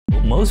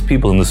Most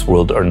people in this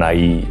world are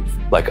naive,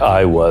 like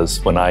I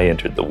was when I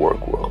entered the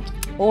work world.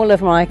 All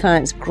of my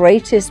clients'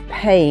 greatest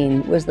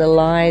pain was the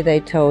lie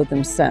they told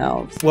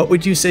themselves. What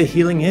would you say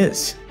healing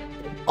is?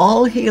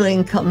 All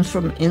healing comes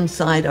from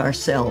inside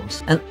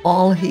ourselves, and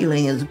all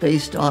healing is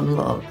based on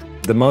love.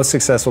 The most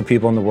successful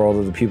people in the world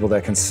are the people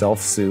that can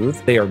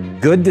self-soothe. They are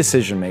good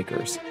decision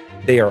makers.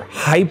 They are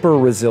hyper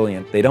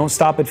resilient. They don't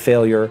stop at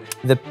failure.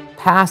 The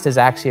past is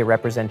actually a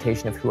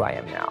representation of who I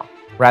am now,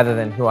 rather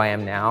than who I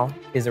am now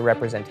is a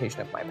representation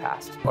of my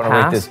past. I want to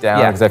write this down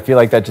because I feel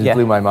like that just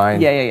blew my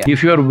mind. Yeah.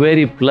 If you're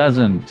very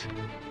pleasant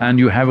and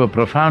you have a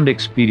profound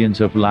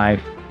experience of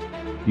life,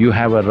 you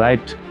have a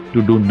right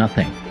to do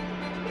nothing,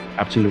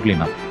 absolutely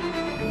nothing.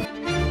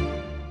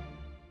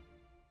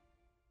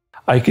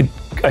 I could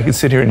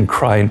sit here and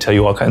cry and tell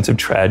you all kinds of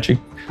tragic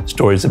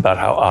stories about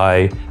how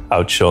I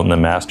outshone the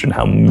master and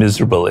how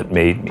miserable it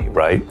made me,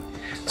 right?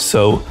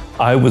 So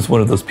I was one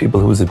of those people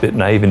who was a bit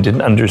naive and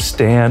didn't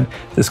understand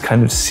this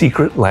kind of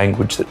secret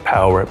language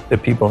that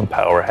people in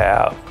power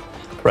have,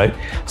 right?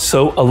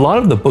 So a lot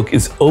of the book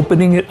is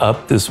opening it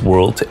up, this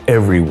world, to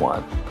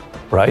everyone,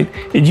 right?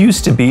 It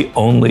used to be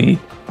only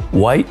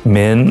white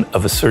men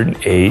of a certain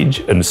age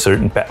and a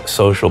certain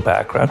social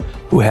background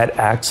who had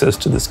access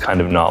to this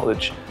kind of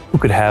knowledge, who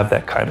could have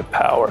that kind of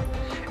power.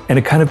 And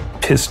it kind of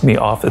pissed me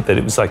off that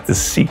it was like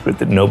this secret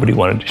that nobody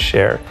wanted to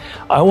share.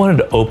 I wanted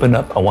to open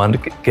up, I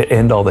wanted to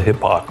end all the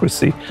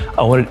hypocrisy.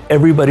 I wanted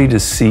everybody to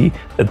see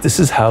that this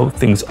is how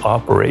things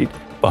operate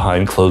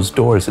behind closed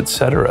doors,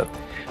 etc.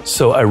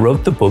 So I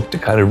wrote the book to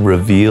kind of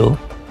reveal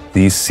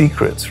these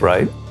secrets,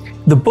 right?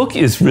 The book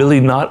is really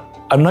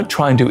I'm not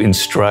trying to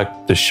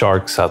instruct the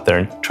sharks out there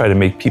and try to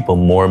make people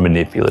more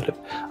manipulative.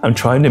 I'm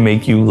trying to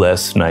make you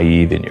less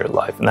naive in your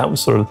life. And that was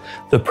sort of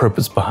the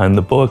purpose behind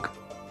the book.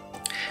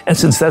 And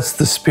since that's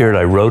the spirit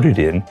I wrote it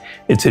in,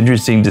 it's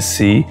interesting to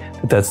see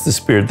that that's the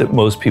spirit that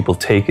most people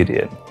take it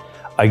in.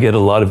 I get a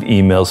lot of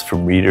emails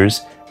from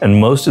readers, and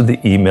most of the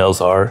emails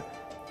are,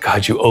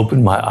 God, you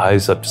opened my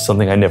eyes up to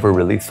something I never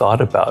really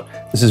thought about.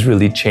 This has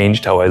really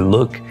changed how I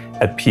look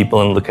at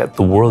people and look at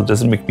the world. It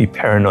doesn't make me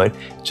paranoid,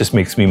 it just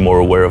makes me more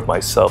aware of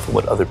myself and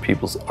what other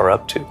people are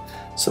up to.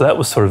 So that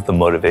was sort of the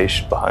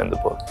motivation behind the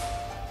book.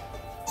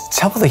 It's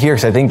helpful to hear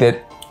because I think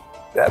that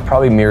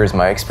probably mirrors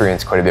my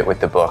experience quite a bit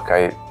with the book.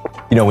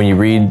 When you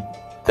read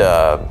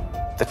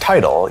the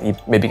title, you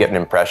maybe get an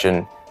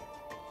impression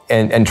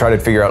and try to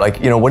figure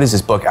out what is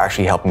this book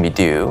actually helping me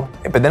do?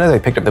 But then as I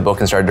picked up the book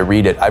and started to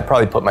read it, I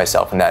probably put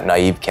myself in that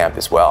naive camp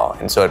as well.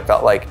 And so it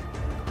felt like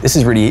this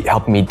is really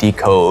helping me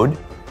decode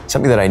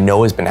something that I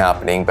know has been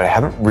happening, but I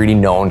haven't really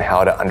known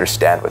how to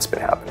understand what's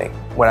been happening.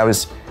 When I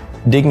was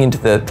digging into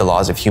the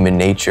laws of human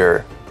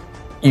nature,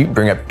 you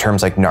bring up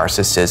terms like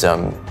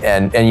narcissism,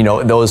 and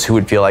those who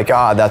would feel like,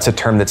 that's a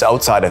term that's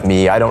outside of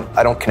me. I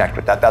don't connect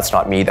with that. That's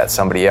not me. That's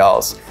somebody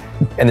else.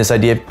 And this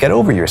idea of get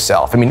over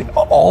yourself. I mean,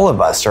 all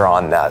of us are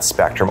on that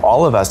spectrum.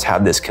 All of us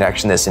have this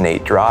connection, this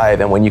innate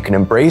drive, and when you can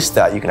embrace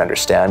that, you can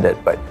understand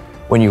it. But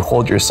when you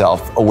hold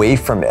yourself away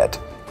from it,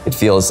 it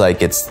feels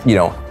like it's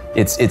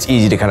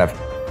easy to kind of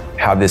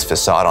have this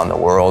facade on the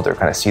world or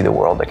kind of see the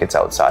world like it's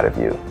outside of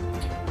you.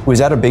 Was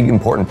that a big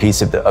important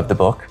piece of the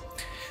book?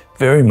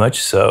 Very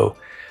much so.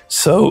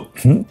 So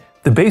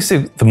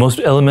the most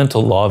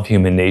elemental law of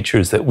human nature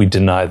is that we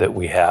deny that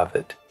we have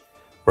it,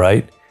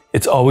 right?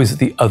 It's always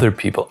the other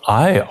people.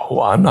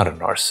 I'm not a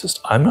narcissist.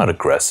 I'm not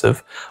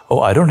aggressive.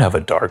 Oh, I don't have a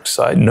dark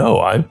side. No,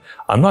 I'm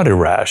not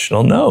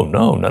irrational. No,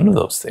 none of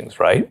those things,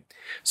 right?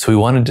 So we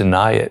want to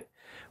deny it.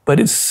 But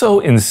it's so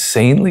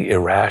insanely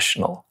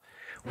irrational.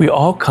 We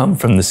all come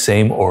from the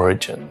same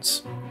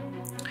origins.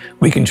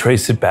 We can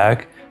trace it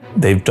back.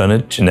 They've done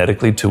it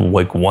genetically to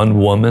like one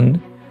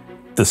woman,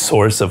 the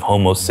source of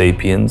Homo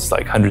sapiens,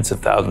 like hundreds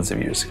of thousands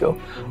of years ago.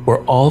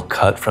 We're all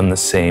cut from the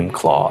same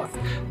cloth.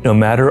 No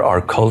matter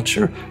our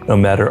culture, no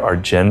matter our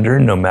gender,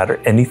 no matter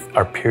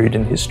our period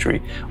in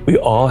history, we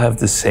all have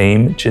the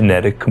same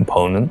genetic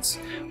components.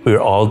 We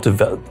all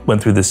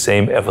went through the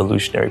same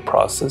evolutionary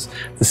process,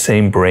 the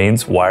same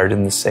brains wired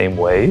in the same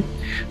way.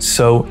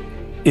 So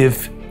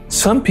if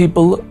some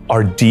people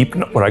are deep,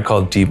 what I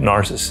call deep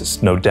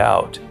narcissists, no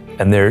doubt,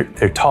 and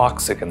they're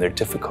toxic and they're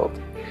difficult.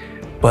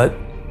 But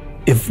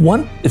if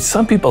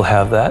some people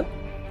have that,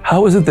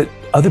 how is it that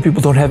other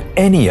people don't have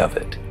any of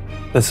it?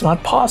 That's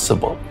not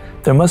possible.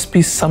 There must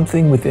be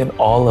something within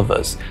all of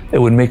us that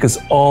would make us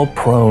all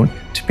prone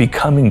to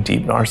becoming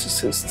deep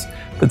narcissists.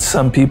 But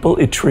some people,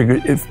 it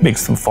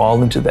makes them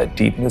fall into that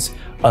deepness.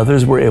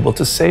 Others were able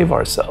to save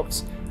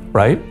ourselves,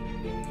 right?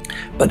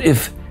 But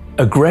if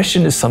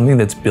aggression is something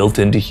that's built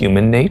into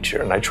human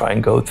nature, and I try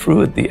and go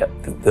through it,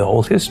 the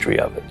whole history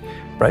of it,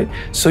 right?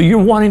 So you're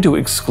wanting to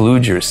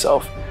exclude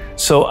yourself.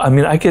 So, I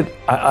mean,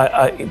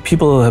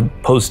 people have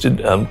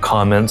posted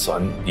comments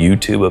on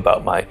YouTube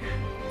about my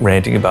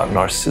ranting about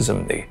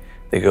narcissism.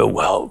 They go,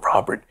 well,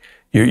 Robert,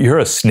 you're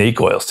a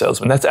snake oil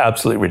salesman. That's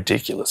absolutely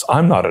ridiculous.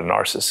 I'm not a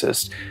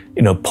narcissist.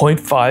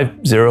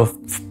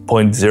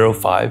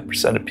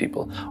 0.05% of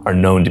people are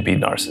known to be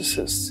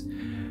narcissists.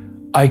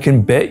 I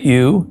can bet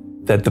you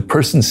that the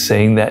person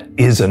saying that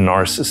is a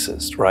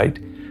narcissist, right?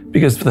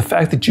 Because the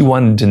fact that you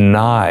want to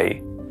deny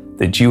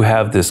that you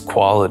have this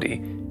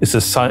quality is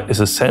a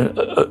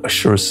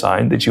sure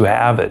sign that you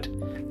have it,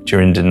 that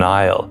you're in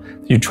denial,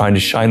 that you're trying to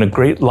shine a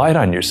great light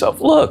on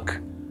yourself. Look,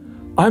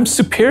 I'm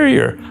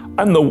superior.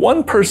 I'm the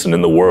one person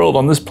in the world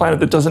on this planet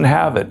that doesn't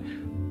have it.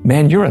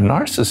 Man, you're a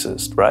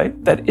narcissist, right?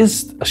 That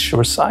is a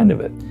sure sign of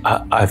it.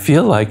 I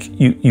feel like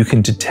you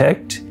can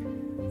detect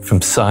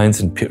from signs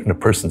in a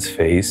person's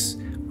face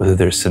whether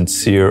they're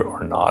sincere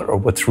or not, or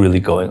what's really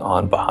going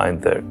on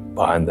behind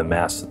the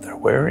mask that they're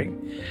wearing.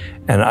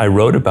 And I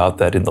wrote about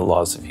that in The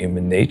Laws of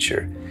Human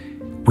Nature.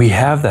 We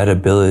have that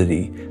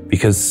ability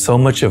because so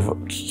much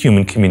of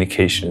human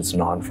communication is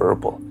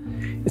nonverbal.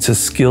 It's a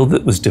skill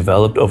that was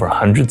developed over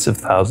hundreds of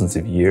thousands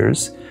of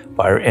years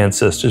by our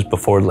ancestors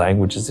before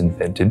language is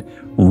invented,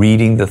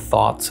 reading the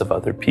thoughts of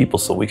other people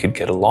so we could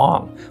get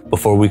along,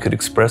 before we could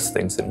express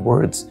things in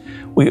words.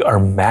 We are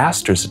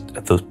masters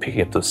at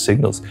picking up those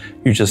signals.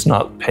 You're just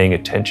not paying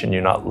attention,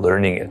 you're not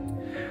learning it.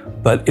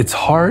 But it's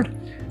hard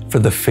for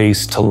the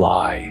face to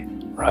lie,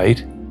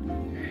 right?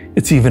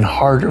 It's even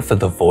harder for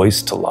the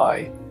voice to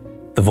lie.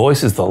 The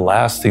voice is the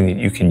last thing that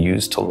you can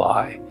use to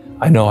lie.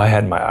 I know I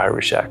had my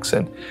Irish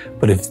accent,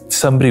 but if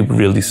somebody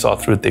really saw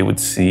through it, they would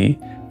see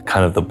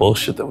kind of the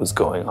bullshit that was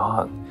going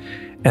on.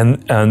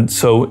 And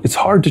so it's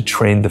hard to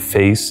train the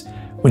face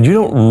when you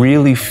don't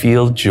really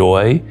feel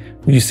joy.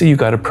 When you say you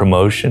got a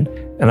promotion,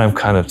 and I'm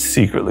kind of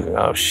secretly going,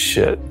 oh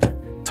shit,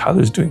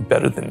 Tyler's doing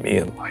better than me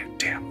in life,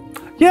 damn.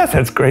 Yeah,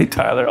 that's great,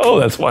 Tyler. Oh,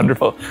 that's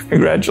wonderful.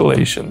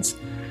 Congratulations.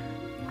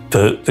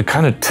 The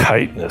kind of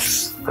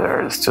tightness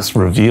there is just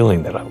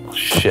revealing that, oh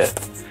shit,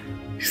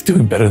 he's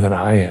doing better than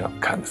I am,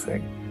 kind of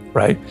thing,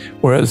 right?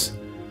 Whereas,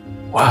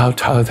 wow,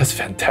 Tyler, that's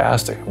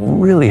fantastic. I'm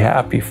really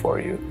happy for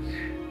you.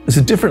 There's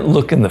a different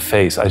look in the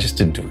face. I just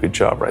didn't do a good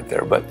job right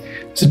there, but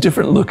it's a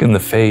different look in the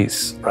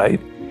face,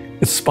 right?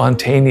 It's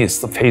spontaneous,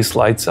 the face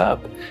lights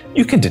up.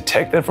 You can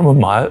detect that from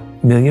a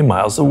million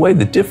miles away,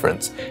 the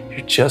difference. You're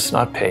just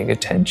not paying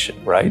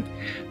attention, right?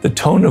 The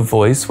tone of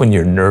voice when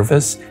you're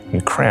nervous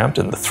and cramped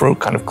and the throat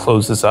kind of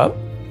closes up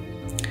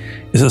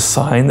is a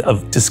sign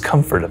of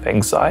discomfort, of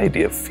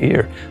anxiety, of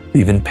fear,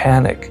 even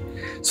panic.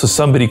 So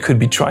somebody could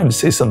be trying to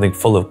say something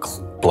full of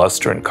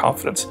bluster and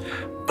confidence,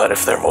 but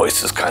if their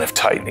voice is kind of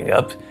tightening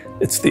up,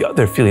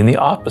 they're feeling the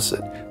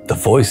opposite. The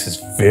voice is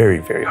very,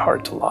 very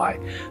hard to lie.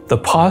 The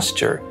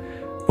posture,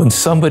 when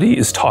somebody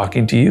is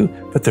talking to you,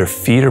 but their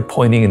feet are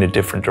pointing in a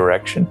different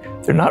direction,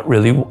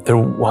 they're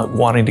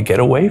wanting to get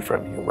away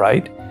from you,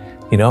 right?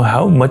 You know,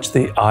 how much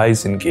the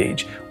eyes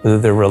engage, whether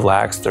they're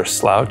relaxed or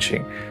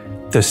slouching.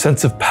 The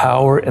sense of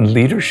power and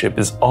leadership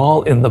is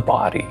all in the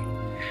body.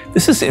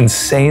 This is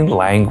insane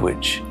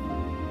language.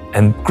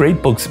 And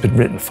great books have been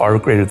written, far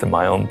greater than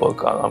my own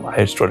book. I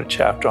just wrote a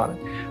chapter on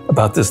it,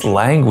 about this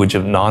language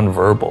of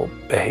nonverbal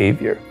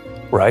behavior,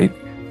 right?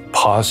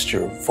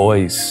 Posture,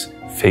 voice,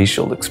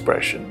 facial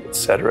expression,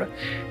 etc.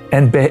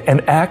 And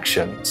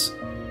actions.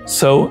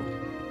 So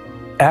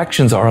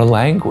actions are a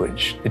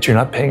language that you're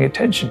not paying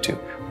attention to.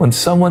 When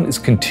someone is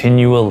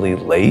continually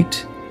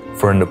late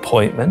for an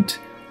appointment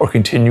or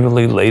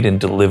continually late in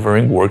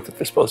delivering work that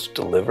they're supposed to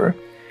deliver,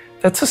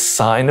 that's a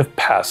sign of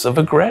passive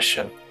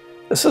aggression.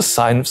 That's a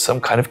sign of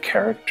some kind of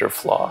character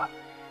flaw.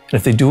 And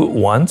if they do it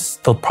once,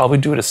 they'll probably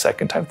do it a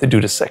second time. If they do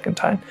it a second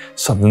time,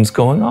 something's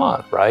going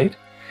on, right?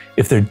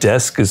 If their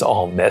desk is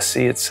all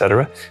messy,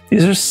 etc.,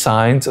 these are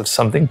signs of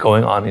something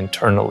going on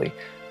internally.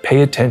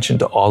 Pay attention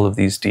to all of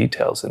these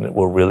details and it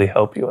will really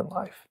help you in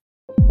life.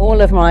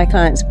 All of my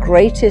clients'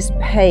 greatest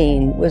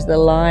pain was the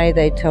lie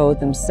they told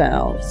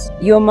themselves.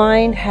 Your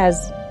mind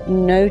has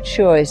no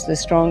choice. The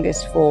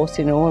strongest force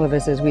in all of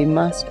us is we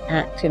must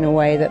act in a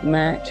way that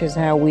matches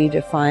how we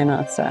define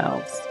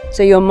ourselves.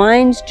 So your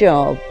mind's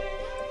job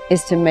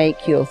is to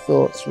make your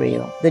thoughts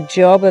real. The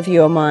job of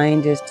your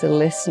mind is to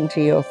listen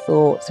to your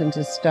thoughts and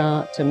to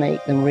start to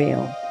make them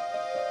real.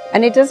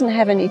 And it doesn't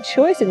have any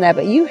choice in that,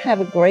 but you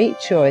have a great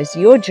choice.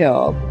 Your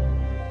job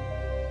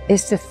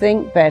is to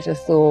think better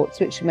thoughts,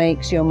 which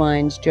makes your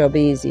mind's job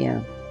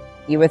easier.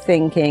 You were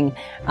thinking,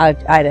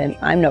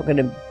 I'm not going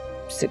to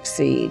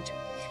succeed.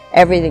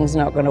 Everything's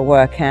not going to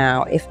work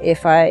out.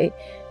 If I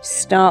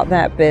start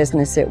that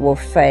business, it will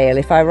fail.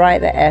 If I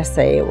write the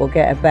essay, it will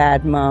get a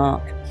bad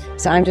mark.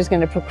 So I'm just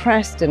going to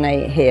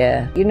procrastinate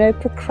here. You know,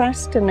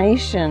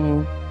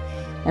 procrastination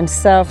and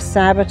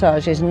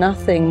self-sabotage is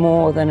nothing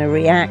more than a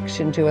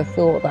reaction to a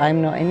thought that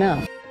I'm not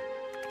enough.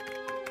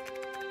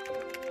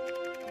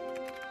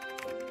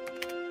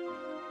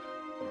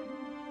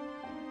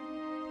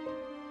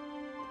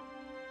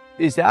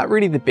 Is that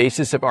really the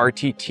basis of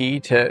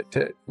RTT,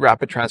 to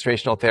rapid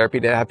transformational therapy,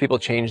 to have people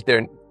change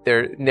their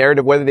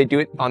narrative, whether they do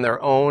it on their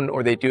own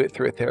or they do it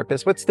through a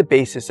therapist? What's the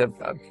basis of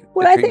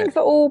Well, I think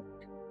for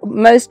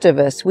most of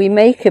us, we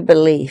make a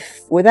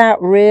belief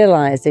without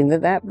realizing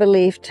that that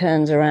belief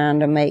turns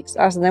around and makes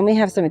us, and then we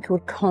have something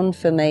called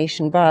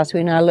confirmation bias.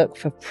 We now look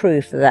for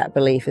proof that that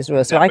belief is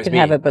real. So I can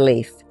have a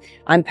belief.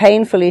 I'm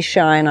painfully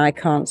shy and I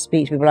can't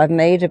speak to people. I've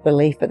made a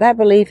belief, but that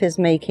belief is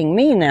making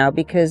me now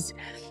because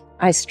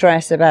I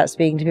stress about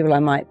speaking to people. I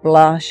might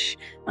blush.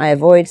 I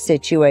avoid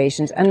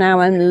situations. And now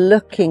I'm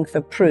looking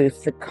for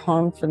proof, the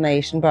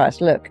confirmation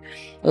bias. Look,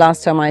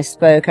 last time I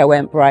spoke, I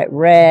went bright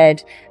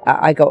red.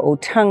 I got all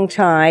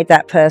tongue-tied.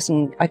 That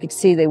person, I could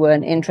see they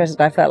weren't interested.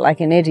 I felt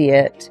like an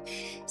idiot.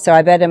 So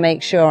I better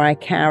make sure I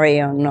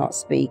carry on not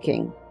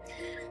speaking.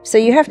 So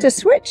you have to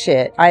switch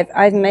it.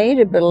 I've made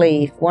a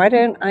belief. Why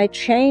don't I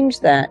change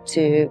that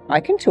to, I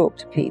can talk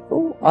to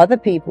people. Other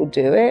people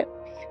do it.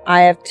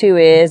 I have 2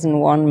 ears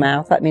and 1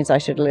 mouth. That means I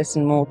should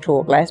listen more,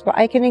 talk less, but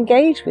I can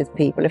engage with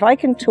people. If I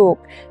can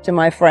talk to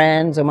my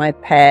friends or my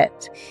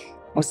pet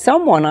or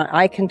someone,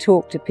 I can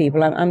talk to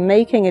people. I'm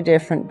making a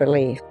different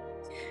belief.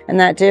 And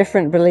that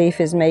different belief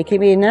is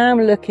making me, now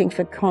I'm looking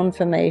for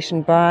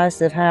confirmation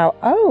bias of how,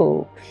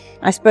 oh,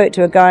 I spoke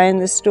to a guy in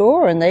the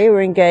store and they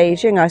were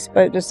engaging. I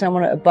spoke to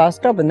someone at a bus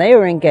stop and they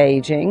were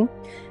engaging.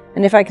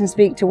 And if I can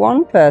speak to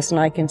one person,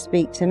 I can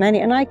speak to many,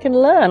 and I can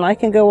learn. I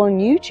can go on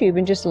YouTube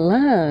and just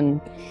learn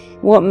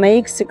what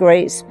makes a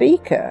great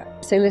speaker.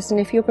 So listen,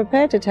 if you're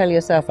prepared to tell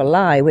yourself a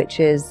lie, which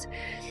is,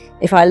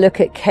 if I look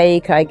at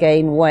cake, I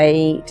gain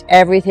weight,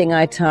 everything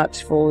I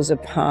touch falls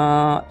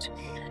apart,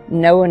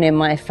 no one in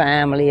my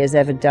family has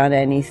ever done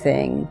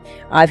anything,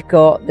 I've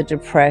got the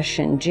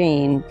depression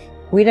gene,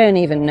 we don't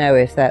even know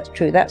if that's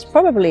true. That's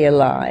probably a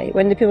lie.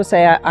 When the people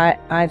say,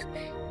 I've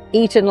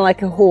eaten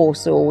like a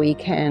horse all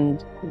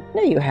weekend.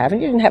 No, you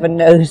haven't. You didn't have a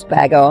nose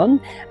bag on.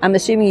 I'm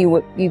assuming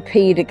you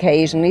peed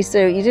occasionally,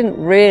 so you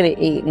didn't really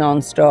eat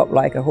non-stop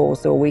like a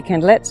horse all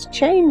weekend. Let's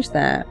change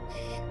that.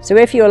 So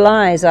if your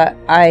lie is,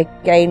 I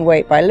gain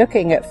weight by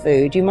looking at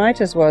food, you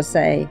might as well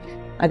say,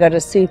 I got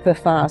a super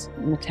fast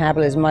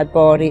metabolism. My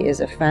body is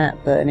a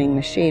fat-burning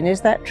machine.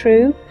 Is that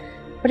true?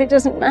 But it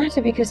doesn't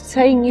matter, because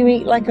saying you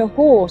eat like a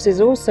horse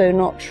is also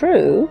not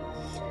true.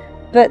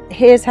 But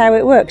here's how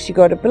it works. You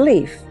got a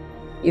belief.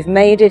 You've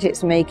made it,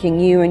 it's making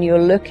you, and you're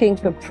looking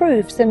for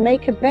proof, so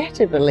make a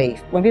better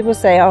belief. When people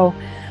say, oh,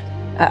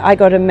 I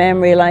got a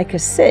memory like a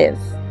sieve,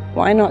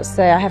 why not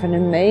say, I have an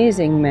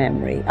amazing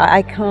memory.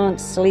 I can't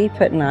sleep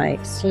at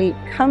night. Sleep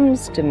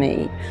comes to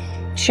me.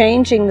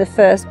 Changing the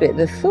first bit,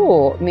 the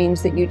thought,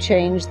 means that you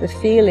change the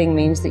feeling,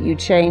 means that you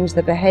change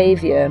the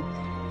behavior.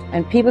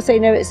 And people say,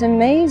 no, it's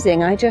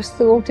amazing. I just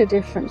thought a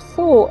different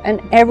thought,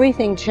 and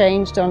everything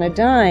changed on a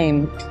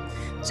dime.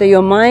 So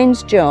your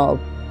mind's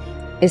job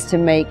is to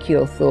make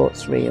your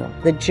thoughts real.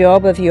 The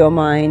job of your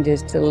mind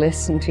is to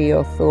listen to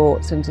your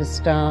thoughts and to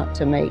start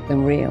to make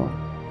them real.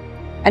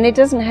 And it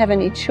doesn't have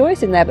any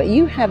choice in that, but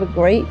you have a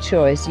great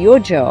choice. Your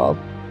job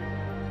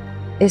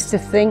is to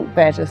think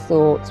better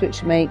thoughts,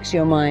 which makes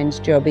your mind's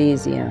job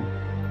easier.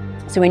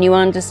 So when you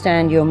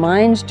understand your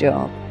mind's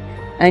job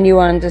and you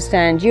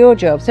understand your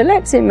job, so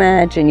let's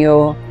imagine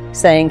you're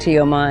saying to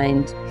your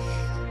mind,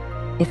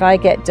 if I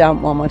get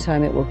dumped one more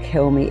time, it will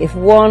kill me. If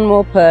one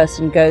more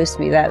person ghosts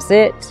me, that's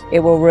it. It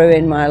will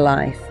ruin my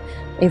life.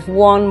 If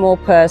one more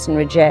person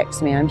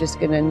rejects me, I'm just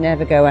going to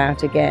never go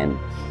out again.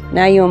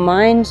 Now your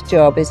mind's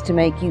job is to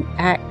make you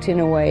act in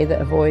a way that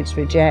avoids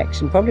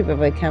rejection, probably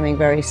by becoming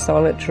very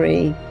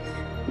solitary,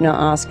 not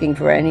asking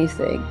for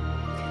anything.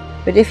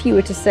 But if you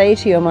were to say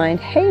to your mind,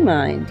 hey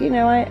mind, you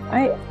know,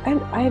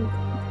 I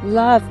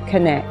love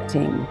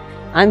connecting.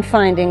 I'm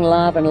finding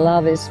love and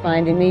love is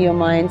finding me, your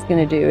mind's going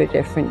to do a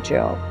different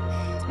job.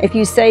 If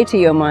you say to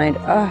your mind,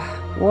 oh,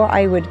 what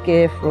I would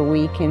give for a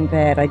week in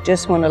bed, I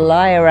just want to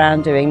lie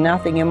around doing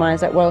nothing, your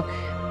mind's like, well,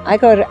 I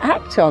got to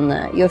act on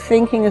that. You're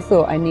thinking a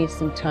thought, I need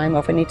some time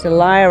off, I need to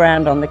lie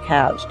around on the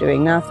couch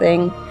doing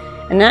nothing.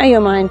 And now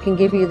your mind can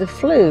give you the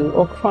flu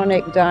or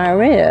chronic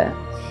diarrhea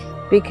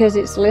because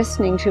it's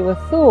listening to a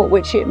thought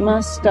which it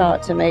must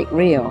start to make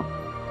real.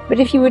 But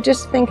if you would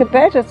just think a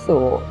better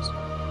thought,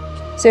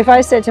 so if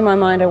I said to my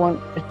mind, I want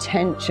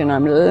attention,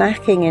 I'm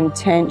lacking in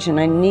attention,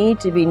 I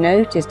need to be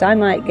noticed, I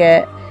might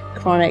get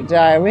chronic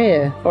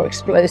diarrhea or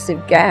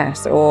explosive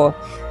gas or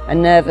a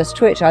nervous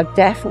twitch. I'll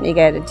definitely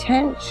get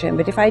attention.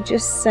 But if I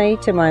just say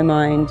to my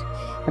mind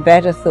a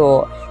better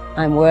thought,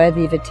 I'm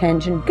worthy of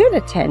attention, good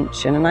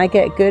attention, and I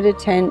get good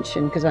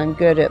attention because I'm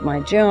good at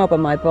my job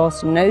and my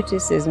boss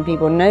notices and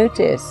people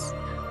notice,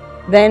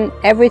 then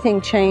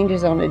everything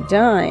changes on a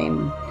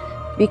dime.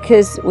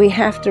 Because we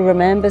have to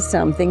remember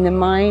something, the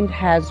mind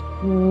has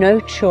no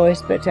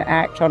choice but to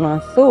act on our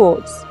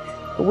thoughts,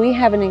 but we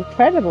have an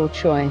incredible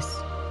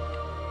choice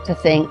to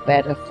think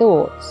better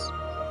thoughts.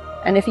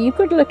 And if you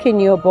could look in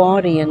your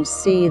body and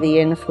see the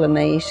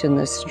inflammation,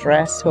 the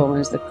stress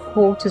hormones, the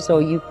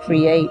cortisol you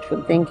create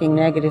from thinking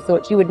negative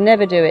thoughts, you would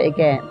never do it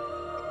again.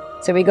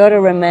 So we got to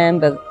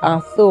remember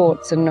our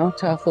thoughts are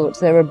not our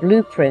thoughts, they're a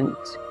blueprint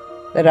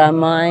that our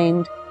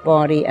mind,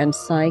 body, and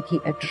psyche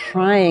are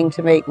trying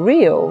to make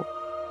real.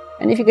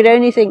 And if you could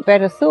only think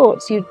better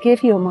thoughts, you'd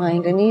give your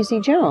mind an easy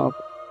job.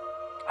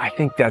 I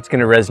think that's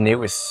going to resonate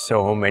with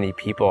so many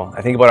people.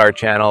 I think about our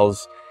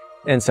channels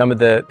and some of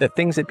the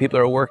things that people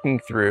are working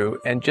through,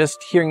 and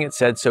just hearing it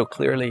said so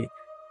clearly,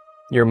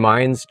 your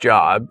mind's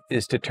job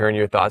is to turn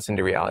your thoughts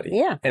into reality.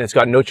 Yeah. And it's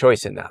got no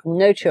choice in that.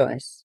 No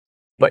choice.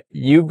 But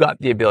you've got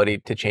the ability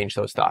to change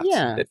those thoughts.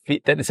 Yeah.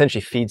 That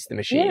essentially feeds the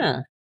machine.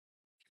 Yeah.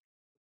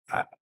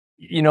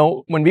 you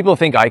know, when people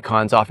think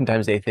icons,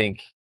 oftentimes they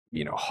think,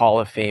 you know, Hall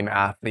of Fame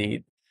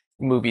athlete,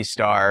 movie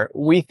star.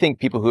 We think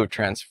people who have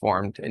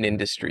transformed an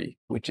industry,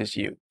 which is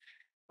you.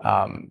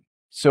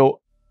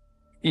 So,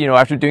 you know,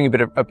 after doing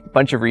a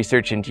bunch of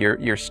research into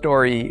your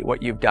story,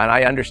 what you've done,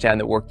 I understand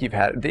the work you've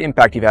had, the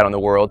impact you've had on the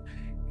world.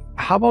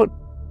 How about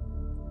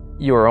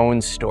your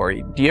own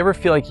story? Do you ever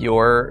feel like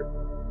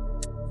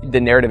the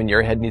narrative in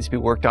your head needs to be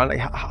worked on? Like,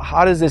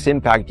 how does this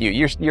impact you?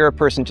 You're a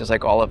person just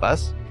like all of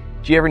us.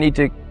 Do you ever need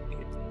to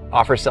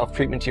offer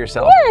self-treatment to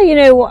yourself? Yeah, you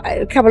know,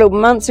 a couple of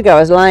months ago, I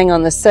was lying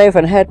on the sofa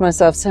and heard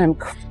myself say I'm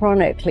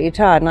chronically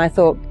tired. And I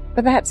thought,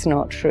 but that's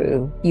not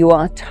true. You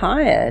are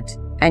tired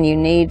and you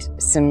need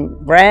some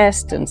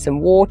rest and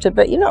some water,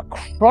 but you're not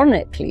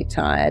chronically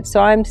tired. So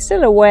I'm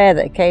still aware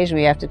that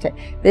occasionally you have to take,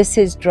 this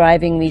is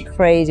driving me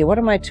crazy. What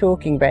am I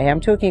talking about here? I'm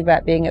talking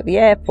about being at the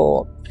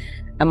airport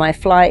and my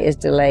flight is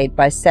delayed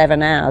by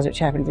 7 hours, which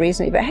happened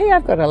recently. But hey,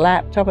 I've got a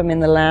laptop, I'm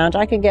in the lounge,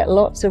 I can get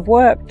lots of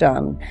work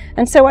done.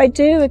 And so I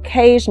do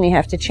occasionally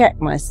have to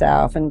check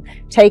myself and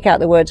take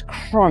out the words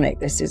chronic.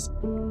 This is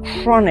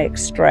chronic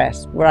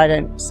stress, where I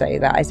don't say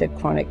that, I said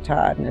chronic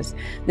tiredness.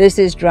 This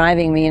is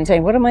driving me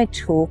insane. What am I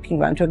talking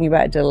about? I'm talking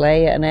about a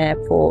delay at an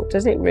airport.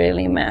 Does it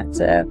really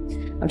matter?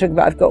 I'm talking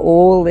about I've got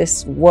all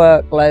this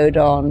workload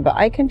on, but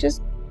I can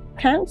just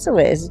cancel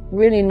it. It's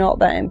really not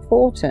that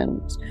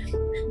important.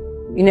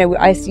 You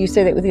know, you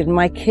say that with it,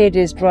 my kid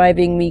is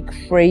driving me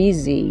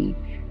crazy,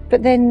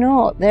 but they're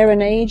not. They're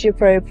an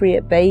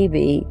age-appropriate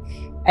baby,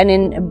 and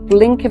in a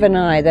blink of an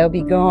eye, they'll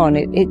be gone.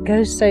 It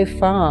goes so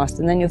fast,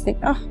 and then you'll think,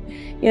 oh,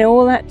 you know,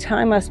 all that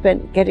time I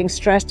spent getting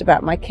stressed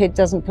about my kid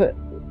doesn't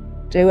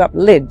do up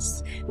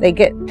lids. They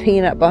get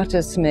peanut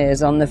butter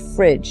smears on the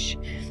fridge.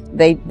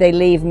 They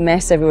leave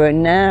mess everywhere.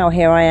 Now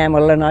here I am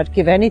alone. I'd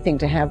give anything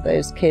to have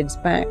those kids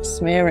back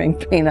smearing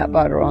peanut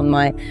butter on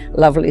my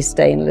lovely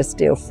stainless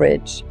steel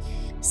fridge.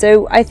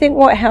 So I think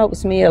what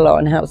helps me a lot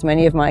and helps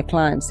many of my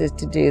clients is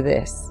to do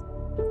this.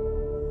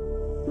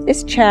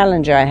 This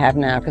challenge I have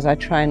now, because I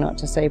try not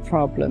to say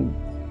problem,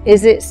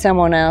 is it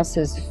someone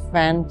else's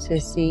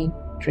fantasy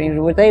dream?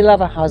 Would they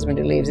love a husband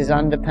who leaves his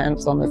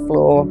underpants on the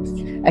floor?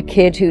 A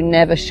kid who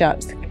never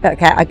shuts,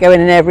 I go in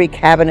and every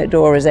cabinet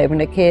door is open.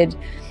 A kid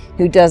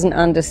who doesn't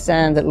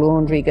understand that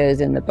laundry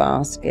goes in the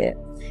basket.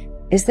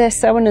 Is there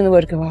someone in the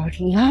world who goes, oh, I'd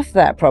love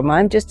that problem.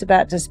 I'm just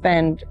about to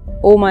spend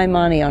all my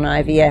money on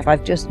IVF.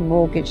 I've just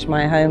mortgaged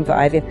my home for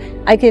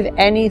IVF. I give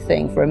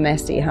anything for a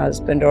messy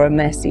husband or a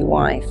messy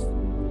wife.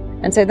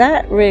 And so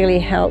that really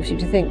helps you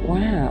to think,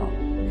 wow,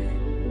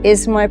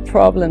 is my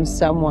problem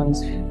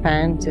someone's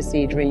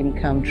fantasy dream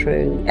come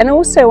true? And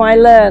also I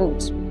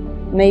learned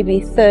maybe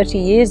 30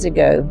 years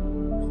ago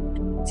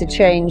to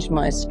change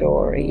my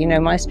story. You know,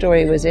 my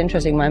story was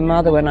interesting. My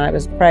mother, when I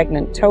was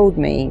pregnant, told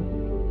me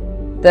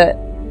that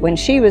when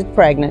she was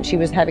pregnant, she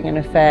was having an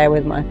affair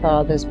with my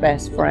father's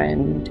best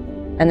friend,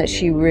 and that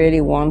she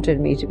really wanted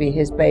me to be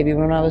his baby.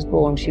 When I was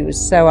born, she was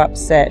so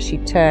upset. She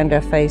turned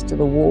her face to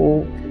the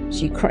wall.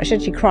 She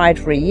said she cried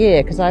for a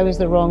year because I was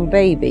the wrong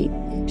baby.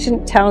 She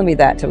didn't tell me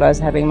that till I was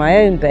having my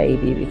own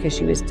baby, because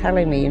she was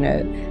telling me, you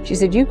know, she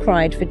said, you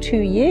cried for 2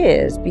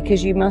 years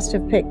because you must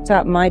have picked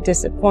up my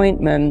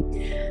disappointment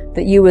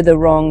that you were the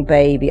wrong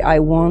baby. I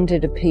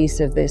wanted a piece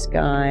of this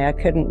guy. I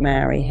couldn't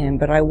marry him,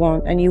 but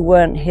and you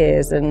weren't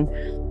his. And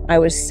I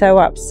was so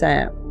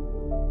upset.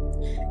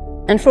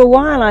 And for a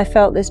while, I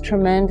felt this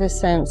tremendous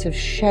sense of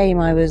shame.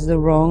 I was the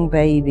wrong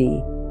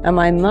baby. And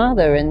my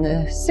mother in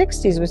the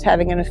 60s was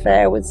having an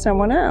affair with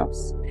someone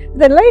else. But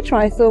then later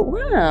I thought,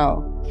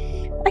 wow,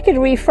 I could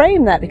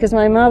reframe that, because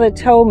my mother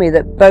told me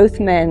that both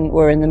men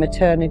were in the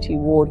maternity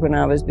ward when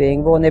I was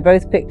being born. They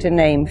both picked a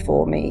name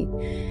for me.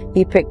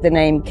 He picked the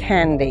name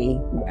Candy.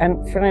 And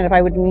funny enough,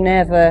 I would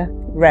never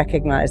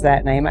recognize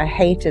that name. I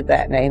hated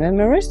that name. And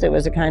Marisa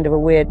was a kind of a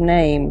weird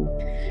name,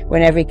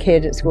 when every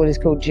kid at school is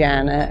called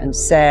Jana and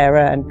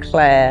Sarah and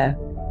Claire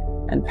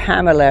and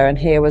Pamela, and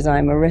here was I,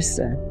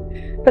 Marisa.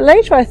 But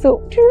later I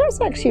thought, gee, that's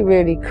actually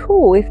really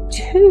cool. If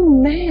 2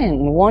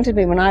 men wanted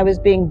me when I was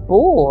being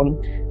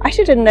born, I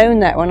should have known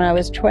that when I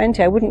was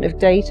 20. I wouldn't have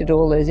dated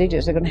all those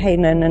idiots. I'd gone, hey,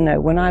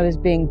 no. When I was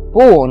being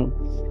born,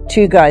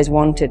 2 guys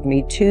wanted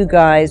me. 2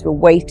 guys were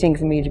waiting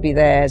for me to be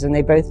theirs, and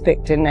they both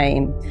picked a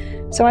name.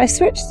 So I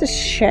switched the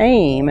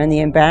shame and the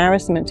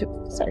embarrassment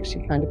to, it's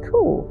actually kind of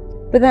cool.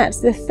 But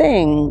that's the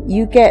thing.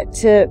 You get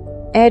to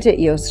edit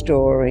your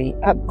story,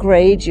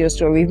 upgrade your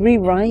story,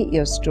 rewrite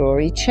your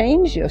story,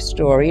 change your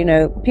story. You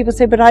know, people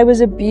say, but I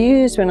was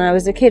abused when I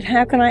was a kid.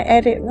 How can I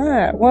edit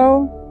that?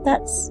 Well,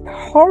 that's a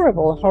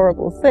horrible,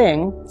 horrible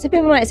thing. So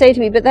people might say to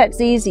me, but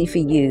that's easy for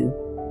you.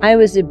 I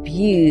was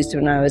abused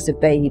when I was a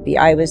baby.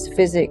 I was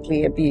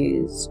physically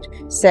abused,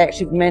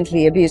 sexually,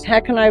 mentally abused. How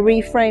can I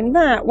reframe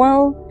that?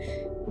 Well,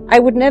 I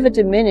would never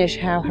diminish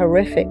how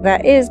horrific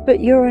that is,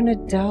 but you're an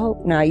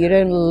adult now. You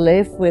don't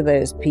live with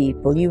those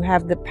people. You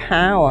have the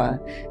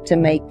power to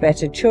make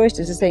better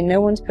choices, to say,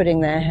 no one's putting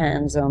their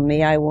hands on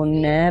me. I will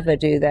never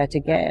do that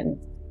again.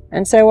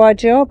 And so our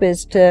job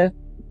is to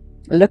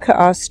look at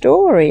our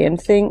story and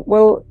think,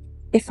 well,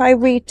 if I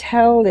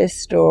retell this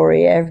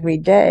story every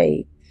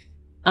day,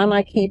 am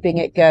I keeping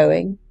it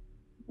going?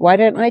 Why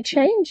don't I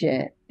change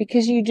it?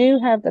 Because you do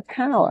have the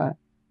power,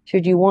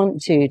 should you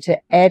want to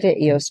edit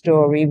your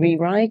story,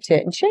 rewrite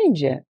it, and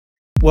change it.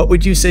 What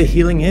would you say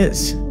healing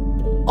is?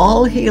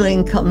 All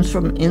healing comes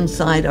from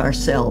inside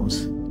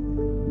ourselves.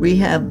 We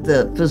have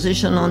the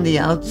physician on the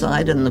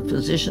outside and the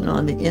physician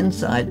on the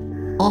inside.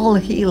 All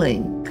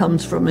healing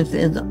comes from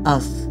within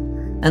us,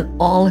 and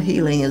all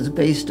healing is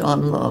based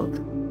on love.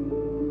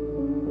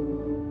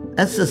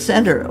 That's the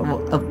center of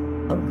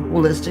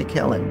holistic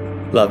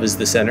healing. Love is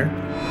the center?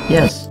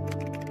 Yes.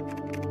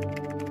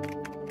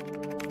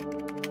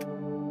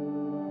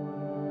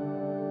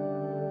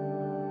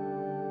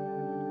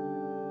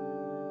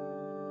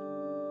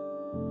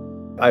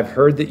 I've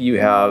heard that you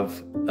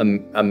have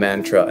a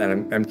mantra,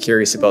 and I'm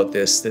curious about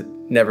this, that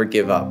never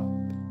give up.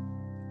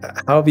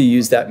 How have you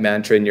used that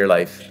mantra in your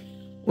life?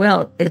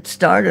 Well, it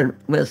started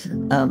with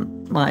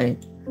my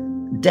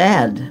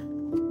dad.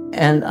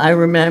 And I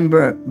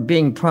remember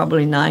being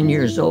probably 9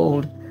 years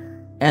old,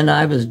 and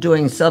I was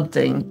doing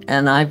something,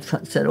 and I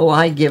said, oh,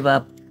 I give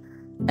up.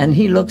 And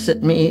he looks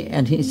at me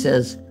and he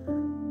says,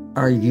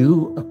 are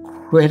you a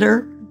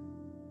quitter?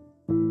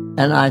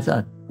 And I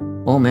thought,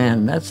 oh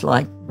man, that's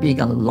like being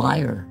a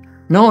liar.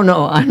 No,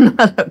 I'm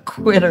not a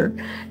quitter.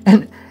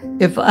 And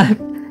if I,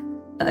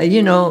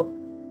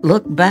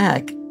 look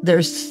back,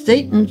 there's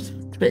statements.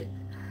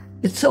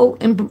 It's so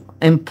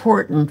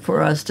important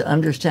for us to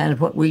understand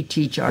what we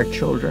teach our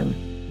children.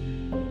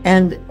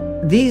 And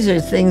these are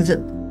things that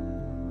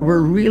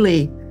were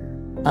really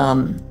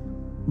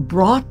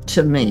brought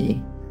to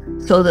me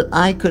so that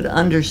I could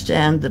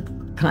understand the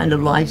kind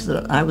of life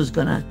that I was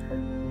going to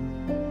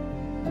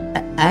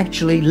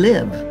actually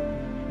live.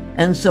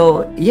 And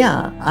so,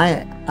 yeah,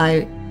 I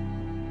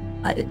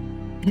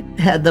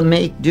had to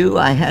make do.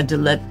 I had to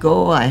let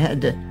go. I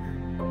had to,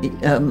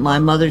 my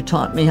mother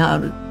taught me how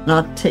to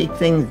not take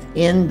things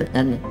in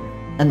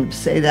and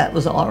say that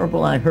was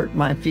horrible. I hurt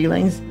my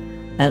feelings,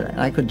 and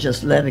I could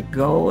just let it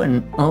go.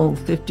 And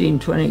 15,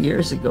 20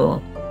 years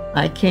ago,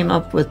 I came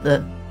up with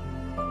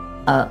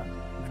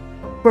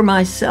for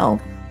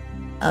myself,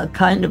 a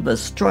kind of a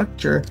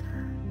structure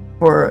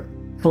for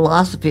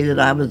philosophy that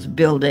I was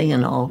building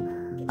and all.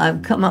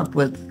 I've come up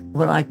with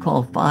what I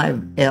call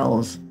 5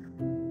 L's.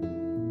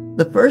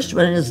 The first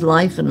one is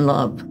life and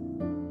love.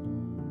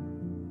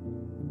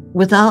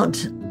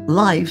 Without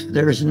life,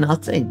 there's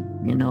nothing,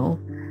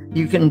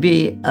 You can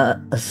be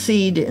a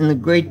seed in the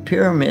Great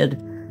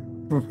Pyramid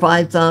for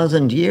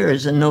 5,000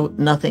 years and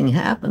nothing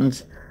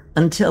happens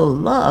until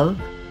love,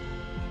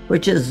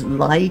 which is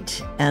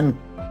light and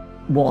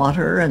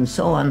water and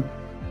so on,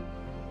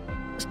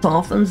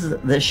 softens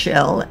the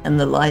shell, and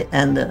the light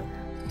and the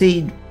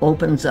seed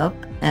opens up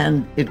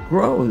and it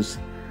grows.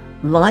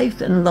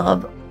 Life and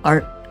love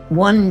are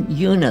one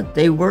unit.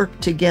 They work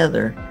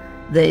together.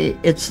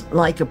 It's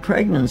like a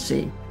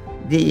pregnancy.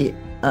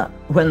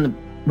 When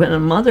a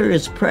mother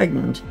is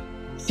pregnant,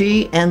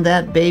 she and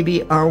that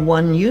baby are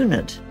one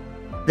unit.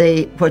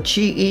 What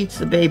she eats,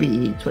 the baby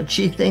eats. What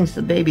she thinks,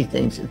 the baby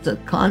thinks. It's a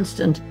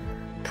constant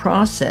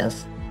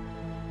process.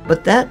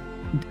 But that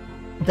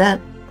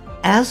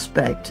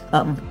aspect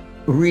of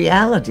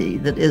reality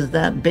that is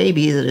that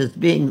baby that is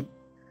being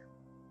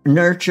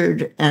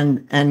nurtured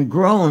and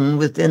grown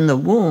within the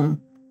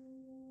womb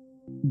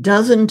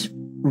doesn't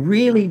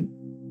really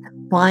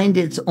find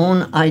its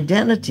own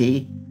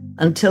identity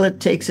until it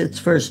takes its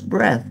first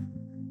breath.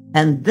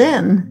 And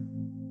then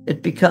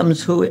it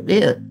becomes who it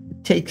is.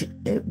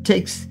 It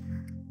takes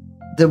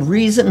the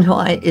reason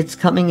why it's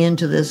coming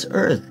into this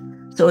earth.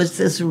 So it's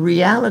this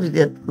reality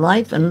that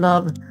life and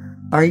love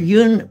are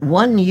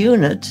one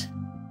unit,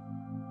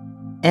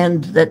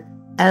 and that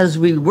as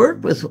we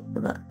work with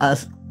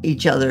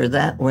each other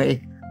that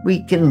way,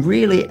 we can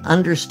really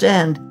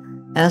understand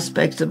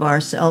aspects of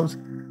ourselves,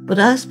 but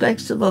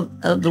aspects of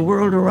the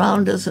world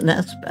around us, and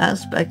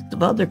aspects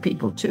of other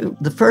people too.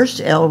 The first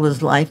L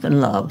was life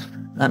and love,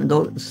 and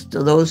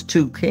those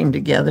two came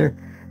together,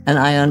 and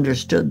I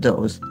understood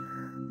those.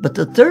 But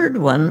the third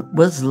one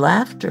was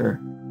laughter.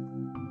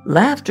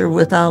 Laughter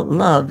without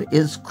love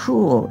is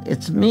cruel.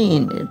 It's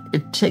mean.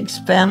 It takes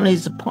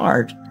families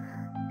apart.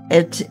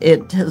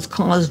 It has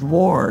caused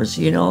wars,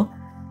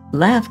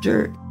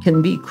 Laughter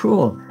can be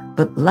cruel,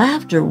 but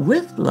laughter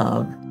with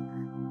love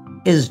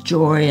is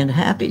joy and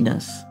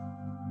happiness.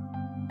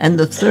 And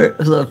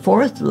the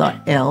fourth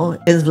L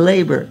is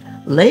labor.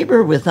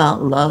 Labor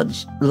without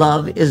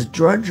love is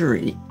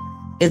drudgery.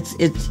 It's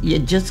you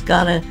just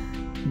gotta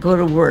go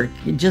to work.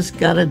 You just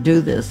gotta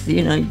do this.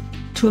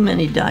 Too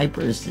many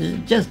diapers.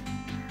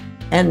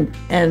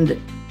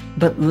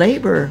 But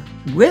labor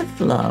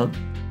with love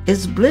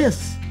is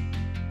bliss.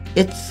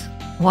 It's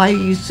why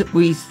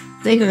we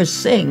singers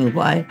sing,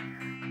 why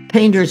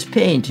painters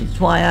paint. It's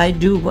why I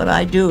do what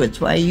I do. It's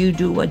why you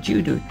do what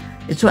you do.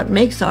 It's what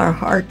makes our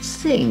hearts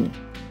sing.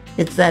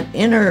 It's that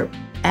inner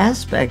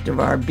aspect of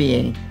our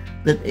being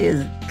that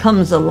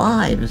comes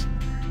alive,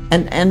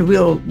 and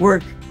we'll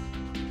work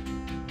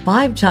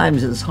 5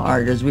 times as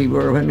hard as we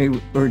were when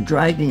we were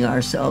dragging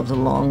ourselves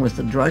along with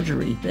the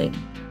drudgery thing.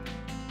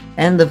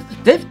 And the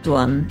 5th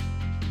one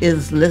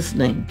is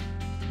listening.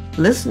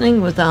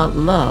 Listening without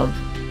love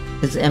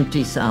is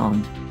empty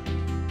sound.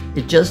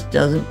 It just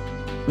doesn't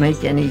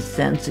make any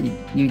sense.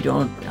 You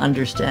don't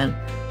understand.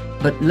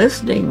 But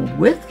listening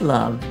with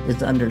love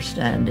is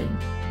understanding.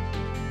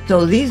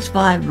 So these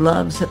 5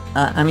 loves,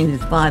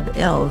 these 5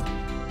 L's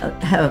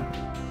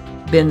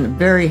have been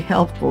very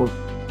helpful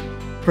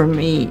for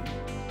me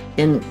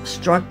in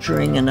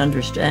structuring and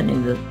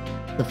understanding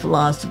the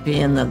philosophy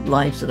and the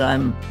life that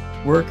I'm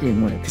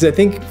working with. Because I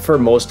think for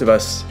most of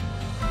us,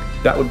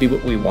 that would be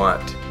what we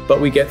want,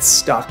 but we get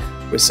stuck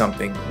with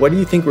something. What do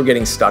you think we're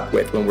getting stuck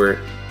with when we're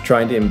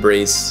trying to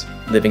embrace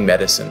living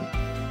medicine?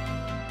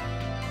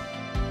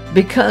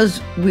 Because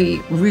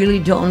we really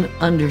don't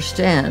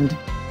understand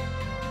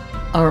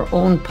our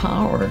own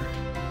power.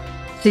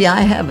 See,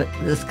 I have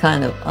this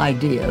kind of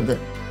idea that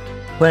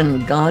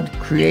when God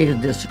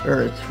created this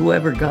earth,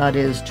 whoever God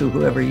is to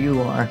whoever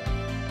you are,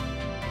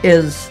 he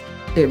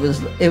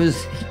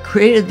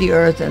created the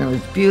earth and it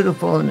was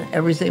beautiful and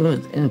everything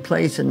was in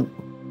place and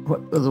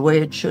the way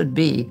it should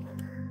be.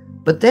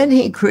 But then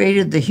he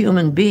created the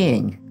human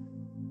being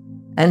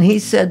and he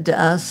said to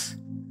us,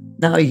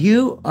 now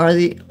you are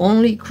the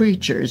only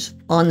creatures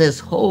on this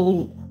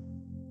whole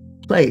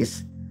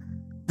place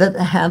that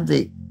have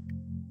the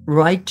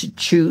right to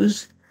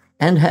choose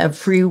and have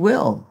free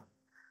will.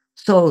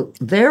 So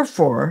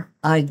therefore,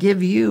 I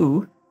give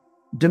you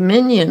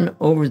dominion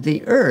over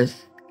the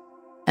earth.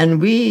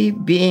 And we,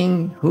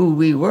 being who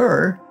we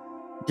were,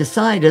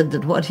 decided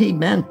that what he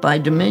meant by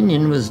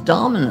dominion was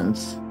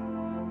dominance.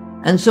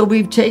 And so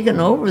we've taken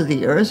over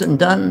the earth and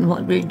done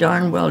what we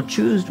darn well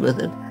choose with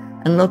it,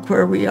 and look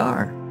where we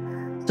are.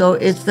 So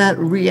it's that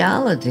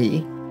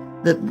reality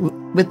that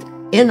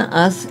within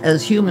us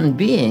as human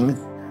beings,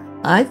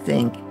 I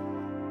think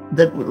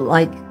that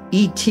like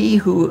E.T.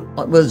 who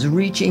was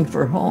reaching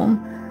for home,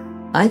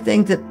 I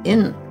think that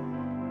in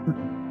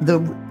the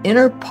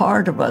inner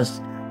part of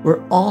us,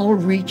 we're all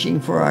reaching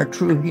for our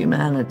true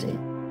humanity.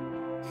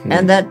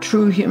 And that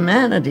true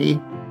humanity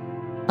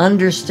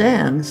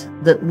understands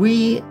that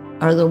we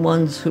are the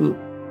ones who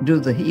do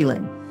the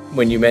healing.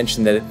 When you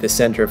mentioned that at the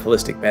center of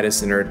holistic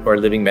medicine or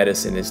living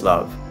medicine is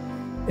love,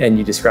 and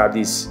you describe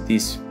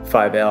these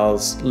 5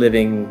 L's,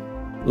 living,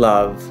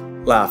 love,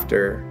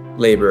 laughter,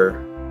 labor,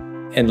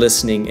 and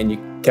listening, and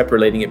you kept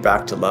relating it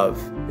back to love.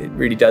 It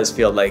really does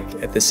feel like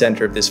at the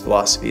center of this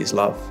philosophy is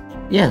love.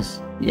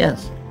 Yes,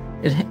 yes,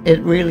 it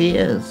really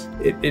is.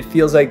 It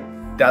feels like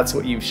that's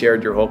what you've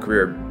shared your whole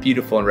career,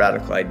 beautiful and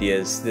radical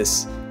ideas,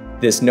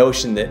 this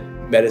notion that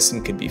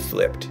medicine could be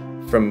flipped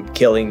from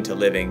killing to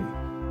living,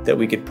 that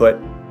we could put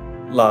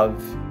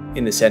love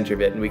in the center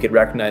of it and we could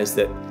recognize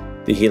that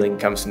the healing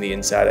comes from the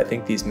inside. I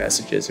think these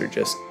messages are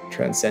just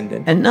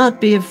transcendent. And not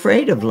be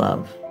afraid of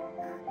love.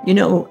 You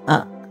know,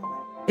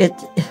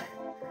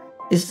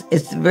 it's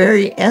the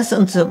very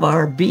essence of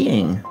our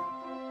being.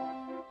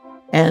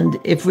 And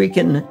if we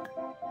can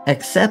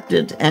accept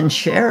it and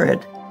share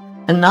it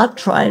and not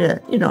try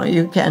to,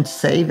 you can't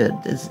save it.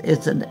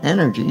 It's an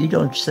energy. You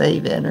don't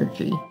save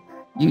energy.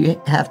 You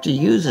have to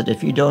use it.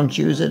 If you don't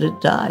use it, it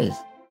dies.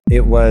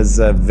 It was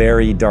a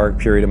very dark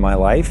period of my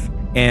life,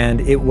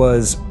 and it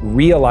was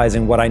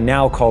realizing what I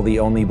now call the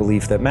only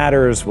belief that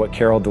matters, what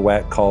Carol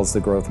Dweck calls the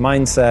growth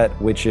mindset,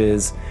 which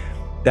is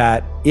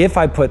that if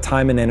I put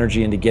time and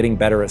energy into getting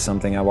better at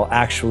something, I will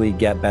actually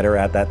get better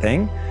at that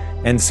thing.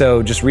 And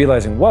so just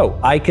realizing, whoa,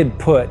 I could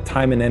put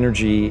time and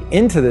energy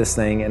into this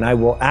thing and I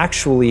will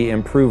actually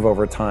improve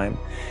over time.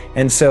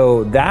 And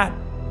so that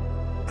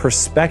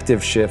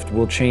perspective shift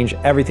will change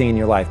everything in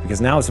your life,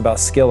 because now it's about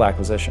skill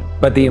acquisition.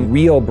 But the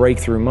real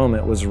breakthrough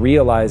moment was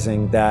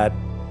realizing that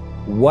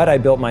what I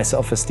built my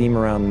self-esteem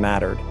around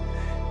mattered.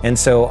 And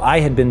so I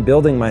had been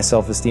building my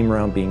self-esteem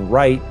around being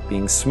right,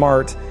 being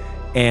smart,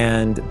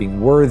 and being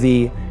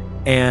worthy,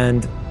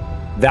 and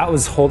that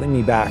was holding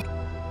me back.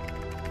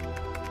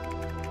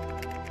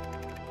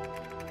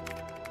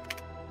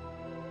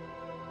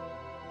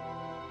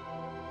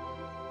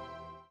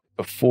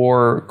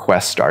 Before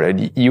Quest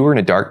started, you were in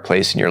a dark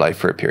place in your life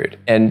for a period.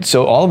 And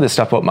so all of this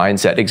stuff about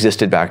mindset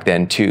existed back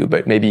then too,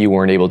 but maybe you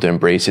weren't able to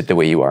embrace it the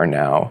way you are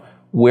now.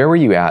 Where were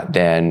you at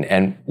then,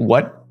 and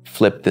what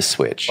flipped the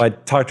switch? I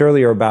talked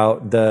earlier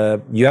about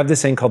you have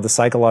this thing called the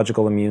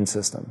psychological immune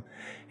system.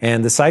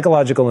 And the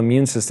psychological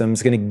immune system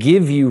is going to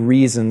give you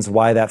reasons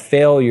why that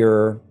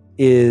failure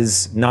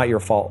is not your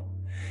fault.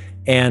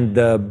 And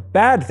the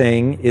bad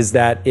thing is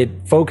that it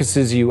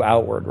focuses you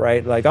outward,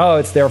 right? Like, oh,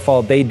 it's their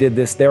fault. They did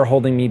this. They're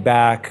holding me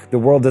back. The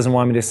world doesn't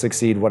want me to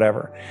succeed,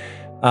 whatever.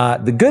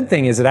 The good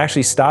thing is it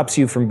actually stops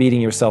you from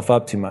beating yourself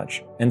up too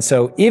much. And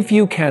so if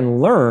you can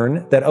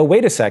learn that, oh,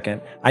 wait a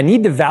second, I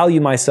need to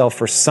value myself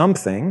for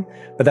something,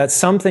 but that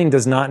something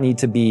does not need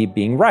to be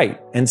being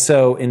right. And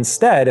so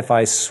instead, if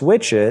I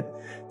switch it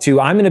to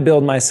I'm going to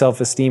build my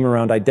self-esteem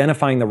around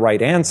identifying the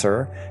right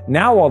answer,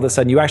 now all of a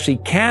sudden you actually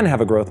can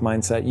have a growth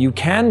mindset. You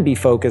can be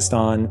focused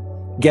on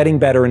getting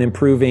better and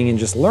improving and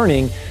just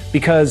learning,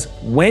 because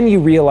when you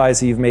realize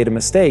that you've made a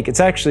mistake, it's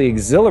actually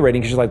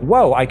exhilarating because you're like,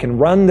 whoa, I can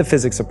run the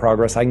physics of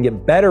progress, I can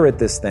get better at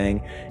this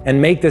thing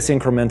and make this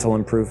incremental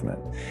improvement.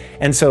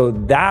 And so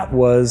that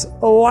was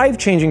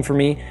life-changing for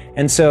me.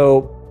 And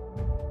so,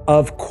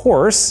 of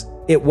course,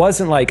 it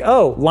wasn't like,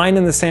 oh, line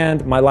in the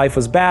sand, my life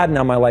was bad,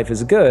 now my life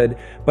is good,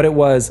 but it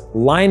was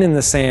line in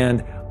the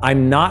sand,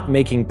 I'm not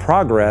making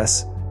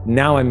progress,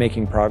 now I'm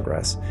making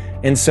progress.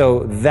 And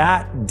so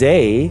that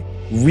day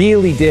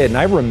really did, and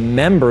I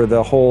remember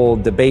the whole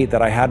debate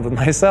that I had with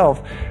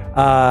myself,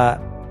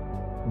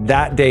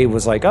 that day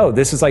was like, oh,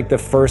 this is like the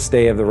first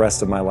day of the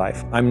rest of my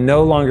life. I'm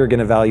no longer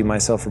gonna value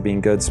myself for being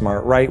good,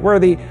 smart, right,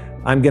 worthy.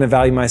 I'm gonna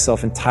value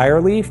myself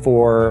entirely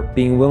for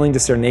being willing to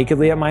stare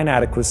nakedly at my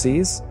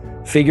inadequacies,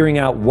 figuring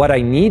out what I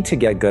need to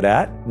get good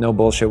at, no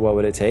bullshit, what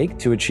would it take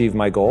to achieve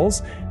my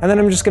goals, and then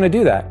I'm just gonna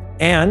do that.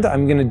 And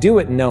I'm gonna do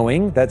it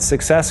knowing that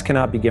success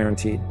cannot be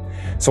guaranteed.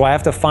 So I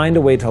have to find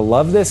a way to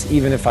love this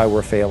even if I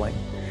were failing.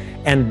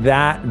 And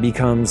that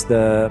becomes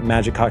the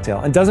magic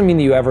cocktail. It doesn't mean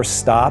that you ever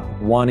stop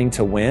wanting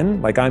to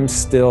win. Like, I'm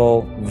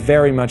still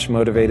very much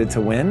motivated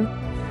to win,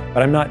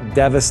 but I'm not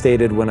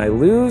devastated when I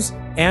lose,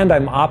 and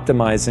I'm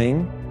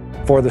optimizing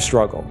for the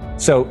struggle.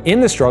 So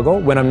in the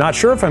struggle, when I'm not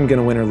sure if I'm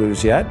gonna win or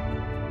lose yet,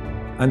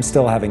 I'm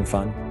still having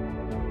fun.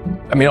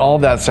 I mean, all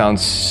of that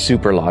sounds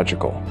super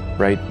logical,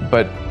 right?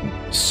 But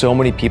so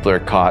many people are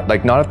caught,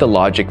 like, not at the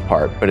logic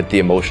part, but at the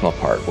emotional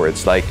part, where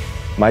it's like,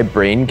 my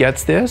brain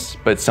gets this,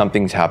 but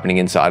something's happening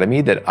inside of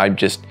me that I'm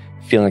just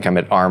feeling like I'm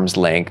at arm's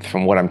length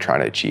from what I'm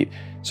trying to achieve.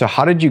 So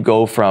how did you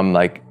go from,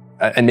 like,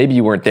 and maybe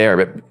you weren't there,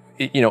 but,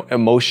 you know,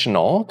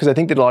 emotional, because I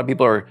think that a lot of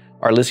people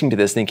are listening to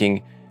this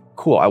thinking,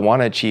 cool, I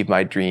want to achieve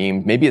my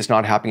dream. Maybe it's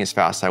not happening as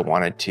fast as I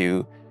wanted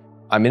to.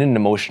 I'm in an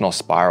emotional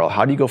spiral.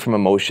 How do you go from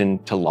emotion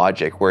to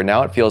logic, where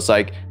now it feels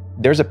like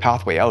there's a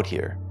pathway out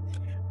here?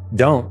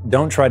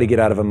 Don't try to get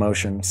out of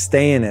emotion.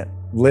 Stay in it.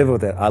 Live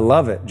with it. I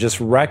love it. Just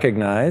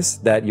recognize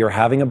that you're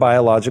having a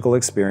biological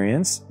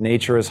experience.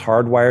 Nature has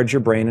hardwired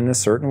your brain in a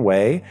certain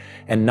way,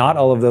 and not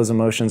all of those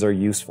emotions are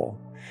useful.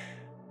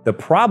 The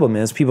problem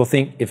is people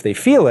think if they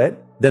feel it,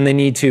 then they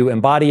need to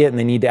embody it and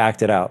they need to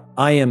act it out.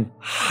 I am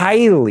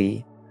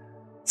highly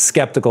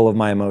skeptical of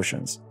my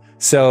emotions.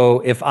 So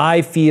if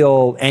I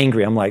feel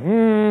angry, I'm like,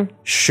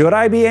 should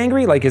I be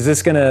angry? Like, is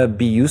this gonna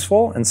be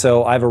useful? And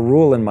so I have a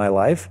rule in my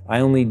life.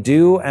 I only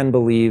do and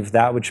believe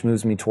that which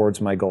moves me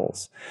towards my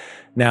goals.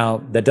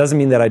 Now, that doesn't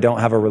mean that I don't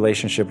have a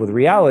relationship with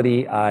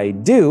reality. I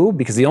do,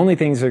 because the only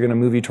things that are gonna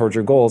move you towards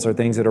your goals are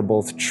things that are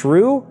both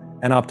true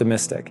and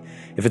optimistic.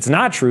 If it's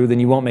not true, then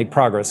you won't make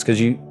progress, because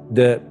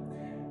the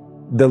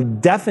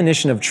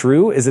definition of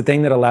true is the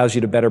thing that allows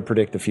you to better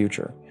predict the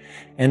future.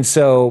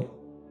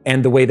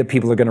 And the way that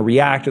people are going to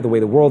react, or the way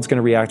the world's going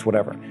to react,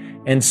 whatever.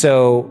 And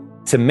so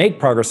to make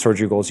progress towards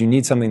your goals, you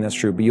need something that's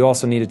true, but you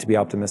also need it to be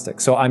optimistic.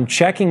 So I'm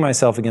checking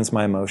myself against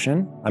my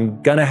emotion. I'm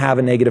going to have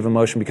a negative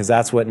emotion because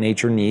that's what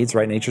nature needs,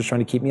 right? Nature's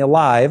trying to keep me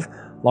alive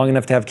long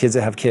enough to have kids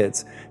that have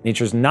kids.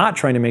 Nature's not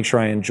trying to make sure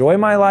I enjoy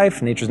my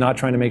life. Nature's not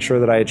trying to make sure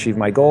that I achieve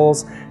my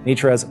goals.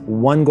 Nature has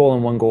one goal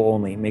and one goal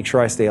only: make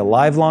sure I stay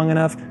alive long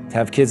enough to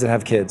have kids that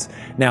have kids.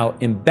 Now,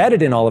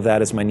 embedded in all of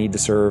that is my need to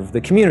serve the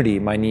community,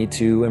 my need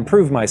to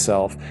improve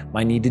myself,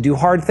 my need to do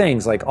hard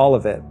things, like all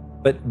of it.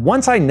 But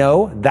once I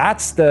know,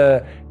 that's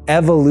the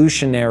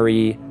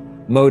evolutionary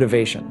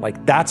motivation.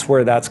 Like, that's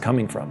where that's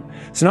coming from.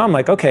 So now I'm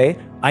like, okay,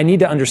 I need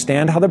to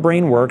understand how the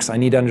brain works. I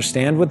need to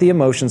understand what the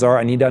emotions are.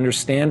 I need to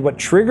understand what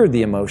triggered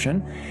the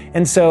emotion.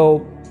 And so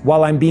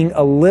while I'm being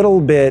a little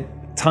bit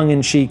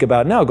tongue-in-cheek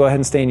about, no, go ahead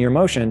and stay in your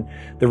emotion,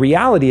 the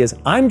reality is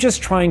I'm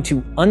just trying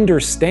to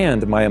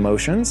understand my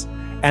emotions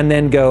and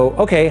then go,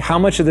 okay, how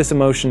much of this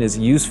emotion is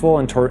useful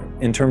in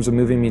terms of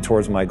moving me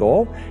towards my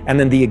goal? And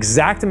then the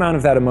exact amount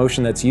of that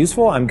emotion that's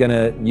useful, I'm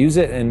gonna use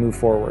it and move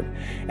forward.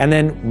 And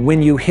then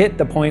when you hit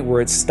the point where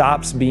it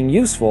stops being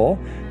useful,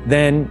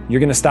 then you're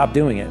gonna stop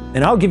doing it.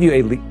 And I'll give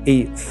you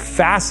a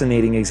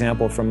fascinating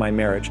example from my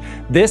marriage.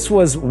 This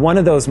was one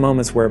of those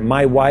moments where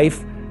my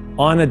wife,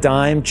 on a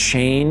dime,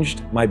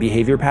 changed my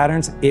behavior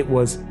patterns. It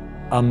was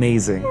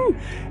amazing.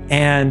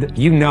 And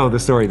you know the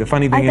story. The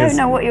funny thing is, I don't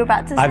know what you're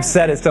about to say. I've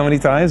said it so many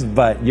times,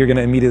 but you're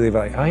gonna immediately be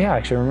like, oh yeah,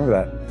 actually I remember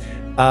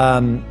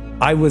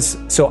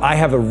that. So I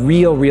have a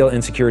real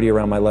insecurity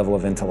around my level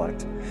of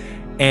intellect.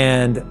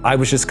 And I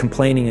was just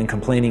complaining and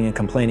complaining and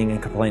complaining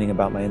and complaining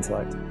about my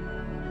intellect.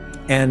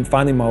 And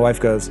finally my wife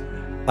goes,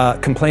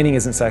 complaining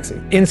isn't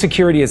sexy.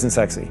 Insecurity isn't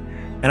sexy.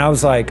 And I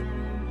was like,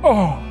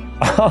 oh.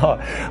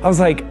 I was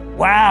like,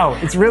 wow,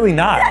 it's really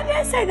not. Did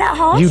I say that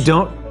harsh? You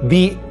don't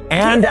be,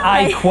 and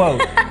I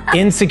quote,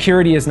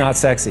 insecurity is not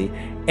sexy.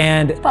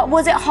 But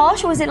was it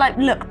harsh, or was it like,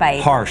 look,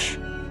 babe? Harsh.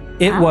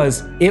 It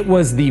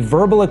was the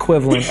verbal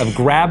equivalent of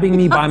grabbing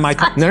me by my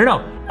collar. No.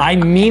 I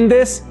mean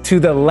this to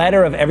the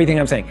letter of everything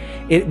I'm saying.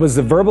 It was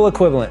the verbal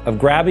equivalent of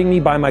grabbing me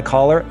by my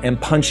collar and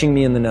punching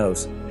me in the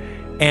nose.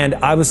 And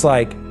I was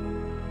like,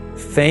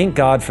 thank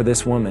God for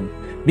this woman.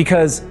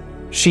 Because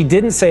she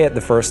didn't say it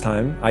the first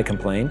time I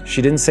complained.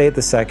 She didn't say it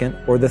the second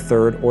or the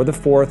third or the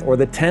fourth or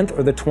the 10th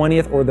or the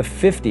 20th or the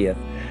 50th.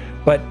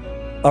 But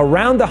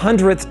around the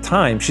 100th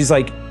time, she's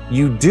like,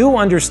 you do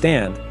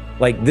understand,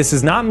 like, this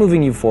is not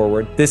moving you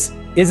forward. This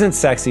isn't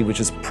sexy, which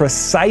is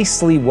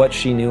precisely what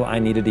she knew I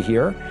needed to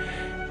hear.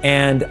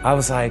 And I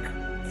was like,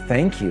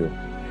 thank you.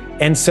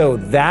 And so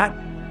that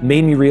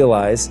made me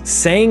realize,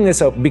 saying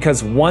this,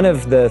 because one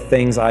of the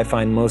things I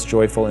find most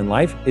joyful in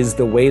life is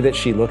the way that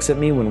she looks at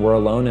me when we're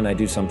alone and I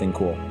do something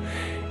cool.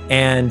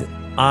 And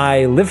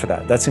I live for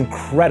that. That's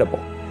incredible.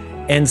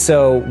 And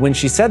so when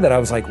she said that, I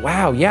was like,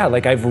 wow, yeah,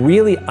 like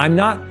I'm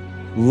not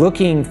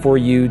looking for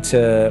you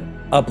to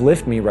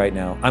uplift me right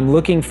now. I'm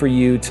looking for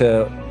you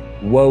to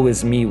woe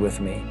is me with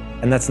me.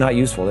 And that's not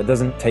useful. It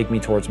doesn't take me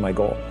towards my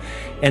goal.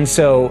 And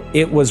so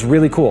it was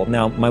really cool.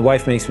 Now, my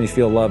wife makes me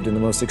feel loved in the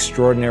most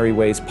extraordinary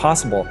ways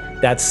possible.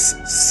 That's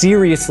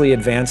seriously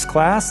advanced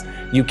class.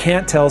 You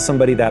can't tell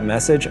somebody that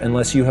message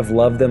unless you have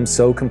loved them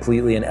so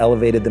completely and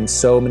elevated them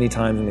so many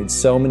times and made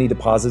so many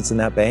deposits in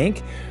that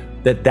bank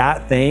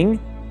that thing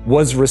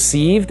was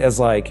received as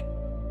like,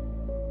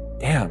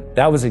 damn,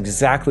 that was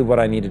exactly what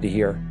I needed to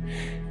hear.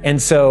 And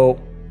so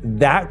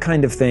that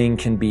kind of thing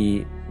can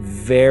be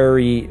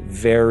very,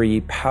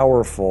 very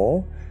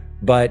powerful,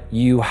 but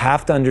you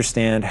have to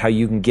understand how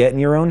you can get in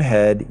your own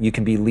head. You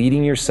can be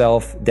leading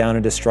yourself down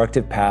a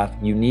destructive path.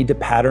 You need to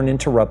pattern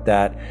interrupt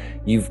that.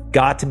 You've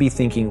got to be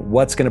thinking,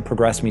 what's going to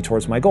progress me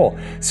towards my goal?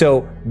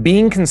 So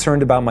being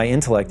concerned about my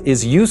intellect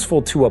is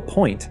useful to a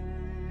point,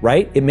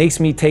 right? It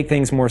makes me take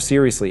things more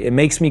seriously. It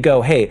makes me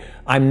go, hey,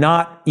 I'm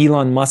not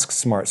Elon Musk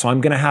smart, so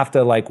I'm gonna have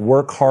to like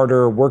work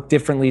harder, work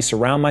differently,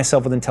 surround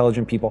myself with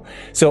intelligent people.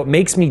 So it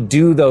makes me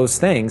do those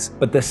things,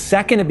 but the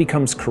second it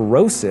becomes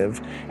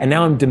corrosive and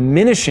now I'm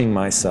diminishing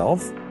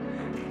myself,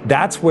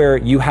 that's where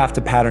you have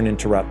to pattern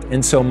interrupt.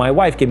 And so my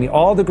wife gave me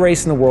all the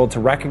grace in the world to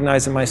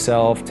recognize it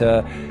myself,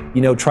 to,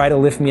 try to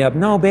lift me up.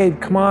 No, babe,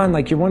 come on,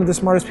 like you're one of the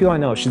smartest people I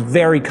know. She's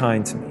very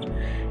kind to me.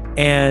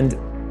 And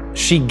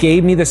she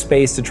gave me the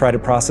space to try to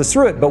process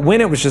through it. But when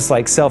it was just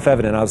like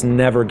self-evident, I was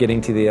never getting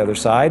to the other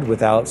side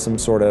without some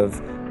sort of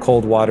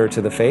cold water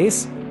to the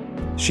face,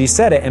 she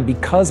said it. And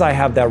because I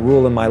have that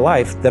rule in my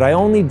life that I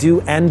only do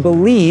and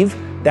believe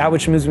that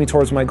which moves me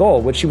towards my goal,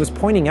 what she was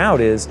pointing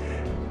out is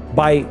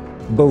by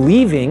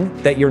believing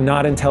that you're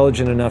not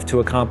intelligent enough to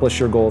accomplish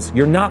your goals,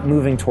 you're not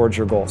moving towards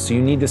your goal. So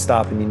you need to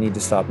stop, and you need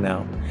to stop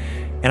now.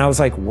 And I was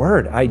like,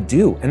 word, I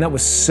do. And that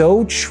was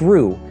so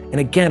true. And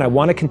again, I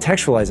want to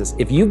contextualize this.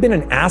 If you've been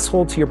an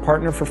asshole to your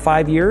partner for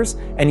 5 years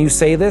and you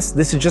say this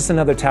is just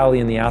another tally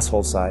in the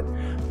asshole side.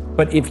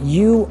 But if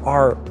you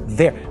are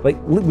there,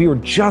 like we were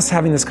just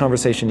having this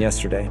conversation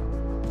yesterday,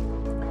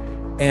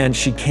 and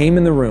she came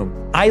in the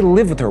room. I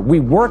live with her. We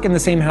work in the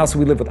same house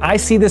we live with. I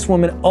see this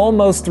woman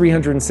almost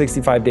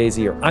 365 days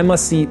a year. I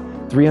must see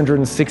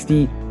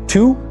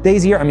 362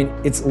 days a year. I mean,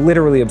 it's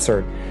literally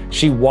absurd.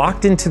 She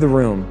walked into the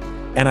room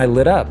and I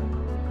lit up,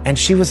 and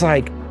she was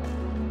like,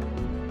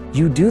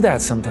 you do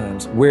that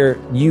sometimes where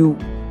you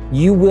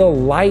will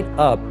light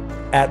up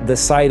at the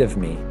sight of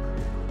me.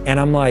 And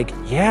I'm like,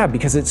 yeah,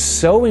 because it's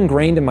so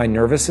ingrained in my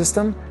nervous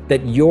system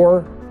that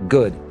you're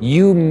good.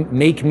 You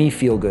make me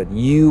feel good.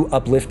 You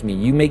uplift me.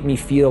 You make me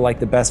feel like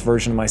the best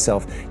version of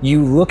myself.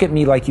 You look at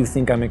me like you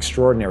think I'm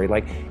extraordinary.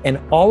 And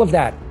all of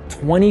that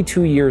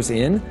 22 years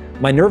in,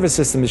 my nervous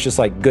system is just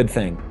like, good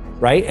thing,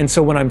 right? And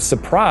so when I'm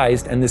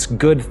surprised and this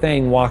good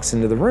thing walks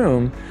into the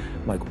room,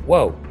 I'm like,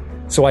 whoa.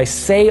 So I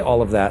say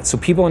all of that so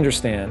people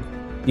understand.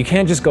 You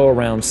can't just go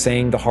around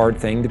saying the hard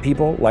thing to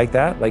people like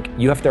that. Like,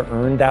 you have to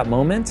earn that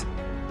moment.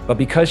 But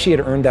because she had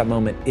earned that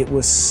moment, it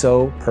was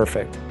so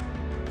perfect.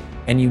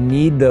 And you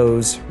need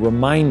those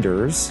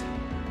reminders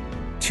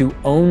to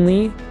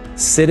only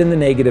sit in the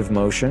negative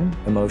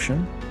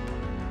emotion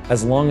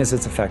as long as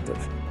it's effective.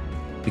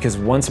 Because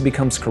once it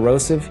becomes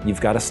corrosive,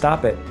 you've got to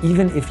stop it,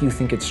 even if you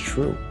think it's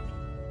true.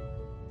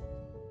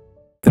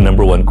 The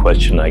number one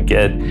question I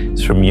get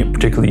is from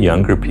particularly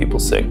younger people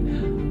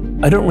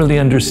saying, I don't really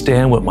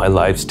understand what my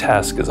life's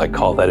task is. I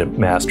call that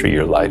master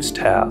your life's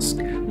task.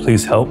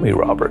 Please help me,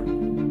 Robert.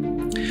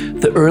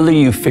 The earlier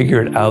you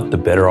figure it out, the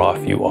better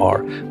off you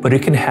are, but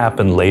it can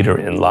happen later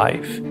in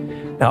life.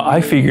 Now,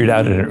 I figured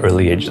out at an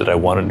early age that I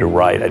wanted to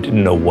write. I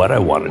didn't know what I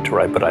wanted to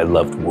write, but I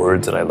loved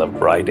words and I loved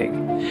writing.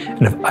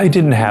 And if I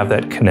didn't have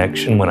that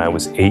connection when I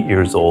was 8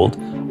 years old,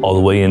 all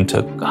the way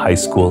into high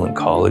school and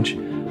college,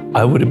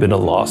 I would have been a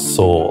lost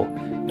soul.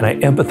 And I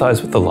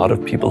empathize with a lot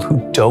of people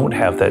who don't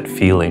have that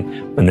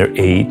feeling when they're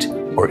 8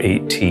 or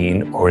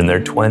 18 or in their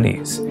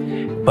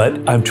 20s.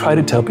 But I've tried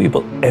to tell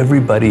people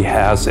everybody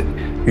has it.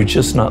 You're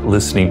just not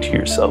listening to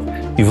yourself.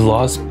 You've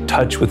lost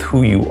touch with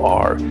who you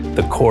are,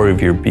 the core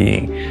of your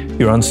being.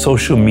 You're on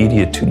social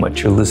media too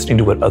much. You're listening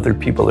to what other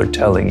people are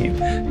telling you.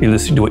 You're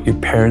listening to what your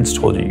parents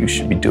told you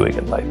should be doing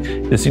in life.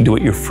 You're listening to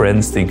what your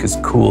friends think is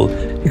cool.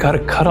 You gotta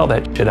cut all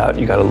that shit out.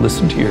 You gotta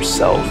listen to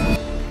yourself.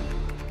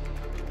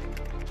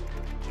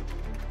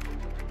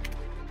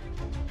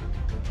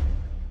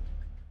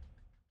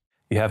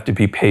 You have to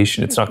be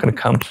patient. It's not going to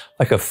come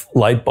like a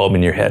light bulb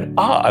in your head.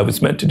 I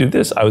was meant to do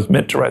this. I was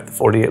meant to write the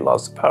 48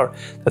 Laws of Power.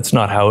 That's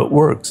not how it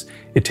works.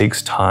 It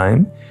takes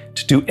time.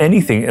 To do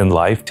anything in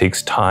life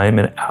takes time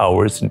and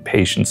hours and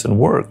patience and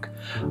work.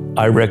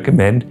 I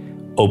recommend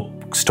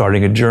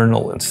starting a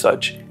journal and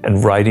such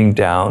and writing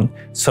down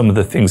some of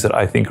the things that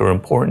I think are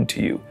important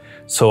to you.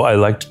 So I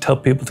like to tell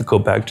people to go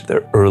back to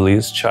their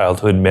earliest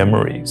childhood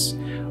memories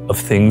of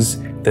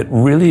things that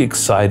really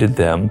excited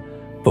them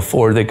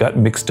before they got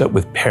mixed up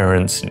with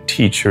parents and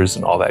teachers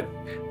and all that,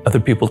 other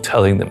people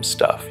telling them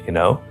stuff, you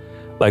know?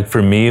 Like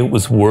for me, it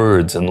was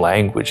words and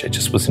language. I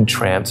just was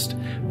entranced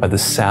by the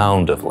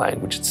sound of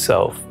language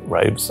itself,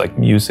 right? It was like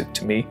music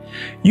to me.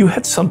 You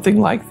had something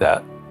like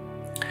that.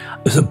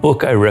 There's a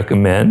book I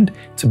recommend.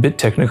 It's a bit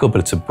technical,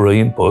 but it's a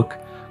brilliant book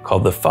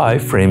called The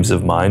 5 Frames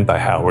of Mind by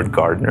Howard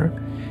Gardner.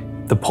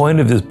 The point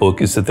of this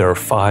book is that there are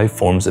 5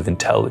 forms of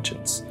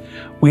intelligence.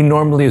 We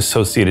normally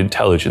associate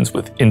intelligence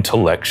with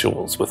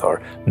intellectuals, with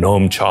our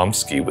Noam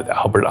Chomsky, with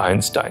Albert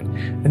Einstein.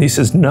 And he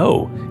says,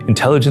 no,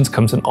 intelligence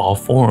comes in all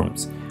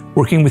forms.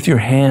 Working with your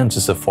hands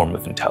is a form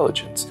of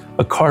intelligence.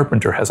 A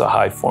carpenter has a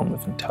high form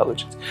of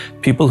intelligence.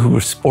 People who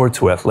are sports,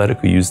 who are athletic,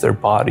 who use their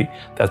body,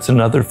 that's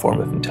another form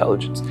of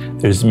intelligence.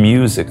 There's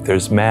music,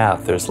 there's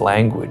math, there's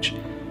language.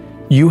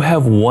 You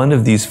have one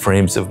of these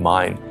frames of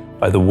mind.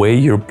 By the way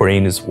your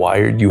brain is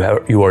wired, you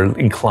are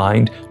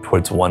inclined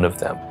towards one of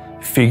them.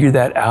 Figure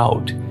that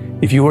out.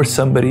 If you are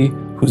somebody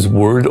who's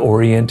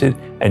word-oriented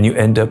and you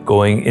end up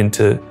going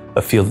into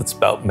a field that's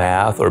about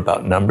math or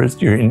about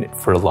numbers, you're in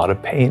for a lot of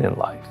pain in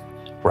life,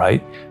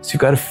 right? So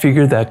you've got to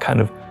figure that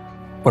kind of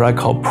what I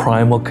call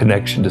primal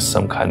connection to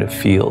some kind of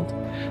field.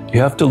 You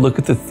have to look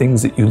at the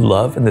things that you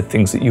love and the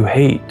things that you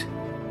hate,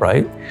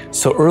 right?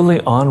 So early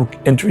on,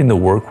 entering the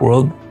work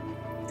world,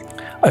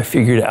 I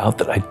figured out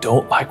that I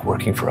don't like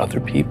working for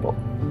other people.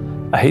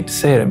 I hate to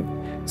say it,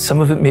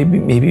 some of it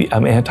maybe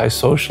I'm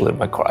antisocial in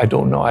my core. I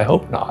don't know, I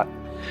hope not.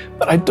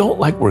 But I don't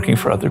like working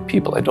for other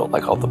people. I don't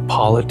like all the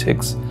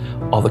politics,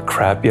 all the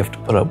crap you have to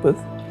put up with.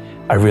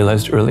 I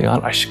realized early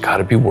on, I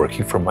gotta be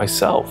working for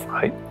myself,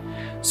 right?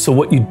 So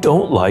what you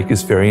don't like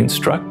is very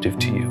instructive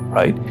to you,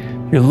 right?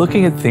 You're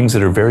looking at things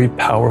that are very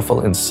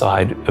powerful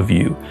inside of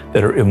you,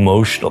 that are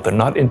emotional. They're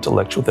not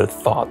intellectual, they're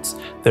thoughts.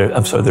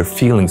 They're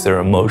feelings, they're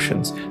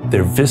emotions.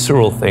 They're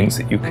visceral things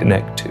that you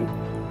connect to,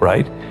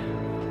 right?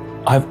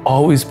 I've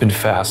always been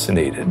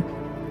fascinated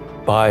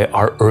by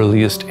our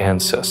earliest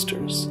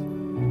ancestors.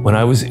 When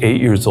I was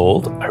 8 years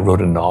old, I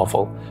wrote a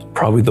novel,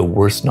 probably the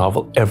worst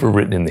novel ever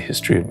written in the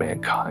history of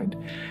mankind.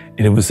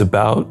 And it was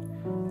about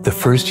the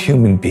first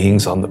human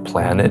beings on the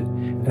planet.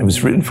 And it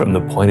was written from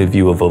the point of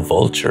view of a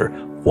vulture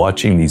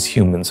watching these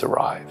humans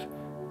arrive.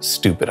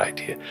 Stupid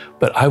idea.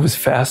 But I was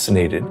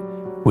fascinated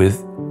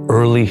with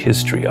early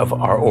history of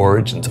our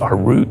origins, our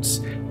roots,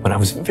 when I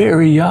was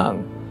very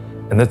young.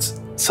 And that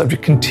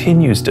subject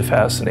continues to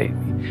fascinate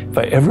me. If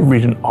I ever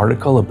read an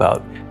article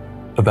about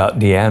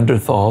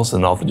Neanderthals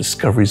and all the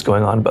discoveries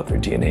going on about their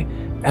DNA,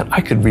 and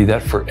I could read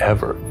that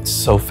forever. It's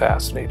so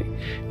fascinating.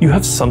 You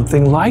have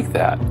something like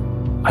that.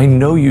 I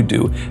know you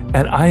do.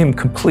 And I am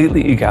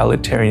completely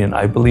egalitarian.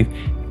 I believe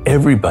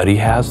everybody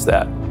has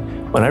that.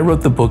 When I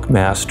wrote the book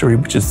Mastery,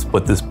 which is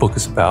what this book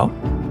is about,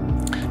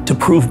 to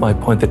prove my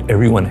point that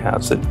everyone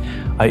has it,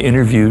 I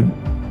interviewed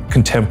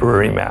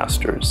contemporary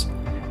masters.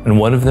 And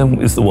one of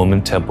them is the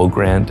woman Temple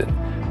Grandin,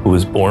 who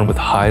was born with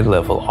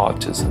high-level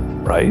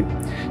autism, right?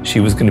 She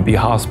was going to be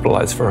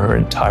hospitalized for her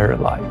entire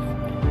life.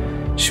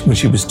 When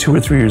she was 2 or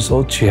 3 years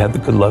old, she had the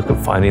good luck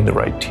of finding the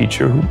right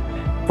teacher who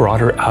brought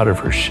her out of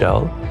her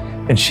shell.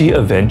 And she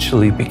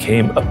eventually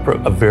became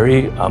a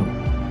very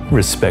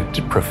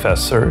respected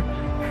professor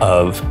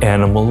of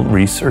animal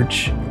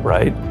research,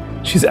 right?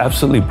 She's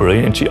absolutely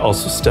brilliant, and she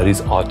also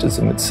studies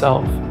autism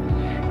itself.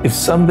 If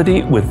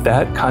somebody with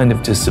that kind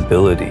of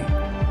disability,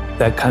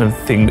 that kind of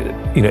thing,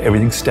 you know,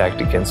 everything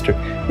stacked against her,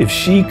 if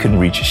she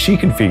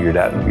can figure it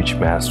out and reach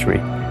mastery,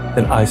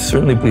 then I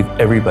certainly believe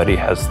everybody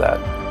has that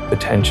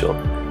potential.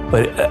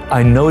 But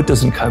I know it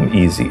doesn't come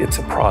easy. It's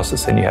a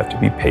process, and you have to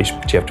be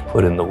patient, but you have to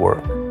put in the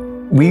work.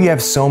 We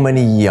have so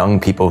many young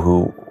people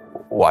who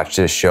watch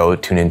this show,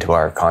 tune into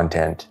our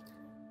content,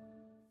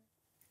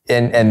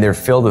 and they're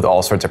filled with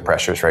all sorts of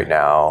pressures right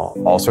now,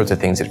 all sorts of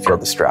things that feel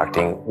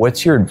distracting.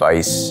 What's your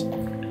advice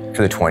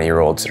for the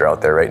 20-year-olds that are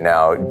out there right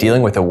now,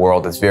 dealing with a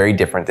world that's very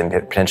different than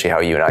potentially how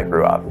you and I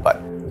grew up?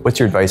 But what's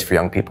your advice for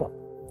young people?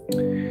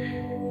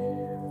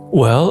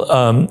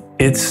 Well,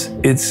 it's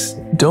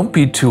don't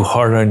be too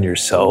hard on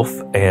yourself,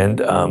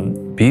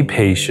 and be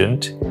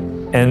patient.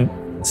 And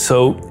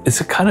so it's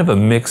a kind of a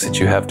mix that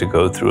you have to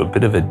go through, a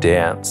bit of a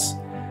dance.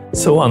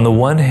 So on the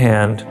one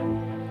hand,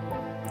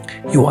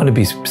 you want to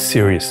be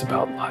serious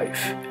about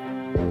life.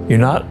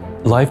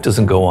 Life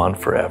doesn't go on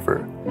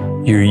forever.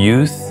 Your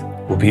youth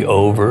will be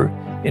over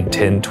in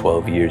 10,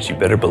 12 years. You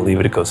better believe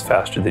it, it goes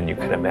faster than you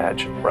can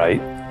imagine,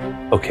 right?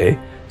 Okay,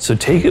 so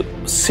take it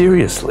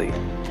seriously,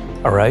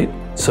 all right?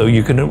 So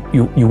you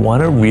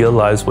want to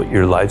realize what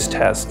your life's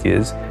task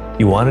is.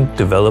 You want to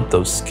develop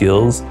those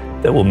skills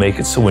that will make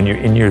it so when you're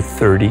in your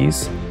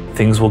 30s,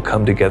 things will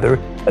come together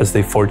as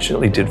they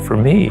fortunately did for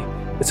me.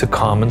 It's a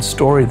common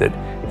story that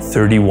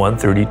 31,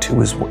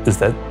 32 is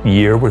that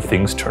year where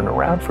things turn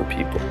around for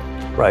people,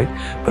 right?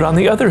 But on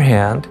the other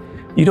hand,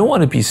 you don't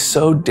want to be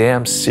so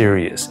damn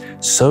serious,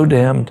 so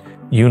damned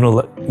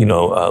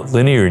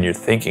linear in your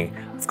thinking.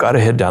 I've got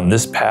to head down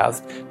this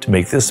path to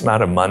make this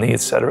amount of money,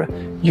 etc.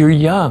 You're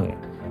young.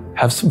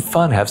 Have some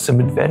fun, have some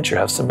adventure,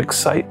 have some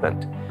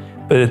excitement.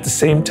 But at the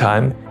same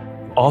time,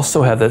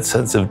 also have that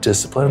sense of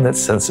discipline and that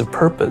sense of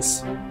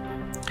purpose.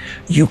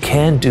 You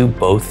can do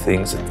both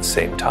things at the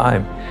same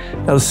time.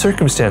 Now, the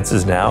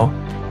circumstances now,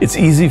 it's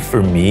easy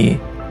for me,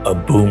 a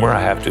boomer, I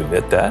have to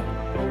admit that,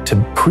 to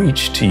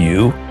preach to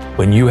you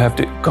when you have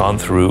gone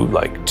through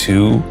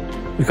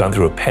we've gone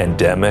through a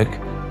pandemic,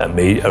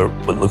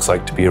 what looks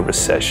like to be a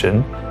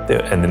recession,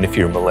 and then if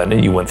you're a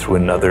millennial, you went through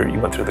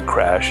the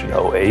crash in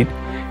 08.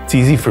 It's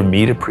easy for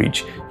me to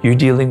preach. You're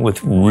dealing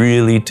with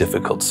really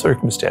difficult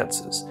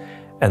circumstances.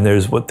 And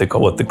there's what they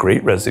call the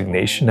Great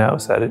Resignation now,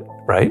 is that it,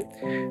 right?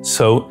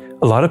 So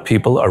a lot of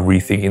people are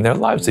rethinking their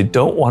lives. They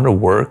don't want to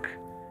work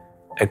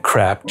at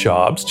crap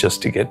jobs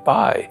just to get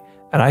by.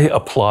 And I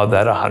applaud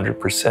that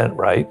 100%,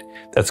 right?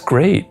 That's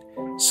great.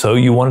 So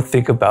you want to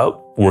think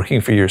about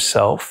working for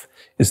yourself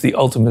is the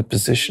ultimate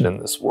position in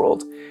this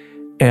world.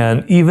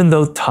 And even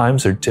though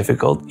times are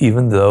difficult,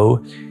 even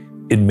though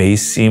it may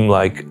seem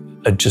like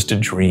just a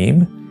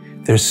dream,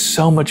 there's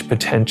so much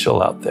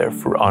potential out there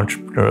for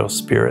entrepreneurial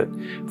spirit,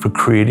 for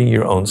creating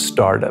your own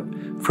startup,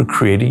 for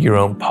creating your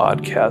own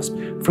podcast,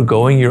 for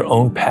going your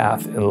own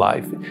path in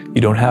life.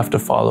 You don't have to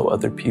follow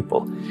other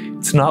people.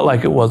 It's not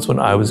like it was when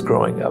I was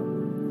growing up.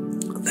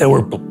 There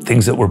were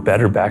things that were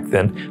better back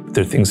then, but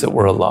there are things that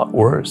were a lot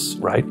worse,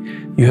 right?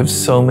 You have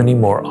so many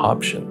more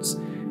options.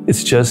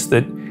 It's just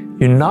that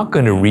you're not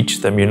going to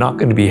reach them. You're not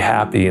going to be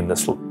happy in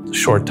this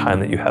short time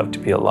that you have to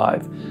be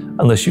alive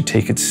unless you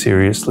take it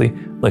seriously,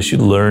 unless you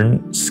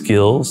learn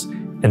skills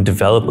and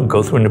develop and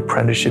go through an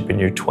apprenticeship in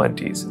your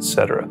 20s,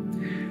 etc.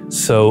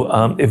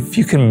 So if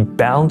you can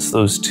balance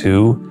those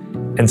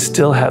two and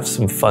still have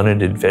some fun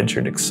and adventure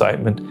and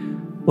excitement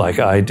like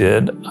I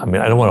did, I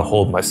mean, I don't want to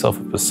hold myself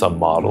up as some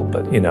model,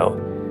 but,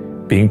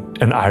 being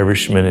an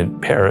Irishman in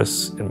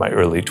Paris in my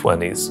early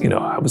 20s,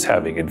 I was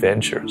having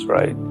adventures,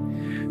 right?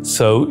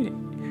 So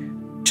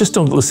just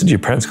don't listen to your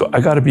parents go, I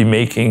got to be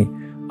making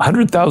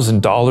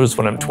 $100,000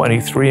 when I'm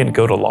 23 and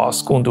go to law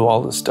school and do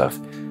all this stuff.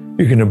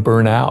 You're going to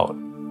burn out.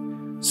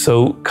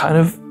 So kind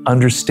of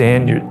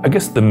understand I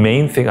guess the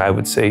main thing I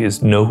would say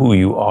is know who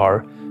you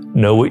are,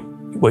 know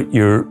what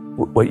you're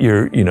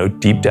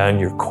deep down in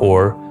your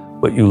core,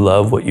 what you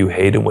love, what you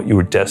hate, and what you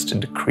were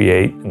destined to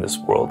create in this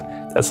world.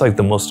 That's like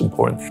the most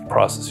important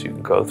process you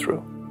can go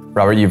through.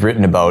 Robert, you've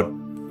written about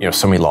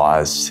so many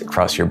laws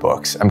across your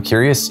books. I'm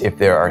curious if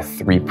there are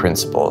 3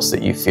 principles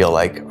that you feel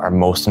like are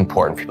most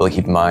important for people to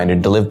keep in mind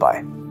and to live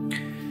by.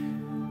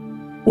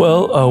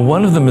 Well,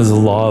 one of them is a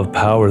law of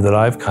power that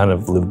I've kind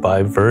of lived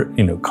by,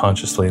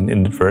 consciously and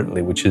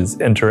inadvertently, which is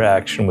enter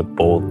action with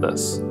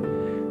boldness.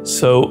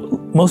 So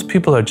most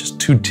people are just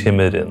too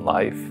timid in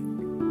life.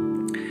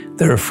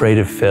 They're afraid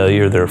of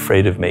failure. They're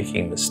afraid of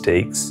making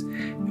mistakes.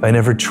 If I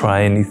never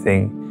try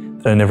anything,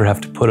 then I never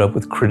have to put up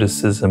with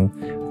criticism,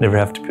 never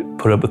have to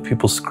put up with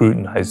people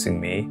scrutinizing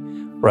me,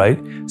 right?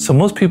 So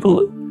most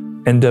people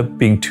end up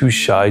being too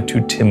shy,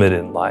 too timid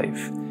in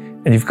life.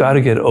 And you've got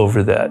to get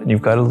over that. And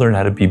you've got to learn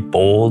how to be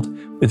bold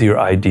with your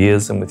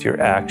ideas and with your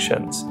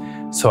actions.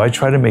 So I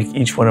try to make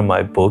each one of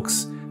my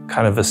books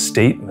kind of a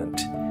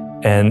statement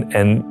and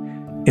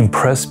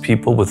impress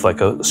people with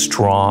like a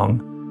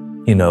strong,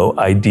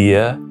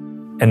 idea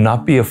and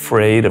not be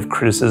afraid of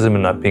criticism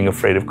and not being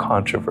afraid of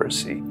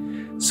controversy.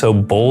 So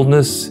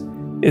boldness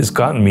has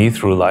gotten me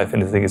through life,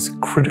 and I think it's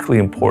critically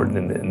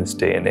important in this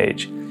day and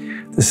age.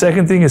 The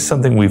second thing is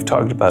something we've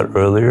talked about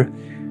earlier,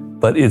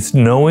 but it's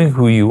knowing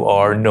who you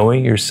are,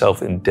 knowing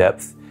yourself in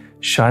depth,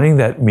 shining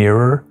that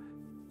mirror,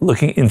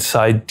 looking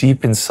inside,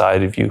 deep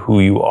inside of you,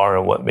 who you are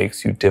and what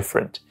makes you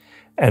different,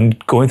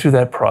 and going through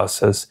that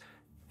process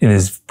in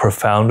as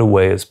profound a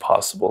way as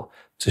possible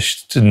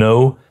to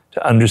know,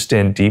 to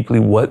understand deeply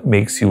what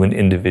makes you an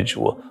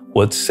individual,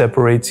 what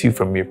separates you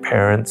from your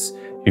parents,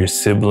 your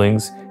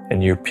siblings,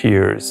 and your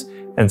peers.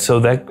 And so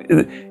that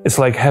it's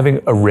like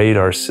having a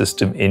radar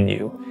system in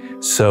you.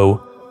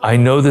 So I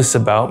know this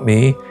about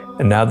me,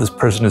 and now this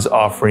person is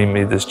offering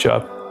me this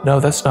job. No,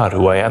 that's not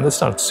who I am.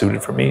 That's not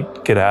suited for me.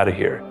 Get out of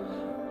here.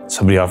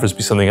 Somebody offers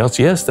me something else.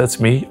 Yes, that's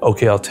me.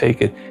 Okay, I'll take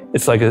it.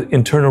 It's like an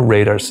internal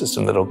radar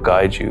system that'll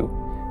guide you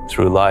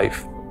through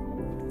life.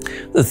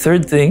 The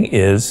third thing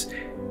is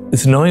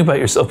it's knowing about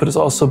yourself, but it's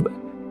also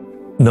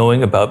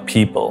knowing about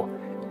people.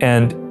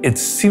 And it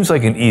seems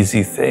like an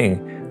easy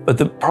thing, but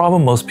the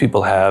problem most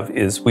people have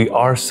is we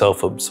are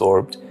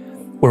self-absorbed.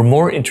 We're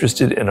more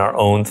interested in our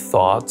own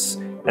thoughts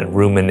and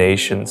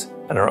ruminations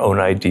and our own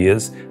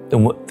ideas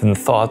than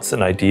thoughts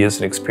and ideas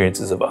and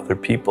experiences of other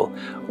people.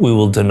 We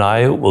will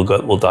deny it,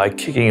 we'll die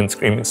kicking and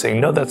screaming, saying,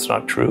 no, that's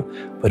not true,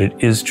 but it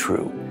is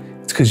true.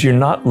 It's because you're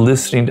not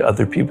listening to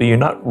other people, you're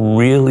not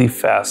really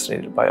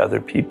fascinated by other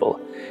people.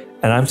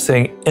 And I'm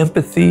saying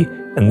empathy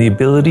and the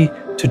ability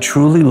to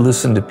truly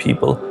listen to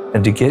people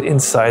and to get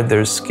inside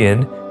their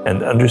skin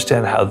and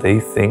understand how they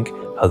think,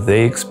 how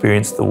they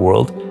experience the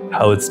world,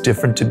 how it's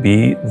different to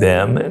be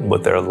them and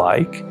what they're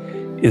like,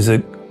 is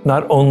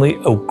not only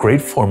a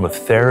great form of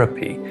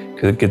therapy,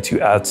 because it gets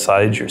you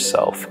outside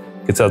yourself,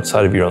 gets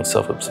outside of your own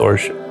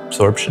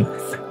self-absorption,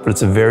 but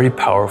it's a very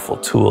powerful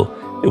tool.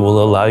 It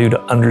will allow you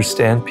to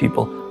understand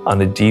people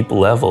on a deep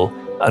level,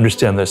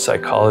 understand their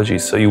psychology,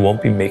 so you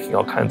won't be making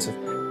all kinds of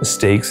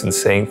mistakes and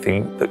saying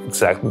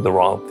exactly the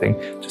wrong thing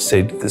to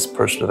say to this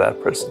person or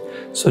that person.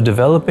 So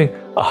developing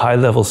a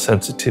high-level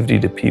sensitivity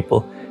to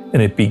people,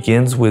 and it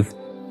begins with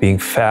being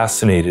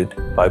fascinated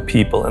by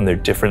people and their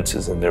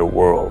differences in their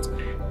world.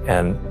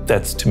 And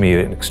that's, to me,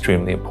 an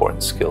extremely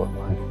important skill in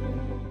life.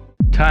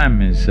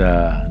 Time is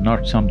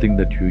not something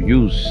that you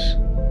use.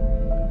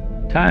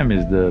 Time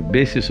is the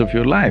basis of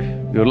your life.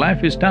 Your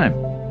life is time.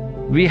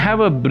 We have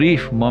a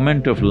brief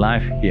moment of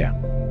life here.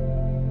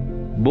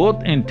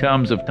 Both in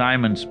terms of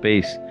time and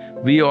space,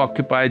 we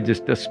occupy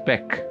just a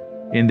speck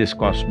in this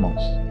cosmos.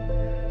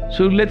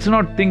 So let's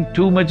not think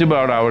too much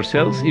about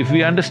ourselves. If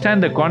we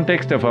understand the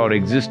context of our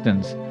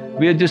existence,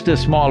 we are just a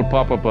small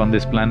pop-up on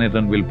this planet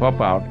and we'll pop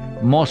out.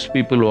 Most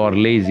people who are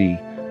lazy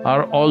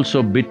are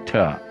also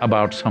bitter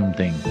about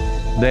something.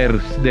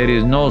 There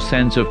is no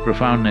sense of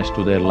profoundness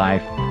to their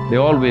life. They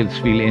always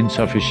feel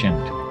insufficient.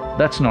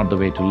 That's not the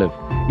way to live.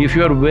 If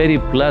you are very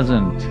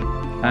pleasant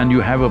and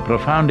you have a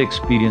profound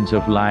experience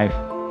of life,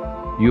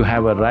 you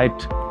have a right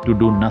to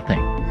do nothing,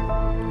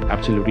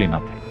 absolutely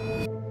nothing.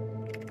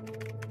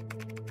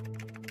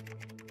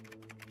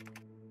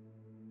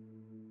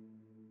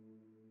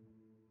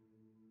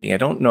 I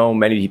don't know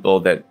many people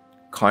that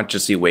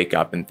consciously wake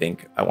up and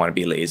think, I want to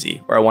be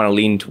lazy, or I want to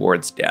lean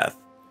towards death.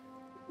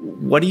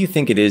 What do you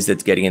think it is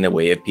that's getting in the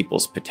way of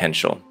people's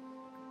potential?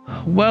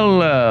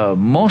 Well,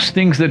 most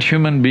things that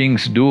human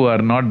beings do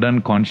are not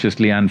done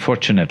consciously,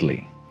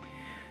 unfortunately.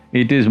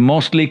 It is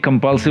mostly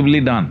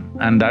compulsively done,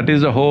 and that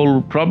is the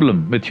whole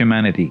problem with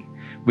humanity.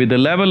 With the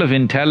level of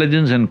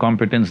intelligence and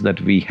competence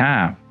that we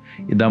have,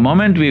 the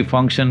moment we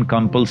function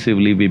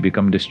compulsively, we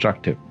become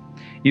destructive.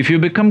 If you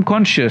become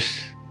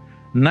conscious,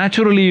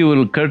 naturally you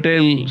will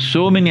curtail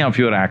so many of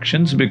your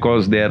actions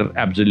because they are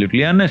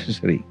absolutely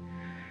unnecessary.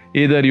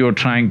 Either you're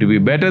trying to be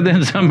better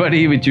than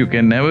somebody, which you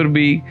can never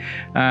be,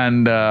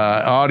 and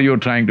or you're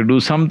trying to do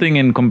something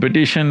in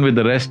competition with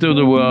the rest of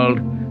the world,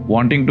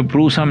 wanting to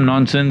prove some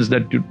nonsense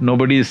that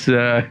nobody's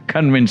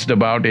convinced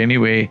about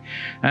anyway.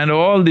 And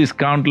all these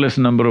countless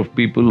number of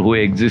people who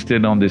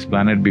existed on this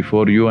planet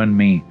before you and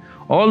me,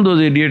 all those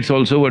idiots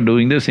also were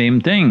doing the same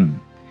thing.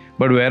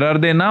 But where are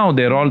they now?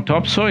 They're all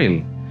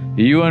topsoil.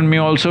 You and me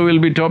also will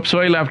be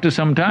topsoil after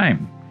some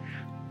time.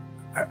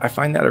 I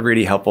find that a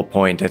really helpful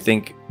point. I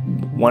think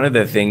one of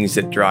the things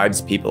that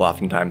drives people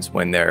oftentimes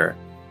when they're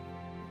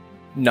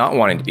not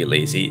wanting to be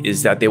lazy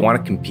is that they want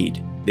to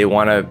compete. They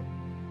want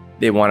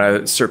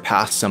to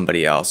surpass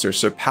somebody else or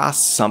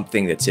surpass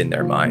something that's in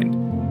their mind.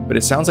 But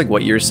it sounds like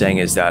what you're saying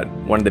is that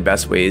one of the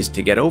best ways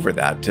to get over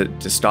that,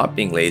 to stop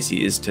being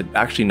lazy, is to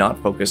actually not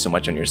focus so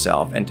much on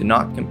yourself and to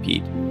not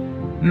compete.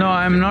 No,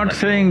 I'm not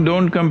saying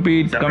don't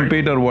compete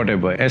or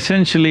whatever.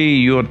 Essentially,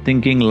 you're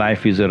thinking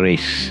life is a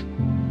race,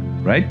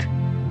 right?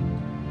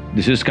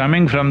 This is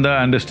coming from the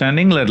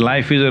understanding that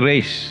life is a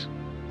race.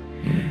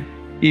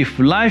 If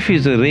life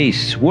is a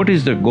race, what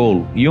is the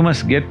goal? You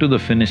must get to the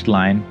finish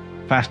line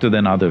faster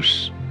than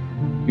others.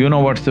 You know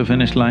what's the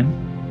finish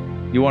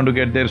line? You want to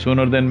get there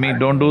sooner than me,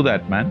 don't do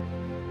that, man.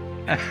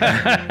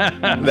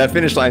 That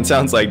finish line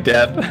sounds like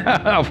death.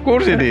 Of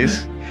course it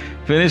is.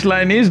 Finish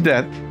line is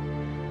death.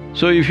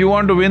 So if you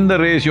want to win the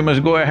race, you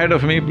must go ahead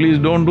of me, please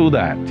don't do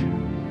that.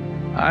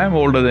 I'm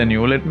older than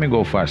you, let me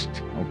go first,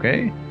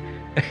 okay?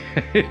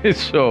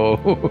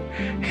 So,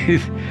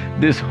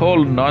 this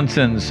whole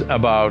nonsense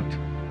about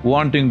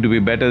wanting to be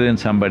better than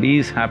somebody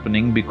is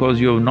happening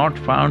because you have not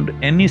found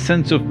any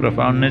sense of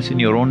profoundness in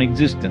your own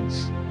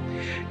existence.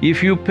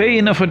 If you pay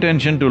enough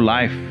attention to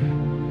life,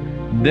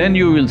 then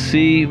you will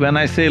see, when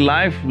I say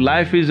life,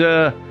 life is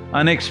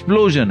an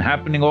explosion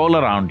happening all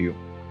around you.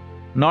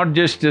 Not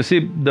just…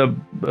 see, the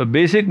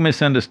basic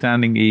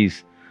misunderstanding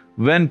is,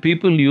 when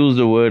people use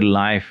the word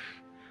life,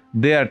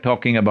 they are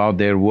talking about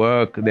their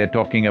work, they're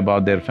talking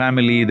about their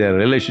family, their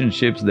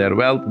relationships, their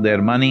wealth,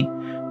 their money.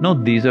 No,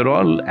 these are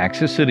all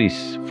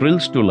accessories,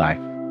 frills to life.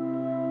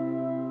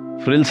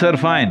 Frills are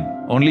fine,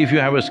 only if you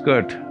have a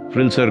skirt,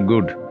 frills are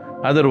good.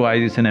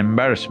 Otherwise, it's an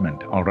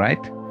embarrassment, all right?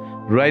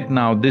 Right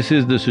now, this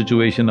is the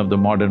situation of the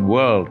modern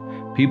world.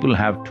 People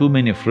have too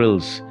many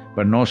frills,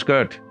 but no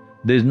skirt.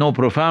 There's no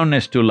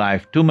profoundness to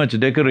life, too much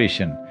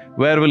decoration.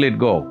 Where will it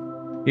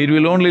go? It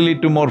will only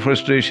lead to more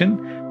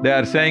frustration. They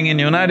are saying in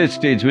United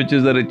States, which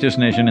is the richest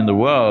nation in the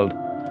world,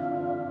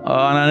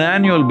 on an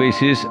annual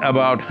basis,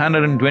 about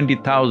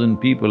 120,000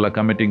 people are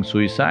committing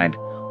suicide.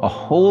 A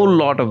whole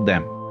lot of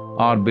them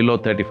are below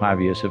 35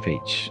 years of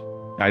age.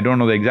 I don't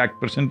know the exact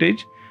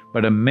percentage,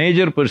 but a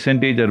major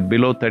percentage are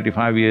below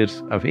 35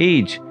 years of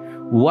age.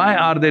 Why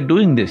are they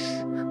doing this?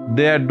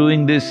 They are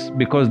doing this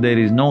because there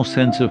is no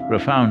sense of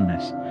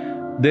profoundness.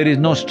 There is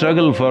no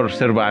struggle for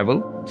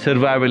survival.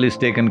 Survival is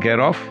taken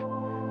care of.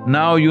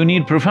 Now you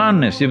need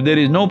profoundness. If there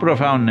is no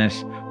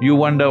profoundness, you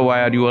wonder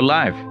why are you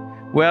alive?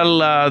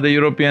 Well, the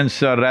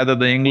Europeans, rather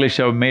the English,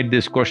 have made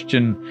this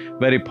question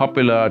very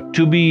popular,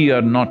 to be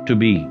or not to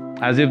be,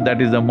 as if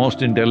that is the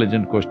most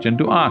intelligent question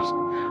to ask.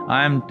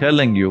 I am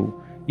telling you,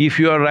 if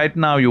you are right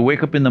now, you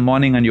wake up in the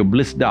morning and you're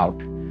blissed out,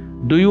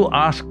 do you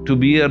ask to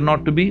be or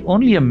not to be?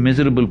 Only a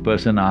miserable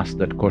person asks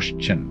that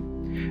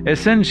question.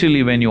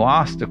 Essentially, when you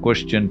ask the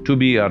question, to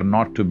be or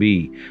not to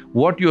be,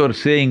 what you are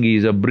saying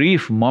is a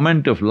brief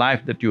moment of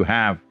life that you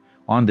have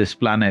on this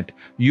planet,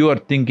 you are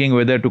thinking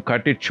whether to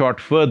cut it short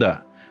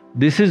further.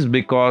 This is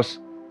because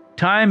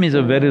time is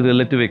a very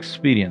relative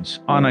experience.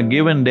 On a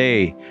given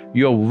day,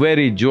 you're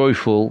very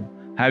joyful.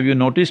 Have you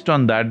noticed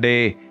on that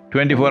day,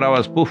 24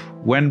 hours, poof,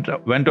 went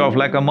off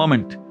like a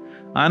moment.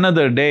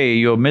 Another day,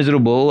 you're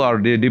miserable or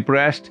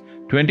depressed,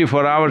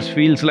 24 hours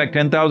feels like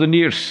 10,000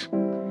 years.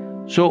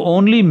 So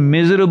only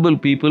miserable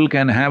people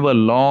can have a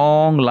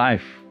long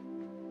life.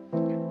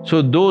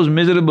 So those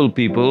miserable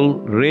people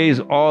raise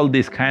all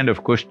these kind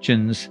of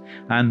questions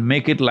and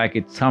make it like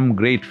it's some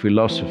great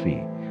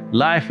philosophy.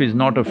 Life is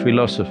not a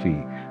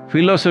philosophy.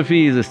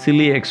 Philosophy is a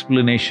silly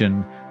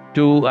explanation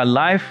to a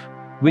life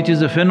which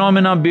is a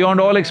phenomena beyond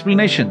all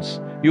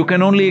explanations. You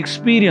can only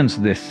experience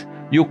this.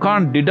 You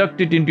can't deduct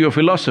it into your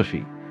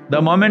philosophy.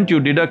 The moment you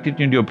deduct it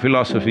into your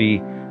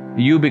philosophy,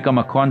 you become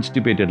a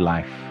constipated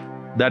life.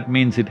 That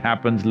means it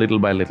happens little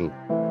by little.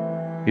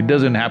 It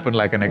doesn't happen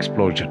like an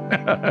explosion.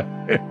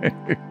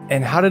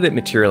 And how did it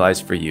materialize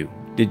for you?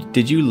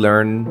 Did you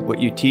learn what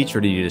you teach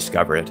or did you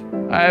discover it?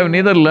 I have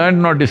neither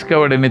learned nor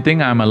discovered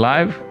anything, I'm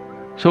alive.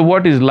 So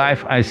what is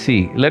life I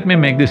see? Let me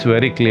make this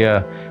very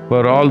clear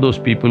for all those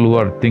people who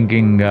are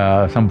thinking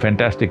some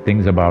fantastic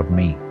things about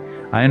me.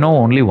 I know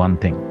only one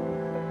thing.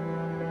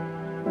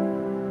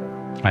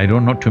 I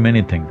don't know too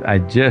many things, I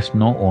just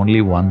know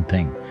only one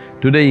thing.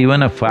 Today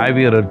even a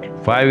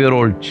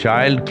five-year-old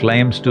child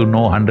claims to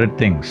know 100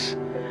 things.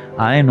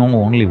 I know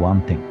only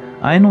one thing.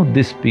 I know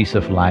this piece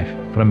of life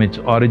from its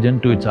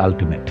origin to its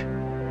ultimate.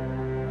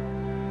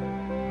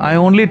 I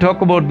only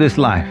talk about this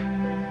life,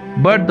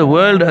 but the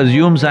world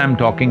assumes I'm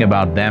talking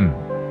about them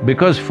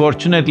because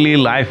fortunately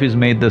life is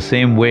made the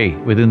same way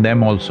within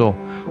them also.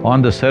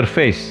 On the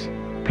surface,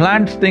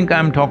 plants think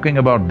I'm talking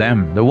about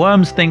them, the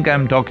worms think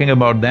I'm talking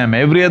about them,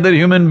 every other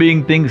human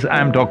being thinks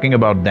I'm talking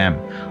about them.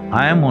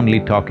 I am only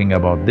talking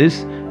about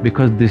this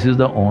because this is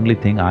the only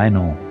thing I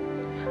know.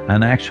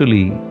 And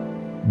actually,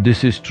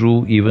 this is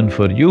true even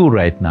for you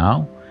right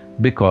now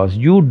because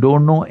you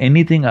don't know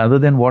anything other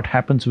than what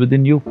happens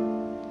within you.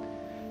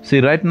 See,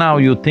 right now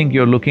you think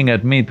you're looking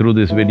at me through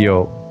this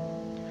video.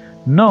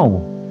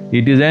 No,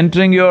 it is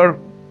entering your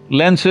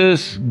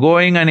lenses,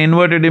 going an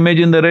inverted image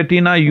in the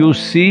retina, you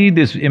see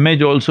this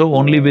image also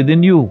only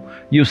within you.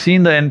 You've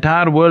seen the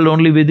entire world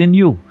only within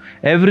you.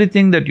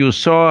 Everything that you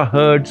saw,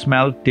 heard,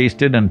 smelled,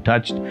 tasted and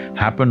touched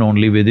happened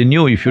only within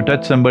you. If you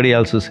touch somebody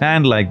else's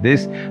hand like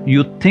this,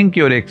 you think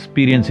you're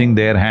experiencing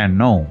their hand.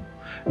 No,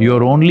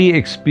 you're only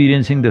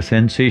experiencing the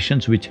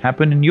sensations which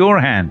happen in your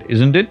hand,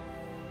 isn't it?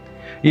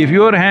 If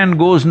your hand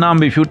goes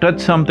numb, if you touch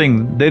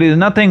something, there is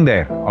nothing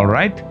there, all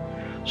right?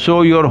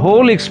 So your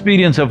whole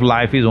experience of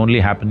life is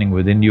only happening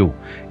within you.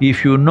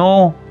 If you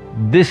know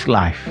this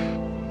life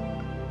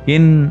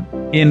in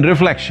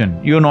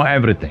reflection, you know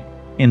everything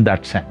in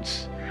that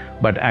sense.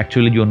 But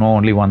actually you know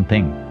only one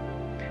thing.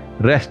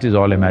 Rest is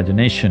all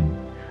imagination,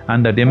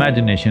 and that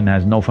imagination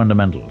has no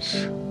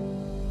fundamentals.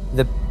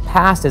 The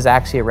past is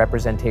actually a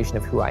representation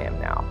of who I am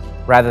now,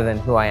 rather than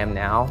who I am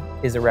now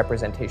is a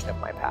representation of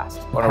my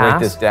past. I want to write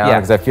this down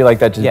because I feel like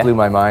that just blew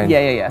my mind.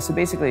 Yeah. So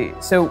basically,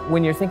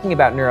 when you're thinking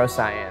about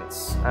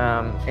neuroscience,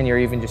 and you're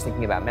even just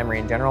thinking about memory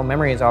in general,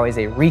 memory is always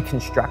a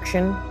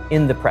reconstruction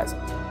in the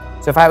present.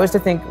 So if I was to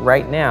think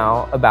right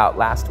now about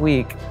last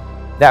week,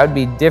 that would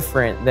be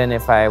different than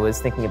if I was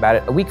thinking about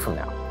it a week from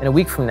now. And a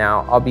week from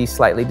now, I'll be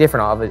slightly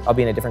different, I'll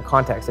be in a different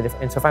context.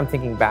 And so if I'm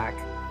thinking back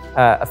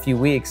a few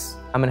weeks,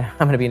 I'm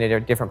gonna be in a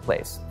different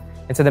place.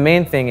 And so the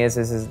main thing is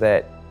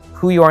that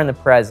who you are in the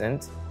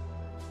present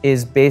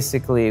is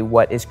basically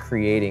what is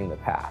creating the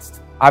past.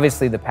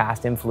 Obviously, the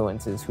past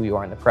influences who you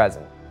are in the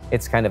present.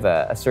 It's kind of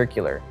a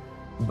circular,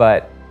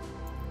 but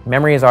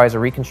memory is always a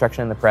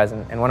reconstruction in the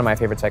present. And one of my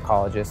favorite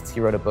psychologists, he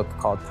wrote a book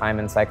called Time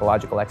and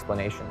Psychological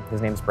Explanation.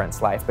 His name's Brent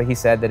Slife, but he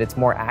said that it's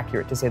more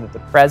accurate to say that the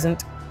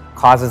present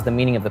causes the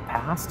meaning of the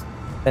past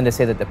than to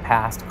say that the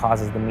past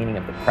causes the meaning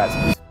of the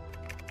present.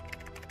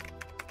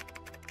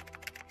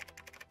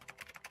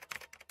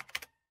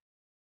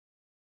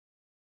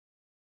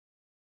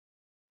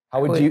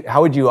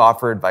 How would you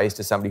offer advice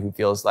to somebody who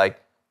feels like,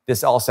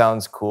 this all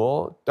sounds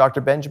cool, Dr.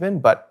 Benjamin,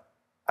 but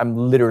I'm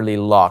literally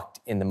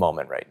locked in the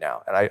moment right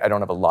now, and I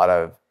don't have a lot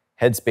of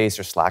headspace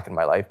or slack in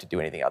my life to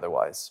do anything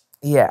otherwise?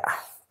 Yeah,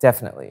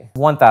 definitely.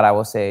 One thought I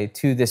will say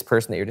to this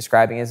person that you're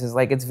describing is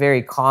like, it's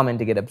very common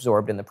to get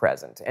absorbed in the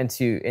present and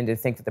to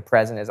think that the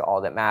present is all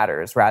that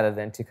matters rather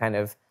than to kind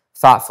of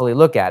thoughtfully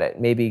look at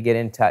it, maybe get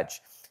in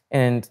touch.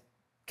 And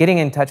getting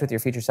in touch with your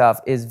future self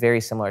is very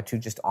similar to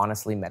just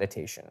honestly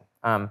meditation.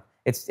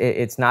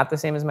 It's not the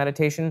same as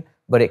meditation,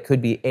 but it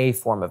could be a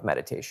form of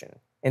meditation.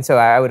 And so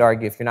I would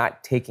argue if you're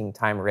not taking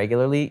time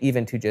regularly,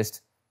 even to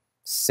just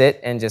sit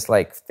and just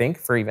like think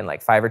for even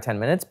like 5 or 10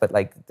 minutes, but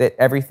like that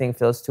everything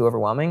feels too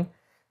overwhelming,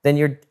 then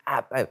you're,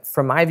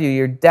 from my view,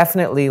 you're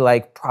definitely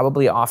like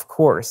probably off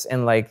course.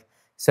 And like,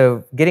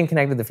 so getting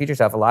connected with the future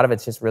self, a lot of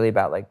it's just really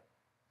about like,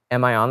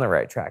 am I on the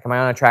right track? Am I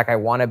on a track I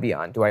want to be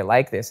on? Do I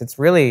like this? It's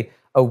really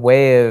a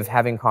way of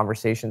having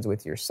conversations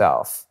with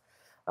yourself.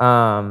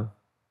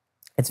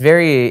 It's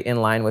very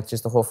in line with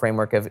just the whole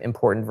framework of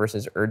important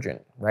versus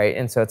urgent, right?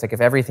 And so it's like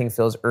if everything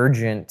feels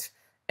urgent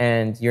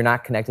and you're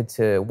not connected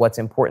to what's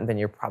important, then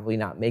you're probably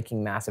not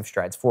making massive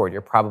strides forward.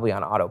 You're probably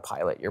on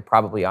autopilot. You're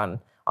probably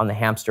on the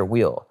hamster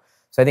wheel.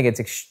 So I think it's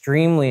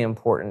extremely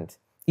important,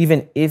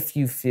 even if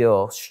you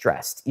feel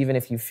stressed, even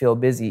if you feel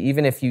busy,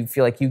 even if you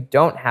feel like you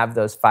don't have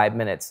those 5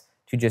 minutes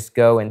to just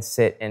go and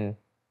sit in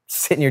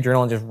your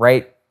journal and just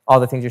write all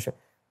the things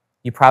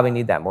you probably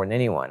need that more than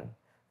anyone.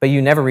 But you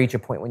never reach a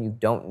point when you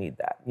don't need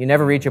that. You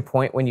never reach a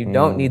point when you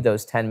don't need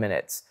those 10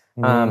 minutes.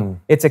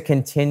 It's a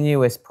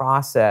continuous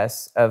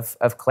process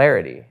of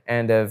clarity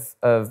and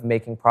of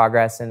making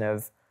progress and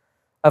of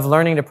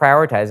learning to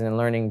prioritize and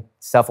learning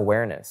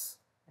self-awareness.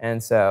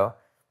 And so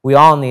we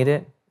all need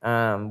it.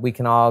 We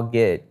can all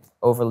get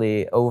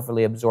overly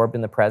absorbed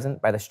in the present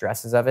by the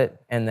stresses of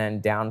it and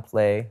then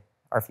downplay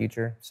our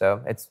future.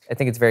 So I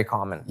think it's very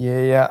common.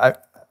 Yeah.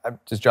 I'm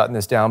just jotting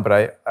this down,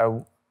 but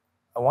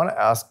I want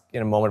to ask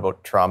in a moment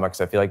about trauma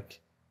because I feel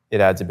like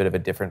it adds a bit of a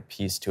different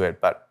piece to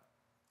it. But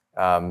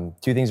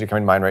 2 things are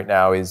coming to mind right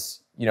now is,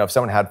 if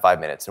someone had 5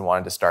 minutes and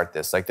wanted to start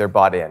this, like they're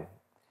bought in,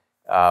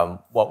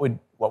 what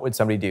would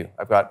somebody do?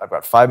 I've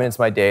got 5 minutes of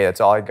my day.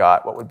 That's all I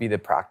got. What would be the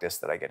practice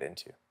that I get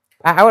into?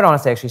 I would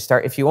honestly actually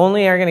start, if you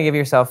only are going to give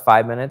yourself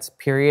 5 minutes,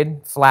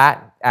 period,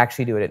 flat,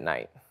 actually do it at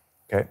night.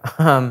 Okay.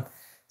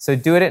 So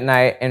do it at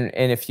night, and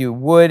if you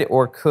would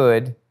or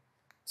could,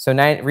 so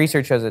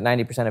research shows that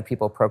 90% of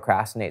people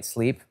procrastinate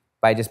sleep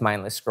by just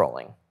mindless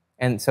scrolling.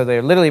 And so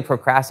they're literally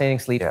procrastinating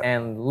sleep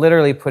and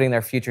literally putting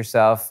their future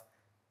self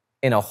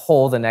in a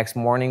hole the next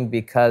morning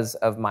because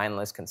of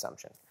mindless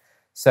consumption.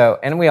 So,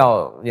 and we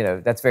all,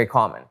 that's very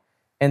common.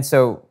 And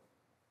so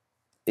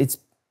it's,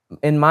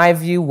 in my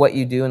view, what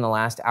you do in the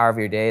last hour of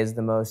your day is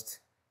the most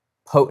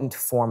potent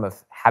form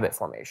of habit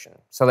formation.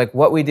 So like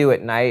what we do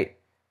at night,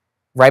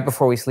 right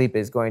before we sleep,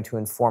 is going to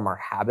inform our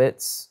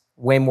habits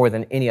way more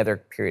than any other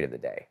period of the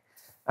day.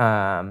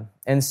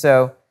 And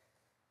so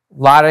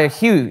a lot of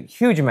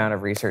huge amount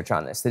of research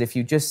on this, that if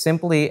you just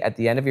simply at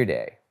the end of your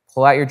day,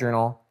 pull out your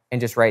journal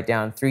and just write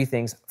down 3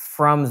 things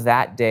from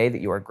that day that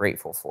you are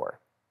grateful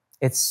for.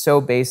 It's so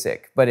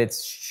basic, but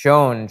it's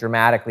shown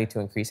dramatically to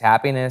increase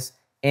happiness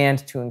and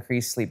to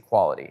increase sleep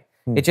quality.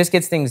 It just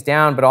gets things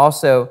down, but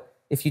also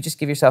if you just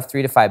give yourself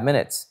 3 to 5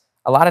 minutes,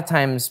 a lot of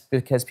times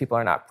because people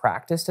are not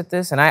practiced at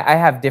this, and I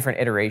have different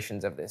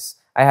iterations of this.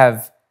 I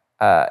have,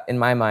 in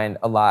my mind,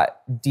 a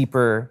lot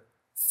deeper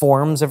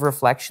forms of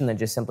reflection than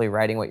just simply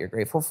writing what you're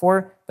grateful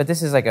for. But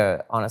this is like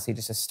honestly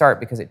just a start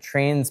because it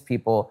trains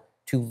people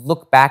to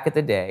look back at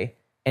the day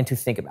and to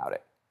think about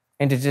it.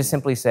 And to just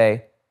simply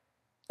say,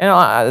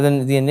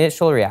 then the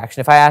initial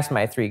reaction, if I asked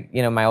my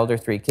my older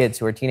 3 kids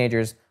who are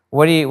teenagers,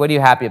 what are you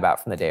happy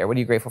about from the day? Or what are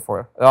you grateful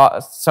for?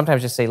 I'll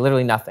sometimes just say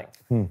literally nothing.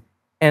 And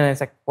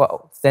it's like,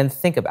 well, then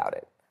think about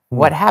it.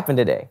 What happened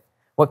today?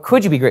 What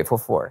could you be grateful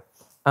for?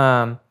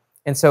 And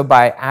so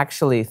by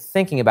actually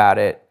thinking about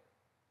it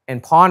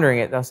and pondering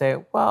it, they'll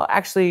say, well,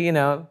 actually,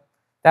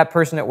 that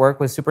person at work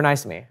was super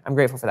nice to me. I'm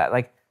grateful for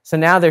that. So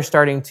now they're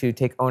starting to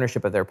take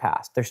ownership of their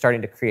past. They're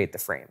starting to create the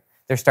frame.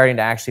 They're starting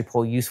to actually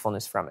pull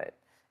usefulness from it.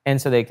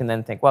 And so they can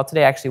then think, well,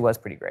 today actually was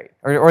pretty great.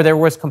 Or there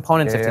was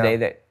components of today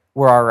that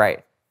were all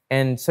right.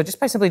 And so just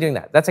by simply doing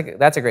that, that's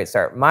a great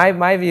start.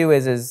 My view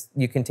is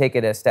you can take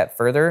it a step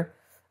further.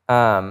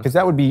 Because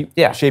that would be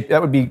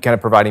that would be kind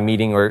of providing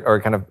meaning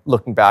or kind of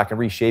looking back and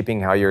reshaping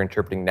how you're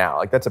interpreting now.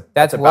 Like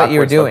that's what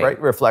you're doing, right?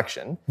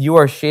 Reflection. You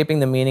are shaping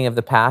the meaning of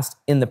the past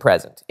in the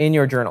present, in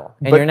your journal,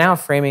 and you're now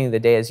framing the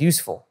day as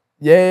useful.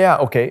 Yeah.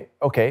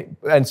 Okay.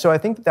 And so I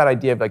think that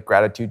idea of like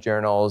gratitude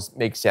journals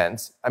makes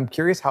sense. I'm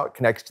curious how it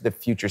connects to the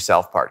future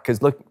self part, because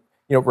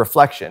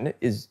reflection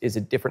is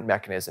a different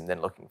mechanism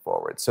than looking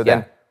forward. So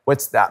then,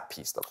 what's that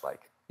piece look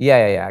like?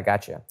 Yeah. I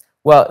gotcha.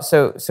 Well,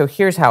 so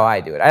here's how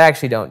I do it. I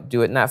actually don't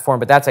do it in that form,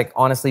 but that's like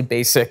honestly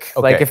basic.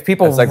 Okay. Like if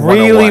people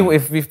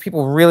if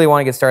people really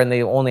want to get started and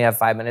they only have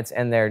 5 minutes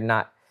and they're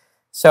not.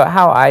 So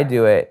how I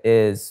do it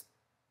is,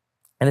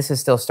 and this is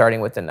still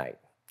starting with the night.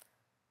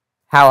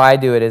 How I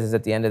do it is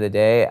at the end of the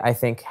day, I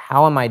think,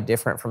 how am I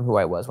different from who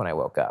I was when I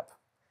woke up?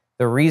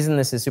 The reason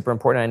this is super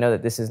important, I know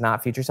that this is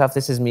not future self,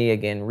 this is me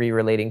again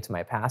re-relating to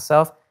my past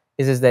self,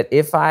 is that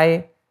if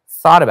I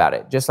thought about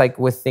it, just like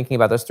with thinking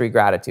about those 3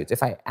 gratitudes,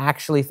 if I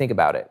actually think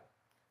about it,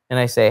 and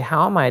I say,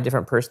 how am I a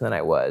different person than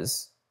I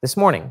was this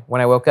morning when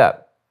I woke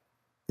up?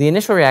 The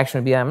initial reaction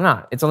would be, I'm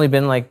not. It's only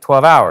been like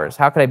 12 hours.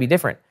 How could I be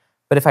different?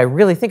 But if I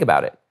really think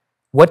about it,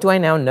 what do I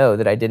now know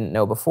that I didn't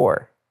know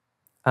before?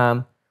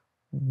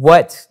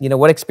 What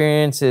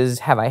experiences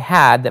have I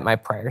had that my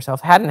prior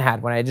self hadn't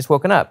had when I had just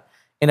woken up?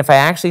 And if I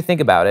actually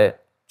think about it,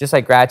 just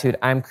like gratitude,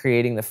 I'm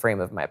creating the frame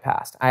of my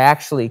past. I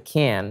actually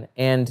can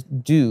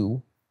and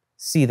do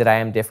see that I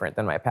am different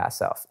than my past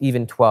self,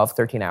 even 12,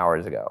 13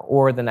 hours ago,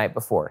 or the night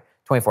before,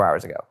 24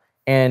 hours ago.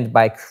 And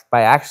by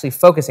actually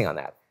focusing on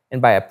that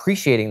and by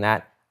appreciating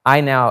that,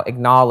 I now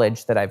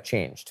acknowledge that I've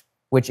changed,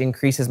 which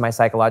increases my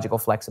psychological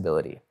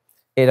flexibility.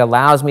 It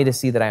allows me to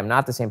see that I am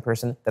not the same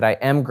person, that I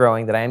am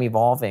growing, that I am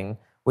evolving,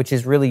 which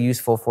is really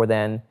useful for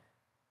then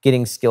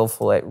getting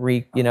skillful at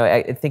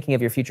at thinking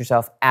of your future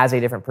self as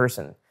a different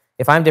person.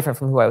 If I'm different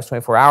from who I was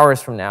 24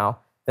 hours from now,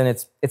 then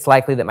it's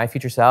likely that my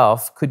future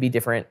self could be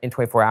different in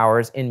 24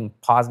 hours in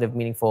positive,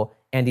 meaningful,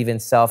 and even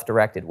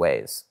self-directed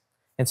ways.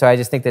 And so I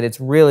just think that it's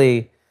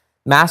really,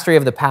 mastery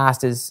of the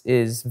past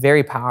is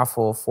very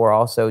powerful for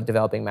also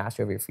developing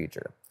mastery of your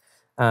future.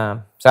 So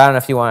I don't know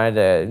if you wanted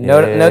to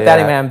note that.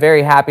 I mean, I'm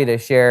very happy to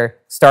share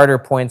starter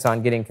points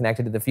on getting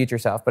connected to the future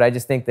self, but I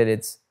just think that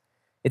it's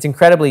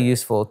incredibly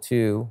useful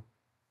to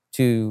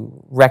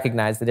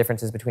recognize the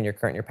differences between your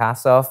current and your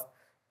past self,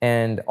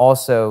 and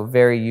also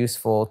very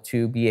useful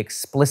to be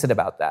explicit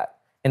about that.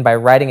 And by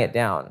writing it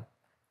down,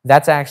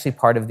 that's actually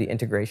part of the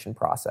integration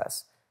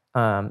process.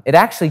 It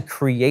actually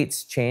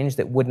creates change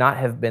that would not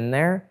have been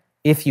there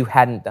if you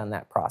hadn't done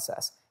that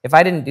process. If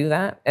I didn't do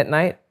that at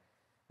night,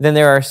 then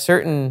there are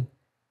certain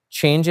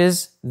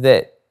changes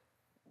that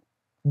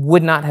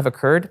would not have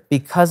occurred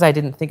because I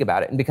didn't think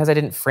about it, and because I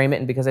didn't frame it,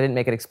 and because I didn't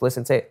make it explicit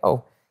and say,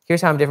 oh,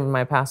 here's how I'm different from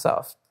my past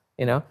self.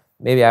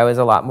 Maybe I was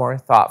a lot more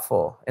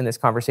thoughtful in this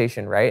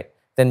conversation, right,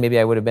 than maybe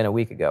I would have been a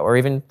week ago, or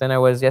even than I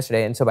was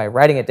yesterday. And so by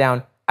writing it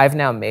down, I've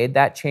now made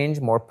that change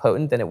more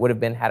potent than it would have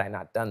been had I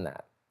not done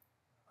that.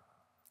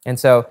 And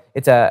so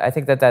I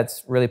think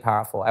that's really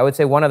powerful. I would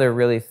say one other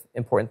really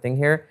important thing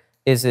here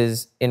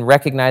is in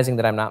recognizing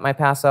that I'm not my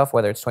past self,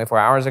 whether it's 24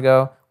 hours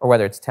ago or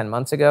whether it's 10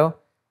 months ago,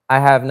 I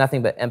have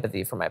nothing but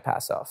empathy for my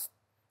past self.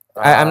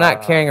 I'm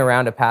not carrying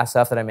around a past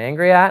self that I'm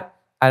angry at.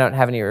 I don't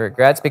have any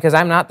regrets because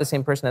I'm not the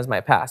same person as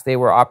my past. They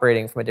were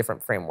operating from a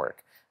different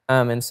framework.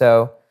 And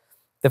so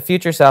the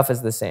future self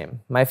is the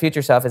same. My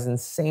future self is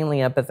insanely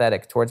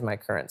empathetic towards my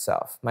current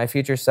self. My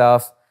future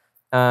self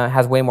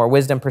has way more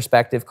wisdom,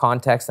 perspective,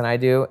 context than I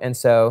do. And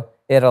so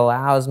it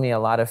allows me a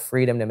lot of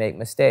freedom to make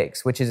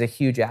mistakes, which is a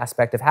huge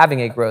aspect of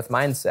having a growth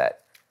mindset.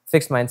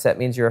 Fixed mindset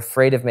means you're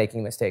afraid of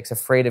making mistakes,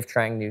 afraid of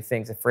trying new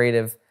things, afraid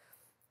of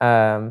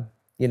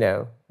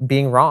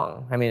being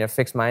wrong. I mean, a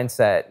fixed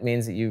mindset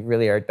means that you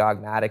really are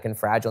dogmatic and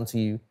fragile, and so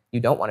you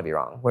don't want to be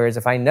wrong. Whereas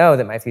if I know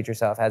that my future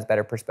self has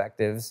better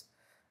perspectives,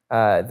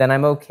 then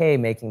I'm okay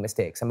making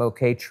mistakes. I'm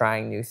okay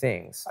trying new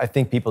things. I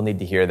think people need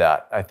to hear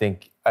that. I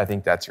think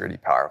that's really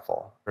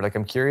powerful. But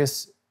I'm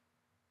curious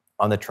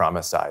on the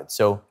trauma side.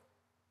 So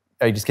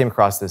I just came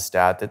across this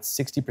stat that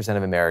 60%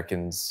 of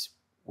Americans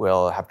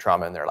will have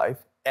trauma in their life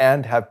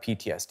and have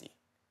PTSD.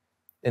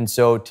 And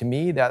so to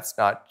me, that's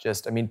not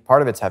just,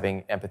 part of it's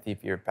having empathy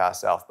for your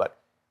past self, but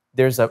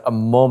there's a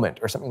moment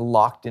or something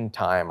locked in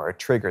time or a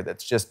trigger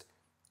that's just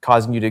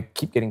causing you to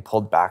keep getting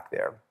pulled back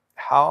there.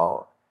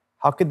 How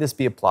could this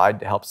be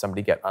applied to help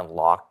somebody get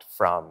unlocked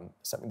from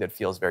something that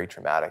feels very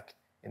traumatic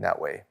in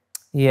that way?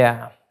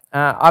 Yeah.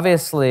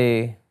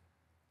 Obviously,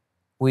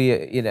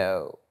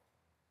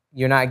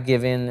 you're not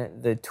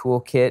given the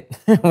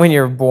toolkit when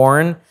you're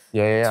born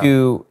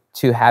to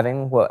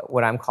having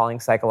what I'm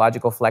calling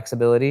psychological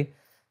flexibility.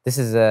 This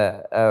is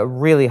a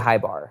really high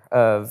bar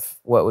of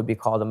what would be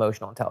called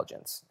emotional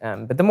intelligence.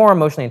 But the more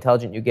emotionally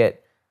intelligent you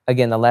get,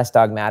 again, the less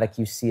dogmatic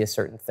you see a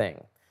certain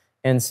thing.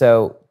 And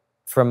so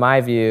from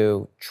my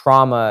view,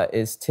 trauma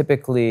is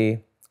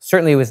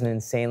certainly was an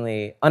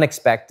insanely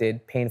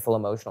unexpected, painful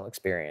emotional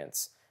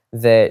experience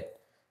that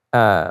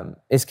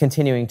is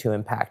continuing to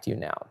impact you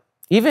now.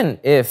 Even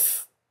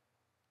if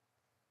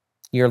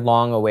you're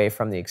long away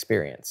from the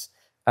experience.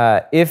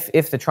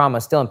 If the trauma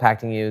is still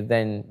impacting you,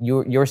 then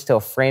you're still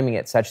framing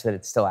it such that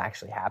it's still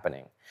actually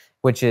happening,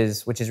 which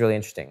is really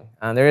interesting.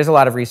 There is a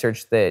lot of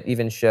research that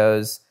even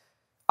shows,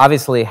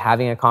 obviously,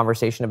 having a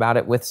conversation about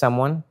it with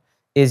someone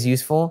is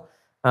useful.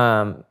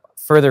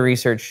 Further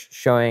research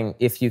showing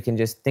if you can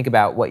just think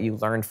about what you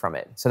learned from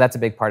it. So that's a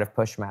big part of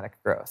post-traumatic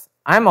growth.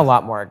 I'm a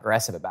lot more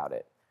aggressive about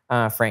it,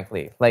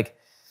 frankly. Like,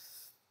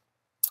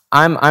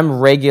 I'm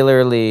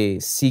regularly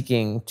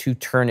seeking to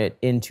turn it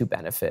into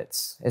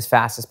benefits as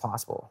fast as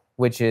possible,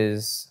 which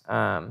is,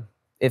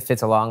 it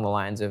fits along the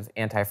lines of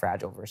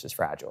anti-fragile versus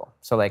fragile.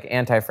 So like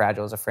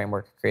anti-fragile is a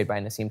framework created by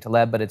Nassim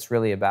Taleb, but it's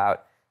really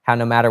about how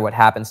no matter what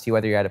happens to you,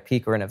 whether you're at a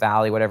peak or in a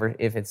valley, whatever,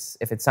 if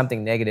it's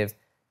something negative,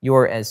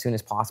 you're as soon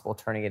as possible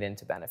turning it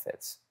into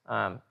benefits,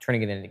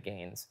 turning it into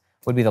gains,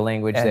 would be the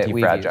language that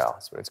we use. Anti-fragile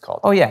is what it's called.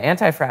 Oh yeah,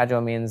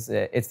 anti-fragile means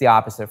it's the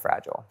opposite of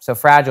fragile. So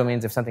fragile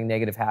means if something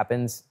negative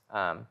happens,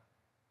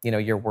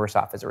 you're worse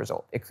off as a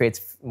result. It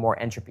creates more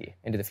entropy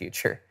into the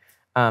future.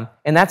 And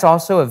that's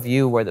also a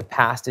view where the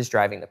past is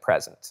driving the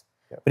present.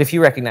 Yep. But if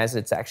you recognize that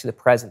it's actually the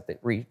present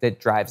that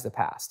drives the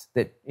past,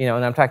 and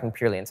I'm talking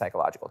purely in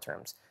psychological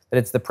terms, that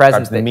it's the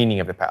present. Drives the meaning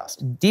of the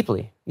past.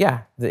 Deeply,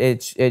 yeah.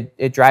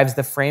 It drives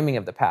the framing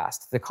of the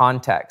past, the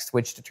context,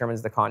 which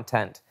determines the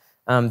content,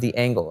 the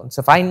angle. And so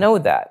if I know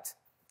that,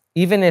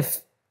 even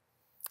if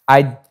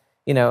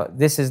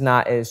this is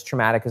not as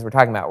traumatic as we're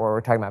talking about, where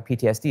we're talking about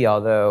PTSD,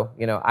 although,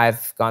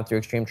 I've gone through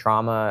extreme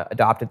trauma,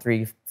 adopted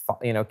 3,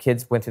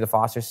 kids went through the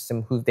foster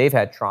system who they've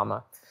had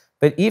trauma.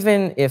 But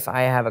even if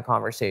I have a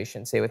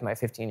conversation, say with my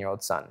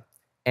 15-year-old son,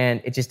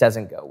 and it just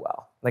doesn't go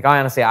well, like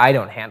honestly, I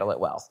don't handle it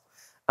well.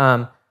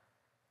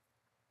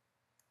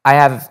 I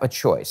have a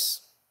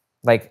choice.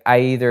 Like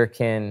I either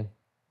can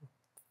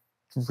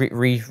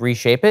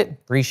reshape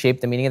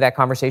the meaning of that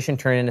conversation,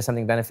 turn it into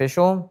something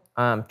beneficial,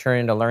 turn it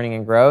into learning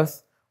and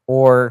growth,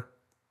 or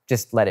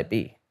just let it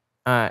be.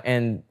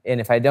 And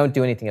if I don't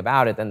do anything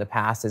about it, then the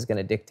past is going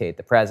to dictate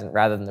the present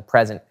rather than the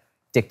present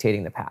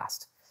dictating the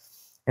past.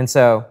 And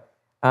so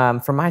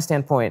from my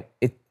standpoint,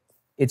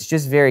 it's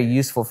just very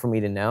useful for me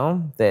to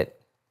know that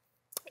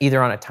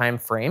either on a time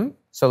frame,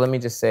 so let me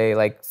just say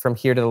like from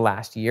here to the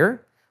last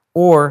year,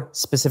 or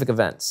specific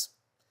events,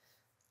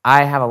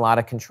 I have a lot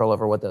of control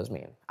over what those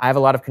mean. I have a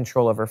lot of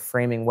control over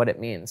framing what it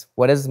means.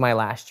 What does my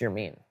last year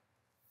mean?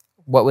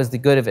 What was the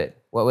good of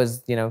it? What was,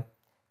 do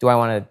I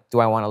want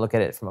to look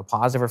at it from a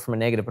positive or from a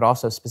negative, but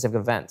also specific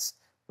events?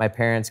 My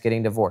parents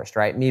getting divorced,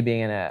 right? Me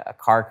being in a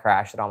car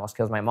crash that almost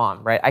kills my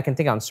mom, right? I can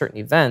think on certain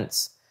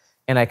events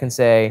and I can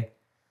say,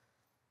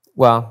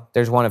 well,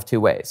 there's one of 2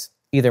 ways.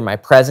 Either my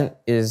present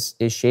is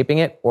shaping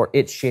it or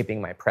it's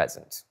shaping my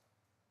present.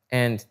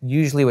 And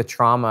usually with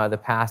trauma, the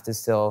past is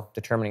still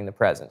determining the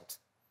present.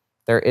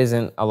 There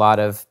isn't a lot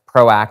of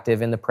proactive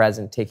in the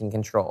present, taking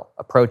control,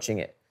 approaching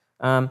it,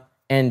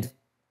 and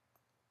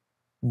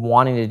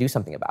wanting to do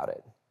something about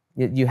it.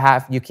 You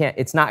can't,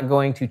 it's not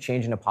going to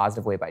change in a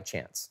positive way by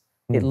chance.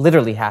 It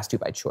literally has to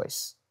by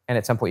choice. And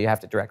at some point you have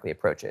to directly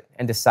approach it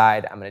and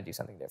decide, I'm going to do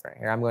something different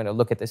here. I'm going to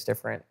look at this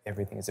different.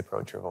 Everything is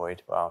approach or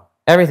avoid. Wow.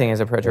 Everything is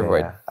approach or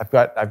avoid. I feel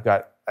like I've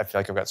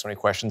got so many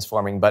questions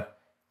forming, but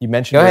you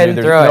mentioned go ahead and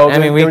throw it. I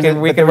mean, we can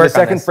work on this.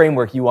 Second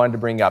framework you wanted to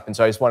bring up, and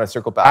so I just want to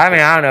circle back. I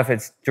mean, I don't know if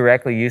it's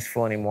directly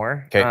useful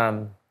anymore. Okay.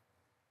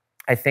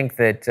 I think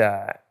that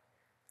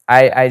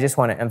I just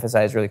want to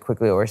emphasize really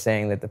quickly what we're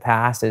saying, that the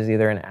past is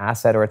either an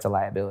asset or it's a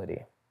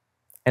liability.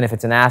 And if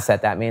it's an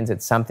asset, that means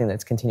it's something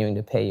that's continuing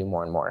to pay you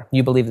more and more.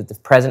 You believe that the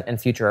present and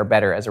future are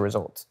better as a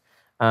result.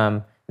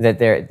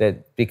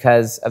 That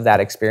because of that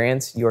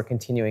experience, you're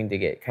continuing to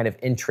get kind of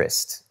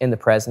interest in the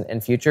present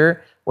and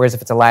future. Whereas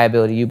if it's a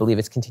liability, you believe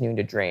it's continuing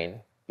to drain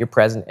your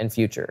present and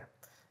future.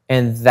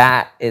 And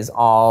that is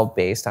all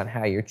based on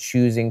how you're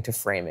choosing to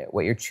frame it,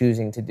 what you're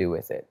choosing to do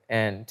with it.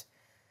 And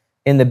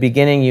in the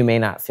beginning, you may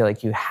not feel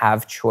like you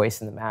have choice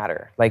in the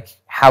matter. Like,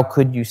 how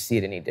could you see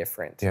it any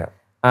different?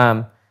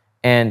 Yeah.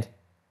 And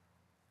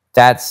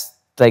that's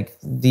like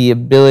the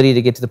ability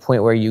to get to the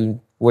point where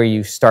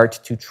you start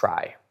to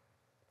try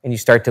and you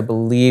start to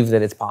believe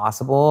that it's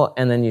possible,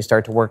 and then you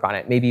start to work on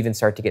it, maybe even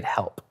start to get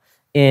help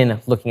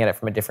in looking at it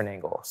from a different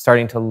angle,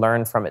 starting to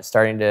learn from it,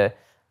 starting to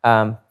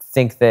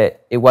think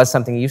that it was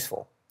something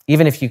useful.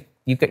 Even if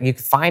you could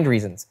find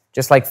reasons,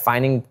 just like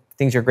finding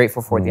things you're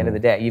grateful for at the end of the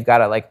day, you've got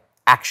to like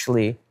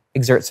actually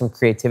exert some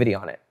creativity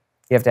on it.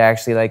 You have to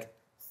actually it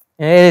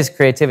is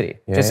creativity,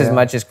 as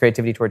much as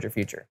creativity towards your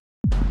future.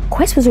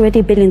 Quest was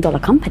already $1 billion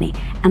company,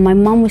 and my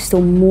mum was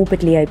still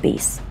morbidly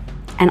obese.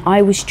 And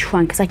I was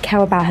trying, because I care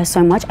about her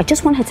so much, I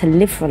just want her to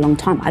live for a long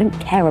time. I don't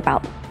care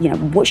about,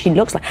 what she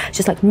looks like. It's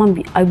just like,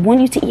 Mum, I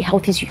want you to eat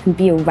healthy so you can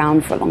be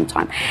around for a long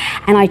time.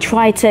 And I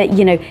tried to,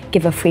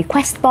 give her free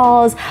Quest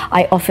bars.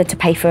 I offered to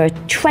pay for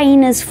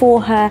trainers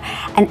for her.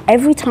 And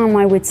every time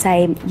I would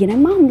say,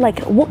 Mum,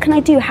 what can I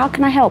do? How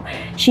can I help?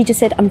 She just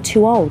said, I'm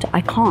too old,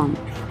 I can't.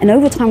 And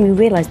over time we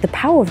realized the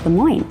power of the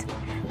mind.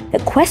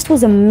 That Quest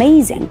was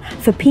amazing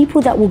for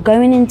people that were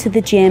going into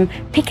the gym,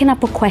 picking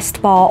up a Quest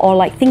bar,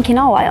 or thinking,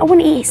 oh, I want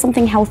to eat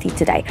something healthy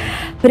today.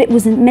 But it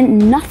meant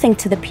nothing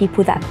to the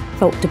people that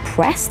felt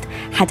depressed,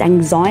 had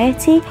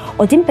anxiety,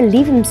 or didn't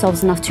believe in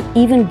themselves enough to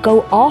even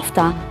go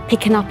after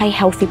picking up a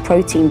healthy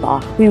protein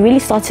bar. We really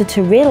started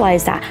to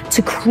realize that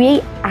to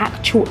create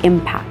actual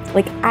impact,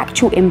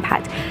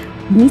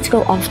 you need to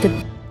go after.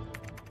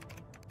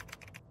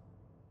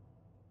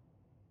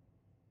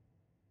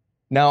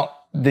 Now,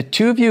 the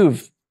two of you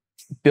have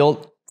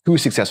built 2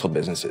 successful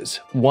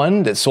businesses.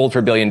 One that sold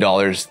for $1 billion,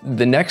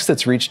 the next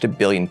that's reached 1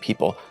 billion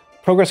people.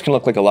 Progress can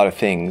look like a lot of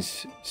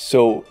things.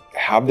 So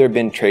have there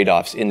been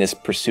trade-offs in this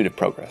pursuit of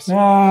progress?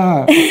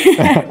 Have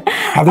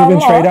there been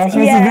trade-offs,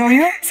 Mr.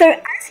 Bilyeu? So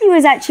as he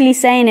was actually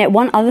saying it,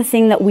 one other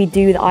thing that we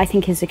do that I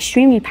think is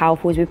extremely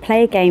powerful is we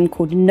play a game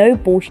called No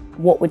Bullshit,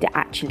 What Would It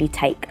Actually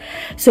Take?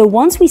 So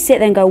once we sit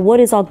there and go, what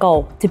is our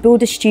goal? To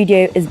build a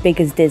studio as big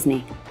as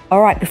Disney.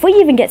 all right, before you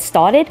even get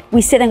started,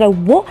 we sit there and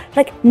go, what?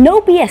 Like,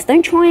 no BS.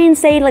 Don't try and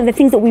say like the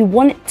things that we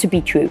want it to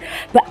be true,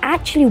 but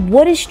actually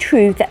what is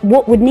true, that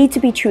what would need to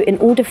be true in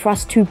order for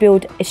us to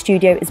build a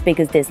studio as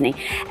big as Disney.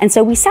 And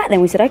so we sat there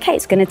and we said, okay,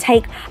 it's going to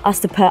take us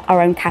to put our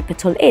own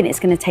capital in. It's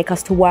going to take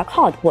us to work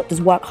hard. What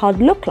does work hard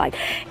look like?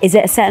 Is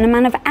it a certain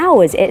amount of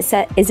hours? Is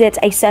it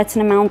a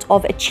certain amount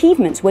of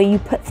achievements where you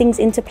put things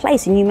into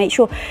place and you make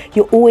sure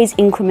you're always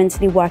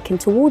incrementally working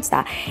towards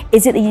that?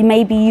 Is it that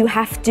maybe you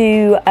have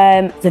to,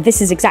 so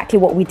this is exactly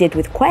what we did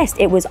with Quest.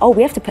 It was, oh,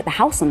 we have to put the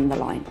house on the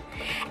line.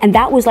 And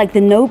that was like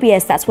the no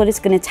BS, that's what it's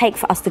going to take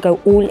for us to go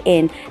all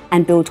in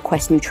and build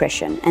Quest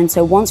Nutrition. And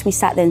so once we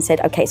sat there and said,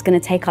 okay, it's going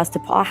to take us to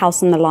put our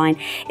house on the line,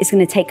 it's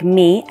going to take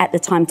me at the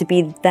time to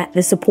be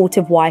the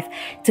supportive wife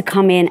to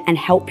come in and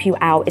help you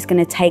out. It's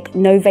going to take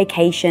no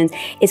vacations.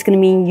 It's going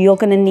to mean you're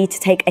going to need to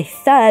take a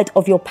third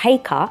of your pay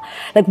cut.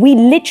 Like, we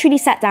literally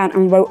sat down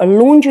and wrote a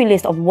laundry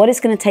list of what it's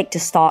going to take to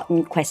start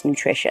Quest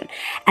Nutrition.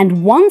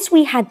 And once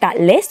we had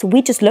that list,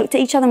 we just looked at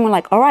each other and were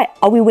like, all right,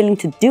 are we willing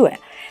to do it?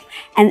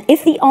 And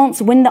if the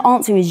answer, when the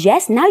answer is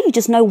yes, now you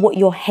just know what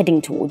you're heading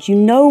towards. You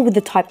know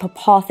the type of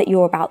path that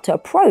you're about to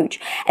approach.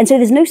 And so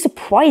there's no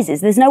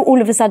surprises. There's no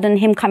all of a sudden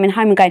him coming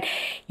home and going,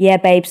 yeah,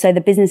 babe, so the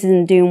business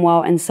isn't doing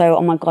well. And so,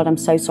 oh my God, I'm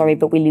so sorry,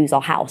 but we lose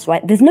our house,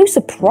 right? There's no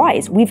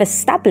surprise. We've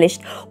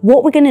established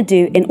what we're going to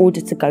do in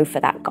order to go for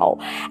that goal.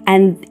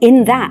 And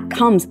in that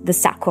comes the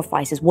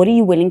sacrifices. What are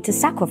you willing to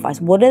sacrifice?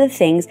 What are the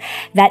things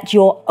that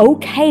you're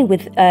okay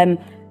with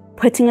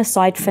putting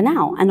aside for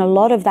now? And a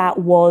lot of that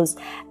was,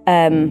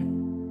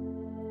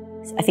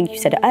 I think you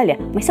said it earlier,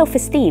 my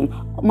self-esteem,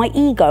 my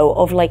ego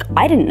of like,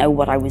 I didn't know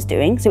what I was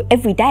doing. So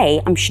every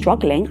day I'm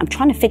struggling, I'm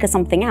trying to figure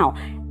something out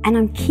and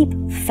I keep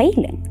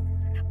failing.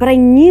 But I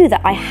knew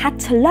that I had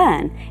to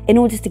learn in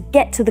order to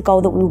get to the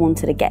goal that we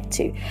wanted to get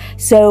to.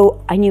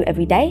 So I knew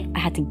every day I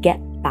had to get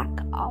back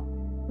up.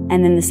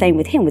 And then the same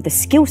with him, with the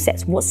skill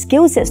sets. What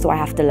skill sets do I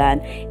have to learn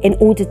in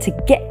order to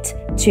get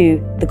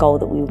to the goal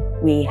that we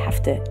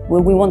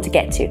want to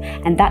get to?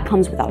 And that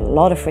comes with a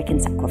lot of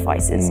freaking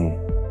sacrifices.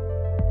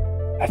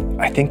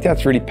 I think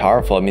that's really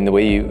powerful. I mean, the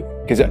way you,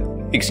 because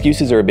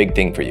excuses are a big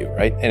thing for you,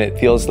 right? And it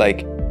feels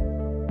like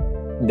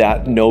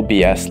that no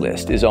BS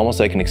list is almost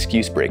like an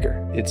excuse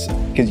breaker. It's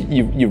because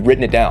you've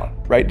written it down,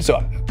 right?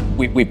 So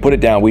we put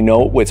it down. We know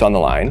what's on the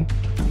line.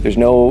 There's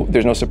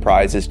no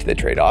surprises to the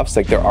trade-offs.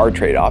 Like, there are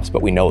trade-offs,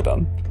 but we know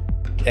them,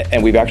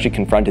 and we've actually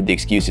confronted the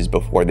excuses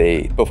before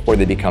they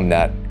become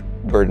that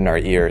burden our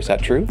ear. Is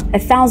that true?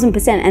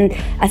 1000%. And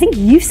I think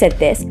you've said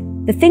this.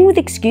 The thing with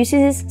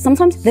excuses is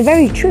sometimes they're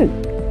very true,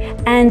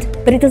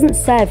 but it doesn't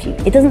serve you.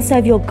 It doesn't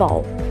serve your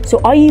goal. So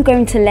are you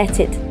going to let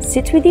it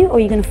sit with you, or are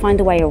you going to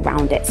find a way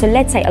around it? So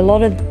let's say a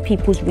lot of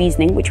people's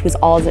reasoning, which was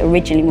ours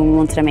originally when we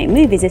wanted to make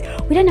movies, is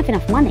we don't have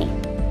enough money.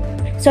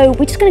 So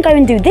we're just going to go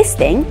and do this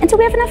thing until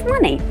we have enough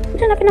money. We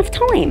don't have enough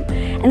time.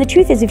 And the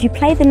truth is, if you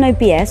play the no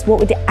BS, what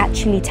would it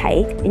actually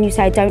take? And you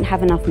say, I don't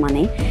have enough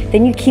money.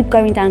 Then you keep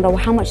going down and go, well,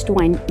 how much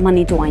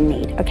money do I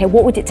need? Okay,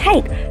 what would it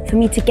take for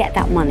me to get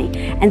that money?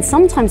 And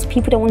sometimes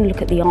people don't want to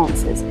look at the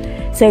answers.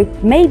 So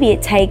maybe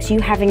it takes you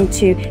having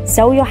to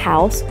sell your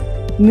house,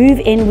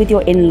 move in with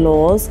your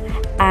in-laws,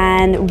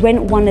 and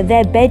rent one of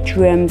their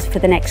bedrooms for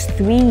the next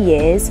 3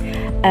 years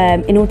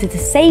in order to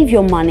save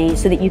your money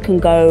so that you can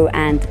go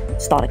and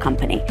start a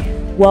company.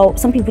 Well,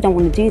 some people don't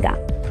want to do that.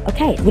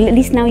 Okay, well, at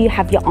least now you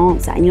have your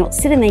answer and you're not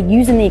sitting there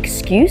using the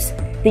excuse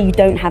that you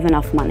don't have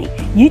enough money.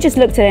 You just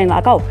looked at it and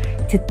like, oh,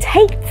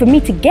 for me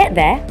to get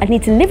there, I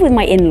need to live with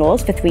my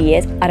in-laws for 3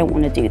 years. I don't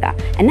want to do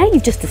that. And now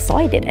you've just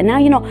decided. And now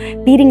you're not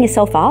beating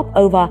yourself up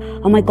over,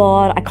 oh my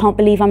God, I can't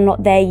believe I'm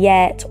not there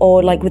yet.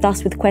 Or like with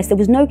us with Quest,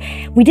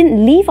 we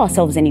didn't leave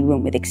ourselves any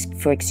room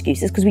for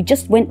excuses, because we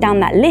just went down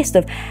that list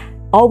of,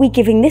 are we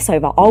giving this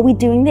over? Are we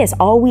doing this?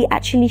 Are we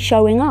actually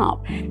showing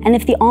up? And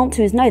if the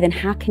answer is no, then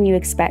how can you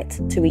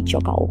expect to reach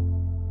your goal?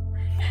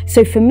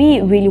 So for me,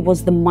 it really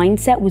was the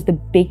mindset was the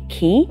big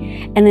key.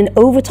 And then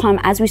over time,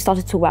 as we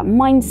started to talk about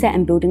mindset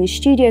and building a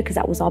studio, because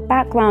that was our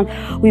background,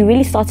 we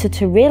really started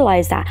to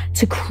realize that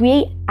to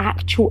create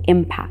actual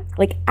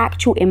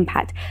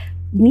impact,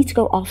 you need to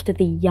go after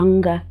the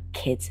younger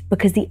kids,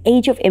 because the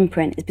age of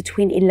imprint is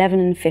between 11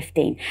 and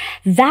 15.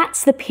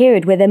 That's the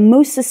period where they're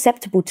most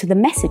susceptible to the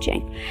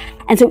messaging.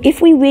 And so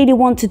if we really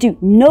want to do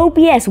no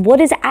BS,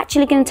 what is it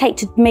actually going to take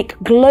to make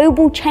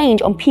global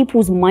change on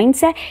people's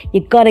mindset?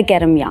 You got to get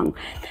them young.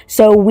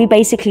 So we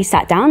basically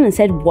sat down and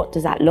said, what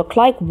does that look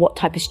like? What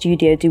type of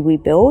studio do we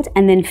build?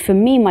 And then for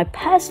me, my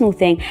personal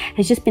thing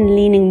has just been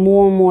leaning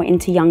more and more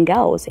into young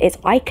girls. It's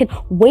I can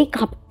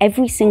wake up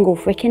every single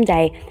freaking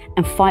day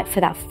and fight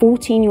for that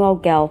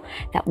 14-year-old girl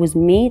that was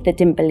me, that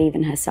didn't believe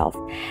in herself,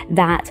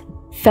 that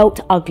felt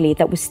ugly,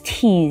 that was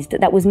teased,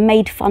 that was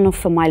made fun of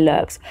for my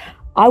looks.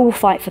 I will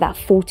fight for that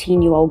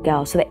 14-year-old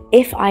girl, so that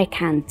if I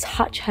can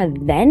touch her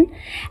then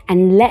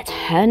and let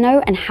her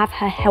know and have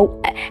her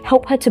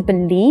help her to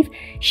believe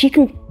she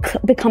can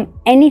become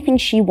anything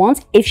she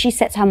wants if she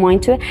sets her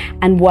mind to it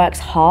and works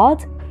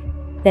hard,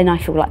 then I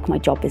feel like my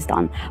job is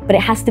done. But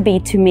it has to be,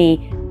 to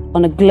me,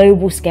 on a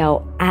global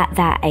scale at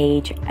that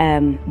age,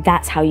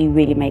 that's how you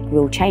really make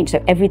real change.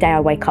 So every day I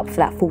wake up for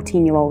that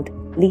 14-year-old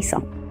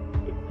Lisa.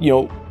 You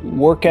know,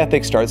 work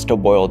ethic starts to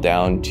boil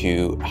down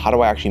to how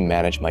do I actually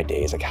manage my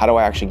days? Like, how do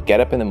I actually get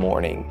up in the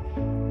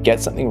morning,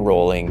 get something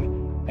rolling,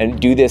 and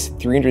do this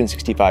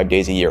 365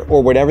 days a year,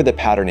 or whatever the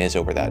pattern is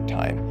over that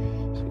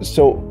time.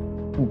 So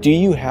do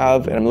you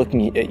have, and I'm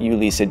looking at you,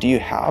 Lisa, do you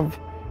have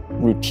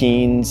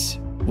routines,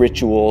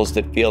 rituals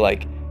that feel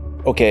like,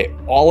 okay,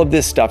 all of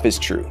this stuff is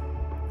true,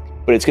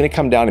 but it's gonna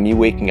come down to me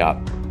waking up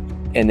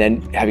and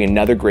then having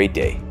another great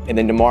day. And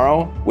then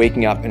tomorrow,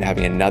 waking up and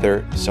having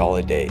another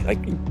solid day,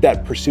 like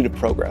that pursuit of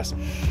progress.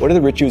 What are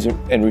the rituals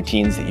and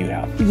routines that you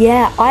have?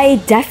 Yeah, I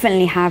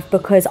definitely have,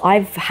 because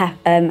I've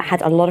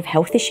had a lot of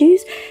health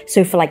issues.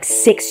 So for like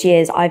 6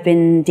 years, I've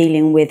been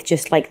dealing with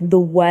just like the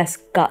worst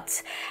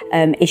gut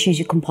issues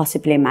you can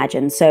possibly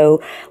imagine.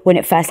 So when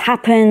it first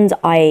happened,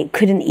 I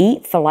couldn't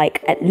eat for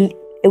like,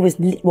 it was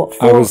what,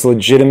 4? I was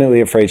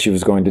legitimately afraid she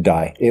was going to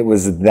die. It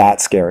was that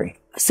scary.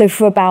 So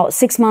for about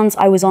 6 months,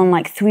 I was on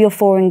like 3 or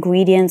 4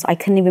 ingredients. I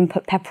couldn't even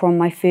put pepper on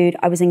my food.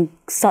 I was in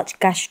such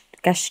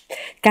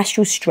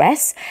gastro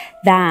stress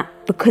that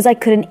because I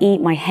couldn't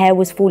eat, my hair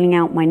was falling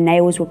out, my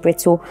nails were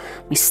brittle,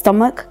 my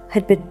stomach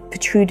had been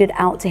protruded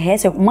out to here.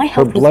 So my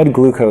health Her blood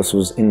glucose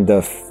was in the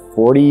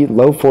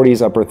low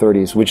 40s, upper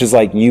 30s, which is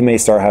like you may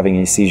start having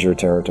a seizure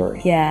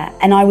territory. Yeah,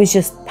 and I was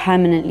just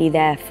permanently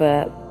there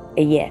for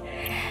a year.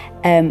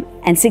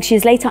 And 6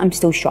 years later, I'm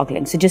still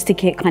struggling. So just to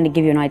kind of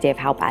give you an idea of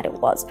how bad it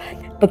was.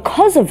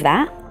 Because of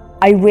that,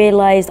 I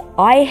realized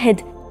I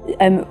had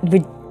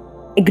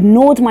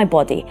ignored my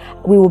body.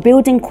 We were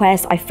building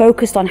Quest. I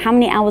focused on how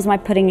many hours am I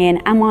putting in?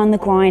 Am I on the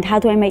grind? How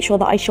do I make sure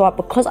that I show up?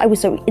 Because I was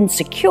so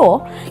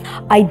insecure,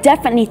 I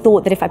definitely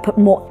thought that if I put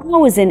more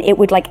hours in, it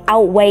would like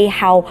outweigh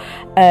how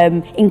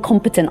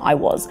incompetent I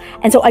was.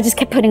 And so I just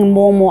kept putting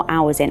more and more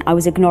hours in. I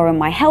was ignoring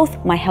my health.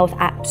 My health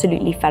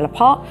absolutely fell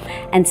apart.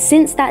 And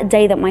since that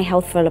day that my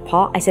health fell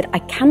apart, I said, I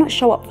cannot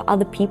show up for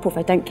other people if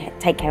I don't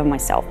take care of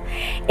myself.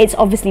 It's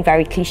obviously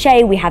very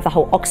cliche. We have the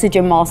whole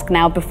oxygen mask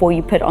now before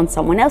you put it on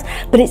someone else,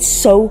 but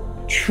it's so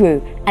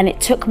true. And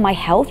it took my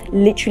health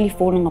literally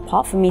falling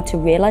apart for me to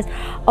realize,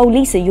 oh,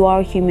 Lisa, you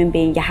are a human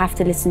being. You have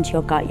to listen to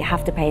your gut. You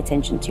have to pay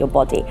attention to your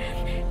body.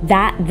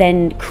 That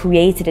then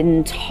created an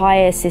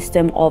entire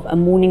system of a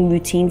morning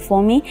routine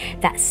for me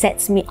that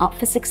sets me up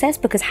for success,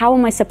 because how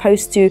am I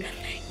supposed to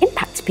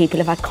impact people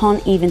if I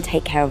can't even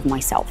take care of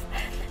myself?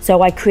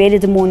 So I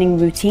created a morning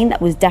routine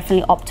that was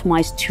definitely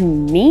optimized to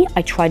me.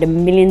 I tried a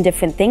million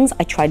different things.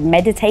 I tried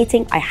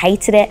meditating. I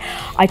hated it.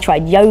 I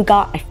tried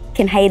yoga. I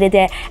fucking hated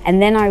it.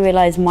 And then I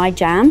realized my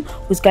jam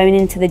was going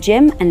into the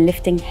gym and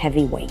lifting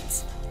heavy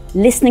weights,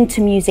 listening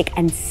to music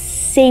and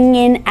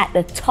singing at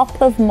the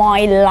top of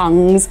my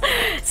lungs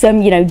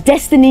some,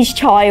 Destiny's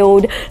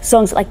Child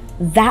songs. Like,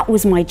 that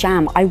was my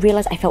jam. I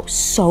realized I felt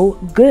so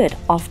good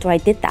after I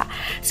did that.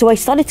 So I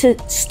started to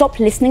stop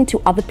listening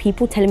to other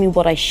people telling me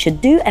what I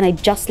should do, and I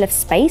just left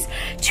space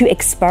to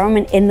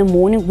experiment in the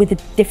morning with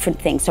a different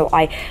thing. So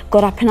I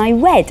got up and I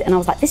read, and I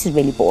was like, this is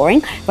really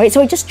boring, right?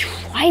 So I just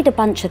tried a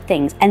bunch of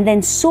things and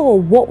then saw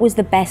what was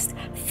the best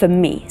for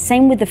me.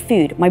 Same with the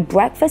food. My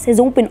breakfast has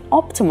all been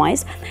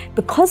optimized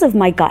because of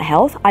my gut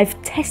health.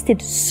 I've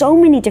tested so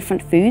many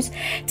different foods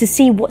to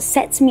see what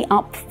sets me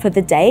up for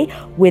the day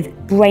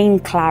with brain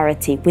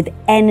clarity, with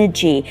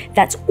energy.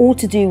 That's all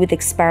to do with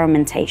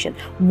experimentation.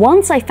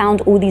 Once I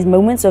found all these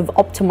moments of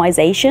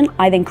optimization,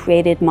 I then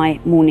created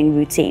my morning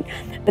routine.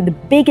 But the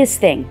biggest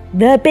thing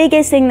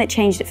that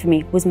changed it for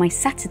me was my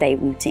Saturday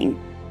routine.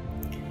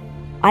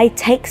 I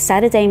take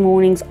Saturday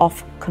mornings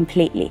off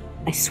completely.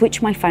 I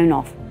switch my phone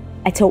off.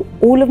 I've told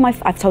all of my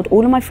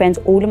friends,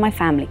 all of my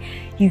family,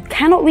 you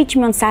cannot reach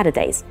me on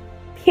Saturdays,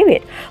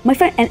 period. My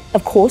friend, and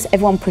of course,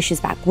 everyone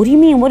pushes back. What do you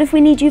mean? What if we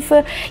need you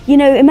for,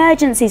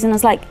 emergencies? And I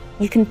was like,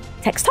 you can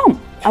text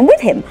Tom. I'm with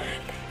him.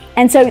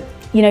 And so,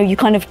 you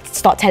kind of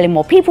start telling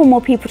more people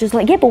just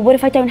like, yeah, but what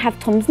if I don't have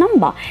Tom's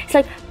number? It's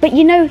like, but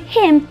you know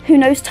him who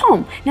knows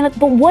Tom. And you're like,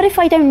 but what if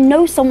I don't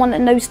know someone that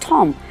knows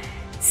Tom?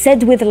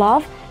 Said with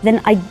love, then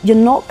you're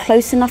not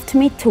close enough to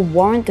me to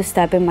warrant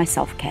disturbing my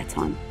self-care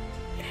time.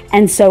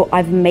 And so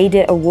I've made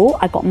it a rule.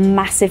 I got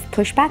massive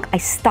pushback. I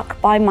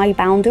stuck by my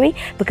boundary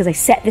because I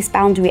set this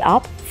boundary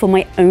up for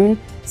my own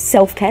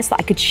self-care so that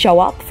I could show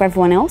up for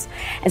everyone else.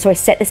 And so I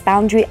set this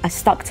boundary, I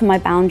stuck to my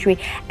boundary.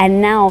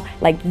 And now,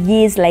 like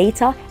years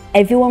later,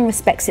 everyone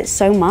respects it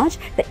so much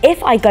that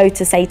if I go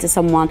to say to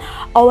someone,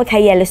 oh,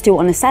 okay, yeah, let's do it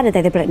on a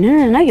Saturday, they'll be like,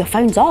 no, your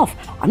phone's off.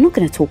 I'm not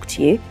gonna talk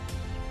to you.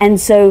 And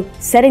so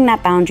setting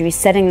that boundary,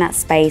 setting that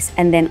space,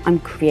 and then I'm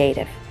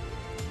creative.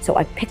 So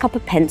I pick up a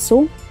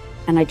pencil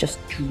and I just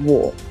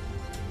draw.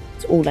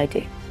 That's all I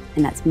do.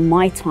 And that's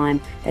my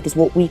time. That is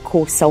what we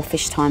call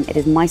selfish time. It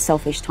is my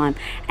selfish time.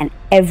 And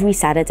every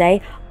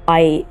Saturday,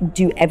 I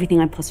do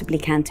everything I possibly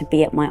can to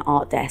be at my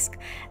art desk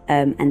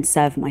and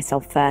serve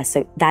myself first.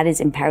 So that is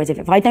imperative.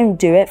 If I don't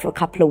do it for a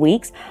couple of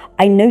weeks,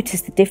 I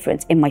notice the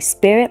difference in my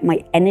spirit,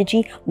 my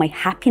energy, my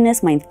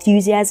happiness, my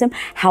enthusiasm,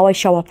 how I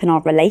show up in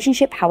our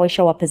relationship, how I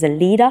show up as a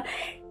leader,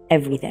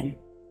 everything.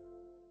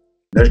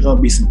 There's going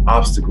to be some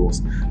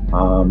obstacles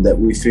that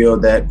we feel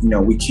that,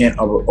 we can't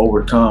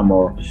overcome,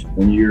 or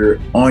when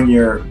you're on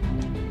your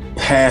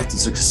path to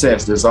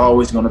success, there's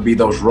always going to be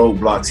those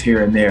roadblocks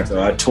here and there.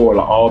 So I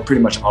tore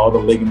pretty much all the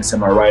ligaments in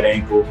my right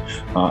ankle.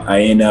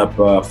 I ended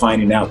up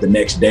finding out the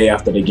next day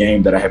after the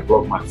game that I had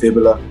broke my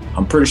fibula.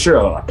 I'm pretty sure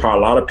a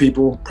lot of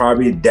people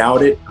probably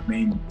doubted. I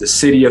mean, the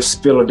city of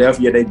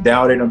Philadelphia, they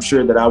doubted, I'm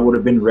sure, that I would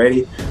have been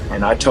ready.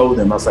 And I told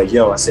them, I was like,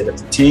 I said, if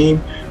the team,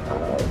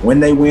 when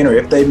they win or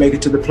if they make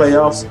it to the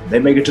playoffs, they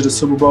make it to the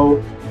Super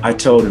Bowl, I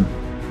told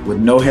them with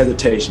no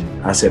hesitation,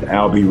 I said,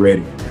 I'll be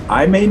ready.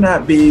 I may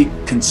not be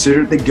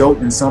considered the GOAT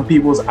in some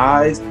people's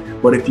eyes,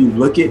 but if you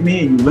look at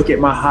me and you look at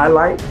my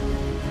highlight,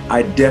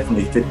 I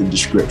definitely fit the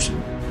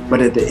description.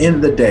 But at the end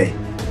of the day,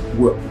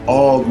 we're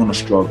all gonna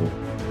struggle.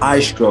 I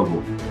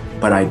struggled,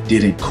 but I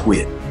didn't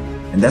quit.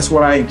 And that's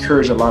what I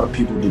encourage a lot of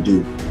people to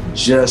do.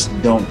 Just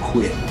don't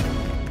quit.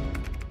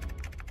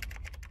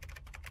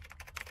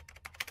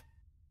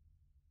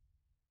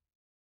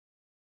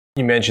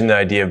 You mentioned the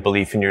idea of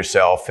belief in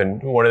yourself,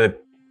 and one of the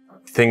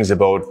things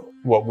about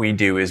what we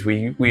do is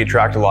we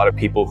attract a lot of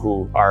people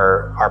who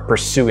are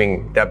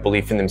pursuing that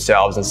belief in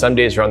themselves, and some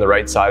days they're on the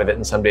right side of it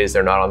and some days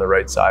they're not on the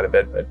right side of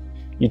it. But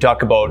you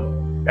talk about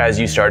as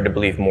you started to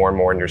believe more and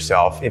more in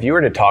yourself. If you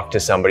were to talk to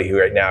somebody who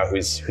right now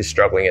who's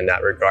struggling in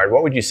that regard,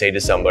 what would you say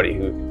to somebody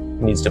who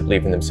needs to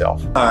believe in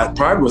themselves? I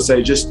probably would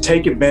say just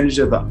take advantage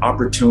of the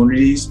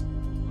opportunities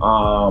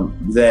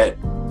that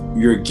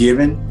you're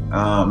given,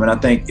 and I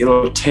think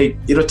it'll take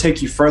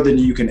you further than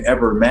you can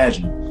ever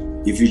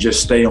imagine if you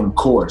just stay on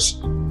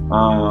course.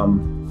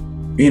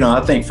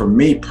 I think for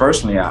me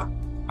personally,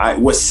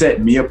 what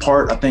set me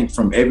apart, I think,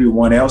 from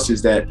everyone else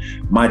is that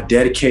my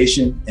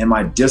dedication and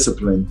my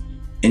discipline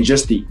and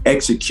just the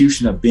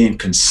execution of being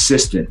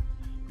consistent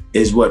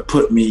is what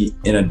put me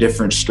in a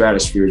different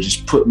stratosphere,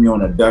 just put me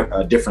on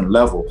a different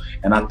level.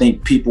 And I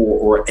think people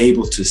were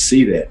able to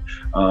see that.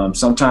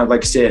 Sometimes,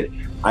 like I said,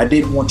 I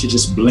didn't want to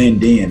just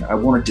blend in. I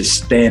wanted to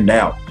stand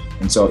out.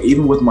 And so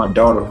even with my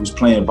daughter who's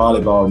playing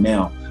volleyball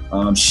now,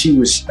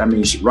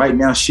 right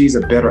now she's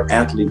a better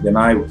athlete than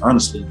I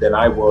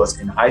was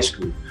in high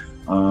school.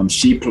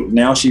 She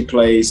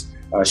plays,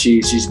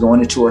 she's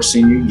going into her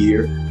senior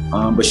year,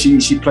 but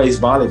she plays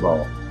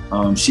volleyball.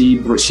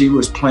 She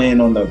was playing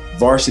on the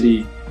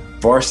varsity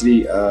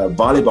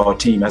volleyball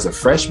team as a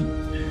freshman.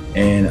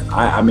 And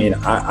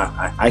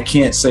I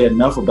can't say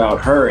enough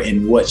about her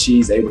and what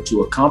she's able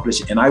to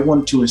accomplish. And I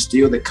wanted to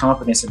instill the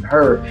confidence in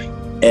her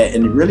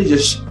and really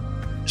just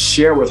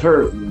share with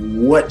her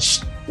what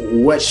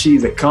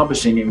she's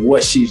accomplishing and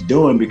what she's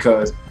doing,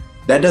 because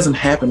that doesn't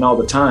happen all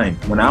the time.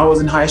 When I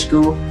was in high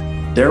school,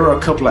 there were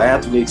a couple of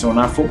athletes on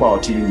our basketball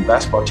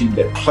team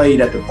that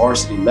played at the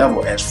varsity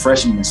level as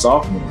freshmen and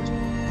sophomores.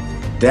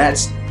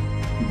 That's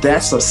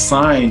a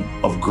sign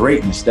of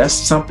greatness. That's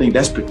something,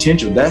 that's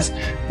potential. That's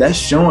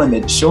showing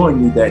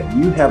you that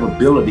you have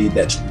ability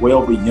that's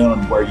well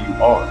beyond where you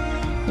are.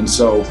 And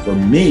so for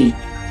me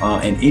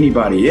and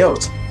anybody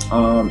else,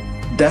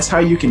 that's how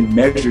you can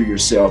measure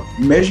yourself.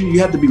 You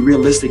have to be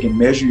realistic and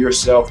measure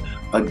yourself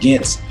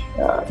against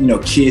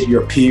kids,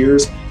 your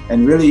peers,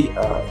 and really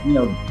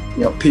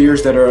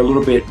peers that are a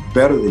little bit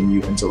better than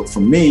you. And so for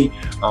me,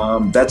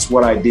 that's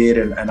what I did.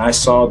 And I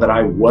saw that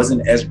I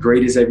wasn't as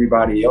great as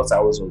everybody else. I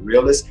was a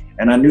realist,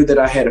 and I knew that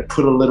I had to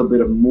put a little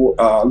bit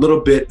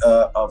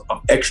of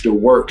extra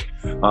work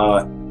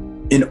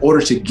in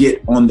order to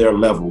get on their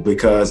level,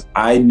 because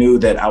I knew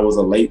that I was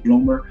a late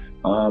bloomer.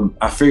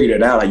 I figured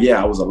it out.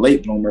 I was a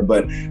late bloomer,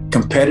 but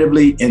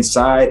competitively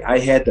inside, I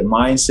had the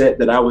mindset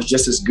that I was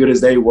just as good as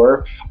they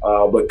were.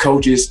 But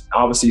coaches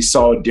obviously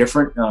saw it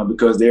different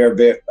because they're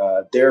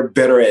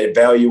better at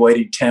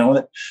evaluating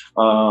talent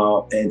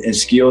and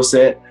skill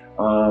set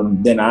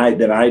than I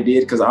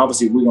did. Because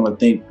obviously we're going to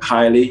think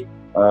highly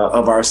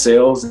of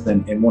ourselves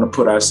and want to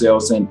put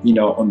ourselves in,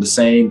 on the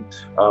same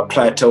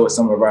plateau as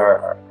some of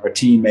our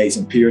teammates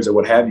and peers or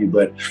what have you.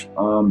 But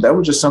that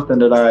was just something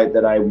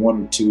that I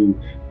wanted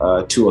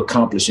to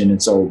accomplish.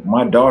 And so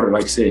my daughter,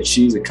 like I said,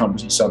 she's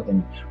accomplishing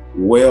something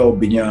well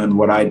beyond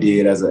what I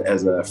did as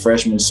a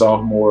freshman,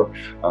 sophomore,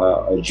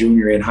 a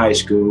junior in high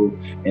school.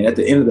 And at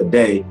the end of the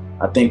day,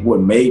 I think what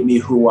made me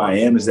who I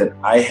am is that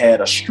I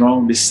had a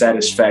strong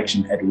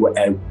dissatisfaction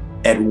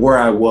at where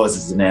I was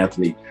as an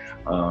athlete.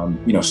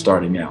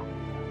 Starting out.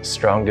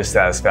 Strong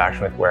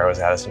dissatisfaction with where I was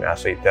as an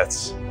athlete.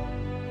 That's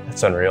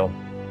unreal.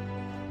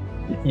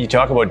 You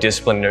talk about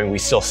discipline, and we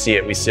still see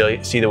it. We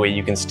still see the way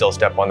you can still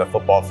step on the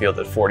football field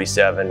at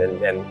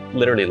 47 and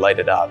literally light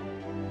it up.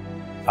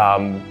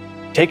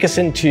 Take us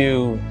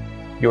into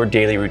your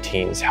daily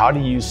routines. How do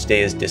you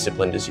stay as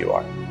disciplined as you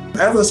are?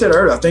 As I said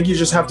earlier, I think you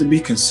just have to be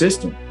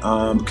consistent.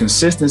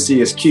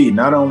 Consistency is key.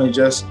 Not only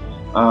just,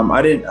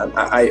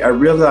 I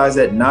realized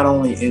that not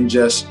only in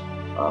just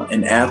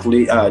an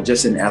athlete,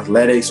 just in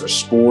athletics or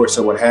sports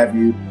or what have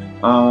you,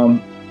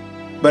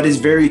 but it's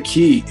very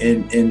key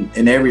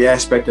in every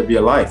aspect of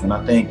your life. And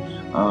I think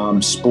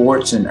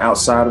sports and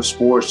outside of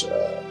sports,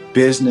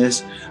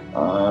 business,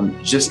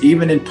 just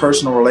even in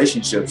personal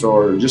relationships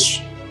or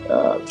just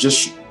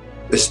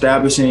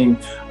establishing,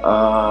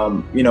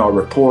 a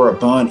rapport, a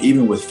bond,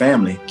 even with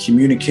family.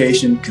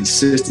 Communication,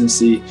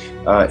 consistency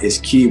is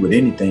key with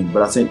anything.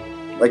 But I think,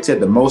 like I said,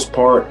 the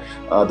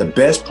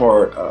best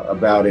part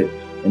about it,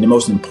 and the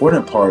most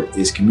important part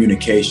is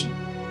communication.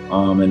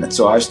 And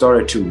so I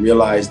started to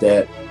realize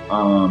that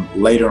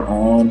later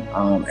on,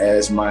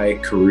 as my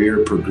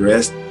career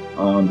progressed,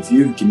 if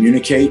you can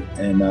communicate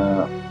and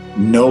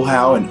know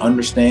how and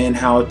understand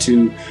how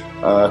to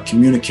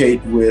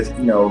communicate with,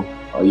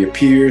 your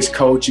peers,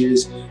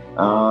 coaches,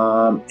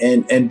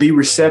 and be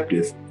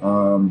receptive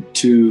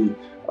to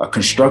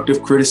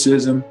constructive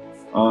criticism,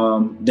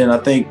 then I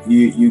think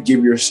you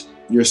give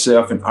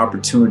yourself an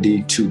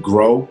opportunity to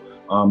grow,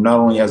 not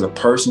only as a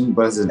person,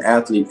 but as an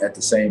athlete at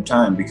the same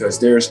time, because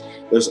there's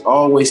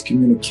always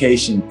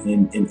communication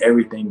in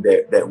everything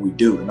that we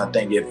do. And I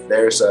think if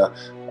there's a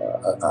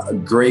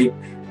great,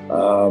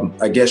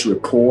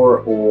 rapport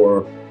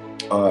or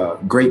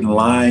great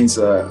lines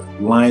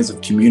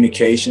of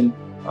communication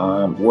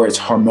where it's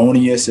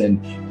harmonious, and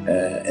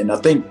I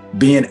think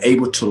being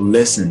able to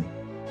listen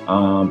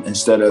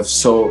instead of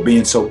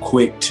being so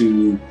quick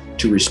to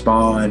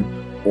respond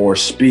or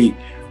speak,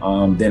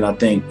 then I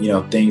think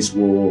things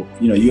will,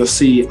 you'll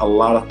see a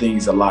lot of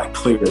things a lot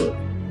clearer.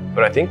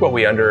 But I think what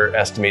we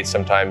underestimate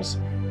sometimes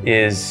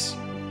is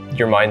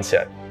your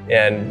mindset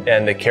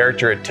and the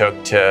character it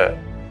took to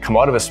come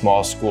out of a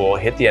small school,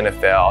 hit the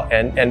NFL,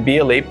 and be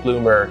a late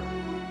bloomer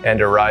and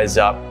to rise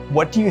up.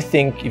 What do you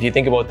think, if you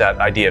think about that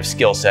idea of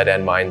skill set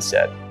and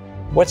mindset,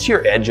 what's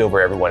your edge over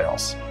everyone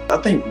else? I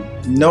think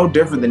no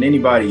different than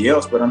anybody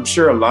else, but I'm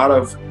sure a lot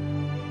of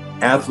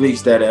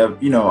athletes that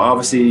have,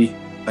 obviously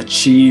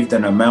achieved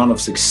an amount of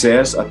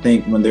success, I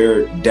think when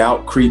their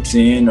doubt creeps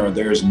in, or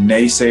there's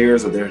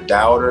naysayers, or there's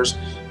doubters,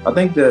 I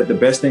think the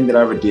best thing that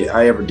I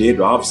ever did,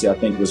 obviously, I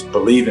think, was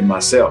believe in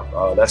myself.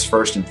 That's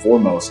first and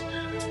foremost.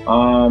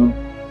 And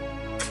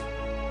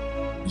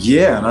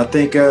I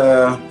think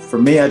for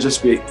me,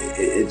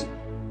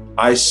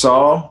 I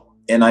saw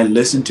and I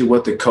listened to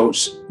what the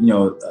coach,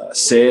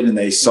 said, and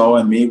they saw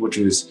in me, which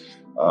was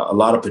a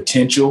lot of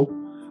potential.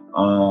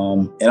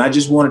 And I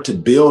just wanted to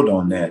build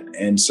on that.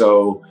 And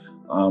so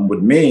with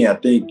me, I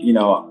think,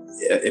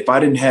 if I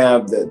didn't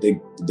have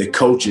the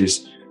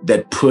coaches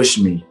that pushed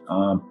me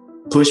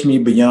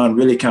beyond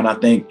really kind of, I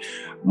think,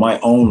 my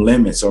own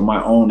limits or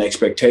my own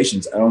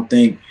expectations, I don't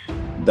think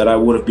that I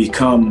would have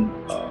become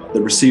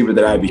the receiver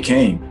that I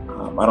became.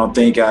 I don't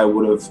think I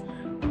would have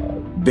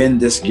been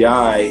this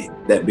guy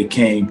that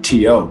became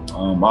T.O.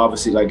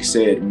 Obviously, like I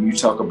said, when you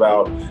talk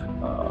about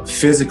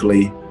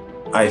physically,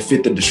 I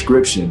fit the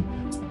description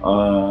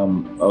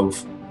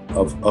of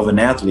an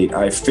athlete.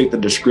 I fit the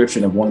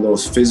description of one of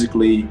those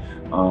physically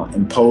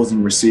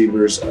imposing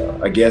receivers.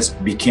 I guess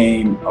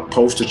became a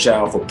poster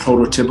child for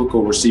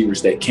prototypical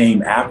receivers that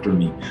came after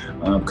me.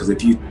 Because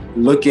if you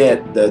look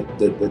at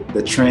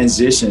the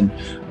transition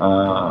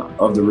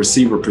of the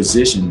receiver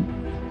position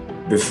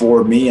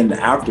before me and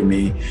after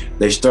me,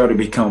 they started to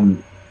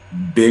become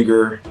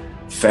bigger,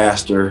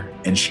 faster,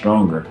 and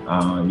stronger.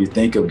 You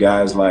think of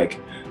guys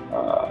like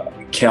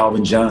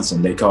Calvin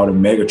Johnson, they called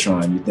him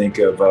Megatron. You think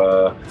of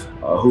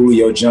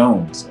Julio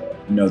Jones.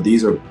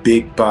 These are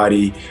big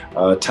body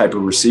type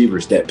of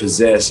receivers that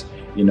possess,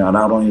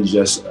 not only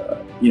just,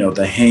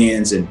 the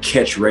hands and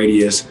catch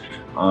radius,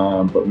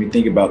 but when you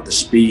think about the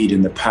speed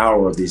and the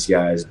power of these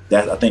guys,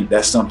 I think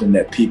that's something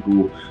that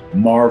people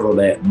marveled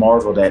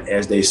at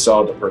as they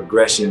saw the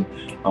progression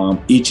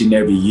each and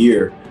every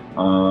year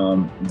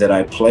that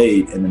I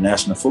played in the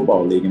National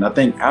Football League. And I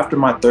think after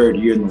my third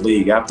year in the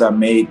league, after I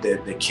made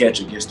the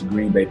catch against the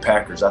Green Bay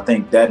Packers, I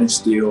think that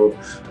instilled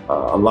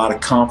a lot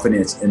of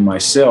confidence in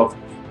myself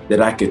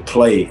that I could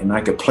play, and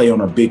I could play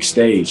on a big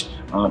stage.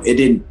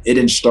 It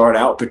didn't start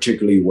out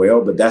particularly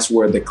well, but that's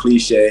where the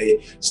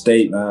cliche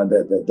statement,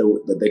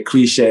 the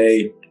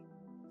cliche,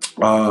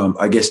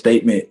 I guess,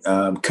 statement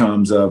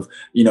comes of,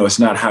 it's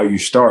not how you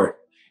start,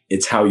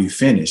 it's how you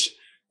finish.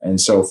 And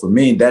so for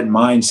me, that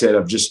mindset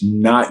of just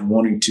not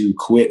wanting to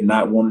quit,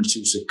 not wanting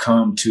to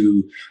succumb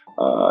to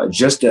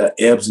just the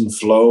ebbs and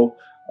flow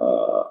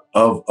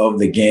of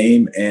the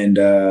game, and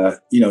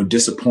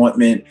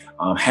disappointment,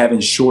 having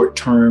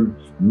short-term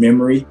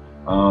memory.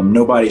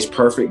 Nobody's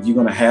perfect. You're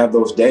going to have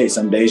those days.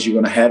 Some days you're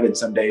going to have it,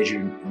 some days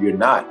you're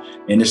not.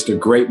 And it's the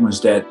great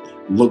ones that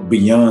look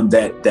beyond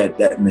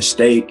that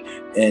mistake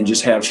and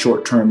just have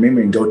short-term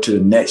memory and go to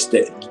the next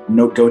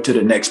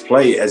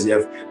play as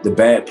if the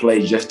bad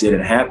play just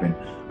didn't happen.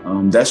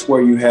 That's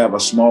where you have a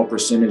small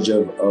percentage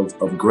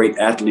of great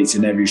athletes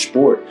in every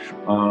sport.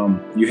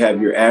 You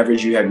have your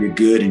average, you have your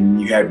good,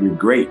 and you have your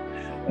great.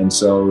 And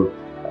so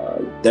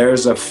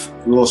there's a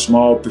little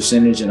small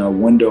percentage and a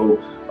window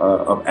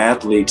of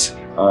athletes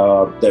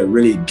that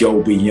really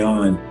go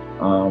beyond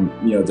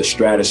the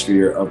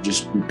stratosphere of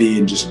just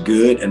being just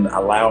good and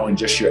allowing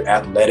just your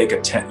athletic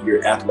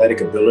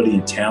ability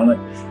and talent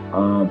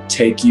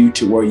take you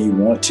to where you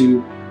want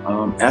to.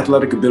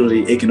 Athletic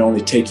ability, it can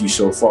only take you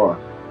so far.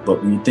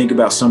 But when you think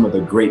about some of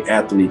the great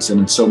athletes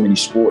and in so many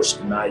sports,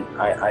 and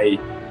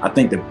I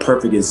think the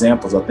perfect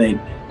examples, I think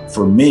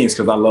for me, it's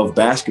because I love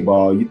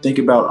basketball. You think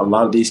about a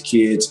lot of these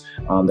kids,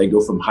 they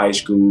go from high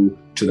school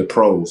to the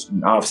pros.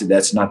 And obviously,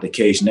 that's not the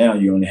case now.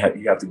 You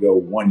have to go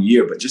 1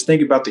 year. But just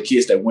think about the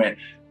kids that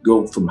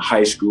go from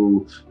high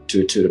school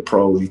to the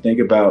pros. You think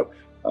about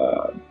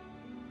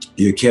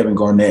your Kevin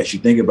Garnett's. You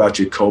think about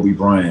your Kobe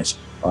Bryant's,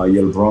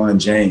 your LeBron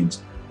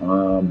James,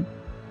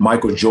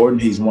 Michael Jordan.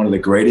 He's one of the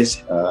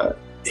greatest.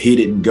 He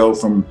didn't go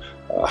from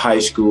high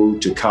school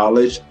to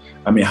college.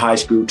 High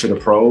school to the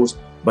pros.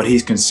 But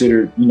he's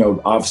considered,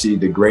 obviously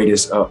the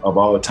greatest of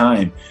all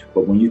time.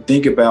 But when you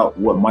think about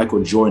what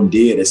Michael Jordan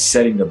did as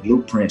setting the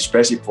blueprint,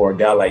 especially for a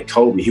guy like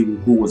Kobe,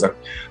 who was at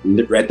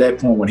that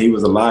point when he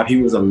was alive,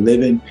 he was a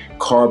living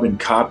carbon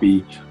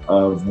copy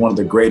of one of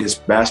the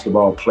greatest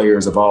basketball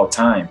players of all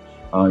time.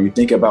 You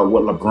think about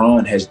what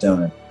LeBron has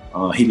done.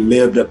 He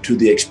lived up to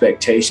the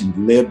expectations,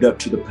 lived up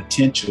to the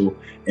potential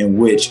in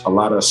which a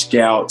lot of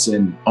scouts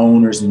and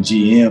owners and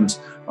GMs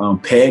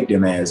pegged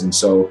him as. And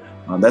so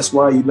that's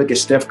why you look at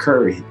Steph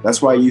Curry.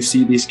 That's why you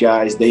see these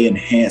guys, they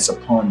enhance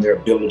upon their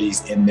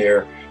abilities and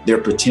their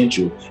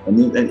potential.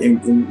 And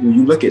when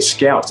you look at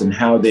scouts and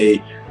how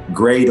they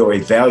grade or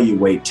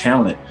evaluate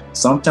talent,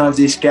 sometimes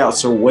these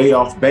scouts are way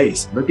off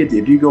base.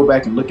 If you go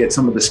back and look at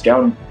some of the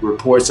scouting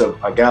reports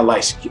of a guy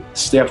like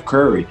Steph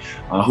Curry,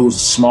 who's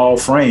small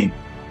frame,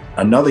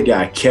 another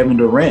guy, Kevin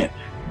Durant,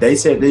 they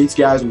said these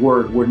guys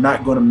were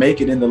not going to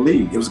make it in the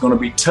league. It was going to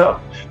be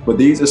tough. But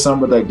these are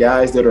some of the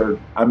guys that are,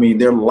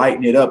 they're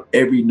lighting it up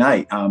every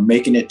night,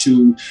 making it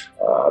to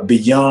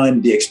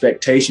beyond the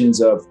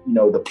expectations of,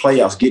 the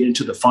playoffs, getting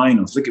into the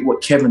finals. Look at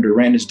what Kevin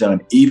Durant has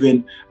done,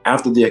 even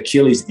after the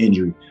Achilles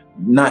injury.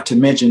 Not to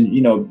mention,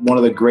 one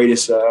of the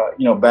greatest,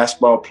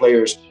 basketball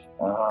players,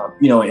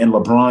 in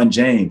LeBron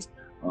James.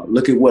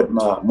 Look at what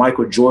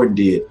Michael Jordan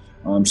did.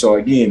 So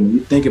again, when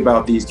you think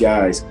about these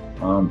guys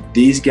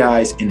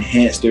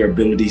enhance their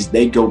abilities.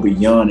 They go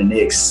beyond and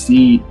they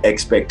exceed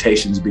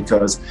expectations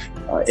because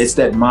it's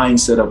that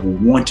mindset of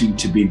wanting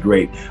to be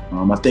great.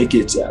 I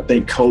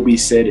think Kobe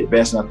said it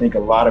best, and I think a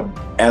lot of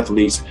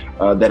athletes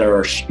that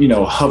are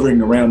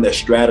hovering around that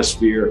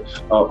stratosphere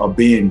of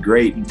being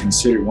great and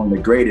considered one of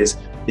the greatest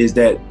is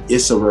that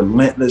it's a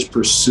relentless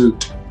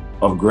pursuit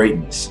of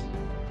greatness.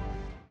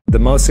 The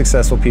most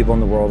successful people in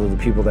the world are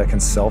the people that can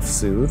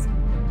self-soothe.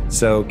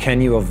 So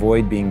can you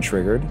avoid being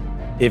triggered?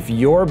 If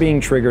you're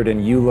being triggered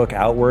and you look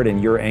outward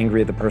and you're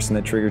angry at the person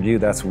that triggered you,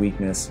 that's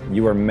weakness.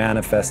 You are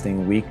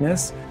manifesting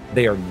weakness.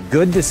 They are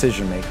good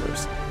decision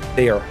makers.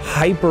 They are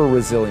hyper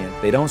resilient.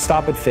 They don't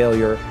stop at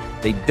failure.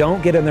 They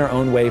don't get in their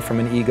own way from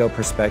an ego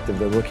perspective.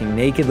 They're looking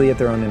nakedly at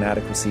their own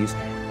inadequacies.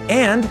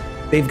 And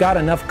they've got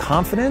enough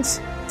confidence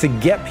to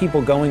get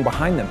people going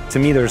behind them. To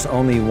me, there's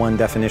only one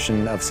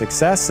definition of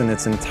success, and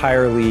it's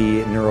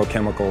entirely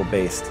neurochemical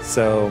based.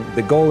 So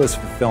the goal is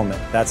fulfillment.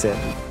 That's it.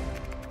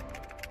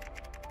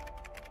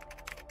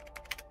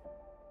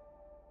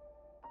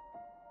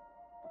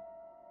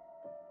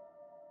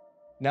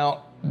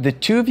 Now, the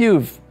two of you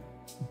have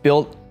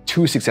built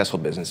two successful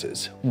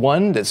businesses.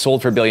 One that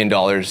sold for $1 billion,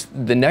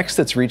 the next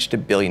that's reached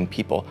 1 billion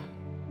people.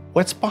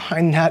 What's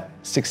behind that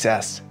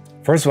success?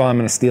 First of all, I'm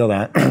going to steal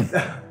that.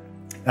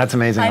 That's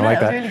amazing. I like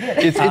that. Really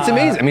good. It's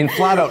amazing.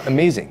 Flat out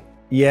amazing.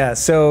 Yeah,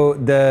 so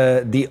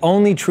the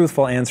only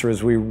truthful answer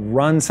is we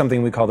run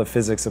something we call the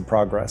physics of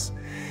progress.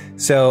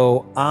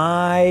 So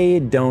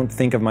I don't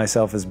think of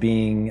myself as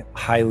being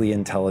highly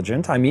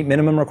intelligent. I meet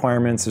minimum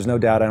requirements. There's no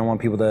doubt. I don't want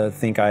people to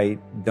think I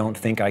don't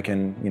think I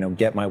can,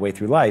 get my way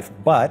through life.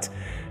 But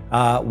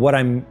what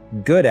I'm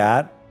good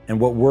at and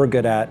what we're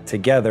good at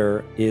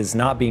together is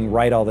not being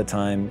right all the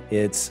time.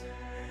 It's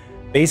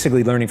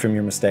basically learning from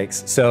your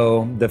mistakes.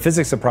 So the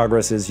physics of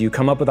progress is you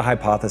come up with a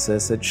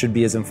hypothesis. It should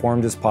be as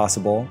informed as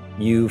possible.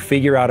 You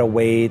figure out a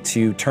way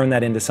to turn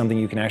that into something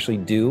you can actually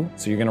do.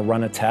 So you're going to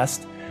run a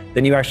test.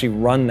 Then you actually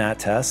run that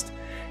test.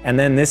 And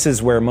then this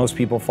is where most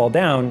people fall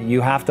down. You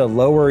have to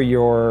lower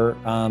your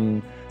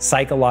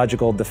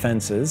psychological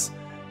defenses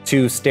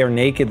to stare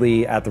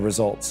nakedly at the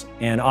results.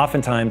 And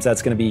oftentimes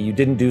that's going to be you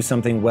didn't do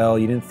something well,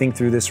 you didn't think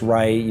through this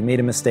right, you made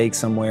a mistake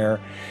somewhere.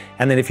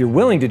 And then if you're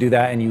willing to do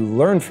that and you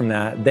learn from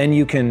that, then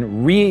you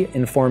can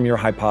re-inform your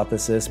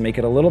hypothesis, make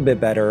it a little bit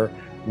better,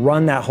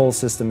 run that whole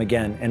system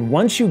again. And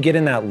once you get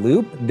in that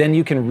loop, then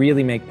you can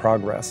really make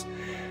progress.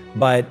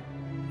 But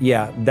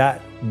yeah,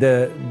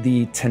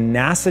 the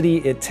tenacity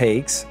it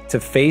takes to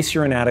face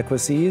your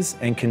inadequacies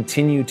and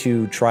continue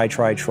to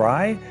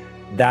try,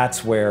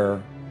 that's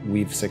where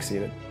we've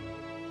succeeded.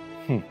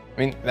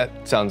 That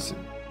sounds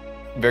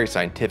very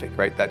scientific,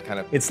 right? That kind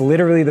of... It's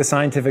literally the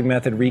scientific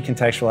method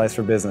recontextualized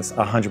for business,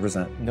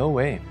 100%. No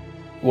way.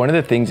 One of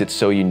the things that's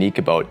so unique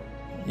about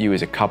you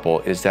as a couple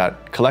is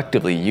that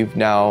collectively you've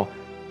now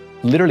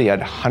literally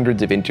had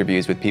hundreds of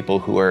interviews with people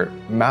who are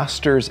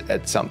masters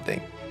at something.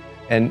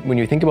 And when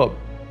you think about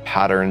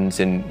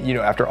patterns and,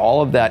 after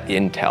all of that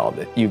intel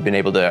that you've been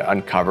able to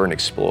uncover and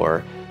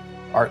explore,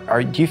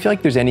 do you feel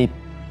like there's any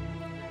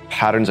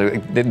patterns,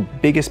 the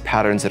biggest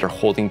patterns that are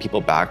holding people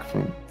back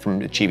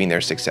from achieving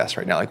their success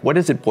right now? Like, what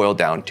does it boil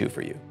down to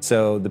for you?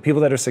 So the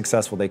people that are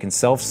successful, they can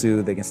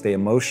self-soothe, they can stay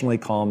emotionally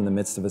calm in the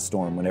midst of a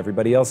storm. When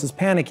everybody else is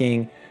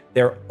panicking,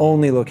 they're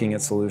only looking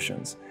at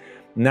solutions.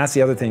 And that's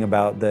the other thing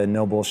about the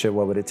no bullshit,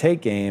 what would it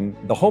take game.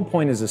 The whole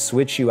point is to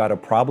switch you out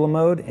of problem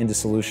mode into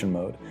solution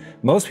mode.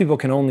 Most people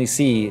can only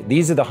see,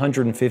 these are the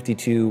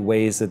 152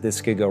 ways that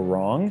this could go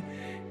wrong.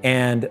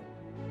 And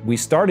we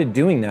started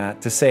doing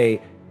that to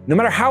say, no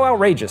matter how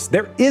outrageous,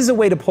 there is a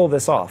way to pull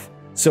this off.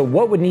 So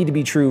what would need to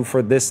be true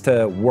for this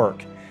to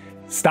work?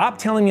 Stop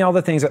telling me all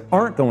the things that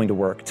aren't going to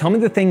work. Tell me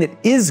the thing that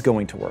is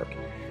going to work.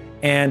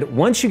 And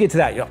once you get to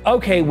that, you're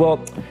okay,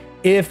 well,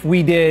 if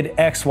we did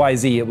X, Y,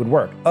 Z, it would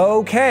work.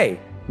 Okay.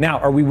 Now,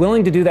 are we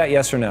willing to do that,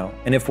 yes or no?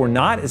 And if we're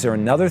not, is there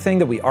another thing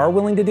that we are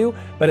willing to do?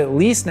 But at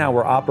least now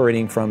we're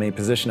operating from a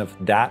position of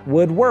that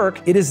would work.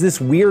 It is this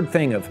weird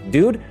thing of,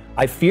 dude,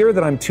 I fear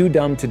that I'm too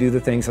dumb to do the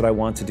things that I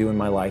want to do in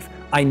my life.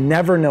 I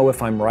never know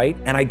if I'm right,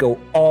 and I go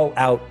all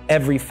out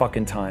every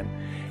fucking time.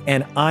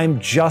 And I'm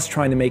just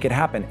trying to make it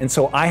happen. And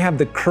so I have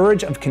the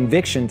courage of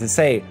conviction to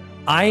say,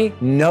 I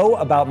know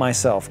about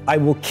myself. I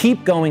will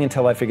keep going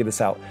until I figure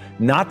this out.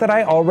 Not that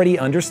I already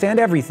understand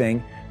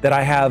everything, that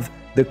I have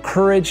the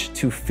courage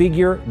to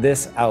figure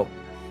this out.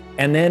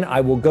 And then I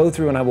will go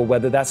through and I will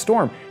weather that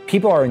storm.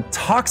 People are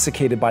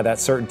intoxicated by that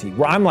certainty,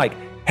 where I'm like,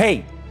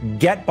 hey,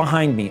 get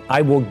behind me.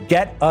 I will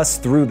get us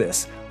through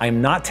this. I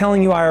am not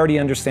telling you I already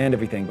understand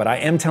everything, but I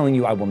am telling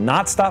you I will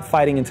not stop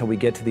fighting until we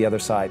get to the other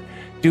side.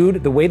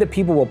 Dude, the way that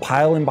people will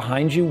pile in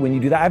behind you when you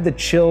do that, I have the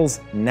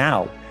chills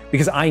now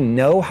because I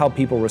know how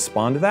people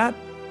respond to that.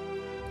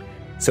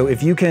 So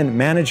if you can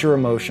manage your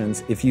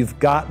emotions, if you've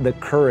got the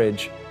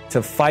courage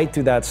to fight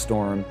through that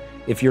storm,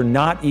 if you're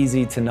not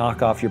easy to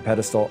knock off your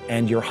pedestal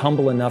and you're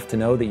humble enough to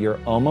know that you're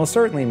almost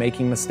certainly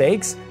making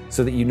mistakes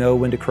so that you know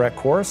when to correct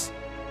course,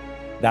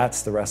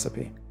 that's the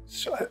recipe.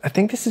 So I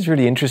think this is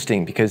really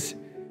interesting because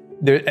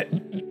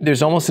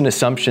there's almost an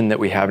assumption that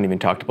we haven't even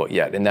talked about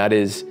yet, and that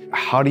is,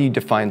 how do you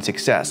define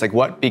success? Like,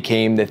 what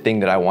became the thing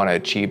that I want to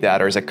achieve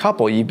that? Or as a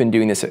couple, you've been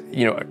doing this,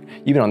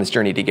 you've been on this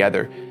journey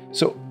together.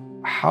 So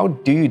how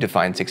do you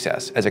define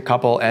success as a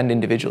couple and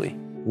individually?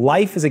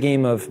 Life is a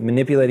game of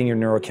manipulating your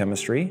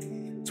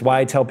neurochemistry. It's why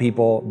I tell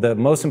people the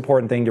most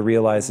important thing to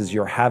realize is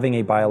you're having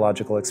a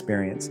biological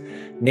experience.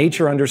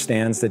 Nature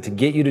understands that to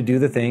get you to do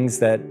the things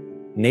that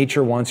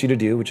nature wants you to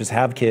do, which is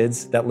have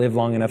kids that live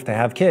long enough to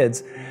have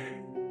kids,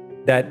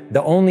 that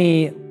the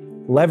only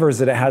levers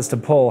that it has to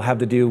pull have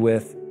to do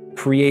with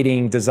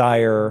creating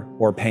desire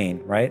or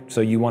pain, right? So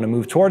you want to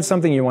move towards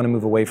something, you want to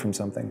move away from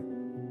something.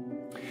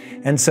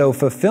 And so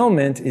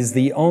fulfillment is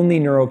the only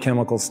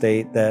neurochemical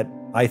state that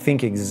I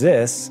think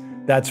exists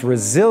that's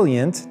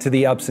resilient to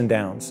the ups and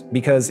downs.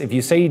 Because if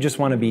you say you just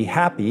want to be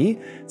happy,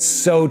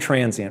 so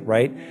transient,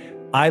 right?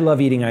 I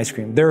love eating ice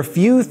cream. There are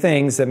few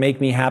things that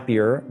make me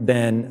happier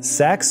than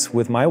sex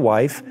with my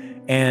wife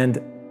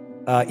and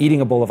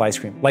eating a bowl of ice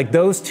cream. Like,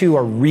 those two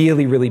are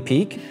really, really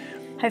peak.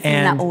 Hopefully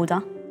in that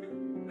order.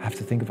 I have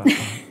to think about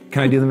that.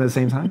 Can I do them at the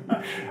same time?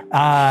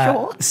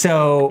 Sure.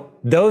 So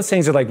those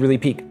things are like really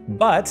peak.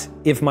 But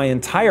if my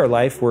entire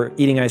life were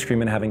eating ice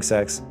cream and having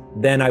sex,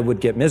 then I would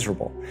get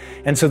miserable.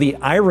 And so the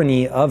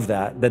irony of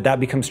that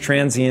becomes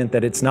transient,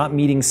 that it's not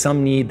meeting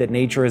some need that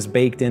nature has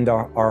baked into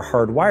our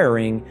hard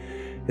wiring.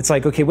 It's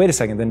like, okay, wait a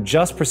second, then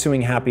just pursuing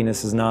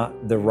happiness is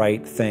not the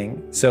right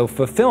thing. So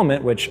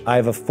fulfillment, which I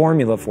have a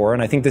formula for,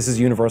 and I think this is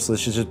universal,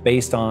 this is just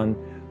based on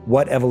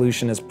what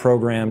evolution has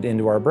programmed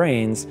into our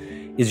brains,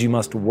 is you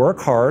must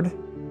work hard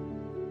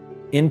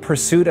in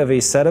pursuit of a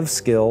set of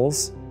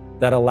skills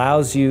that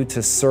allows you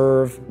to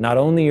serve not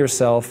only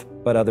yourself,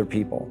 but other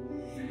people.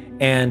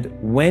 And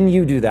when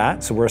you do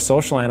that, so we're a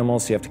social animal,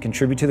 so you have to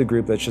contribute to the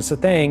group, that's just a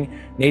thing.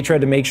 Nature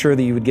had to make sure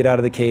that you would get out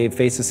of the cave,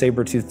 face a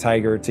saber-toothed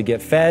tiger to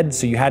get fed,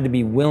 so you had to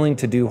be willing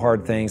to do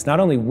hard things. Not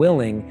only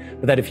willing,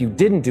 but that if you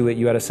didn't do it,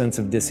 you had a sense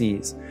of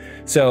dis-ease.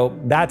 So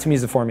that to me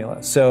is the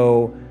formula.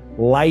 So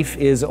life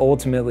is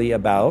ultimately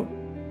about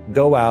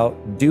go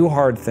out, do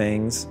hard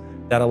things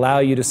that allow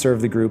you to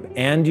serve the group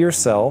and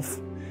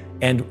yourself.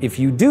 And if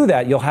you do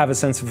that, you'll have a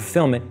sense of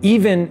fulfillment,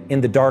 even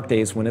in the dark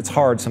days when it's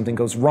hard, something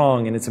goes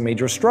wrong and it's a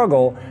major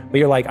struggle, but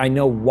you're like, I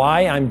know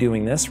why I'm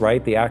doing this,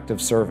 right? The act of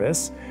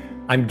service.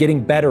 I'm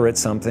getting better at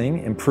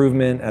something.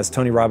 Improvement, as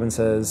Tony Robbins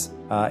says,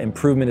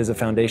 improvement is a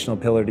foundational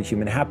pillar to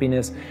human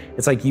happiness.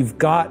 It's like you've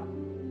got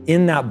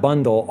in that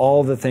bundle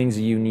all the things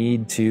you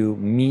need to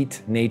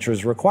meet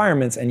nature's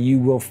requirements, and you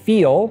will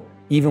feel,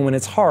 even when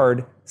it's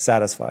hard,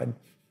 satisfied.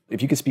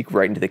 If you could speak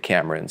right into the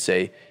camera and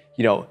say,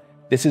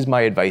 this is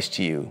my advice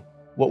to you,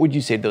 what would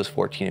you say to those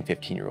 14 and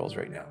 15-year-olds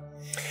right now?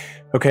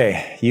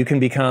 Okay, you can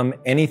become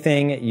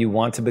anything you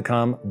want to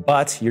become,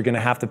 but you're going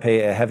to have to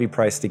pay a heavy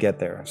price to get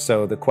there.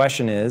 So the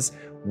question is,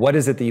 what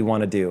is it that you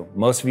want to do?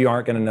 Most of you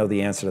aren't going to know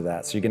the answer to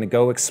that. So you're going to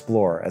go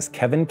explore. As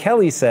Kevin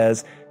Kelly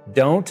says,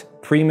 don't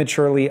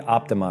prematurely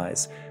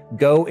optimize.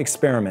 Go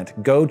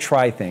experiment, go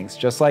try things.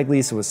 Just like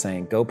Lisa was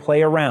saying, go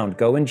play around,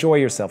 go enjoy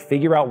yourself,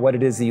 figure out what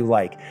it is that you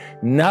like.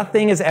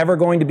 Nothing is ever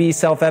going to be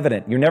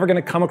self-evident. You're never going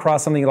to come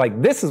across something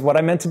like, this is what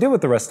I meant to do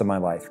with the rest of my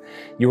life.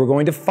 You are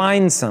going to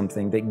find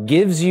something that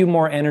gives you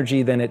more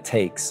energy than it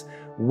takes.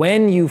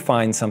 When you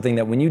find something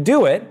that when you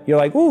do it, you're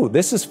like, ooh,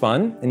 this is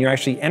fun, and you're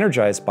actually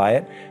energized by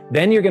it,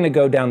 then you're going to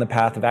go down the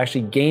path of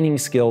actually gaining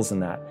skills in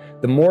that.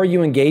 The more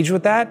you engage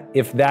with that,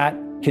 if that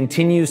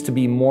continues to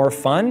be more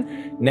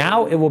fun,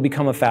 now it will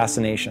become a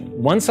fascination.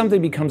 Once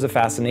something becomes a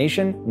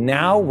fascination,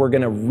 now we're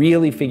gonna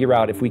really figure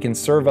out if we can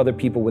serve other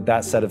people with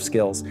that set of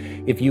skills.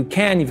 If you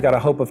can, you've got a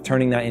hope of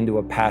turning that into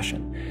a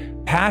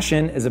passion.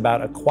 Passion is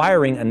about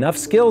acquiring enough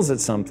skills at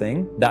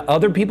something that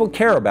other people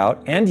care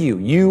about, and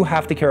you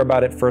have to care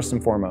about it first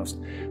and foremost.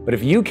 But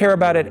if you care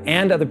about it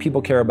and other people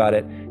care about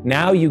it,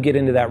 now you get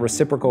into that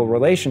reciprocal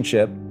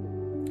relationship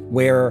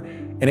where,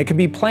 and it could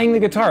be playing the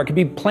guitar, it could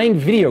be playing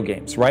video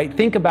games, right?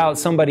 Think about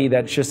somebody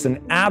that's just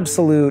an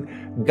absolute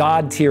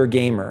God tier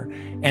gamer,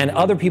 and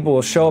other people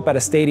will show up at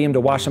a stadium to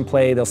watch them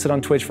play. They'll sit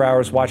on Twitch for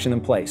hours watching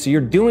them play. So you're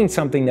doing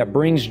something that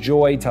brings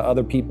joy to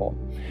other people.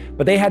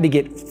 But they had to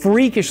get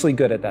freakishly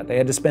good at that. They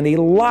had to spend a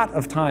lot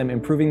of time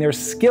improving their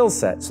skill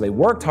set. So they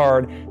worked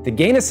hard to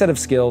gain a set of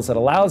skills that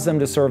allows them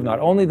to serve not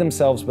only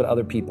themselves, but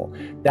other people.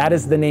 That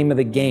is the name of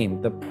the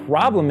game. The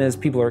problem is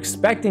people are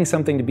expecting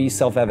something to be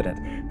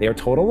self-evident. They are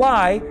told a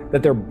lie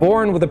that they're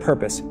born with a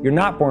purpose. You're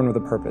not born with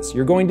a purpose.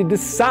 You're going to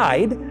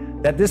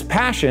decide that this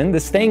passion,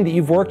 this thing that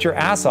you've worked your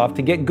ass off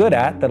to get good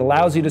at, that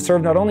allows you to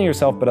serve not only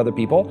yourself, but other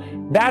people,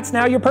 that's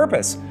now your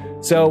purpose.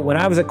 So when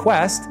I was at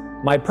Quest,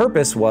 my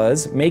purpose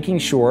was making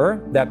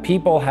sure that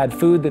people had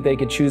food that they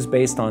could choose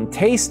based on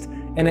taste,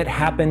 and it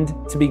happened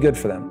to be good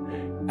for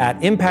them.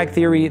 At Impact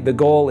Theory, the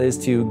goal is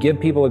to give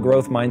people a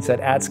growth mindset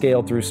at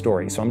scale through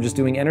Storey. So I'm just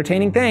doing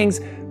entertaining things,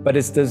 but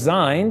it's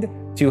designed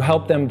to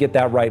help them get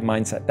that right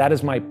mindset. That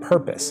is my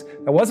purpose.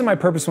 That wasn't my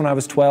purpose when I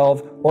was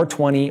 12 or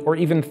 20 or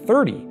even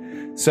 30.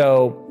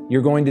 So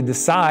you're going to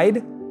decide,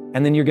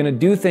 and then you're going to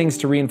do things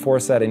to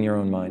reinforce that in your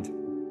own mind.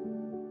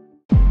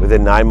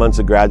 Within 9 months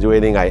of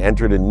graduating, I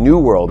entered a new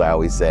world, I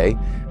always say,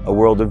 a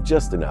world of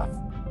just enough.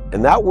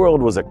 And that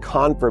world was a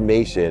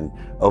confirmation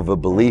of a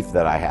belief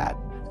that I had.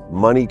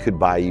 Money could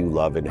buy you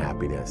love and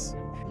happiness.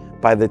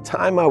 By the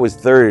time I was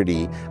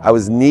 30, I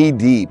was knee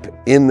deep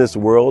in this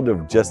world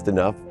of just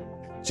enough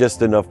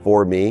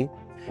for me.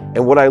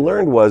 And what I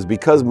learned was,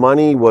 because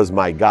money was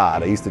my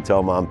God, I used to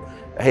tell Mom,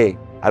 hey,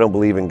 I don't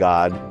believe in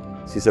God.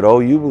 She said, oh,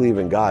 you believe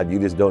in God, you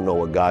just don't know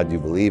what God you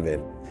believe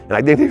in. And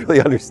I didn't really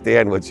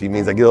understand what she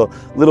means. I get a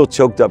little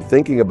choked up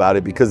thinking about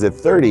it, because at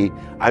 30,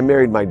 I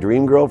married my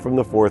dream girl from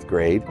the 4th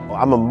grade.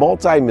 I'm a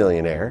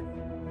multi-millionaire.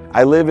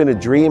 I live in a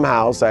dream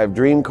house. I have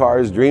dream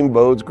cars, dream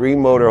boats, dream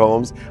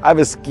motorhomes. I have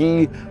a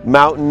ski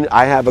mountain.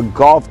 I have a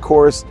golf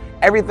course,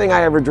 everything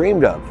I ever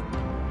dreamed of.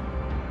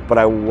 But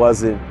I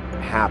wasn't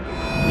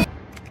happy.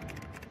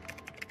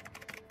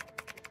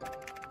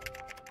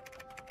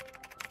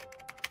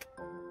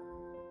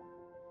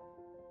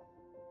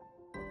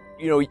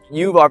 You know,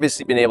 you've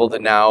obviously been able to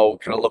now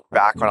kind of look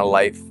back on a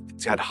life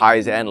that's had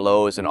highs and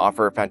lows and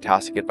offer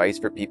fantastic advice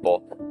for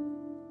people.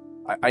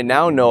 I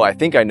now know, I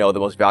think I know the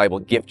most valuable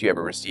gift you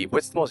ever received.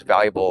 What's the most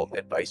valuable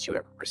advice you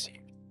ever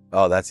received?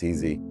 Oh, that's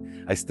easy.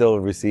 I still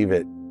receive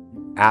it.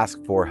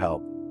 Ask for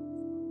help.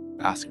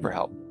 Ask for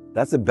help.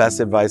 That's the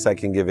best advice I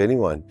can give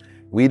anyone.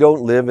 We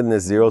don't live in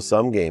this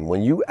zero-sum game.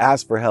 When you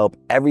ask for help,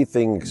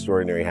 everything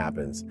extraordinary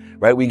happens,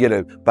 right? We get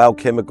a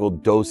biochemical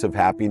dose of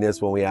happiness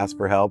when we ask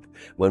for help,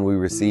 when we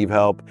receive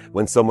help,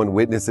 when someone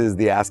witnesses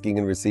the asking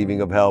and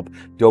receiving of help.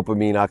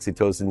 Dopamine,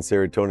 oxytocin,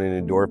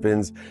 serotonin,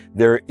 endorphins,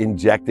 they're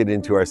injected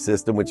into our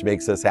system, which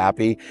makes us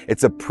happy.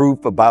 It's a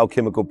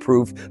biochemical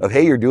proof of,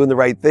 hey, you're doing the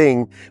right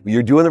thing.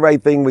 You're doing the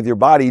right thing with your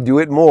body, do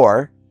it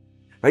more.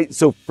 Right?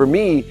 So for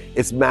me,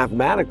 it's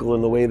mathematical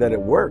in the way that it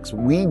works.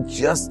 We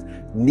just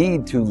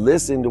need to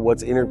listen to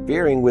what's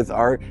interfering with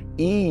our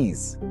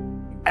ease.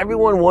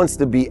 Everyone wants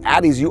to be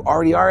at ease. You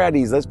already are at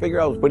ease. Let's figure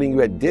out what's putting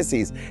you at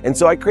dis-ease. And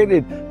so I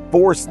created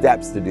 4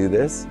 steps to do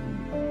this.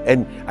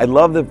 And I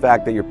love the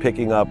fact that you're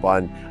picking up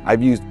on,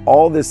 I've used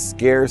all this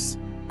scarce,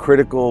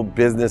 critical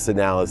business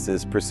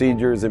analysis,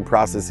 procedures and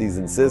processes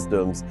and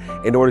systems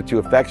in order to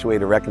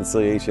effectuate a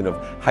reconciliation of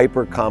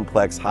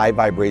hyper-complex,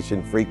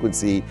 high-vibration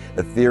frequency,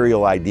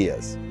 ethereal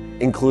ideas,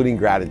 including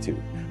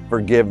gratitude,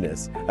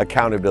 forgiveness,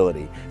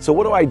 accountability. So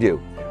what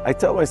do? I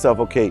tell myself,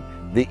 okay,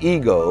 the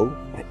ego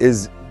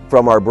is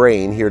from our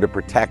brain here to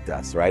protect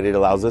us, right? It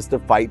allows us to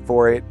fight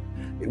for it,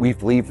 we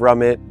flee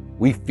from it,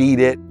 we feed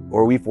it,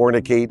 or we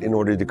fornicate in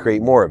order to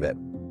create more of it.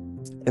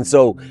 And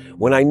so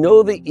when I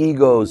know the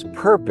ego's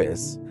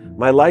purpose,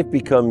 my life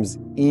becomes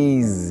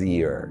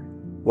easier.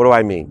 What do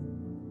I mean?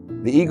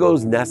 The ego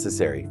is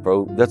necessary,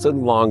 bro. That's a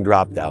long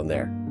drop down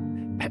there.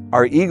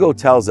 Our ego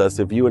tells us,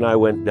 if you and I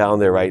went down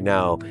there right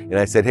now and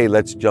I said, hey,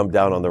 let's jump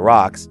down on the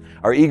rocks,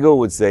 our ego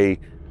would say,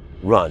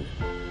 run,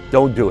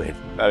 don't do it.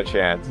 Not a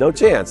chance. No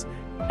chance.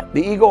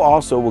 The ego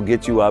also will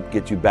get you up,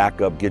 get you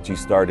back up, get you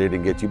started,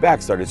 and get you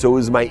back started. So it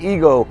was my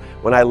ego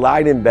when I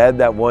lied in bed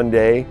that one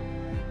day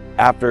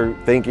after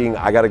thinking,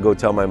 I got to go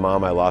tell my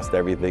mom I lost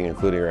everything,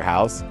 including her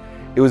house.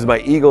 It was my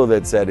ego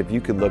that said, if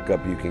you can look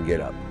up, you can get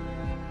up.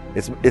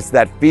 It's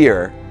that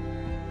fear,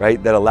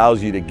 right, that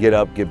allows you to get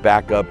up, get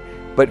back up.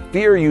 But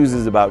fear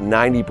uses about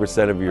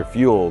 90% of your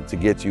fuel to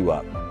get you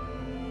up.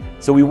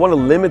 So we want to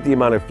limit the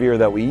amount of fear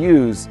that we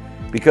use,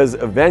 because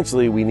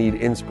eventually we need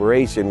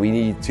inspiration. We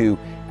need to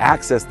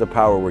access the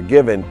power we're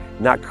given,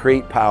 not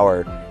create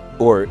power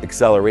or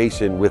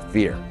acceleration with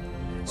fear.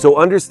 So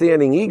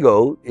understanding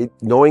ego,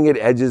 knowing it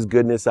edges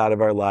goodness out of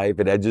our life,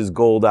 it edges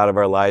gold out of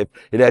our life,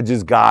 it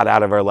edges God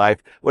out of our life,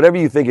 whatever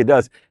you think it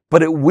does,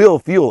 but it will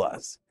fuel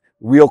us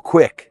real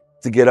quick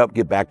to get up,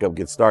 get back up,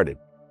 get started.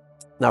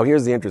 Now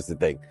here's the interesting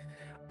thing.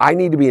 I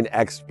need to be an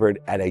expert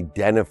at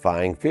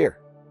identifying fear.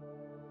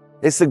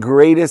 It's the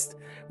greatest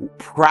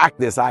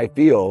practice, I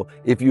feel,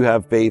 if you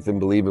have faith and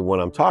believe in what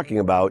I'm talking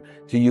about,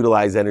 to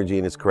utilize energy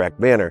in its correct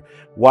manner.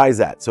 Why is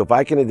that? So if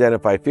I can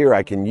identify fear,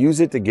 I can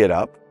use it to get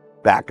up,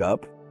 back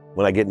up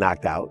when I get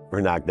knocked out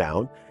or knocked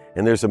down.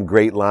 And there's some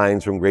great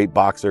lines from great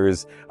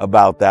boxers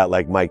about that,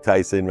 like Mike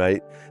Tyson,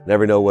 right?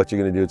 Never know what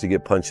you're going to do to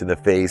get punched in the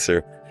face.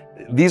 Or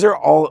these are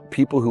all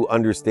people who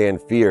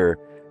understand fear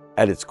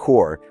at its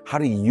core, how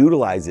to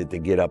utilize it to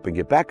get up and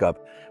get back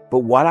up. But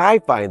what I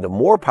find the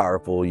more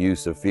powerful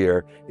use of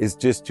fear is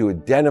just to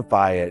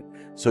identify it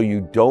so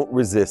you don't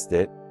resist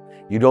it.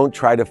 You don't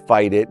try to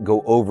fight it,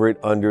 go over it,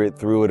 under it,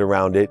 through it,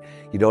 around it.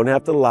 You don't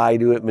have to lie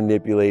to it,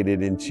 manipulate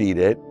it, and cheat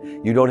it.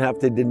 You don't have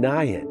to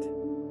deny it.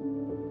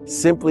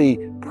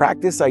 Simply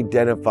practice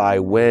identify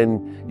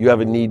when you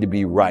have a need to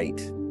be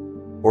right,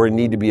 or a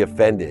need to be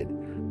offended,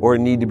 or a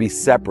need to be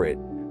separate,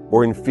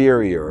 or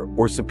inferior,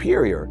 or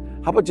superior.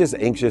 How about just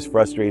anxious,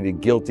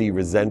 frustrated, guilty,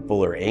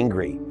 resentful, or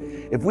angry?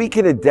 If we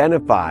can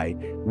identify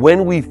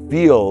when we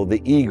feel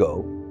the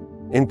ego,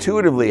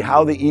 intuitively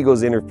how the ego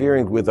is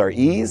interfering with our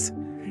ease,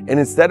 and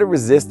instead of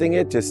resisting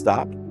it, just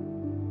stop.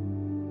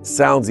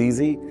 Sounds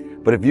easy,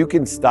 but if you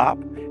can stop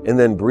and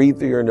then breathe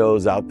through your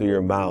nose, out through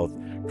your mouth,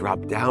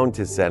 drop down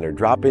to center,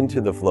 drop into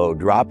the flow,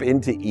 drop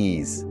into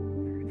ease.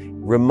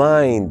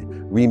 Remind,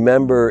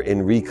 remember,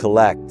 and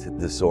recollect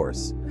the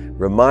source.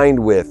 Remind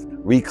with,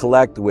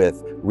 recollect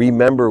with,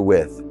 remember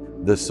with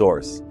the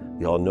source.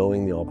 The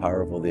all-knowing, the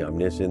all-powerful, the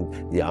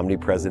omniscient, the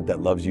omnipresent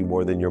that loves you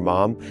more than your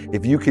mom.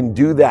 If you can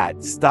do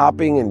that,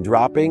 stopping and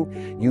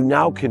dropping, you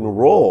now can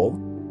roll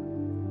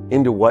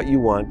into what you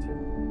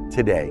want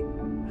today.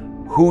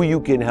 Who you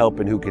can help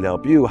and who can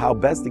help you, how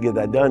best to get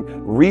that done.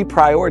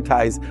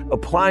 Reprioritize,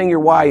 applying your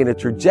why in a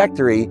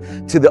trajectory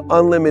to the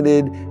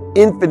unlimited,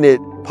 infinite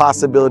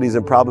possibilities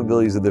and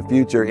probabilities of the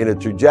future, in a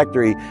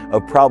trajectory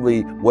of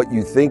probably what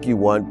you think you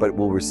want, but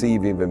will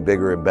receive even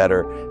bigger and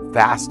better,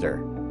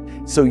 faster.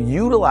 So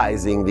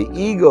utilizing the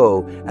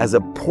ego as a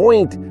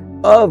point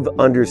of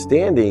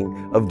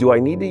understanding of, do I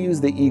need to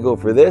use the ego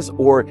for this,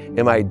 or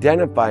am I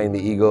identifying the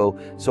ego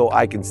so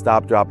I can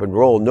stop, drop, and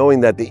roll,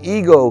 knowing that the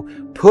ego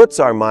puts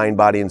our mind,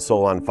 body, and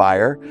soul on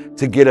fire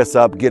to get us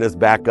up, get us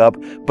back up.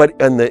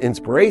 But on the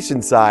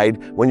inspiration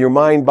side, when your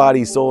mind,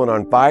 body, soul are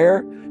on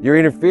fire, you're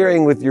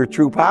interfering with your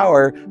true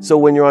power. So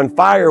when you're on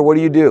fire, what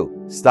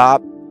do?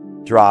 Stop,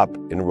 drop,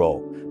 and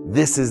roll.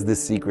 This is the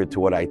secret to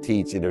what I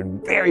teach in a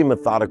very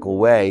methodical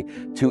way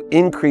to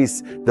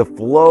increase the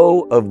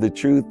flow of the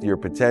truth, your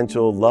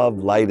potential, love,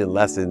 light, and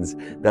lessons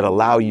that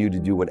allow you to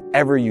do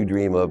whatever you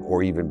dream of,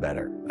 or even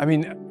better. I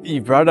mean,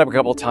 you brought it up a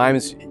couple of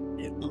times,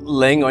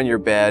 laying on your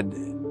bed,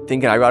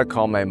 thinking, I gotta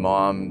call my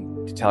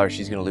mom to tell her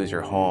she's gonna lose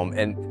her home.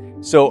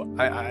 And so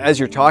as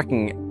you're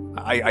talking,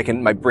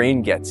 my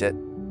brain gets it,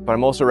 but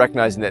I'm also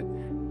recognizing that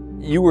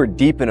you were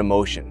deep in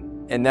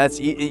emotion. And that's,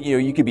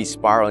 you could be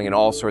spiraling in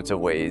all sorts of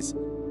ways.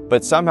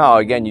 But somehow,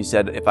 again, you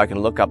said, if I can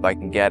look up, I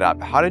can get up.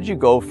 How did you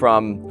go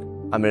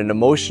from, I'm an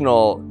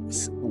emotional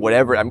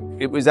whatever,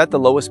 was that the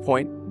lowest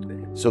point?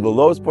 So the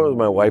lowest point was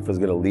my wife was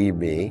gonna leave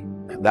me.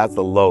 That's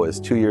the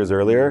lowest, 2 years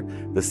earlier.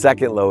 The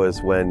second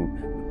lowest when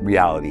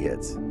reality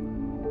hits,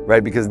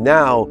 right? Because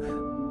now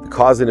the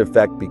cause and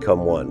effect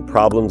become one.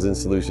 Problems and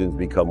solutions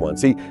become one.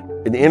 See,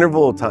 an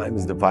interval of time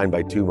is defined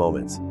by two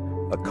moments.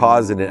 A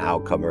cause and an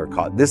outcome, or a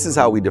cause. This is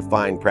how we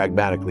define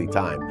pragmatically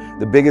time.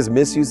 The biggest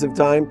misuse of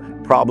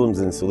time,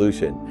 problems and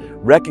solution.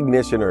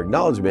 Recognition or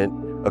acknowledgement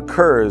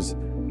occurs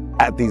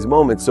at these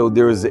moments. So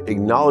there was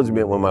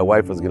acknowledgement when my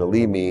wife was gonna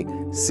leave me,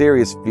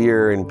 serious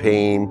fear and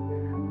pain,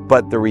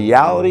 but the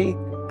reality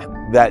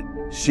that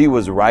she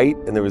was right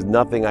and there was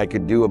nothing I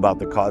could do about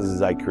the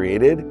causes I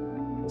created.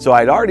 So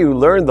I'd already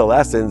learned the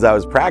lessons, I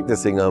was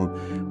practicing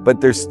them,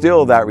 but there's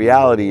still that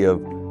reality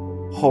of,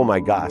 oh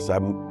my gosh, I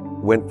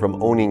went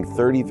from owning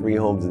 33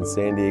 homes in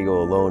San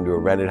Diego alone to a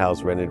rented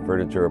house, rented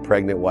furniture, a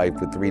pregnant wife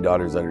with 3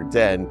 daughters under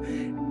 10.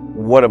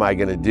 What am I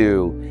gonna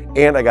do?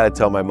 And I gotta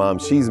tell my mom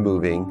she's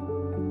moving.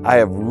 I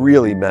have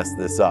really messed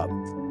this up.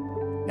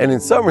 And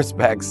in some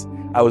respects,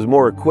 I was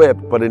more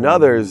equipped, but in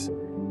others,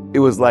 it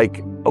was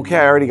like, okay,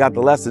 I already got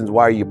the lessons,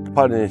 why are you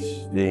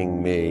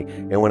punishing me?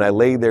 And when I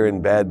lay there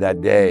in bed that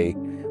day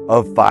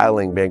of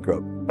filing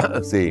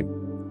bankruptcy,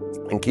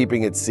 and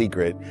keeping it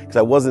secret, because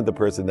I wasn't the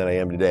person that I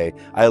am today.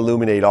 I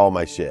illuminate all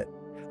my shit.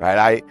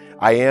 right?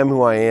 I am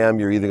who I am.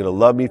 You're either going to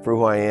love me for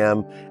who I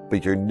am,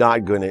 but you're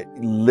not going to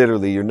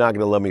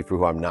love me for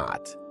who I'm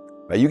not.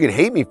 Right? You can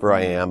hate me for who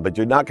I am, but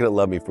you're not going to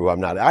love me for who I'm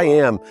not.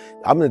 I'm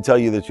going to tell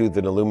you the truth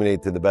and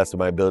illuminate to the best of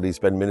my ability,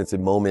 spend minutes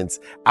and moments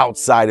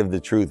outside of the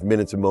truth,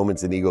 minutes and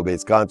moments in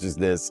ego-based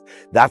consciousness.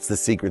 That's the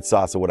secret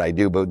sauce of what I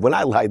do. But when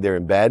I lied there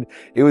in bed,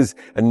 it was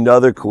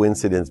another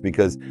coincidence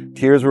because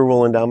tears were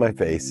rolling down my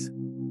face.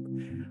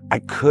 I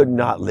could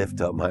not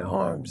lift up my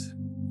arms,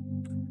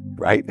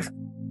 right?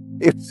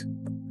 It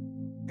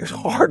was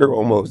harder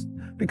almost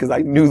because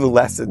I knew the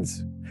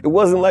lessons. It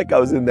wasn't like I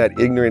was in that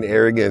ignorant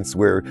arrogance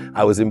where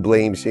I was in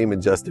blame, shame,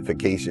 and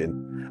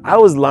justification. I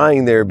was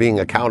lying there being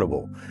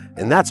accountable,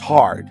 and that's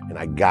hard. And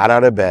I got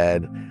out of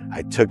bed,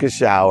 I took a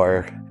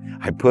shower,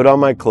 I put on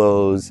my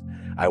clothes,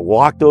 I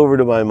walked over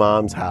to my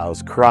mom's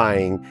house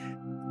crying,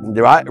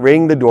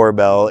 rang the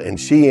doorbell, and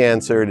she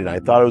answered, and I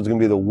thought it was gonna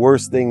be the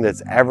worst thing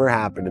that's ever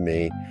happened to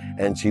me.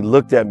 And she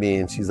looked at me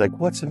and she's like,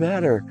 "What's the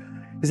matter?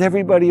 Is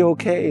everybody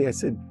okay?" I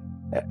said,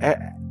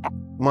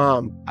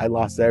 "Mom, I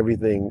lost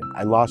everything.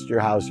 I lost your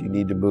house. You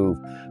need to move."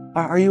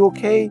 "Are you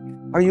okay?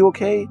 Are you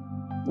okay?"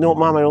 "No,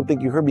 Mom, I don't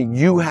think you heard me.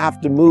 You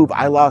have to move.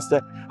 I lost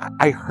it.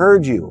 I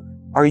heard you.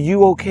 Are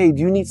you okay?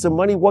 Do you need some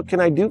money? What can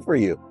I do for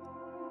you?"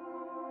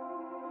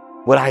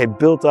 What I had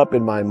built up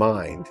in my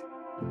mind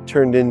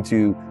turned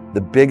into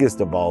the biggest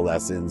of all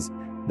lessons,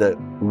 the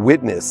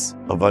witness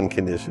of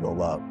unconditional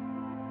love.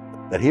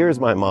 That here's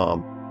my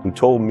mom who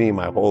told me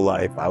my whole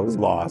life I was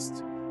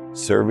lost,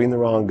 serving the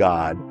wrong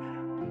God.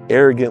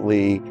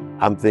 Arrogantly,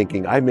 I'm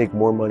thinking I make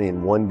more money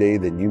in one day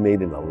than you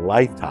made in a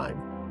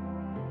lifetime.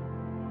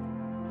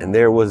 And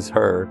there was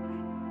her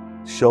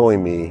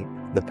showing me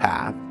the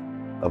path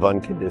of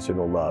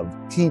unconditional love,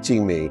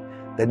 teaching me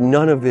that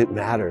none of it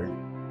mattered,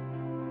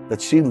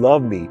 that she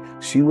loved me.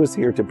 She was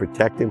here to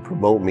protect and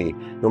promote me,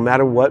 no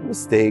matter what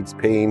mistakes,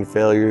 pain,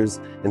 failures,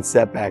 and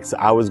setbacks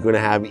I was going to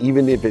have,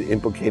 even if it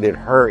implicated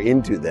her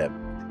into them,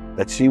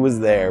 that she was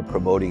there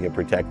promoting and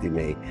protecting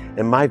me.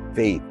 And my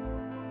faith,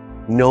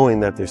 knowing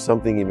that there's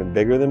something even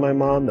bigger than my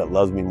mom that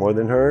loves me more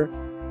than her,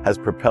 has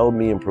propelled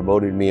me and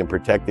promoted me and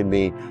protected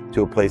me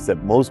to a place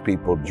that most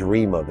people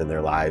dream of in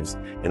their lives,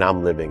 and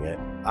I'm living it.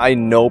 I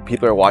know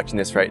people are watching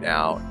this right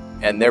now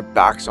and their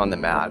back's on the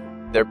mat,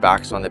 their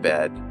back's on the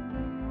bed.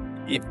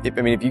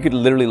 If you could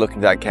literally look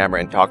into that camera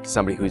and talk to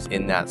somebody who's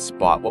in that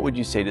spot, what would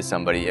you say to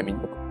somebody? I mean,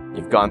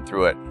 you've gone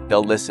through it,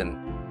 they'll listen.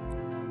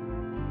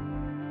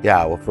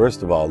 Yeah, well,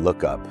 first of all,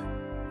 look up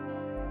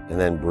and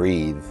then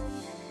breathe.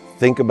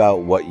 Think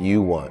about what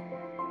you want.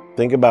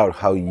 Think about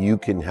how you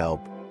can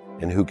help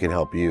and who can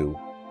help you.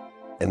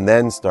 And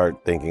then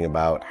start thinking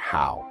about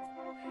how.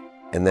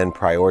 And then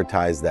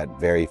prioritize that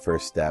very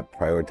first step,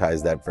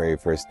 prioritize that very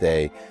first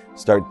day.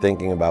 Start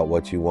thinking about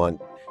what you want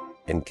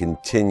and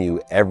continue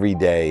every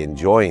day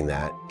enjoying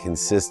that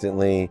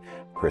consistently,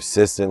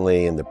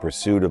 persistently in the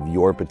pursuit of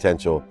your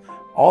potential.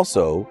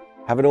 Also,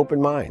 have an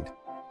open mind.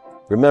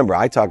 Remember,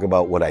 I talk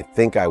about what I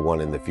think I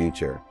want in the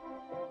future.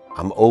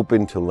 I'm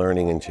open to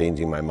learning and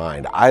changing my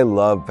mind. I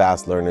love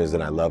fast learners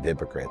and I love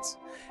hypocrites.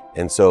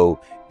 And so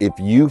if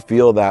you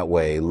feel that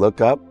way, look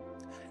up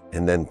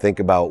and then think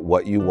about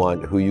what you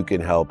want, who you can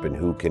help and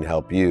who can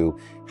help you,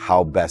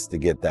 how best to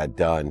get that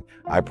done.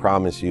 I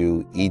promise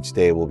you each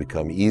day will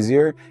become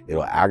easier.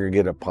 It'll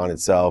aggregate upon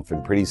itself,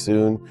 and pretty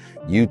soon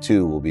you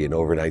too will be an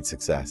overnight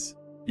success.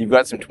 You've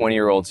got some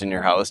 20-year-olds in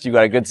your house. You've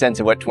got a good sense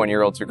of what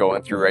 20-year-olds are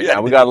going through right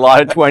now. We got a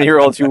lot of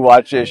 20-year-olds who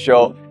watch this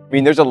show. I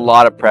mean, there's a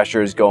lot of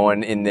pressures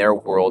going in their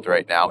world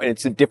right now, and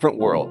it's a different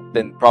world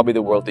than probably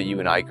the world that you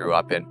and I grew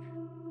up in.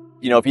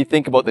 You know, if you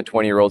think about the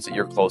 20-year-olds that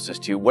you're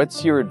closest to,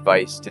 what's your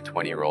advice to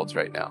 20-year-olds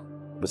right now?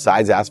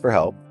 Besides ask for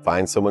help,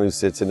 find someone who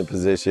sits in a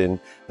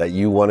position that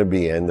you want to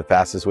be in. The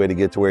fastest way to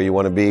get to where you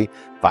want to be,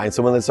 find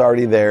someone that's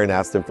already there and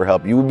ask them for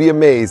help. You would be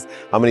amazed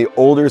how many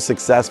older,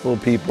 successful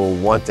people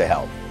want to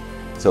help.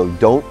 So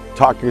don't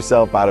talk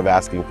yourself out of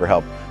asking for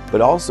help.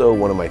 But also,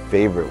 one of my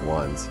favorite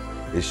ones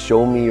is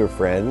show me your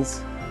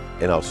friends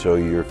and I'll show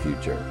you your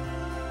future.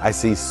 I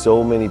see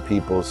so many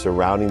people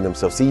surrounding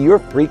themselves. See, your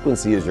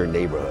frequency is your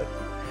neighborhood.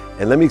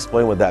 And let me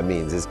explain what that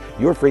means. Is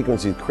your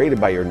frequency is created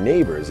by your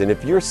neighbors. And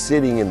if you're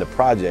sitting in the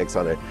projects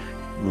on a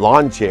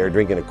lawn chair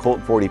drinking a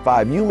Colt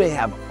 45, you may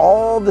have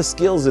all the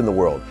skills in the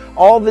world,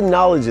 all the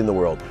knowledge in the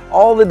world,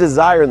 all the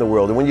desire in the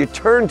world. And when you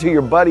turn to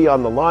your buddy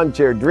on the lawn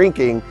chair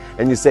drinking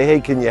and you say, "Hey,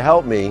 can you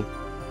help me?"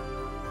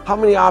 How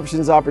many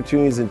options,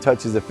 opportunities, and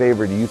touches of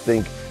favor do you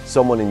think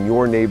someone in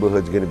your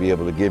neighborhood is going to be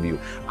able to give you?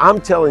 I'm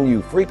telling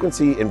you,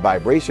 frequency and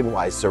vibration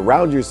wise,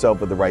 surround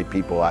yourself with the right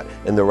people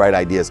and the right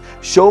ideas.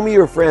 Show me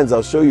your friends,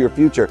 I'll show you your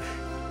future.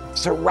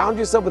 Surround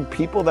yourself with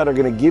people that are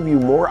going to give you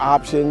more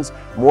options,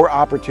 more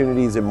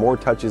opportunities, and more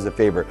touches of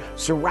favor.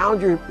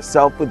 Surround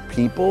yourself with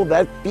people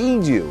that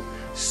feed you.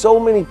 So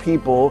many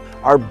people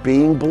are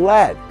being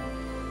bled.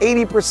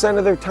 80%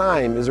 of their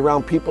time is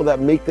around people that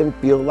make them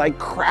feel like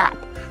crap.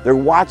 They're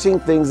watching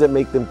things that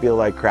make them feel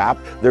like crap.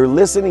 They're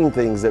listening to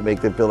things that make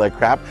them feel like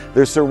crap.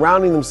 They're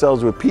surrounding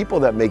themselves with people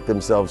that make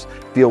themselves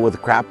feel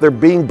with crap. They're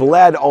being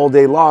bled all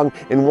day long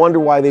and wonder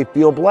why they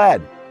feel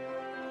bled.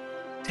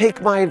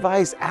 Take my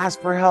advice, ask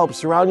for help,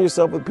 surround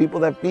yourself with people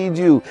that feed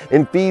you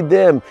and feed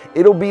them.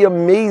 It'll be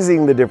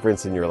amazing, the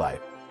difference in your life.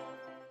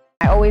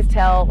 I always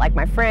tell like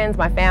my friends,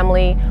 my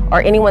family,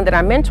 or anyone that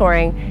I'm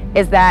mentoring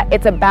is that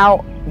it's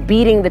about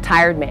beating the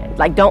tired man.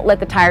 Like, don't let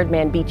the tired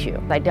man beat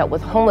you. I dealt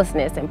with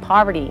homelessness and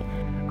poverty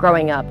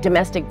growing up,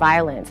 domestic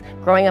violence,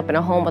 growing up in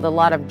a home with a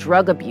lot of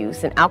drug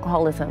abuse and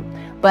alcoholism.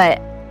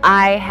 But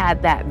I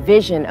had that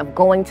vision of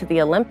going to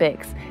the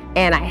Olympics,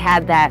 and I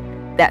had that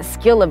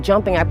skill of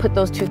jumping. I put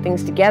those two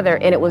things together,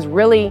 and it was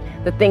really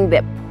the thing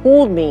that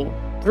pulled me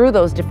through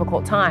those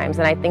difficult times.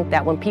 And I think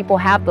that when people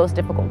have those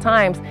difficult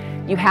times,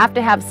 you have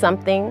to have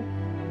something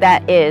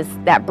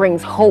that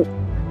brings hope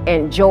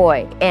and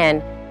joy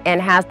and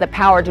has the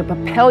power to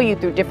propel you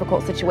through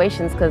difficult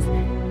situations, because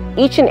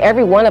each and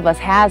every one of us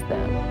has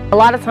them. A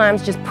lot of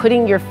times just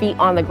putting your feet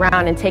on the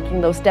ground and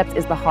taking those steps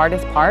is the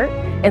hardest part.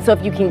 And so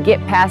if you can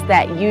get past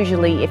that,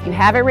 usually if you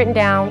have it written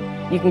down,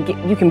 you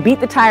can beat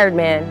the tired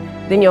man,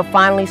 then you'll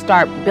finally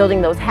start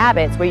building those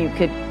habits where you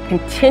could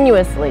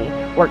continuously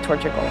work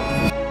towards your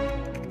goals.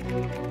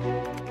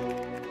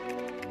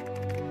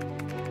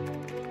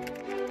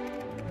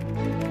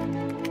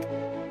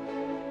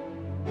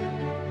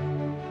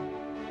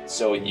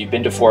 So you've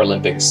been to 4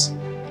 Olympics,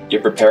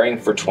 you're preparing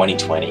for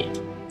 2020.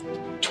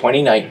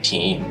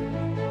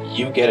 2019,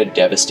 you get a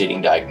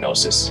devastating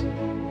diagnosis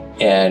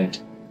and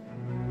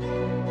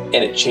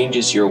it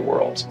changes your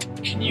world.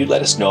 Can you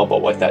let us know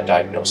about what that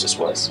diagnosis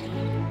was?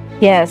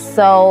 Yes,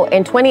 so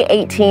in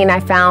 2018, I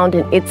found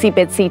an itsy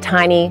bitsy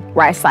tiny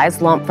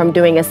rice-sized lump from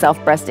doing a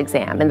self-breast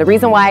exam. And the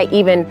reason why I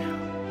even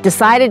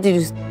decided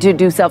to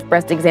do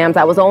self-breast exams,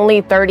 I was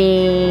only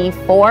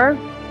 34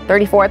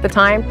 at the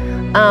time,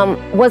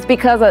 was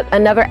because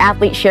another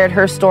athlete shared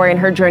her story and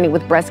her journey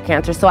with breast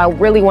cancer. So I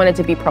really wanted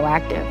to be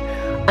proactive.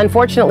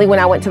 Unfortunately, when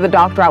I went to the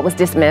doctor, I was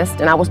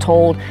dismissed and I was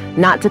told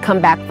not to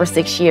come back for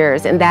 6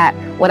 years and that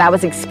what I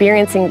was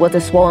experiencing was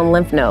a swollen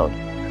lymph node.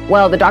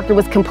 Well, the doctor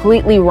was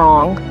completely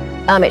wrong.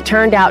 It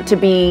turned out to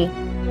be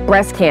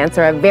breast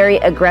cancer, a very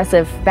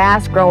aggressive,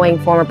 fast-growing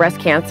form of breast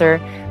cancer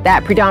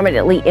that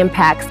predominantly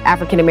impacts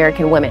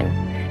African-American women.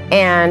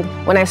 And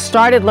when I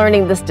started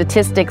learning the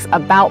statistics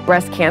about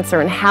breast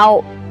cancer and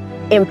how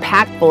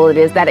impactful it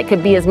is, that it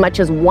could be as much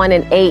as 1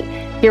 in 8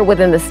 here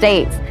within the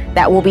States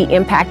that will be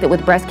impacted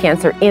with breast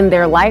cancer in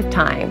their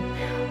lifetime,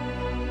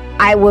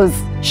 I was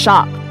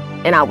shocked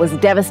and I was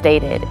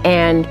devastated.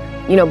 And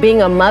you know,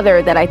 being a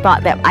mother that I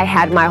thought that I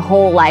had my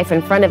whole life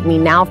in front of me,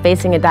 now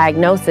facing a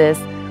diagnosis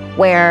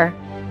where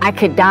I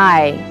could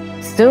die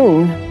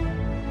soon,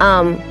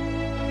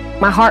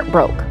 my heart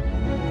broke.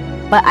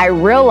 But I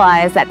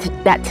realized that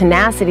that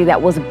tenacity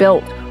that was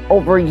built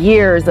over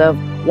years of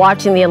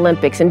watching the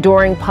Olympics,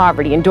 enduring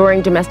poverty,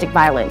 enduring domestic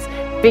violence,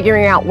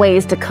 figuring out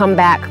ways to come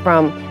back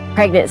from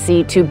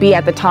pregnancy to be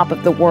at the top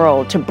of the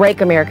world, to break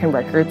American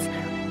records,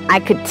 I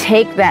could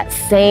take that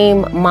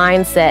same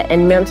mindset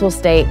and mental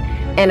state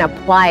and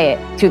apply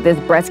it to this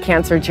breast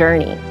cancer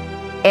journey.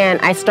 And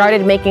I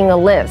started making a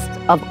list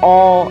of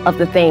all of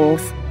the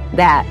things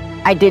that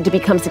I did to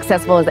become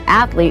successful as an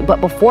athlete.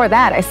 But before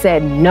that, I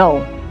said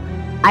no.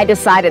 I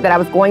decided that I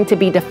was going to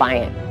be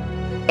defiant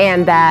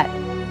and that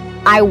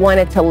I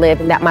wanted to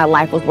live and that my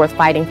life was worth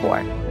fighting for.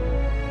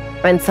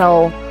 And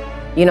so,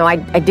 you know, I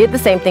did the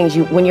same things.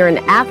 When you're an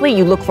athlete,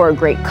 you look for a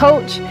great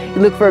coach,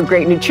 you look for a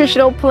great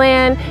nutritional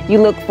plan,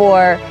 you look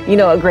for, you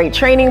know, a great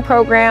training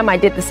program. I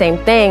did the same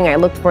thing. I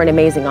looked for an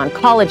amazing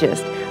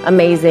oncologist,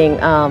 amazing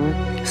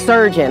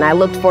surgeon. I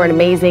looked for an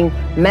amazing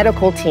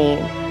medical team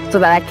so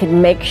that I could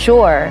make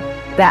sure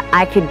that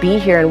I could be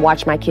here and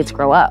watch my kids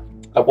grow up.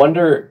 I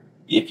wonder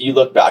if you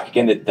look back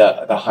again,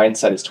 the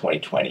hindsight is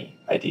 20/20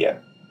 idea.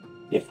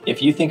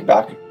 If you think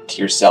back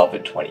to yourself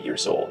at 20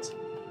 years old,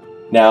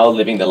 now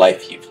living the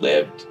life you've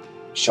lived,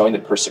 showing the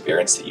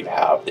perseverance that you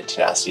have, the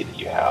tenacity that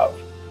you have,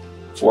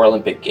 4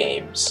 Olympic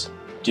Games,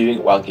 doing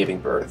it while giving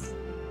birth,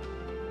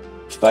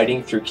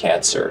 fighting through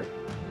cancer,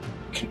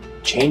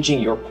 changing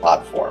your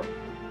platform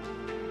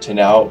to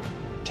now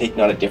taking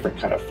on a different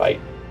kind of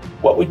fight.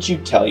 What would you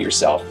tell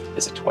yourself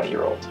as a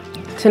 20-year-old?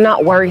 To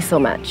not worry so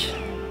much.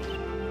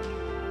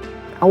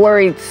 I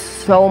worried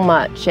so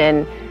much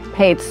and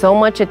paid so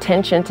much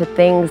attention to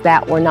things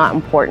that were not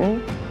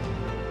important.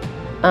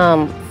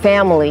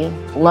 Family,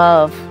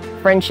 love,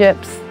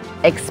 friendships,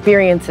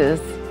 experiences,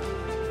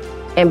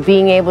 and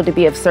being able to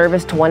be of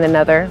service to one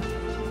another.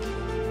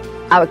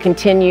 I would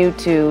continue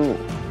to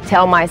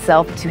tell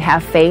myself to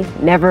have faith,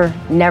 never,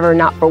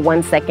 not for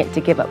 1 second to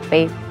give up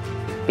faith,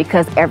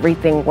 because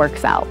everything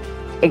works out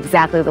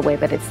exactly the way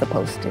that it's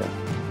supposed to.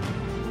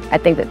 I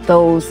think that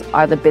those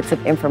are the bits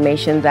of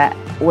information that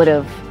would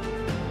have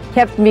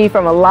kept me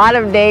from a lot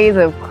of days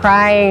of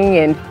crying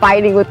and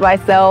fighting with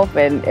myself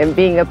and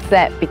being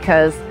upset,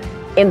 because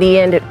in the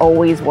end, it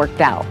always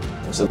worked out.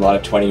 There's a lot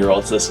of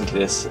 20-year-olds listening to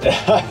this.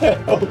 I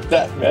hope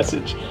that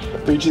message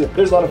reaches.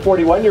 There's a lot of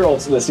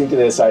 41-year-olds listening to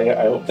this. I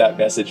hope that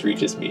message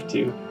reaches me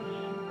too.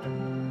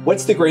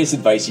 What's the greatest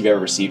advice you've ever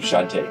received,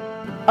 Chaunte?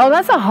 Oh,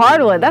 that's a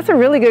hard one. That's a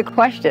really good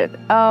question.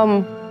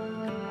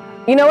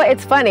 You know what?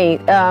 It's funny.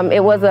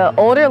 It was an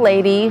older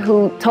lady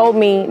who told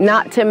me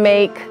not to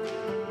make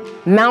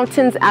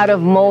mountains out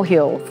of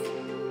molehills.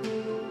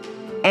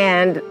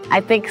 And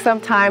I think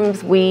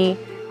sometimes we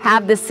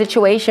have this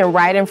situation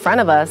right in front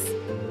of us,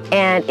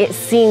 and it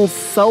seems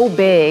so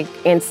big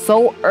and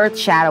so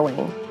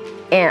earth-shattering,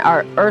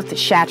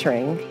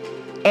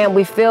 and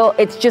we feel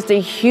it's just a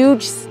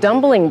huge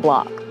stumbling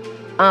block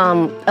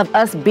of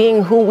us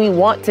being who we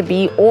want to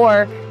be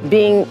or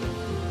being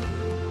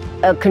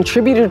a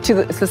contributor to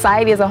the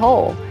society as a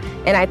whole.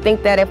 And I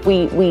think that if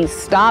we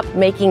stop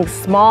making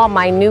small,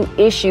 minute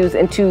issues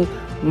into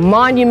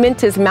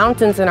monumentous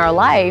mountains in our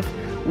life,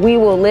 we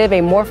will live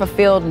a more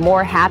fulfilled,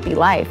 more happy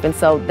life. And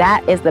so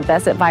that is the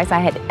best advice I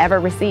had ever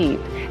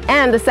received.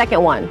 And the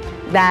second one,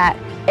 that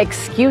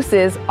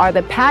excuses are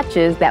the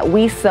patches that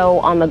we sew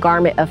on the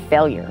garment of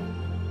failure.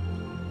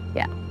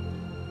 Yeah,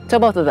 so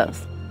both of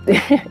those.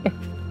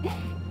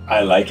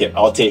 I like it.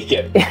 I'll take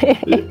it.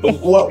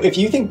 Well, if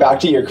you think back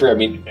to your career, I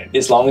mean,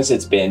 as long as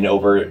it's been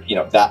over,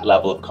 that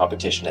level of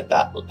competition at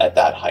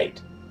that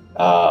height,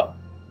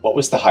 what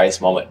was the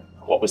highest moment?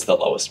 What was the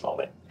lowest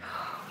moment?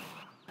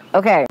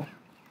 Okay,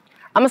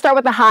 I'm gonna start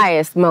with the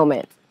highest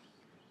moment.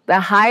 The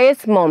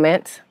highest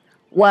moment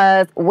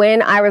was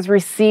when I was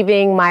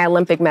receiving my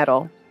Olympic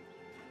medal.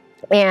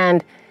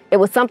 And it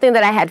was something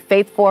that I had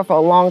faith for a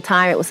long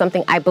time. It was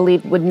something I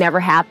believed would never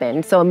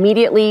happen. So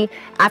immediately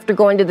after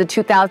going to the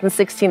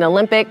 2016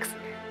 Olympics,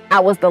 I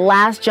was the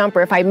last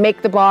jumper. If I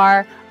make the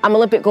bar, I'm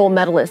Olympic gold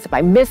medalist. If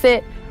I miss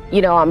it,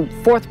 I'm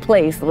fourth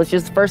place. It was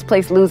just first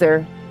place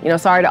loser.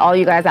 Sorry to all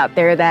you guys out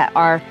there that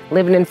are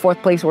living in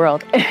fourth place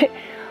world.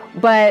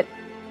 But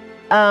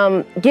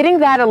getting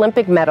that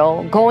Olympic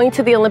medal, going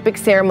to the Olympic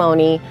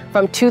ceremony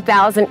from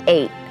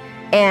 2008,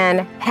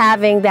 and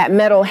having that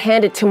medal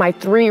handed to my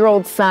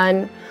 3-year-old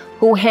son,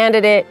 who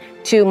handed it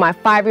to my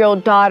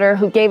 5-year-old daughter,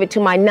 who gave it to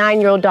my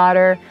 9-year-old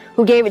daughter,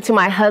 who gave it to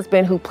my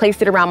husband, who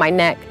placed it around my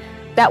neck.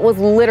 That was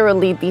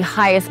literally the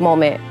highest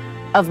moment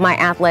of my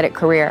athletic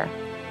career.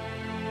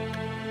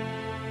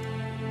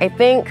 I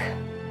think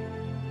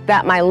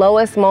that my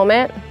lowest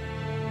moment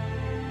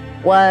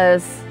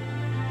was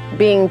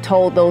being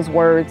told those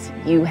words,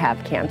 "You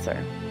have cancer."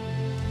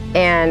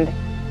 And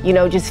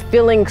just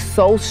feeling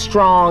so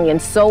strong and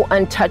so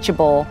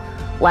untouchable,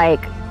 like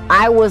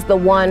I was the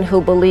one who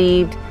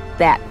believed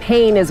that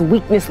pain is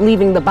weakness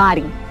leaving the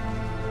body.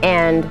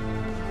 And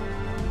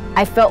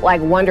I felt like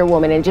Wonder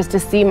Woman, and just to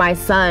see my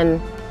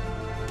son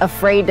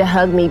afraid to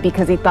hug me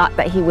because he thought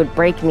that he would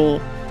break me,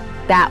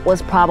 that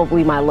was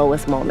probably my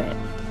lowest moment.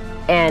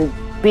 And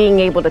being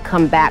able to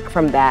come back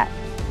from that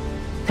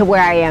to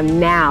where I am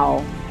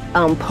now,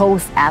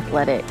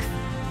 post-athletics,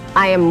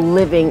 I am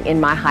living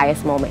in my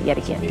highest moment yet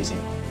again. Amazing.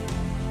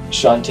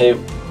 Chaunte,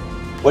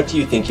 what do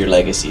you think your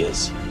legacy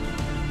is?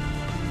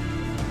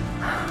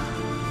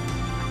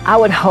 I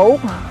would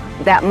hope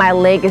that my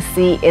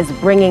legacy is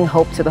bringing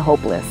hope to the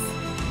hopeless.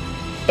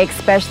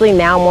 Especially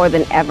now more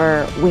than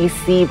ever, we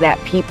see that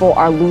people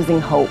are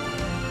losing hope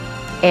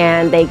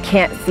and they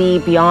can't see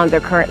beyond their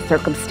current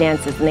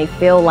circumstances, and they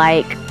feel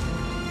like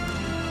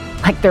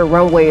their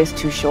runway is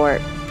too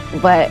short.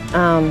 But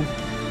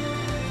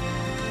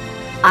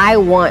I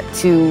want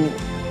to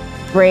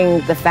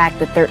bring the fact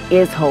that there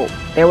is hope.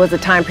 There was a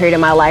time period in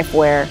my life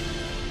where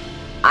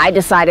I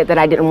decided that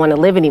I didn't want to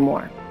live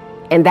anymore.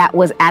 And that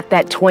was at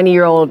that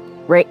 20-year-old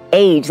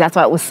age. That's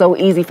why it was so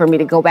easy for me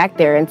to go back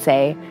there and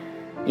say,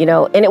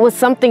 and it was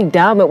something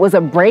dumb. It was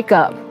a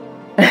breakup.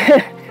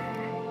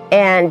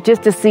 And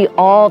just to see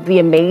all the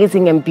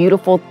amazing and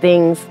beautiful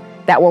things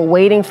that were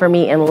waiting for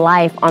me in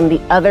life on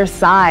the other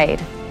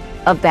side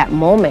of that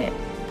moment.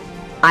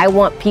 I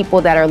want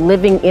people that are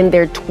living in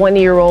their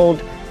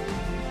 20-year-old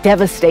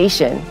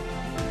devastation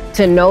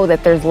to know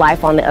that there's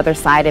life on the other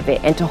side of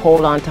it and to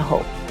hold on to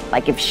hope.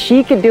 Like if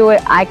she could do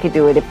it, I could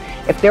do it.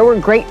 If there were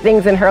great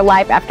things in her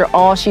life after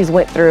all she's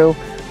went through,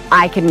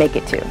 I can make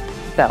it too.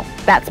 So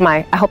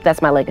I hope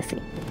that's my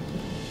legacy.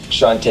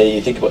 Chaunte,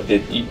 you think about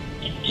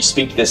you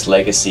speak to this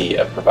legacy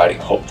of providing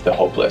hope to the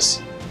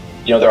hopeless.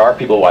 There are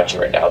people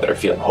watching right now that are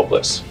feeling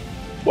hopeless.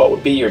 What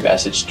would be your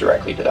message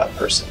directly to that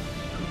person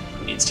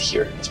who needs to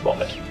hear it in this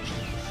moment?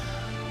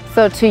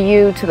 So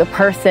to the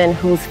person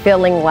who's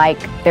feeling like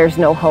there's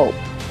no hope,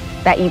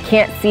 that you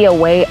can't see a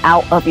way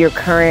out of your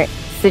current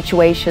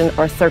situation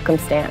or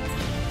circumstance,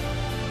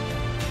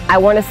 I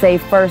want to say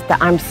first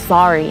that I'm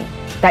sorry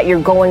that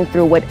you're going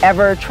through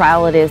whatever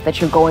trial it is that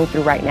you're going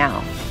through right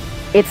now.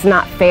 It's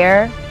not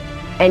fair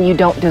and you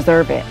don't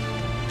deserve it.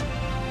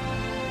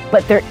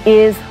 But there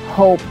is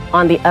hope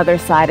on the other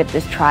side of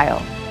this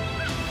trial.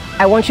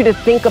 I want you to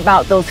think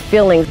about those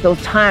feelings,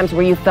 those times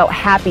where you felt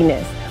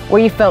happiness,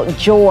 where you felt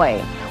joy,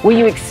 where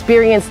you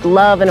experienced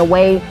love in a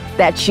way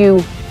that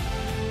you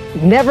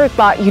never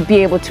thought you'd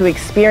be able to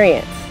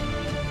experience.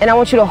 And I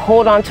want you to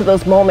hold on to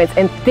those moments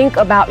and think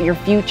about your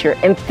future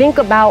and think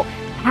about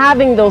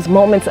having those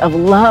moments of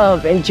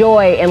love and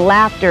joy and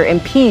laughter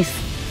and peace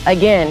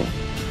again.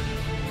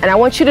 And I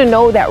want you to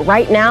know that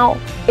right now,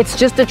 it's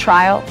just a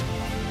trial.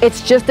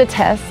 It's just a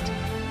test.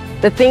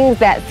 the things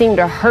that seem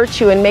to hurt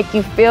you and make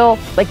you feel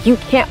like you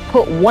can't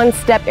put one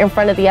step in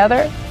front of the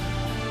other,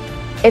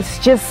 it's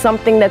just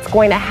something that's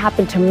going to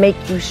happen to make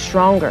you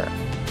stronger.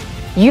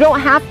 You don't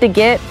have to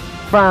get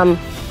from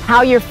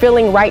how you're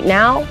feeling right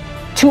now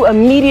to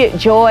immediate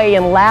joy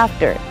and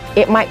laughter.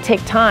 It might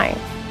take time.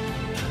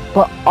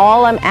 But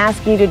all I'm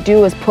asking you to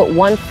do is put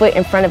one foot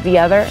in front of the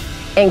other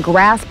and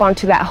grasp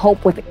onto that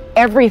hope with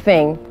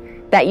everything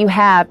that you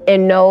have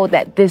and know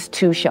that this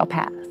too shall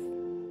pass.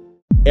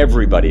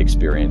 Everybody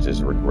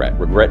experiences regret.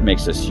 Regret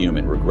makes us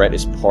human. Regret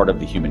is part of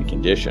the human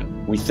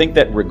condition. We think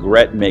that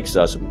regret makes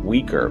us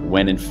weaker,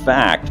 when in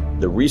fact,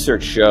 the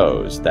research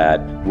shows that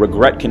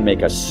regret can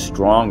make us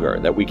stronger,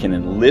 that we can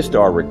enlist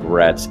our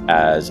regrets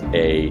as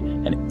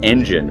an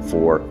engine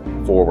for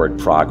forward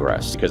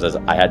progress. Because as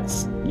I had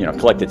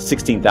collected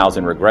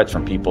 16,000 regrets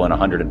from people in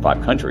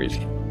 105 countries,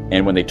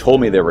 and when they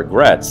told me their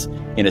regrets,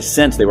 in a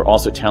sense, they were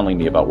also telling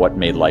me about what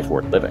made life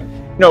worth living.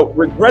 No,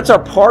 regrets are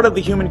part of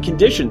the human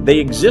condition. They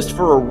exist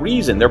for a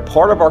reason. They're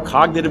part of our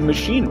cognitive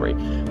machinery.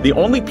 The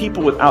only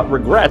people without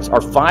regrets are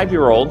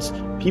 5-year-olds,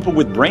 people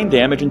with brain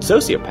damage, and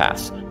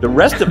sociopaths. The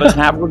rest of us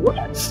have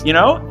regrets,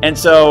 And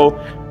so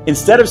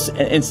instead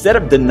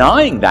of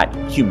denying that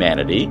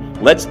humanity,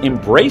 let's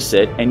embrace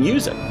it and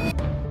use it.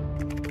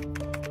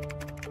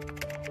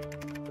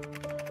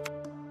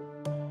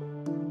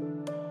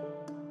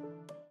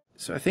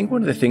 So I think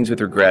one of the things with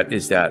regret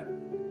is that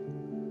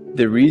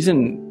the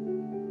reason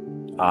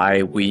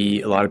a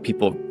lot of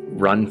people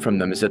run from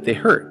them is that they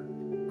hurt,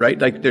 right?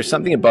 Like there's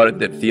something about it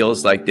that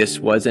feels like this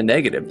was a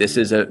negative. This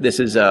is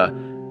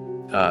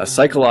a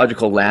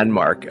psychological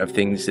landmark of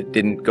things that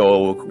didn't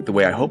go the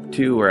way I hoped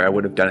to, or I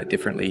would have done it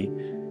differently.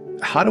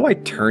 How do I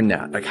turn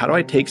that? Like, how do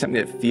I take something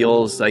that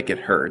feels like it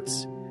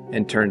hurts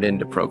and turn it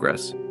into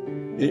progress?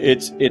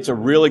 It's a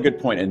really good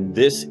point, and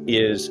this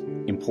is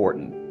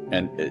important.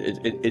 And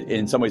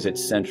in some ways,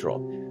 it's central.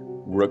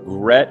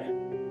 Regret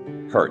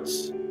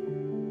hurts.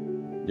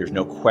 There's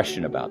no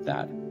question about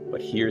that.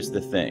 But here's the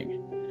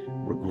thing.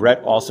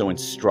 Regret also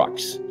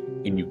instructs,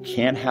 and you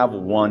can't have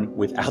one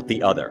without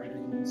the other.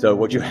 So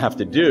what you have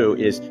to do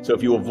is, so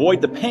if you avoid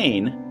the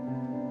pain,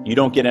 you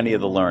don't get any of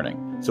the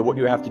learning. So what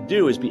you have to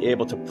do is be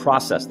able to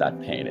process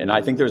that pain. And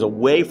I think there's a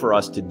way for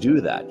us to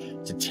do that,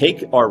 to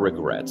take our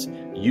regrets,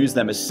 use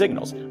them as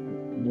signals.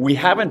 We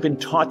haven't been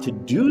taught to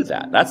do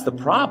that. That's the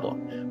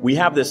problem. We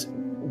have this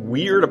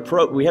weird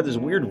approach. We have this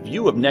weird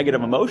view of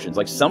negative emotions.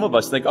 Like some of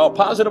us think, oh,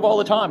 positive all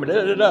the time.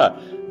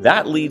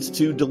 That leads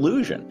to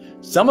delusion.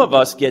 Some of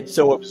us get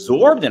so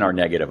absorbed in our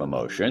negative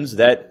emotions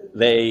that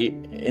they,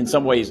 in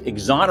some ways,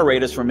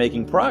 exonerate us from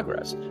making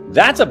progress.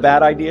 That's a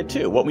bad idea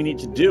too. What we need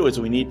to do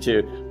is we need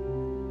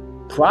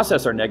to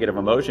process our negative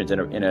emotions in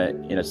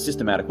a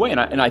systematic way. And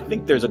I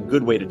think there's a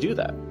good way to do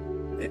that.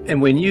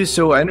 And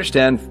so I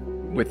understand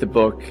with the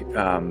book,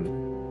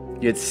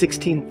 you had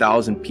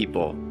 16,000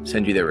 people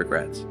send you their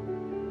regrets.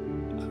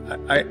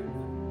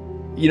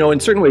 In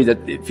certain ways,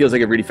 it feels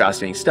like a really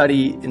fascinating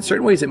study. In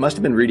certain ways, it must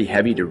have been really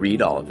heavy to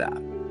read all of that.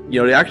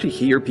 To actually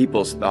hear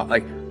people's thoughts,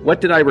 like,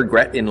 what did I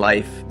regret in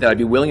life that I'd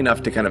be willing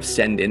enough to kind of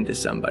send into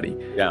somebody?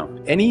 Yeah.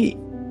 A,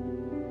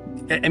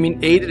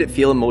 did it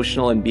feel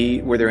emotional? And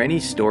B, were there any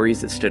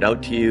stories that stood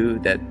out to you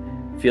that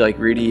feel like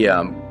really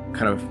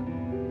kind of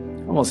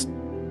almost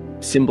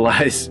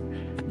symbolize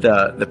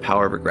the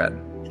power of regret?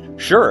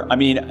 Sure.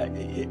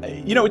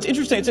 It's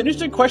interesting. It's an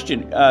interesting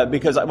question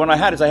because what I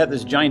had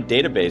this giant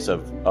database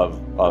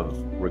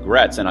of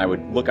regrets, and I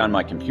would look on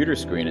my computer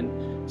screen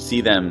and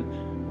see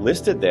them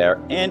listed there.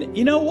 And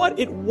you know what?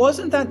 It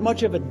wasn't that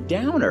much of a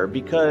downer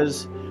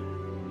because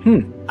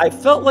I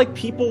felt like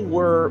people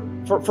were,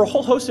 for a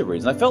whole host of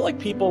reasons, I felt like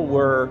people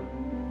were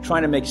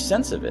trying to make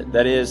sense of it.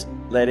 That is,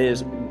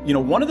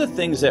 one of the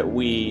things that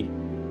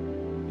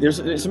there's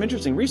some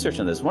interesting research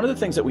on this. One of the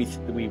things that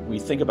we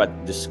think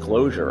about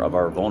disclosure of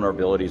our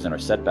vulnerabilities and our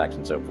setbacks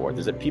and so forth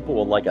is that people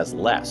will like us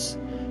less.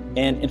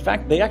 And in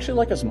fact, they actually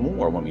like us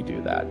more when we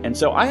do that. And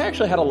so I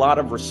actually had a lot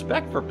of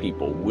respect for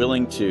people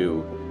willing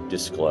to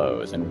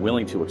disclose and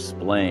willing to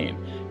explain.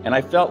 And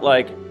I felt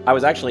like I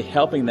was actually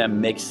helping them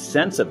make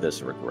sense of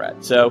this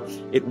regret. So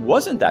it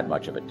wasn't that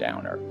much of a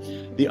downer.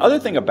 The other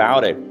thing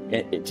about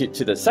it,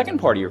 to the second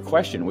part of your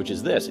question, which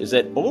is this, is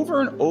that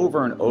over and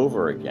over and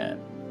over again,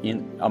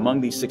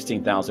 among these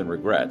 16,000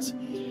 regrets,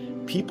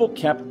 people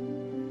kept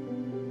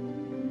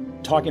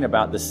talking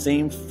about the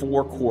same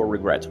 4 core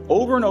regrets.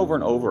 Over and over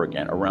and over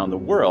again around the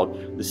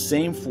world, the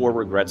same 4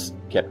 regrets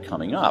kept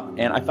coming up.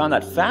 And I found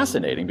that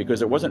fascinating because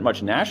there wasn't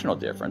much national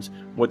difference.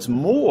 What's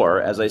more,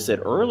 as I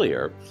said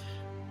earlier,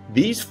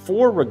 these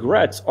 4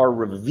 regrets are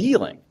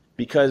revealing,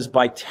 because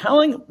by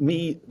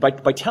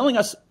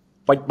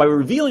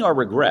revealing our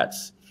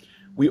regrets,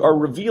 we are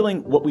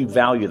revealing what we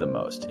value the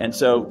most. And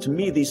so to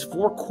me, these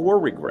 4 core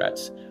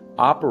regrets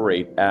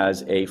operate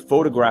as a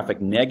photographic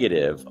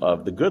negative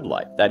of the good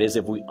life. That is,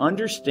 if we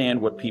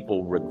understand what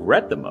people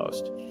regret the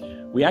most,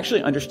 we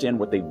actually understand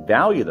what they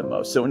value the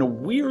most. So in a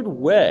weird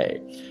way,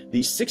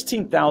 these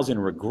 16,000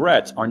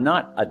 regrets are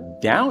not a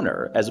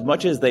downer as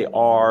much as they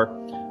are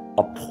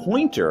a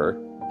pointer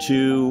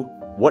to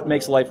What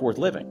makes life worth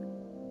living?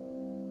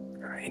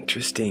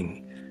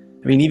 Interesting.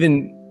 I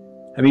mean,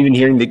 I'm even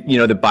hearing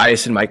the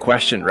bias in my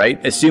question, right?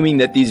 Assuming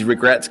that these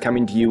regrets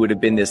coming to you would have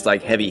been this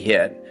like heavy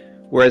hit.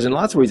 Whereas in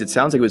lots of ways, it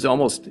sounds like it was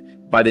almost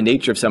by the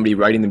nature of somebody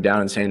writing them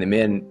down and sending them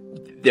in,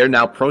 they're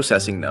now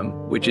processing them,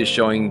 which is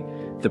showing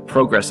the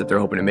progress that they're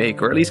hoping to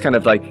make, or at least kind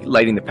of like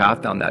lighting the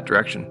path down that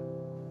direction.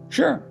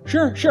 Sure.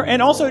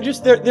 And also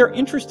just they're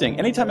interesting.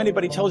 Anytime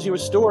anybody tells you a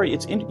story,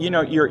 it's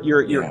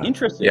you're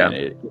interested in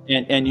it,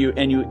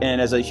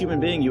 and as a human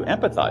being, you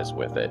empathize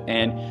with it,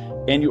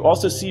 and you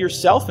also see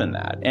yourself in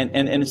that. And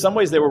in some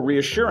ways they were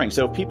reassuring.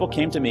 So if people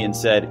came to me and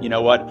said, you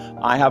know what,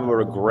 I have a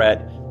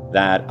regret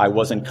that I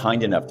wasn't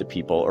kind enough to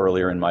people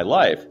earlier in my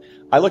life,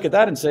 I look at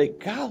that and say,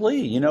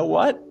 golly, you know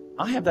what?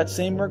 I have that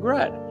same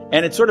regret.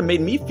 And it sort of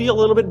made me feel a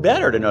little bit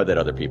better to know that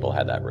other people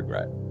had that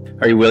regret.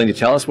 Are you willing to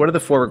tell us, what are the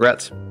 4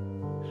 regrets?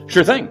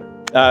 Sure thing.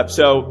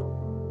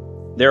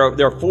 So there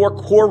are 4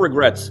 core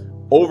regrets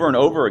over and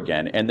over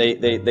again, and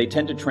they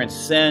tend to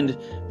transcend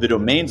the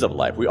domains of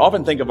life. We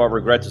often think of our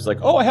regrets as like,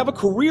 oh, I have a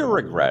career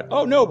regret.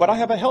 Oh, no, but I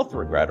have a health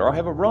regret, or I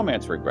have a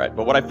romance regret.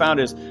 But what I found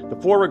is the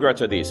 4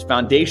 regrets are these: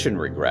 foundation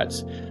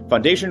regrets.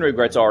 Foundation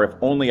regrets are, if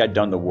only I'd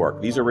done the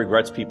work. These are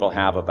regrets people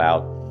have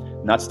about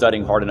not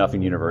studying hard enough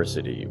in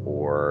university,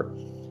 or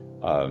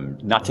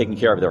not taking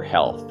care of their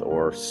health,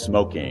 or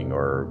smoking,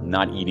 or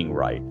not eating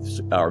right,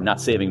 or not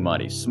saving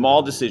money.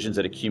 Small decisions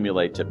that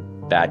accumulate to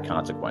bad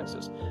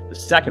consequences. The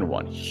second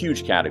one,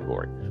 huge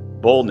category,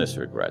 boldness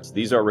regrets.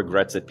 These are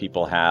regrets that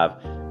people have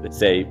that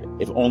say,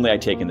 if only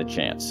I'd taken the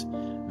chance.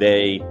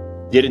 They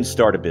didn't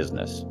start a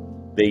business.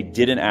 They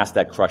didn't ask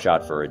that crush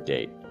out for a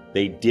date.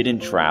 They didn't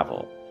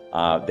travel.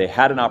 They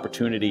had an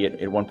opportunity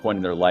at one point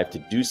in their life to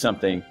do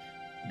something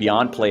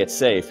beyond play it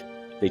safe.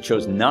 They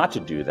chose not to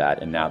do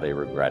that, and now they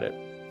regret it.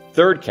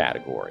 Third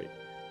category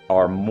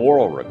are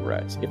moral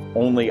regrets. If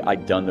only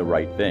I'd done the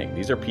right thing.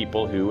 These are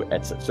people who,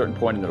 at a certain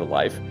point in their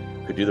life,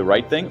 could do the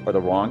right thing or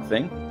the wrong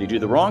thing. They do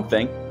the wrong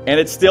thing, and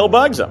it still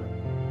bugs them,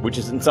 which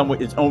is in some way,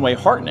 its own way,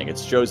 heartening. It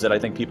shows that I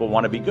think people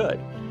want to be good.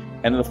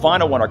 And then the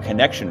final one are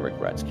connection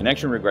regrets.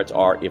 Connection regrets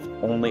are, if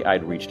only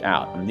I'd reached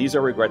out. And these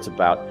are regrets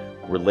about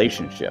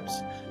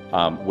relationships,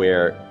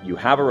 where you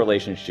have a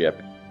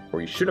relationship, or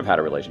you should have had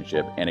a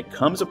relationship, and it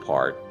comes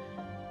apart,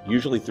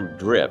 usually through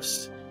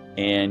drifts,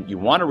 and you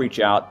want to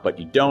reach out, but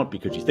you don't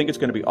because you think it's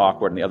going to be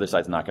awkward and the other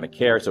side's not going to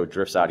care, so it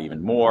drifts out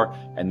even more,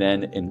 and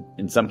then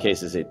in some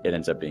cases it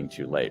ends up being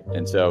too late.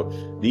 And so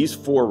these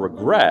 4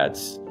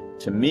 regrets,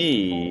 to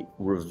me,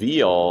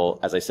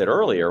 reveal, as I said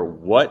earlier,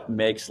 what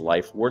makes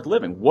life worth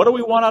living. What do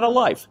we want out of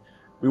life?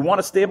 We want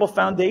a stable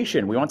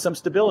foundation. We want some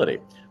stability.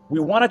 We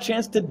want a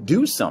chance to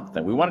do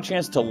something. We want a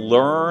chance to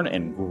learn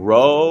and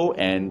grow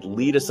and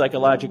lead a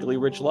psychologically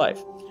rich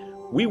life.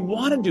 We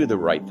want to do the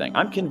right thing.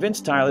 I'm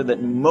convinced, Tyler,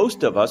 that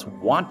most of us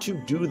want to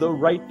do the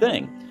right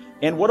thing.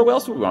 And what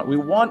else do we want? We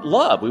want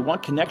love. We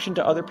want connection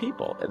to other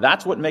people.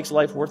 That's what makes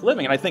life worth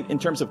living. And I think in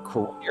terms of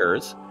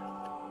careers,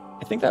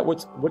 I think that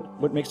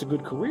what makes a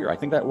good career. I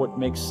think that's what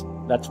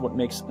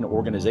makes an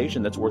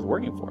organization that's worth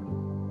working for.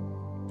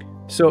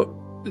 So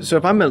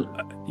if I'm a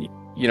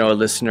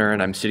listener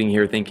and I'm sitting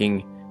here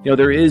thinking,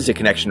 there is a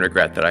connection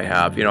regret that I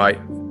have,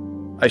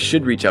 I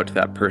should reach out to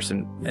that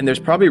person, and there's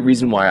probably a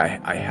reason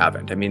why I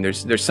haven't. I mean,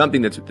 there's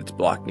something that's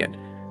blocking it.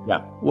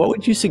 Yeah. What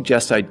would you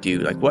suggest I do?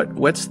 Like, what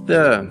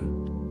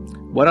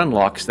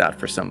unlocks that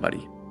for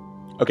somebody?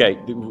 Okay,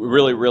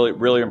 really, really,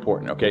 really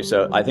important. Okay,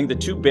 so I think the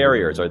 2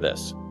 barriers are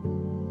this: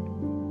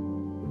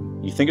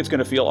 you think it's going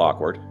to feel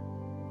awkward,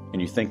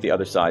 and you think the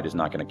other side is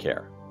not going to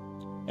care.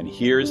 And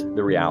here's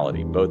the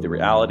reality, both the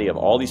reality of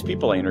all these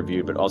people I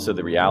interviewed, but also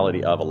the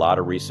reality of a lot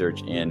of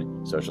research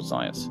in social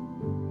science.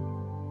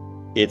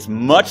 It's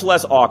much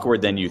less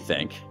awkward than you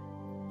think.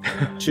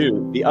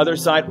 2, the other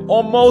side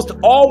almost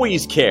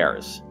always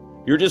cares.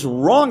 You're just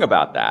wrong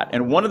about that.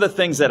 And one of the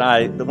things that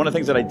I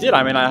did,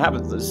 I have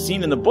a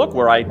scene in the book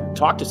where I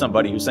talked to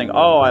somebody who's saying,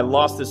 oh, I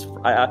lost this,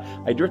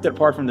 I drifted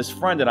apart from this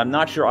friend, and I'm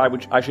not sure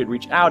I should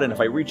reach out. And if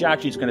I reach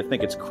out, she's going to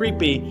think it's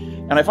creepy.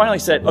 And I finally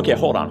said, okay,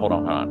 hold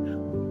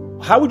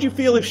on. How would you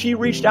feel if she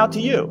reached out to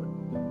you?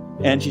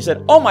 And she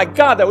said, oh my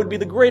God, that would be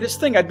the greatest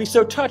thing. I'd be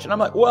so touched. And I'm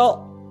like,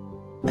 well,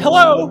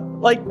 hello,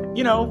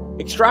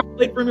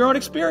 extrapolate from your own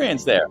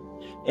experience there.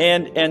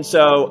 And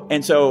so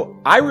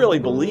I really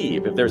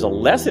believe if there's a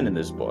lesson in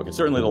this book, and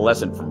certainly the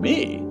lesson for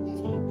me,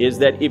 is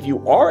that if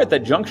you are at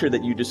that juncture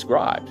that you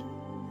described,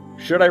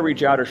 should I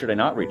reach out or should I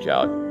not reach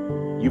out?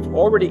 You've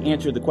already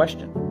answered the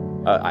question.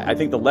 I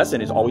think the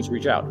lesson is always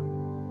reach out.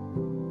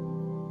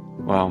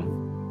 Wow.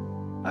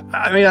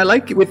 I mean,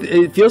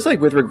 it feels like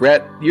with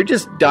regret, you're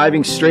just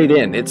diving straight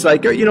in. It's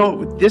like,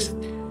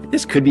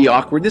 this could be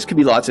awkward. This could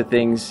be lots of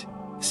things.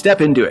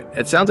 Step into it.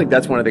 It sounds like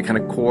that's one of the kind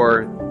of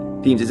core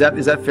themes. Is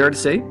that fair to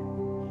say?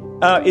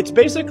 It's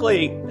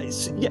basically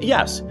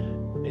yes,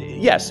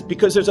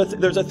 because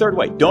there's a third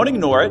way. Don't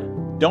ignore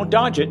it. Don't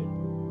dodge it.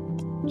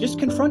 just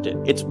confront it.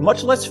 It's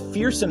much less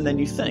fearsome than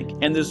you think.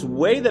 And this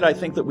way that I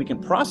think that we can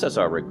process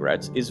our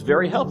regrets is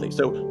very healthy.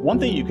 So one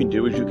thing you can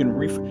do is you can,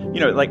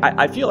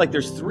 I feel like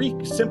there's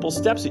 3 simple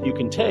steps that you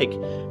can take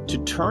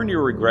to turn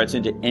your regrets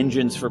into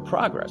engines for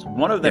progress.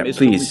 One of them is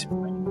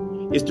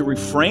to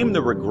reframe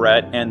the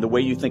regret and the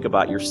way you think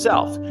about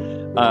yourself.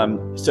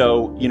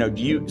 So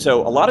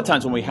a lot of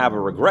times when we have a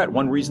regret,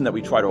 one reason that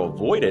we try to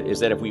avoid it is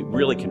that if we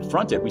really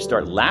confront it, we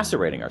start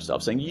lacerating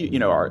ourselves,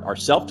 saying, our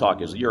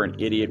self-talk is, you're an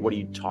idiot, what are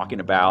you talking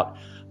about?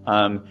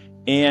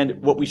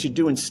 And what we should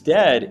do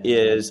instead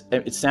is,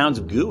 it sounds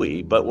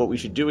gooey, but what we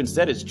should do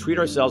instead is treat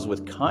ourselves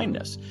with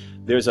kindness.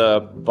 There's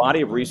a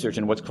body of research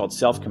in what's called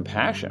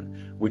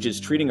self-compassion, which is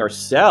treating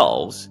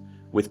ourselves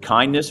with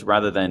kindness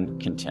rather than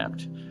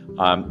contempt.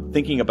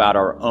 Thinking about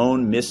our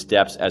own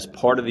missteps as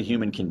part of the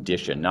human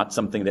condition, not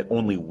something that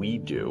only we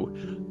do.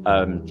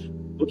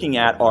 Looking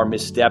at our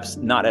missteps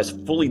not as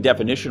fully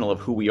definitional of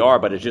who we are,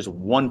 but as just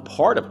one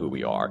part of who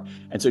we are.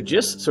 And so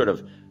just sort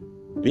of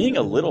being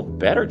a little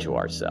better to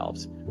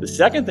ourselves. The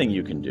second thing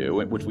you can do,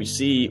 which we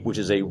see, which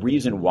is a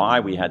reason why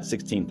we had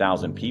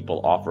 16,000 people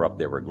offer up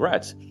their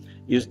regrets,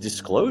 is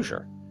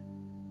disclosure.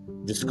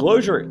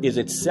 Disclosure is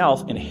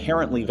itself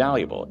inherently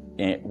valuable.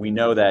 And we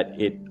know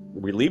that it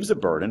relieves a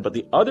burden, but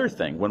the other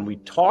thing, when we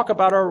talk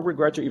about our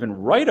regrets or even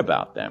write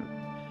about them,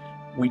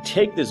 we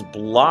take this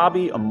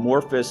blobby,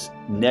 amorphous,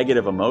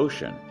 negative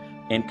emotion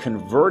and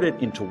convert it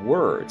into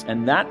words,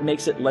 and that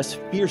makes it less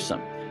fearsome,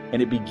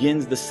 and it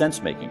begins the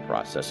sense-making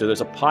process. So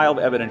there's a pile of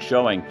evidence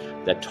showing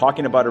that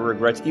talking about our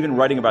regrets, even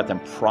writing about them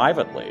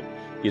privately,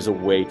 is a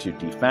way to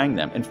defang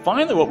them. And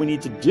finally, what we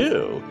need to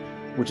do,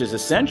 which is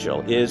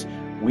essential, is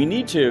we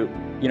need to,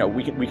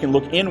 we can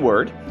look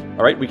inward,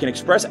 all right? We can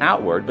express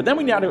outward, but then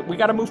we got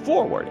to move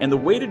forward. And the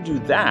way to do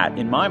that,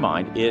 in my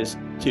mind, is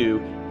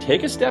to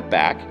take a step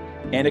back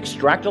and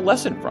extract a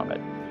lesson from it.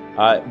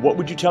 What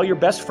would you tell your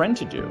best friend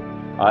to do?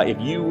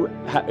 If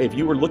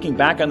you were looking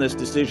back on this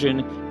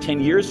decision 10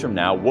 years from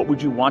now, what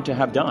would you want to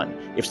have done?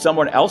 If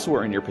someone else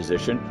were in your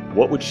position,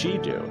 what would she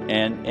do?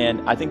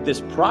 And I think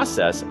this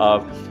process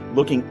of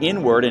looking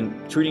inward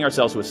and treating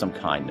ourselves with some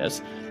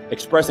kindness,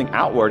 expressing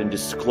outward and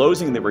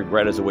disclosing the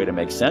regret as a way to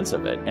make sense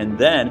of it, and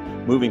then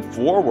moving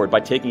forward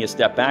by taking a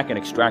step back and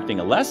extracting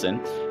a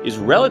lesson is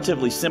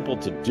relatively simple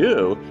to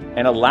do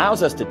and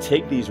allows us to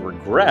take these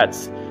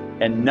regrets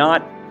and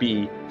not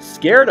be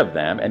scared of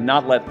them and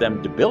not let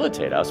them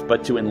debilitate us,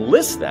 but to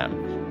enlist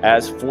them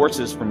as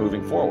forces for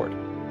moving forward.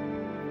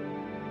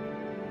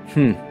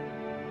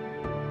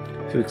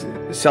 So it's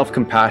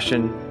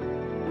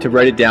self-compassion, to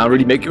write it down,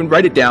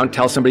 write it down,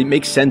 tell somebody,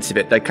 make sense of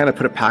it, like kind of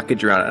put a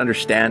package around it,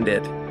 understand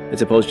it,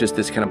 as opposed to just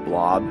this kind of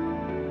blob,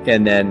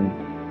 and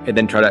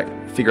then try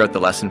to figure out the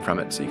lesson from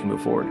it so you can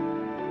move forward.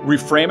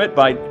 Reframe it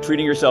by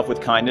treating yourself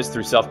with kindness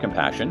through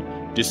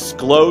self-compassion,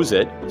 disclose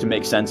it to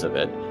make sense of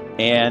it,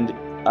 and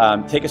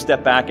take a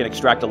step back and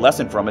extract a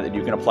lesson from it that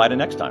you can apply to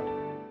next time.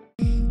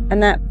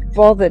 And that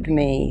bothered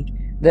me,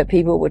 that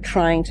people were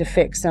trying to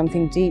fix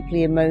something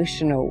deeply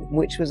emotional,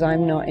 which was,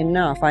 I'm not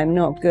enough, I'm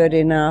not good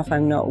enough,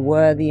 I'm not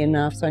worthy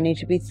enough, so I need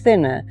to be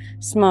thinner,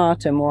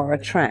 smarter, more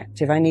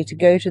attractive. I need to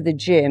go to the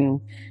gym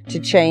to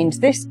change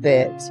this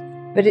bit,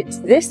 but it's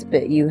this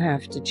bit you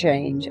have to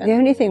change. And the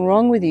only thing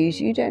wrong with you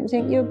is you don't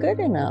think you're good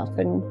enough,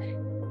 and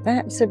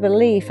that's a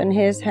belief, and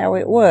here's how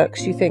it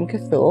works. You think a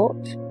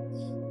thought,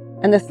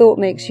 and the thought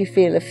makes you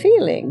feel a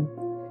feeling.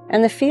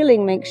 And the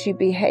feeling makes you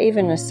behave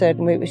in a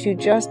certain way, which you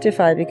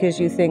justify because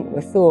you think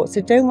the thought. So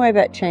don't worry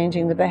about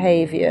changing the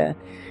behavior,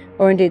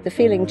 or indeed the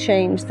feeling,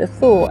 change the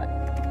thought.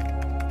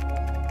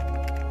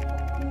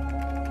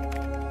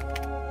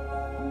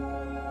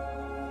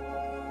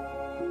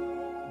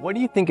 What do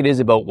you think it is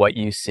about what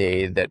you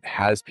say that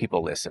has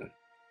people listen?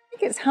 I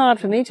think it's hard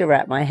for me to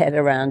wrap my head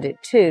around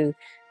it too.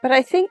 But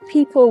I think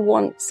people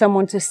want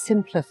someone to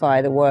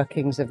simplify the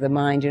workings of the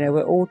mind.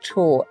 We're all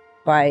taught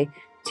by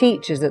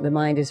teaches that the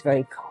mind is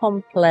very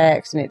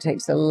complex and it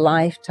takes a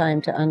lifetime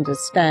to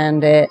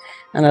understand it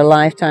and a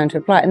lifetime to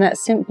apply it. And that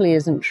simply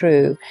isn't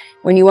true.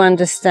 When you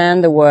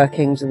understand the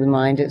workings of the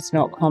mind, it's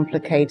not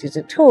complicated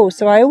at all.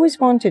 So I always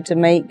wanted to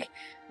make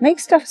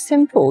stuff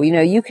simple.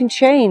 You can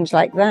change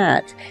like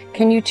that.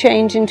 Can you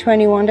change in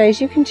 21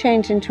 days? You can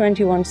change in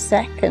 21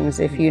 seconds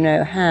if you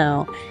know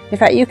how. In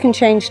fact, you can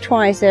change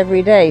twice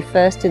every day,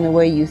 first in the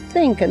way you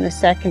think and the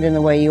second in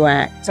the way you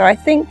act. So I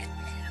think,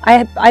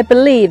 I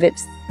believe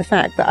it's the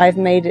fact that I've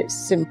made it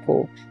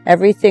simple.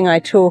 Everything I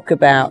talk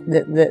about,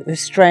 the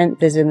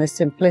strength is in the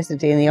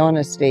simplicity and the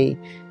honesty.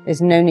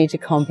 There's no need to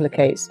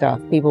complicate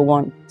stuff. People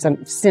want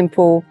something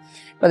simple,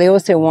 but they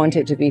also want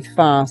it to be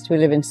fast. We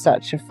live in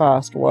such a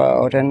fast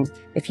world, and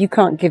if you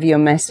can't give your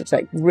message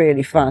like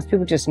really fast,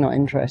 people are just not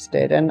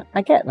interested, and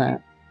I get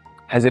that.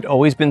 Has it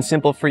always been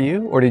simple for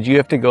you, or did you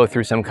have to go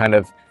through some kind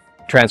of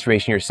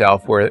transformation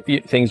yourself where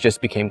things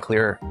just became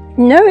clearer?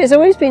 No, it's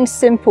always been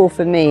simple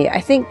for me. I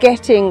think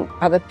getting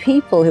other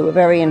people who are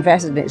very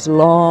invested, it's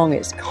long,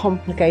 it's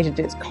complicated,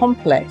 it's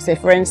complex. So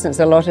for instance,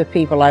 a lot of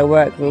people I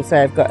work with will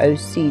say I've got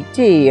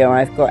OCD, or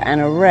I've got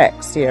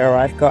anorexia, or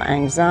I've got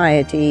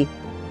anxiety.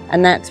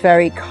 And that's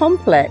very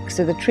complex,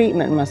 so the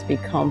treatment must be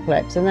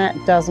complex, and that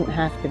doesn't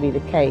have to be the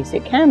case.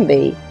 It can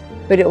be,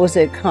 but it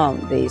also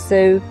can't be.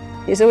 So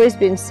it's always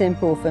been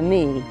simple for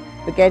me,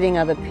 but getting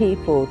other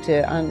people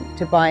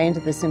to buy into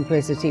the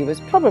simplicity was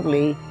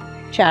probably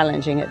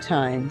challenging at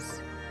times.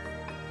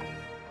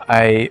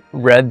 I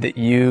read that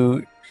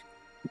you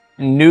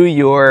knew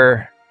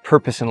your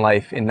purpose in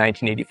life in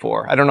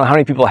 1984. I don't know how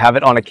many people have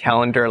it on a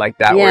calendar like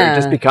that, where it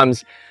just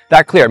becomes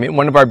that clear. I mean,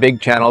 one of our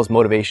big channels,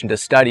 Motivation to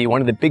Study, one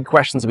of the big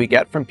questions we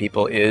get from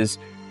people is,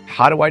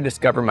 how do I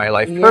discover my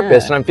life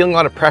purpose? And I'm feeling a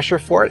lot of pressure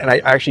for it, and I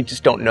actually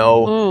just don't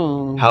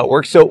know how it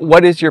works. So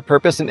what is your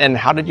purpose, and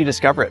how did you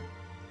discover it?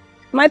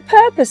 My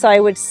purpose, I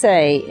would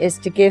say, is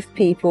to give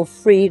people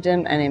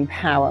freedom and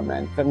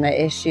empowerment from their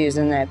issues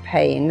and their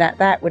pain.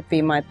 That would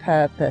be my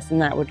purpose,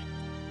 and that would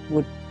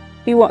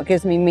be what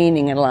gives me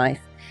meaning in life.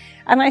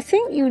 And I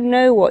think you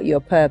know what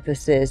your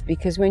purpose is,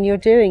 because when you're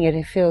doing it,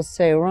 it feels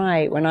so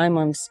right. When I'm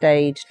on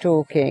stage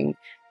talking,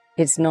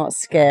 it's not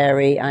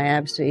scary. I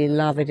absolutely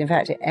love it. In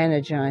fact, it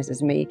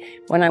energizes me.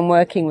 When I'm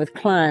working with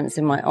clients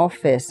in my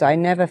office, I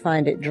never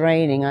find it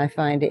draining. I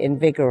find it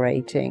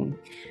invigorating.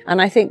 And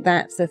I think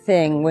that's the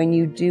thing. When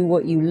you do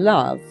what you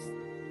love,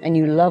 and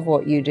you love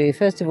what you do,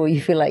 first of all,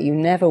 you feel like you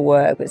never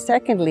work. But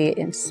secondly, it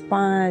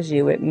inspires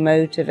you. It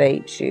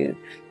motivates you.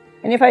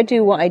 And if I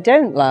do what I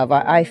don't love,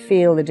 I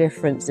feel the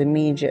difference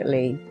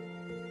immediately.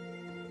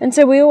 And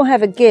so we all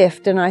have a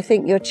gift, and I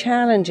think your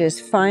challenge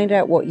is find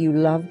out what you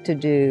love to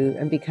do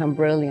and become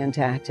brilliant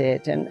at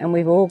it. And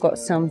we've all got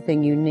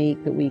something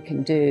unique that we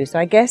can do. So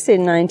I guess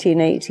in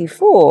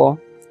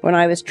 1984, when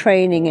I was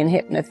training in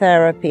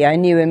hypnotherapy, I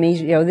knew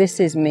immediately, oh,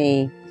 this is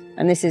me,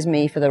 and this is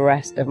me for the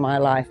rest of my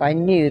life. I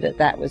knew that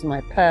that was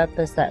my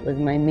purpose, that was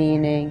my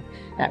meaning,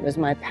 that was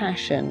my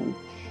passion.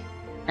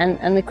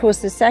 And of course,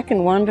 the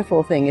second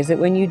wonderful thing is that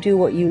when you do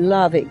what you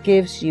love, it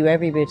gives you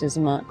every bit as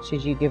much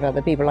as you give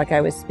other people. Like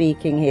I was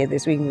speaking here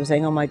this week and people were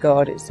saying, oh my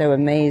God, it's so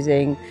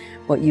amazing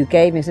what you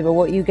gave me. I said, but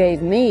what you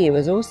gave me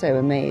was also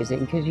amazing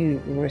because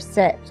you were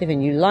receptive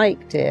and you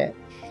liked it.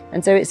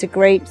 And so it's a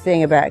great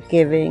thing about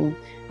giving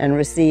and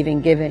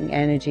receiving, giving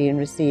energy and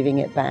receiving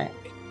it back.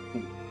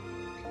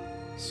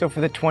 So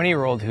for the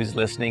 20-year-old who's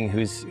listening,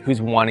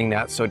 who's wanting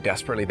that so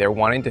desperately, they're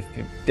wanting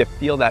to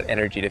feel that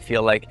energy, to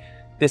feel like,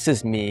 this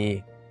is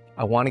me,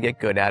 I want to get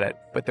good at it,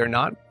 but they're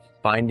not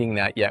finding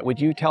that yet. Would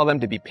you tell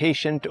them to be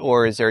patient,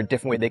 or is there a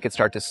different way they could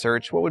start to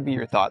search? What would be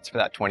your thoughts for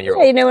that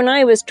 20-year-old? Yeah, you know, when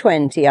I was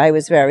 20, I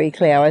was very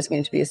clear I was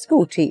going to be a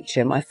school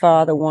teacher. My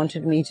father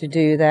wanted me to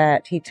do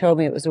that. He told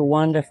me it was a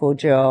wonderful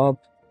job.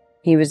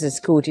 He was a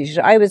school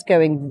teacher. I was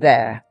going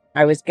there.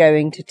 I was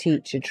going to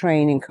teach a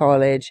training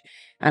college,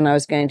 and I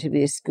was going to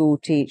be a school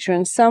teacher.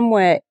 And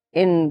somewhere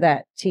in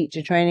that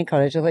teacher training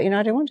college, I thought, you know,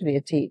 I don't want to be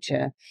a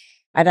teacher.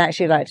 I'd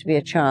actually like to be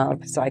a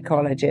child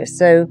psychologist.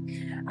 So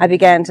I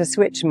began to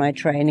switch my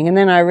training. And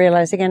then I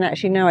realized again,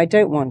 actually, no, I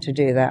don't want to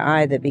do that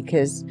either,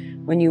 because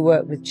when you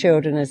work with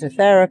children as a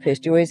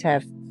therapist, you always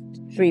have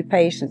 3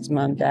 patients,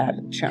 mum, dad,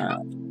 and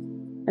child.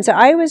 And so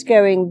I was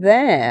going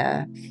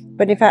there.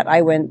 But in fact,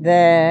 I went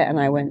there and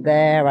I went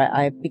there.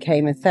 I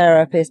became a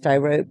therapist. I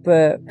wrote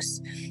books.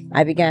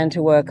 I began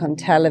to work on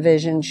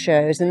television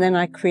shows. And then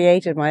I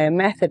created my own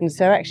method. And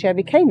so actually I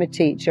became a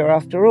teacher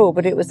after all.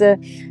 But it was a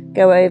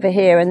go over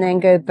here and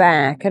then go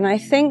back. And I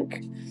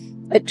think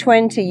at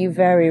 20, you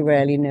very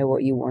rarely know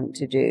what you want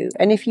to do.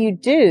 And if you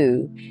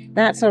do,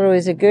 that's not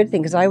always a good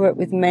thing. Because I work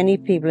with many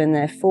people in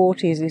their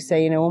 40s who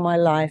say, you know, all my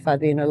life I've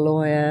been a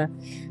lawyer,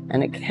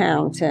 an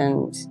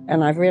accountant,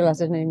 and I've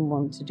realized I don't even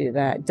want to do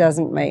that. It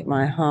doesn't make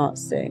my heart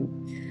sing.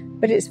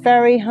 But it's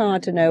very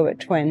hard to know at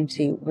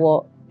 20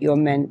 what you're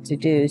meant to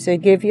do. So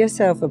give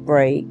yourself a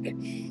break.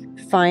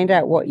 Find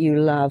out what you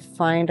love.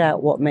 Find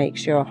out what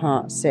makes your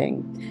heart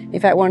sing. In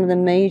fact, one of the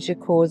major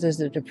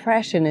causes of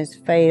depression is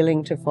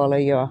failing to follow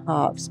your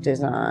heart's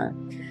desire.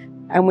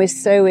 And we're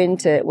so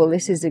into, well,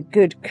 this is a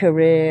good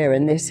career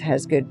and this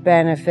has good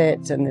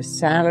benefits and the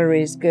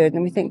salary is good.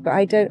 And we think, but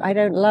I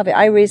don't love it.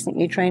 I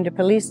recently trained a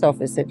police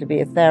officer to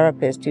be a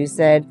therapist who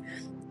said,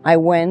 I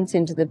went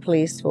into the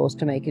police force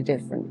to make a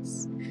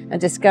difference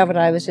and discovered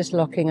I was just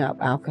locking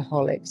up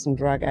alcoholics and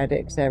drug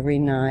addicts every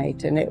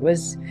night. And it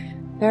was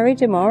very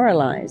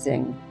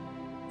demoralizing.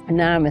 And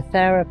now I'm a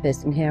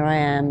therapist and here I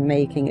am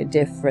making a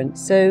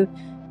difference. So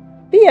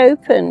be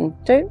open.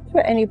 Don't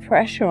put any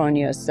pressure on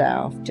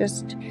yourself.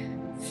 Just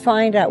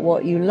find out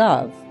what you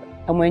love.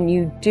 And when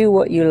you do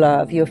what you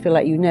love, you'll feel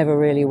like you never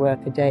really work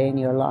a day in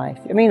your life.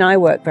 I mean, I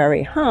work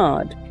very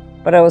hard,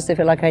 but I also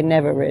feel like I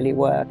never really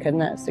work, and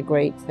that's a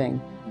great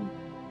thing.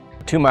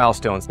 2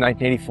 milestones,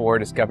 1984,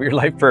 discover your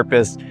life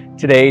purpose.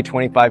 Today,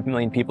 25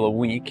 million people a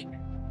week.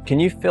 Can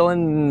you fill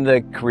in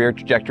the career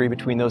trajectory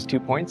between those 2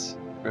 points?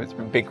 It's a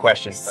big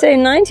question. So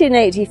in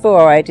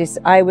 1984,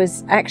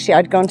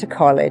 I'd gone to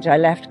college. I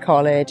left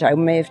college. I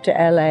moved to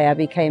LA. I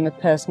became a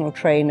personal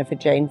trainer for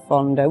Jane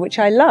Fonda, which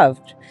I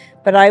loved.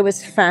 But I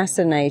was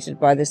fascinated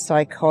by the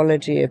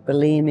psychology of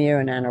bulimia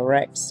and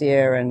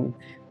anorexia and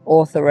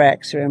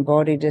orthorexia and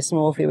body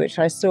dysmorphia, which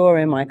I saw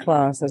in my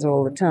classes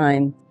all the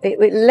time.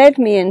 It led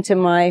me into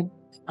my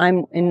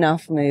I'm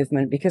enough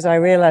movement, because I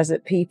realized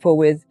that people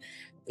with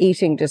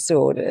eating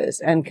disorders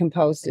and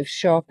compulsive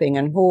shopping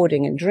and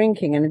hoarding and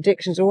drinking and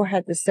addictions all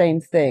had the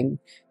same thing.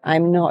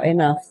 I'm not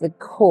enough, the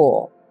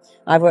core.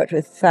 I've worked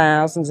with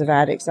thousands of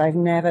addicts. I've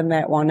never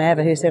met one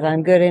ever who said,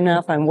 I'm good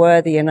enough, I'm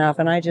worthy enough,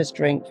 and I just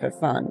drink for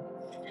fun.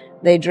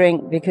 They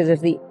drink because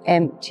of the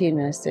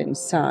emptiness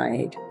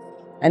inside.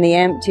 And the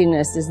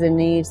emptiness is the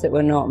needs that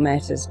were not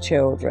met as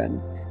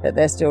children, that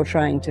they're still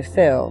trying to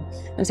fill.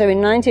 And so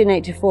in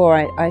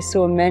 1984, I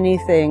saw many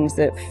things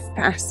that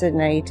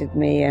fascinated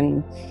me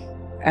and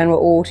were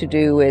all to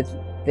do with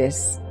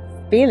this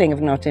feeling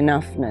of not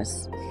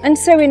enoughness. And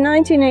so in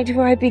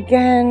 1984, I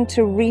began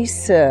to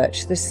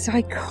research the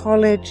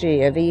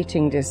psychology of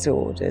eating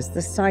disorders,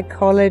 the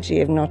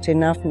psychology of not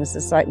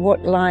enoughness,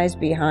 what lies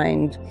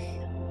behind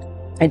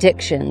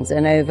addictions.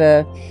 And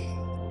over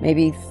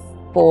maybe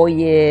 4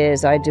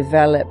 years, I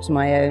developed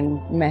my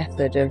own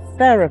method of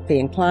therapy,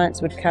 and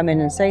clients would come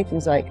in and say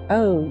things like,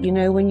 oh, you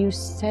know, when you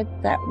said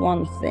that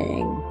one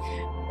thing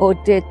or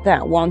did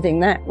that one thing,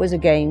 that was a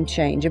game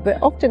changer.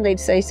 But often they'd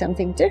say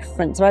something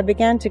different. So I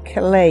began to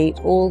collate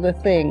all the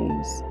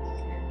things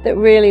that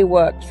really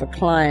worked for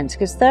clients,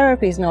 because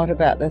therapy is not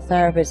about the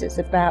therapist, it's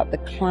about the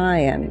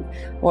client.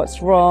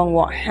 What's wrong,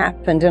 what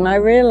happened. And I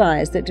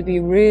realized that to be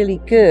really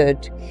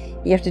good,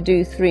 you have to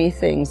do 3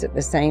 things at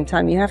the same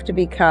time. You have to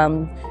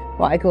become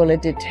what I call a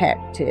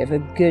detective, a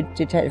good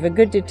detective. A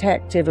good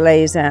detective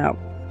lays out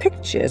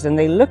pictures and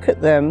they look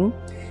at them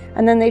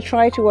and then they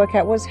try to work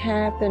out what's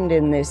happened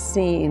in this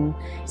scene.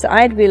 So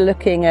I'd be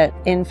looking at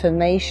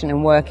information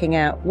and working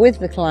out with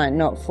the client,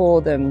 not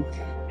for them.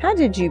 How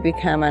did you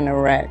become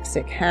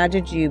anorexic? How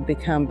did you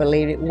become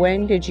bulimic?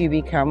 When did you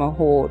become a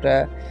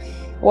hoarder?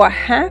 What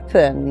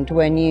happened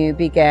when you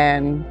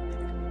began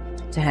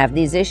to have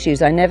these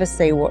issues? I never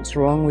say what's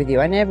wrong with you.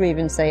 I never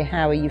even say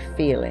how are you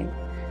feeling.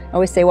 I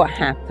always say what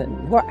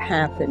happened. What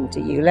happened to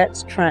you?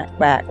 Let's track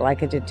back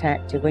like a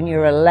detective. When you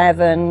were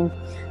 11,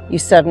 you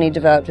suddenly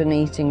developed an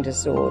eating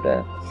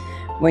disorder.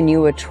 When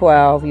you were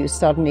 12, you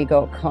suddenly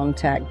got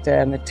contact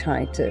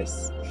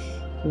dermatitis.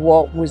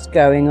 What was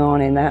going on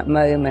in that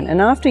moment?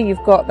 And after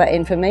you've got that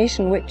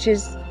information, which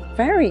is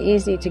very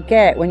easy to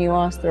get when you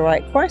ask the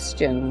right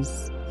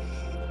questions,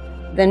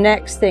 the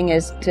next thing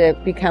is to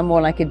become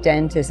more like a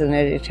dentist than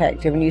a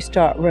detective, and you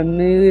start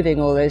removing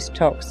all those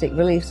toxic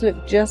beliefs.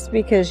 Look, just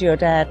because your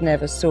dad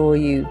never saw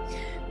you,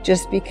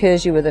 just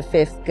because you were the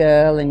 5th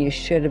girl and you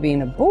should have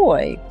been a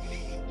boy,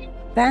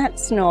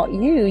 that's not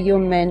you. You're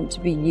meant to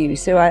be you.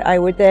 So I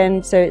would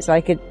then, so it's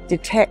like a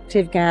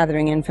detective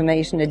gathering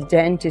information, a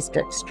dentist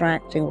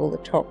extracting all the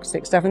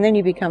toxic stuff, and then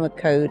you become a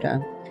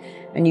coder.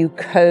 And you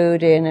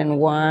code in and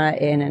wire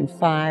in and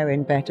fire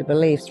in better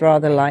beliefs,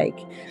 rather like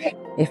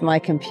if my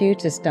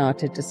computer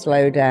started to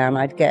slow down,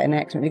 I'd get an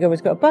X-ray and you go,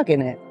 it's got a bug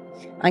in it.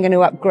 I'm going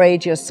to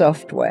upgrade your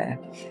software.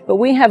 But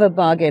we have a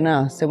bug in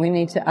us, and we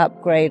need to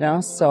upgrade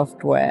our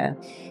software.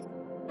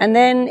 And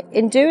then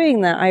in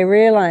doing that, I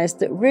realized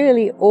that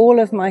really all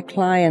of my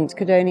clients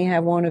could only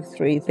have one of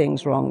 3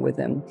 things wrong with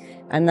them.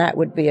 And that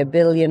would be a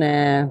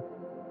billionaire,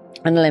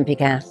 an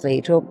Olympic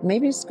athlete, or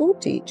maybe a school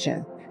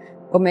teacher,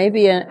 or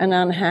maybe an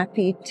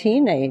unhappy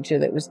teenager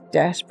that was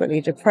desperately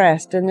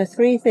depressed. And the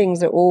 3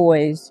 things are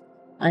always,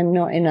 I'm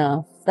not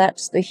enough.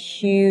 That's the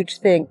huge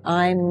thing.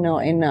 I'm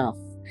not enough.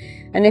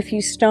 And if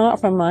you start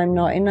from I'm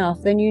not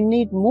enough, then you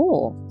need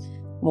more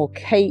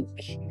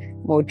cake,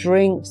 more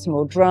drinks,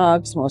 more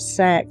drugs, more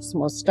sex,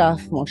 more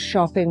stuff, more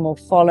shopping, more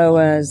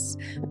followers,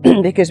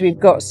 because we've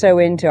got so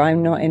into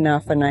I'm not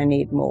enough and I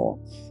need more.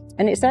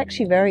 And it's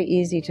actually very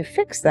easy to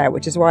fix that,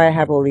 which is why I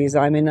have all these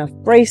I'm enough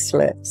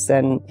bracelets,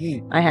 and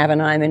I have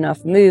an I'm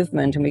enough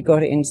movement, and we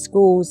got it in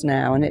schools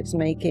now, and it's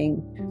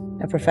making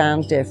a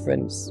profound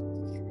difference.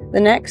 The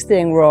next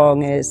thing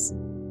wrong is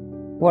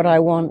what I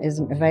want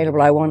isn't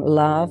available. I want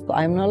love, but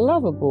I'm not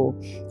lovable.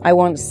 I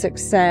want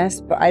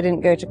success, but I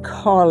didn't go to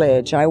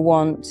college. I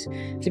want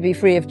to be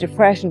free of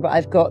depression, but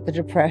I've got the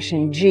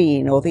depression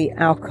gene or the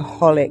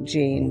alcoholic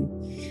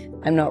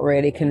gene. I'm not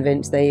really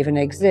convinced they even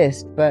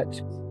exist,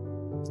 but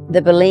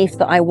the belief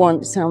that I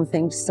want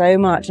something so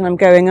much and I'm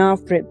going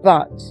after it,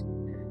 but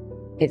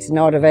it's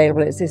not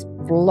available. It's this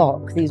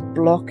block, these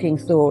blocking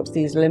thoughts,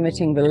 these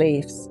limiting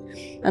beliefs.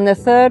 And the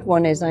third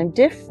one is I'm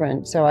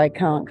different, so I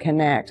can't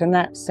connect. And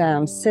that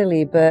sounds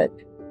silly, but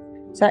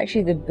it's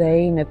actually the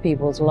bane of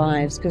people's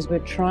lives, because we're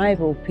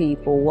tribal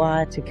people,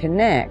 wired to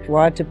connect,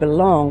 wired to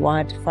belong,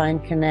 wired to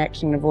find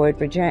connection, avoid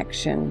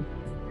rejection.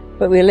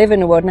 But we live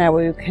in a world now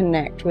where we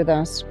connect with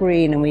our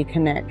screen and we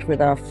connect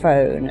with our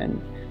phone,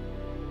 and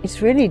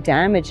it's really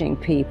damaging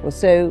people.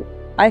 So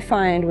I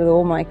find with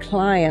all my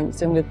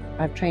clients, and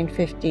I've trained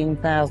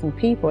 15,000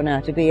 people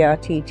now to be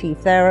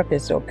RTT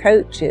therapists or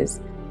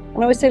coaches, and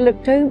I always say,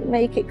 look, don't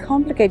make it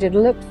complicated.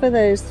 Look for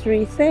those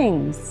 3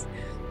 things.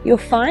 You'll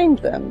find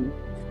them.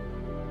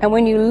 And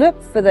when you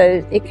look for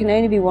those, it can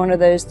only be one of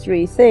those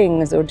 3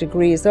 things or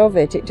degrees of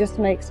it. It just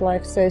makes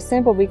life so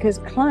simple, because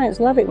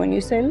clients love it when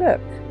you say, look,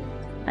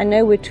 I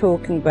know we're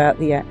talking about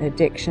the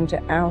addiction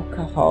to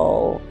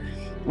alcohol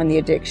and the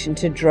addiction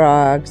to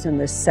drugs and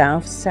the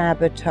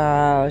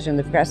self-sabotage and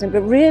the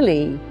procrastination. But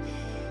really,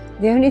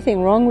 the only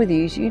thing wrong with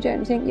you is you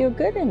don't think you're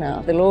good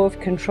enough. The law of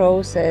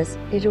control says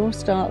it all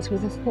starts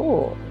with a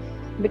thought.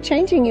 But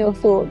changing your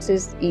thoughts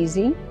is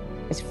easy,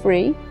 it's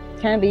free,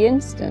 can be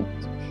instant.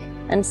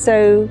 And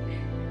so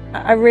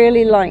I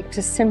really like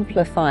to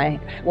simplify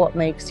what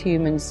makes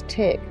humans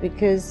tick,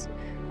 because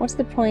what's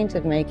the point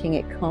of making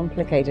it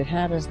complicated?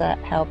 How does that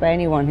help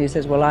anyone who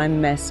says, well,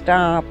 I'm messed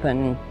up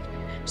and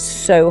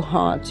so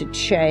hard to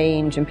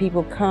change and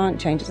people can't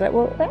change? It's like,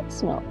 well,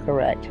 that's not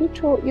correct. Who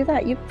taught you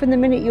that? From the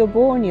minute you're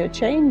born, you're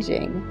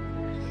changing.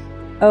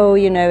 Oh,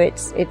 you know,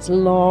 it's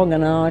long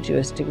and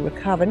arduous to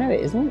recover. No,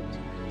 it isn't.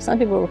 Some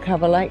people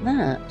recover like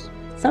that.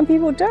 Some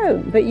people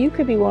don't, but you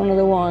could be one of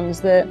the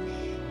ones that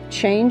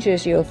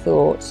changes your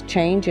thoughts,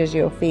 changes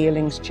your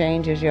feelings,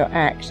 changes your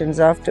actions.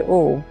 After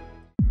all,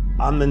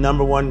 I'm the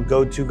 #1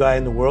 go-to guy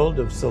in the world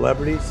of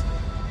celebrities.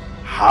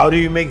 How do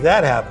you make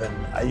that happen?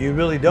 You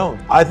really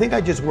don't. I think I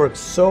just work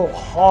so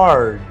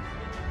hard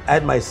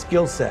at my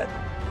skill set.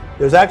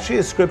 There's actually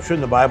a scripture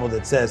in the Bible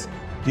that says,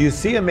 do you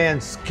see a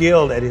man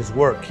skilled at his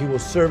work? He will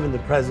serve in the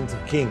presence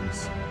of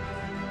kings.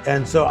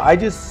 And so I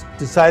just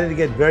decided to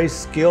get very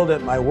skilled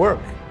at my work.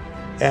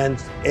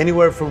 And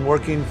anywhere from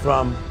working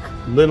from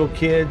little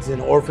kids in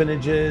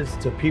orphanages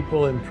to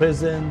people in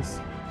prisons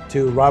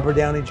to Robert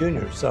Downey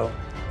Jr. So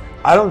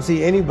I don't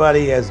see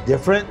anybody as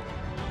different.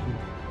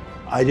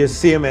 I just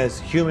see them as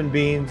human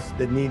beings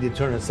that need to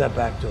turn a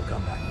setback to a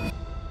comeback.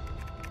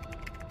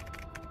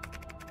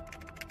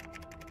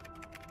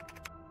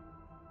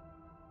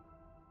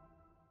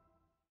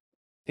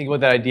 Think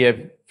about that idea of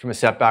from a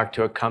setback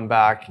to a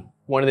comeback.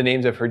 One of the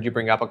names I've heard you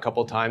bring up a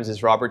couple of times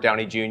is Robert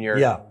Downey Jr.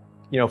 Yeah.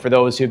 You know, for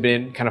those who've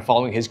been kind of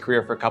following his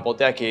career for a couple of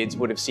decades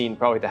would have seen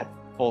probably that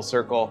full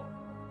circle.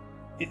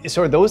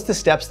 So are those the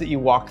steps that you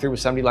walk through with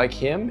somebody like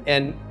him?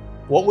 And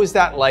what was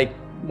that like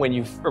when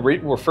you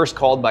were first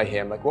called by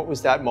him? Like, what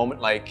was that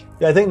moment like?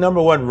 Yeah, I think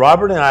 #1,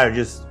 Robert and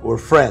I we're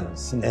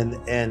friends.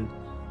 And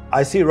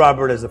I see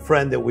Robert as a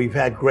friend that we've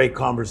had great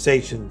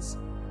conversations.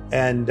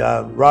 And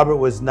Robert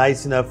was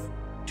nice enough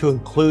to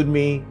include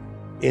me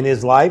in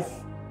his life,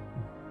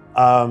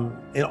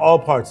 in all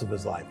parts of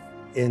his life,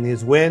 in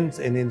his wins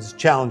and in his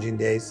challenging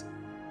days.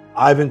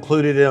 I've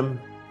included him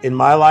in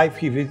my life.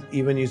 He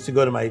even used to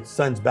go to my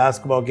son's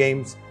basketball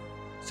games.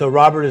 So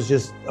Robert is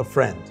just a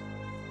friend.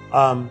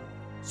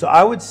 So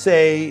I would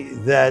say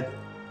that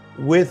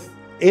with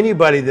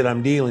anybody that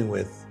I'm dealing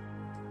with,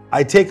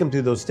 I take them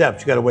through those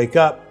steps. You got to wake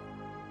up,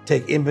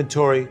 take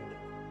inventory,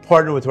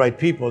 partner with the right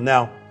people.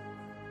 Now,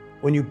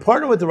 when you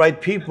partner with the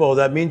right people,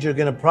 that means you're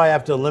going to probably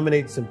have to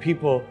eliminate some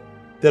people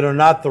that are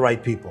not the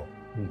right people.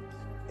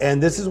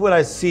 And this is what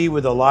I see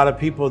with a lot of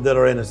people that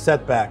are in a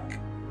setback.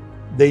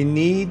 They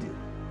need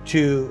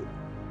to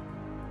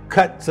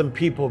cut some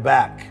people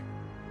back.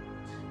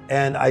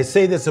 And I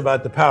say this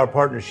about the power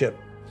partnership.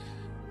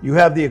 You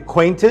have the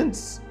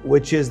acquaintance,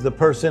 which is the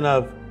person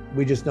of,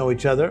 we just know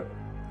each other.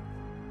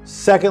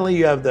 Secondly,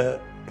 you have the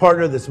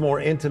partner that's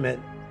more intimate.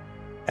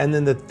 And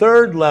then the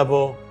third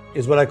level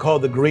is what I call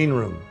the green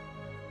room.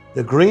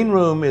 The green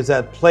room is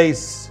that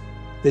place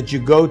that you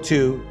go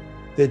to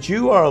that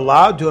you are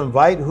allowed to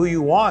invite who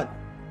you want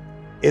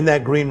in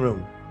that green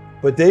room.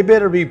 But they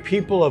better be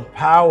people of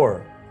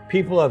power,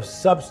 people of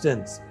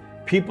substance,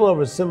 people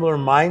of a similar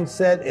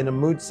mindset and a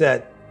mood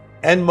set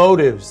and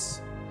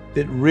motives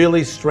that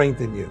really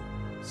strengthen you.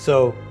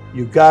 So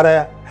you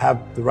gotta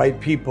have the right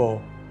people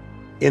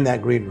in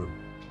that green room.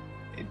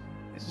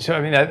 So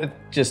I mean, that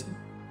just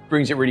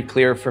brings it really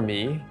clear for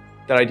me,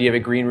 that idea of a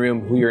green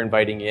room, who you're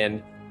inviting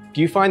in. Do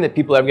you find that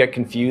people ever get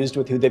confused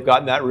with who they've got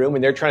in that room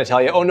and they're trying to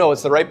tell you, oh no,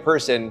 it's the right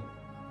person,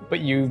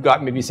 but you've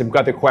got maybe some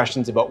other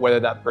questions about whether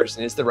that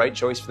person is the right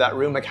choice for that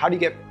room? Like, how do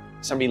you get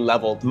somebody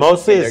leveled?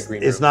 Mostly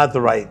it's not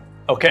the right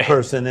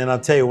person, and I'll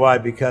tell you why.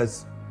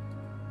 Because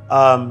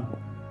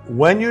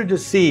when you're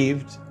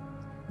deceived,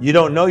 you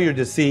don't know you're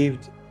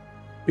deceived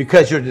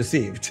because you're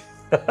deceived.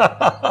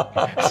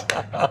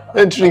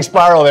 Interesting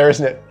spiral there,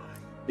 isn't it?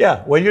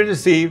 Yeah, when you're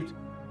deceived,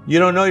 you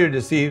don't know you're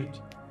deceived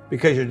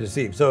because you're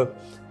deceived. So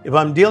if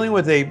I'm dealing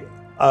with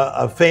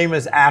a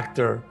famous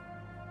actor,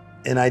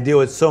 and I deal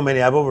with so many,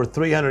 I have over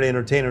 300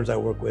 entertainers I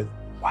work with.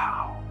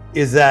 Wow.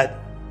 Is that,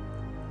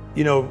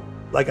 you know,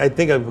 like I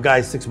think of a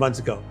guy 6 months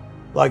ago,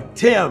 like,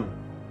 Tim,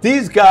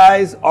 these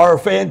guys are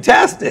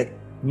fantastic.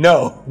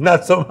 No,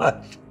 not so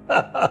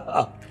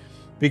much.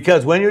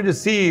 Because when you're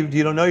deceived,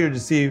 you don't know you're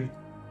deceived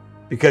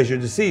because you're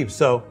deceived.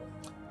 So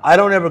I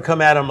don't ever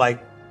come at them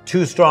like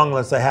too strong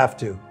unless I have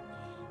to.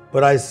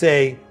 But I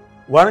say,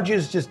 why don't you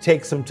just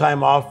take some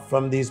time off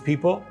from these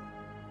people?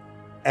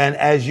 And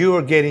as you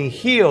are getting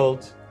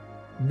healed,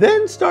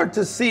 then start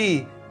to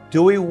see,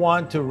 do we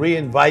want to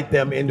re-invite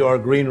them into our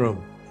green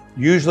room?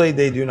 Usually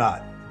they do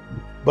not.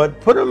 But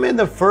put them in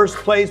the first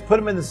place, put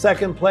them in the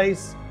second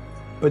place,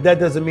 but that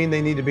doesn't mean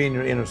they need to be in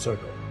your inner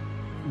circle.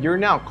 You're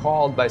now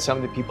called by some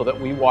of the people that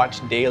we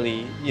watch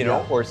daily, you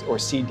know, or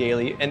see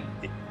daily, and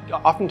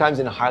oftentimes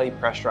in a highly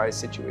pressurized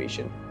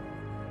situation.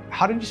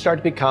 How did you start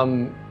to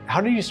become How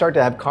did you start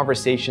to have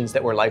conversations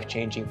that were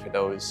life-changing for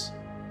those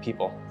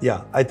people?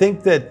 Yeah, I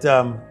think that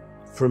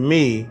for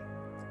me,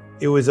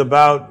 it was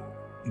about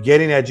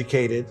getting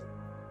educated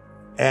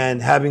and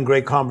having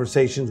great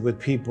conversations with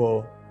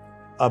people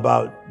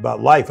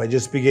about life. I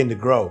just began to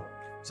grow.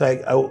 So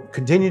I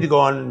continued to go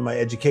on in my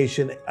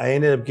education. I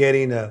ended up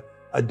getting a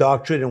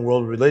doctorate in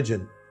world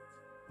religion.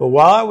 But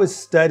while I was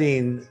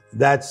studying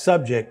that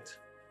subject,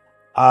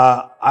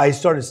 I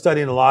started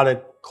studying a lot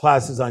of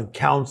classes on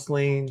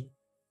counseling,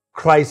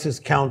 crisis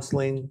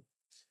counseling.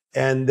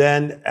 And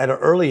then at an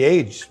early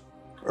age,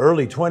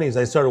 early 20s,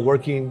 I started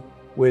working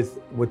with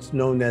what's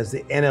known as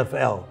the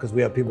NFL, because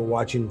we have people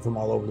watching from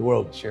all over the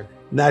world. Sure.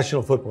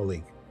 National Football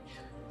League.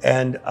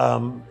 And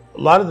a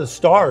lot of the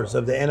stars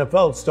of the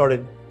NFL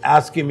started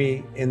asking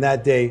me in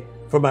that day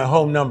for my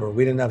home number.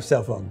 We didn't have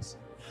cell phones.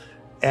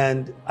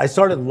 And I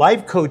started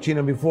life coaching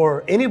them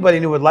before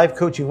anybody knew what life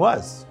coaching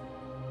was.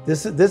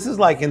 This is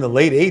like in the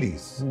late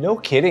 80s. No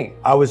kidding.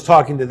 I was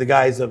talking to the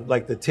guys of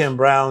like the Tim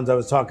Browns. I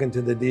was talking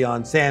to the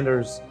Deion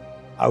Sanders.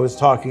 I was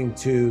talking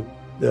to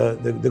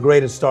the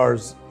greatest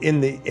stars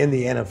in the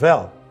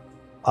NFL.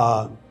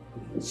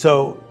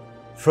 So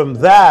from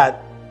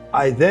that,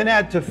 I then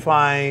had to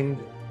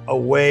find a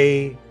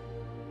way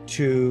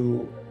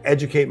to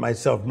educate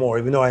myself more,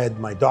 even though I had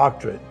my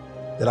doctorate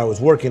that I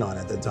was working on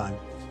at the time.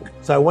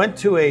 So I went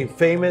to a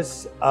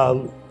famous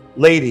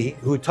lady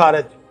who taught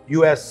at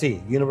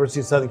USC,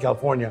 University of Southern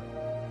California,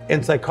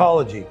 in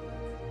psychology.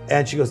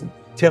 And she goes,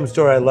 "Tim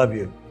Storey, I love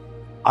you.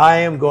 I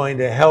am going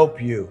to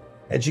help you."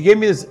 And she gave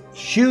me this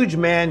huge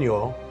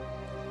manual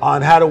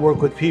on how to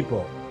work with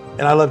people.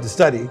 And I love to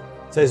study.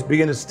 So I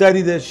began to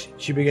study this.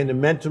 She began to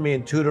mentor me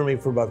and tutor me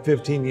for about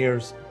 15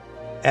 years.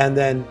 And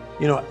then,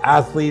 you know,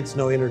 athletes,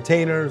 no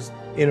entertainers,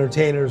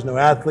 entertainers, no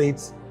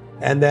athletes.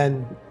 And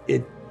then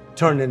it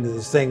turned into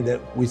this thing that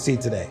we see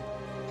today.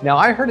 Now,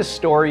 I heard a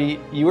story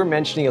you were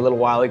mentioning a little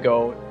while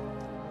ago.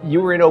 You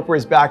were in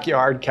Oprah's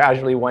backyard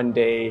casually one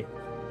day,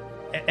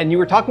 and you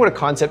were talking about a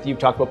concept you've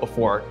talked about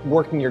before,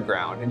 working your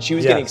ground, and she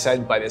was getting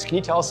excited by this. Can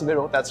you tell us a bit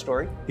about that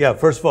story? Yeah,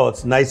 first of all,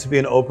 it's nice to be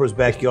in Oprah's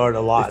backyard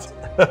a lot.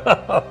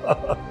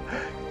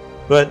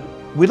 But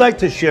we like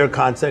to share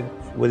concepts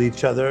with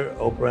each other,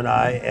 Oprah and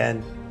I,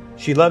 and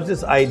she loves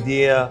this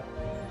idea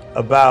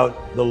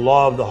about the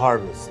law of the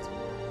harvest.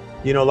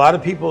 You know, a lot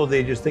of people,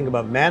 they just think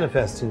about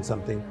manifesting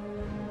something,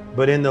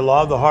 but in the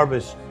law of the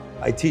harvest,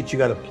 I teach you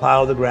got to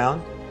plow the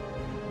ground,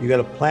 you got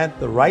to plant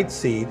the right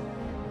seed,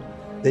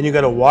 then you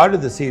got to water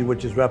the seed,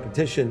 which is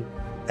repetition,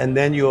 and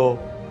then you'll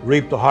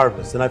reap the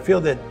harvest. And I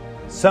feel that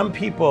some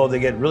people, they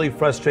get really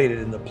frustrated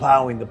in the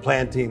plowing, the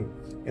planting,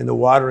 and the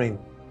watering,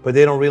 but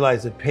they don't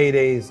realize that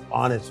payday's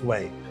on its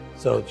way.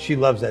 So she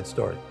loves that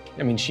story.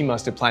 I mean, she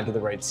must have planted the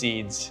right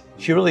seeds.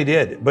 She really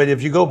did. But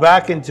if you go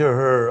back into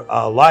her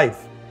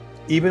life,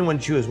 even when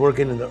she was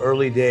working in the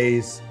early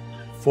days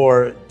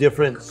for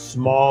different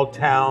small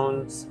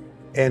towns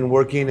and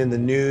working in the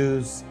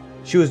news,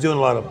 she was doing a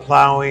lot of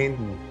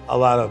plowing, a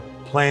lot of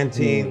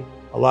planting,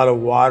 a lot of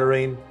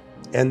watering.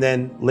 And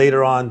then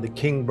later on, the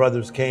King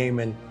brothers came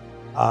and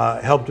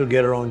helped her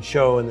get her own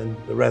show, and then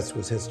the rest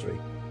was history.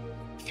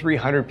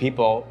 300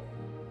 people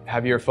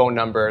have your phone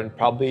number and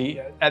probably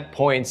at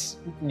points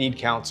need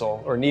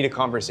counsel or need a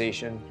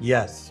conversation.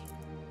 Yes.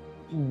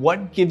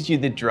 What gives you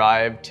the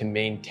drive to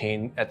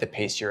maintain at the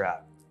pace you're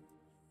at?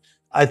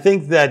 I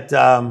think that,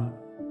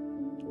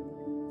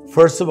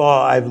 first of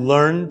all, I've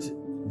learned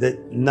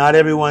that not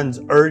everyone's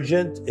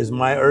urgent is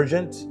my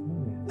urgent.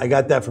 I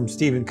got that from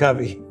Stephen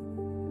Covey.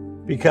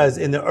 Because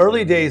in the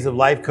early days of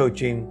life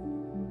coaching,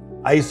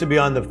 I used to be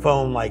on the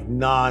phone like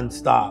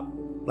nonstop,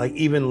 like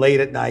even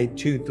late at night,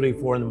 2, 3,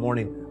 4 in the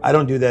morning. I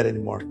don't do that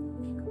anymore.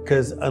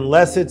 Because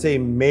unless it's a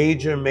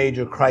major,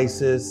 major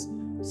crisis,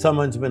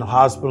 someone's been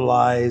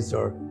hospitalized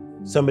or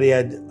somebody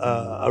had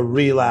a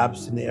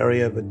relapse in the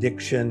area of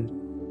addiction,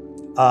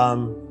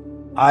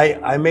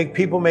 I make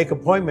people make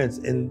appointments,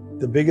 and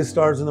the biggest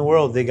stars in the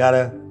world, they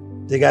gotta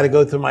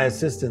go through my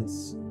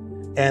assistance.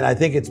 And I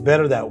think it's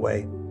better that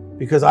way,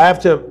 because I have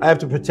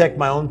to protect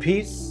my own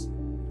peace.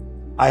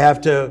 I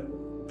have to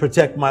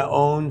protect my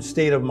own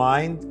state of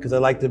mind, because I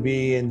like to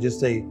be in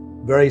just a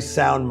very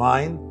sound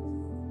mind.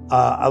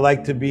 I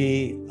like to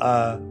be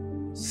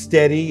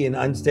steady in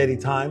unsteady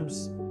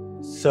times.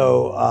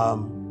 So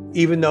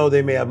even though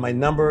they may have my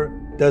number,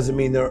 doesn't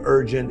mean their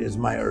urgent is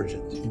my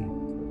urgent.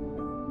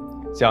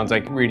 Sounds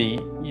like really,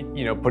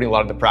 you know, putting a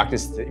lot of the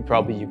practice that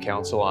probably you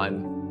counsel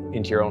on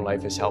into your own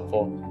life is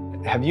helpful.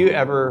 Have you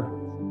ever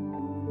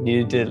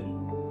needed to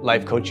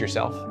life coach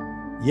yourself?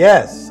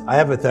 Yes, I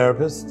have a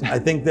therapist. I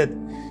think that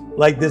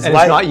like this and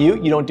life— it's not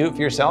you? You don't do it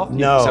for yourself? You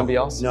do it for somebody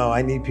else? No,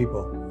 I need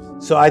people.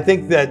 So I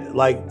think that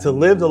like to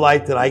live the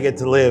life that I get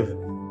to live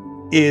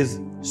is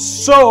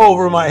so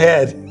over my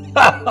head.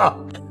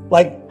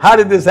 Like, how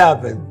did this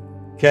happen?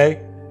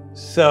 Okay.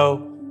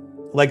 So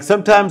like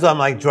sometimes I'm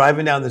like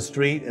driving down the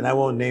street, and I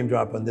won't name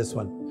drop on this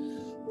one,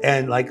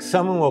 and like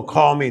someone will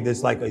call me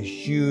this like a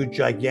huge,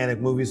 gigantic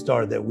movie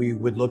star that we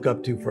would look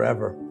up to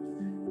forever.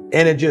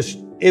 And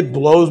it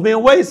blows me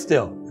away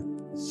still.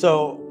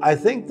 So I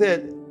think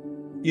that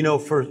you know,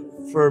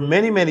 for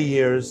many, many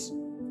years,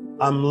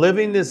 I'm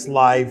living this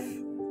life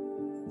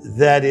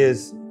that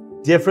is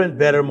different,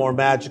 better, more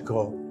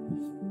magical.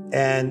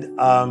 And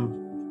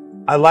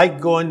I like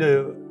going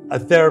to a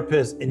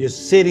therapist and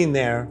just sitting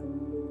there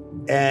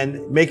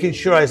and making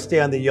sure I stay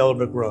on the yellow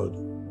brick road,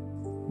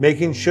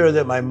 making sure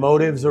that my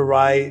motives are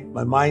right,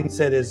 my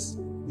mindset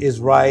is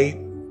right.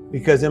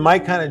 Because in my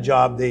kind of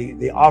job,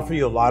 they offer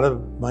you a lot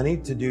of money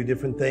to do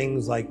different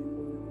things, like,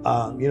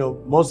 you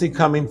know, mostly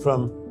coming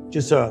from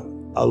just a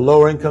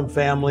lower income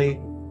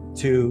family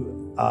to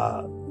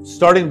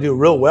starting to do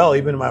real well,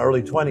 even in my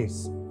early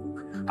 20s.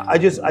 I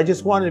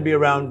just wanted to be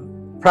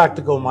around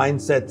practical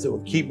mindsets that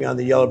would keep me on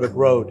the yellow brick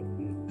road.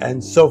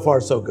 And so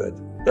far, so good.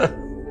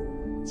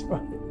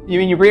 You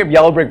mean, you bring up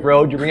yellow brick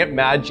road, you bring up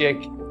magic.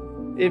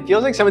 It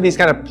feels like some of these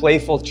kind of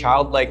playful,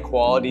 childlike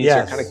qualities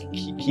are kind of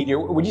key to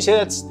your work. Would you say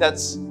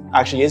that's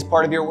actually is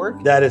part of your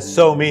work? That is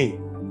so me.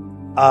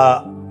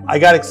 I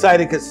got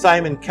excited because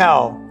Simon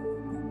Cowell,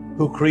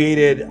 who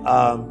created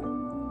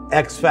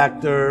X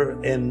Factor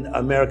and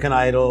American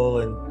Idol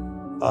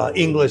and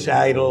English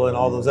Idol and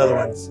all those other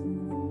ones,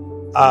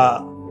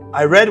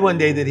 I read one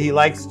day that he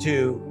likes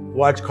to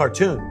watch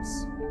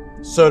cartoons.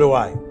 So do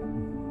I.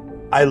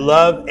 I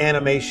love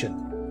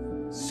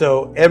animation.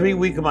 So every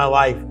week of my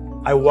life,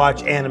 I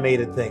watch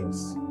animated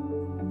things.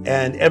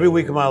 And every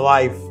week of my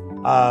life,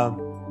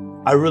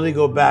 I really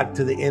go back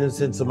to the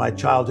innocence of my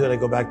childhood. I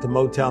go back to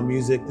Motown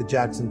music, the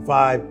Jackson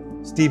 5,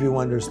 Stevie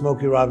Wonder,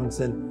 Smokey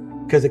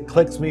Robinson, because it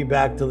clicks me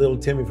back to little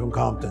Timmy from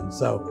Compton.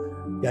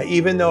 So yeah,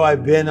 even though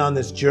I've been on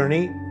this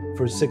journey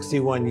for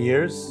 61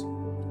 years,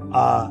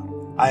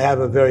 I have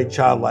a very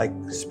childlike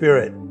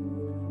spirit.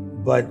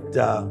 But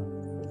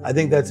I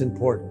think that's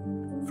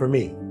important for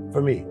me.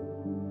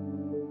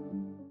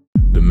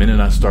 The minute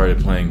I started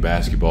playing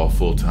basketball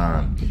full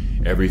time,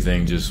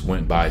 everything just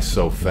went by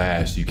so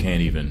fast you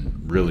can't even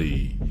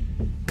really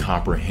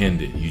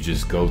comprehend it. You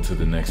just go to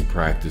the next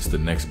practice, the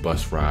next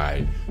bus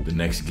ride, the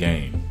next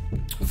game.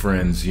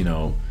 Friends, you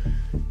know,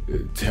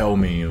 tell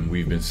me, and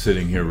we've been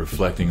sitting here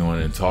reflecting on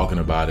it and talking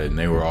about it, and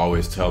they were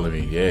always telling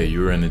me, yeah,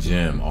 you were in the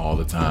gym all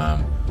the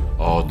time,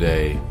 all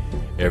day,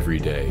 every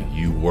day.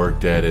 You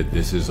worked at it,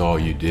 this is all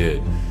you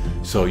did.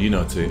 So, you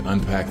know, to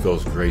unpack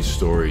those great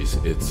stories,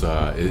 it's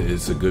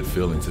a good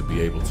feeling to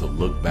be able to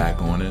look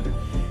back on it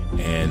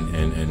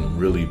and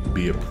really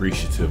be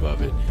appreciative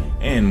of it.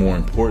 And more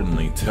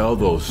importantly, tell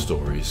those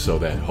stories so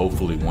that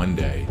hopefully one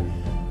day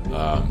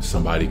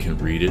somebody can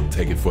read it,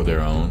 take it for their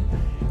own,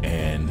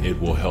 and it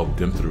will help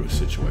them through a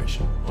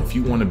situation. If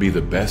you want to be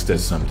the best at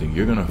something,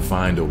 you're going to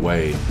find a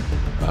way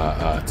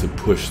to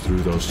push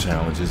through those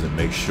challenges and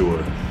make sure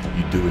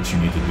you do what you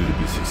need to do to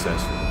be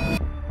successful.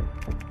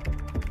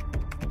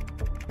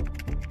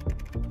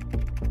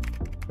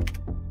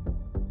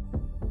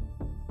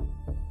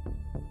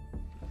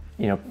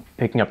 You know,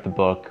 picking up the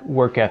book,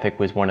 work ethic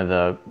was one of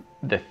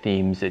the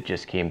themes that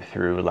just came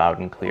through loud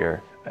and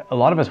clear. A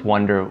lot of us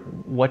wonder,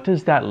 what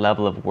does that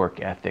level of work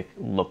ethic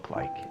look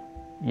like?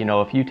 You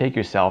know, if you take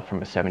yourself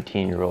from a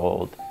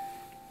 17-year-old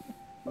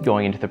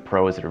going into the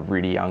pros at a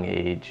really young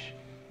age,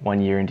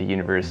 1 year into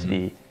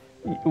university,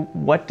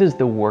 what does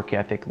the work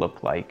ethic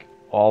look like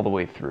all the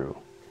way through?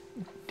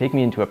 Take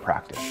me into a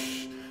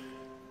practice.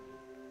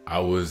 I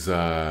was,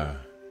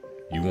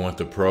 you want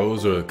the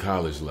pros or the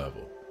college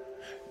level?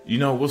 You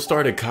know, we'll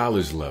start at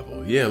college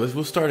level. Yeah,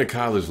 we'll start at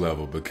college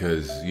level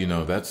because, you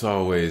know, that's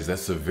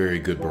a very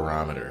good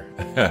barometer.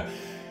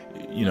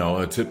 You know,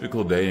 a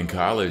typical day in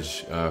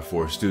college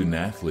for a student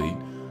athlete,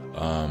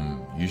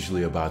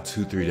 usually about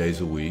 2-3 days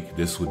a week.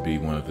 This would be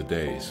one of the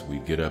days. We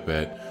get up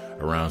at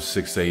around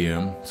 6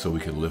 a.m. so we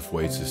could lift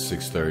weights at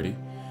 6:30.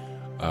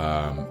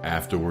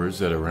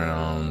 Afterwards at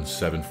around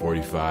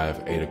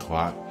 7:45, 8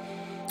 o'clock,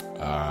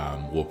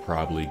 we'll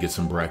probably get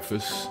some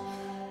breakfast.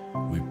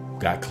 We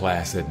got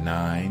class at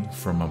 9,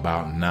 from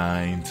about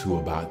 9 to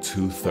about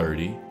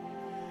 2:30.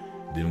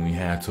 Then we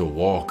had to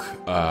walk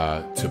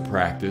to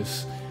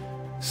practice.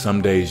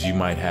 Some days you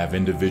might have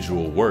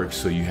individual work,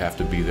 so you have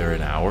to be there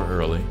an hour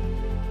early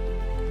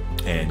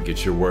and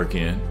get your work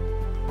in.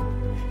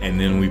 And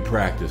then we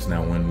practiced.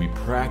 Now, when we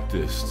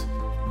practiced,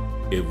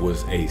 it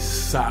was a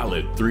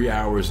solid 3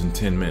 hours and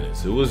 10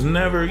 minutes. It was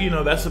never, you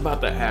know, that's about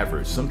the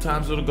average.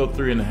 Sometimes it'll go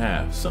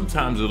 3.5.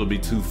 Sometimes it'll be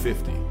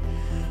 250.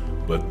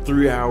 But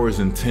 3 hours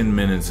and 10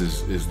 minutes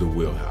is the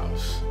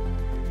wheelhouse.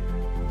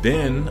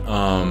 Then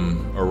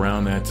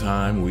around that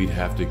time, we'd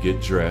have to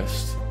get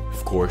dressed,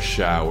 of course,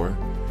 shower,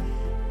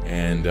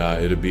 and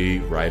it'll be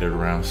right at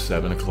around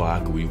 7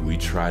 o'clock. We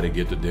try to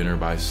get to dinner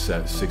by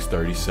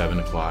 6:30, 7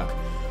 o'clock.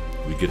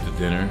 We get to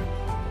dinner,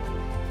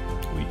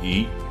 we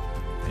eat,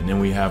 and then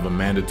we have a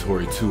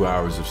mandatory 2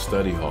 hours of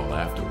study hall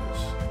afterwards.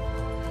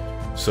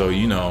 So,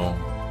 you know,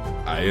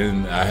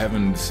 I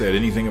haven't said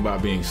anything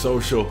about being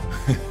social.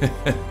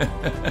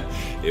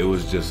 It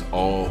was just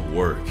all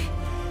work.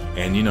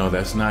 And you know,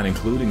 that's not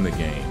including the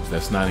games.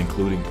 That's not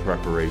including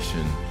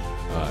preparation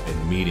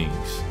and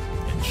meetings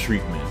and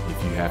treatment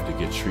if you have to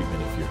get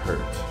treatment if you're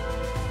hurt.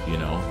 You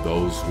know,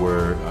 those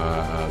were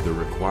the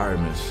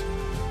requirements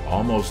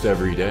almost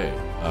every day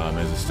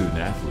as a student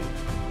athlete.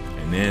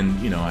 And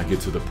then, you know, I get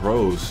to the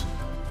pros.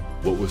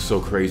 What was so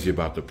crazy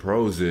about the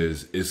pros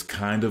is it's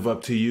kind of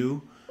up to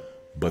you,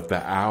 but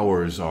the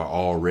hours are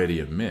already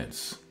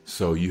immense.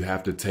 So you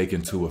have to take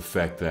into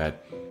effect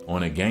that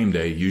on a game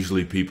day,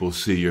 usually people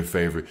see your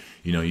favorite,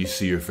 you know, you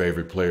see your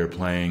favorite player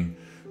playing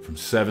from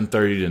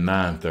 7:30 to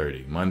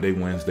 9:30, Monday,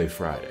 Wednesday,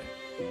 Friday,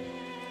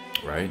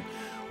 right?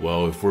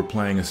 Well, if we're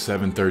playing a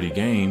 7:30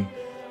 game,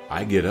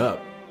 I get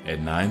up at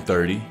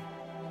 9:30,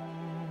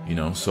 you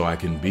know, so I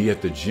can be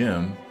at the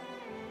gym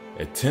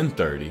at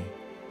 10:30,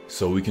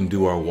 so we can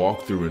do our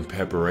walkthrough in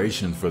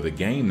preparation for the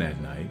game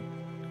that night,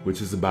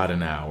 which is about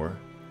an hour.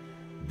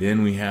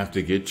 Then we have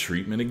to get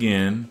treatment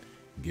again,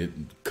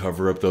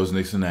 cover up those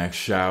nicks and knacks,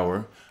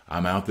 shower.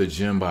 I'm out the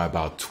gym by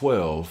about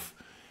 12,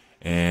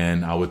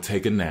 and I would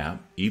take a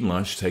nap, eat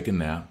lunch, take a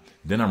nap.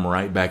 Then I'm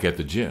right back at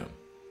the gym.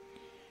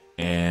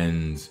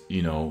 And,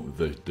 you know,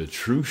 the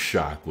true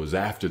shock was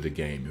after the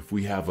game. If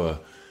we have a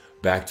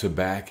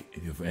back-to-back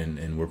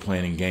and we're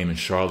playing a game in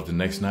Charlotte the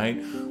next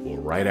night, well,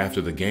 right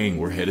after the game,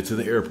 we're headed to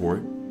the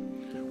airport.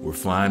 We're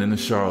flying into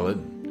Charlotte.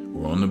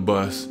 We're on the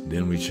bus.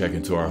 Then we check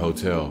into our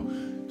hotel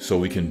so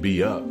we can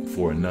be up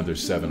for another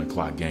 7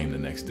 o'clock game the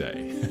next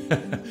day.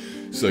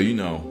 So, you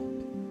know,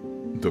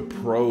 the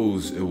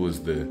pros, it was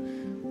the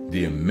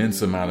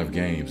immense amount of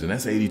games, and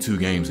that's 82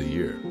 games a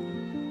year.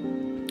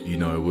 You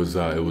know, it was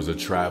a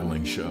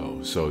traveling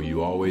show, so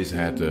you always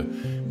had to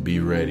be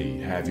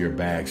ready, have your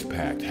bags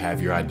packed,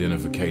 have your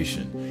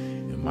identification,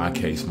 in my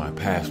case, my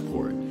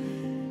passport.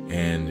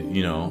 And,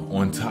 you know,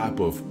 on top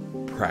of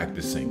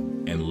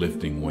practicing and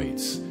lifting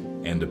weights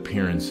and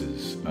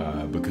appearances,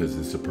 because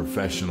it's a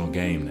professional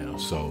game now,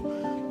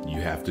 so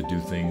you have to do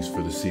things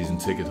for the season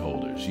ticket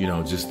holders. You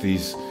know, just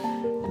these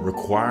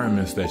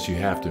requirements that you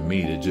have to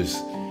meet,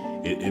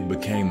 it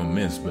became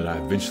immense, but I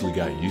eventually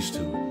got used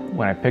to it.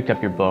 When I picked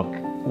up your book,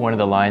 one of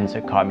the lines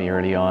that caught me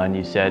early on,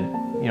 you said,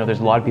 you know, there's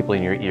a lot of people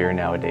in your ear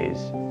nowadays,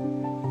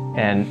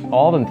 and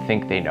all of them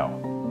think they know,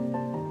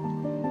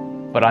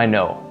 but I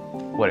know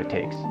what it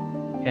takes.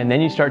 And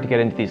then you start to get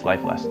into these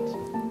life lessons.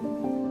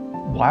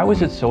 Why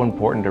was it so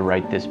important to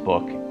write this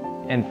book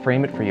and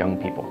frame it for young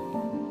people?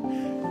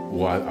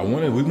 Well,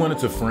 we wanted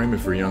to frame it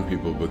for young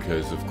people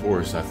because, of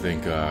course, I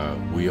think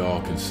we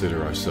all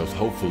consider ourselves,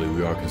 hopefully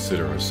we all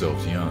consider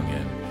ourselves young.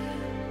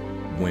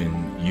 And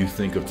when you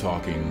think of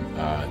talking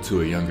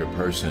to a younger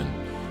person,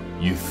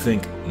 you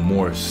think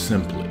more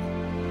simply.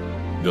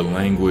 The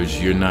language,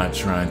 you're not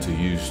trying to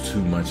use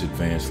too much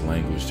advanced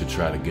language to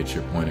try to get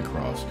your point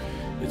across.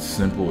 It's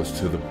simple, it's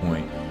to the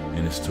point,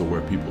 and it's to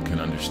where people can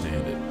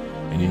understand it.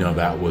 And you know,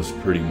 that was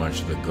pretty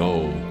much the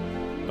goal,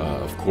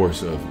 of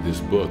course, of this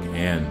book.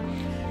 And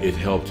it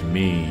helped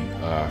me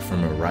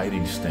from a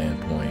writing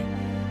standpoint,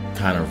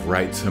 kind of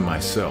write to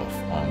myself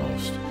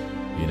almost,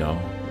 you know,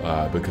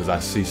 because I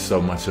see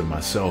so much of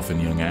myself in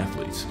young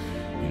athletes,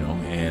 you know,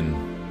 and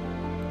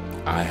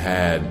I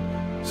had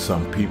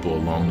some people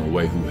along the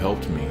way who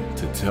helped me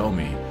to tell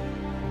me,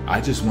 I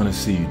just want to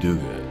see you do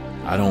good.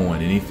 I don't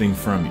want anything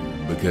from you,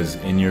 because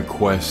in your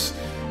quest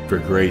for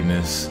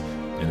greatness,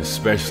 and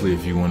especially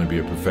if you want to be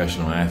a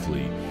professional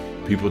athlete,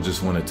 people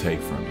just want to take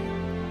from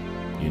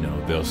you. You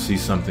know, they'll see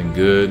something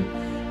good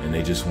and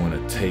they just want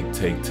to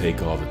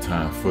take all the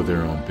time for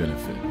their own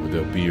benefit, or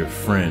they'll be your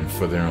friend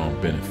for their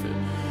own benefit.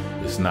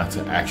 It's not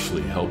to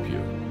actually help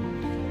you.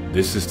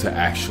 This is to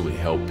actually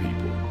help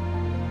people,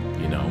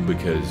 you know,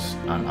 because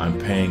I'm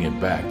paying it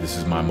back. This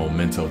is my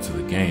memento to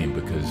the game,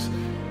 because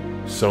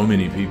so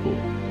many people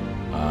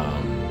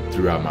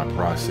throughout my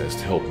process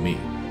helped me.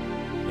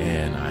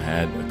 And I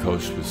had a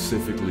coach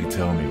specifically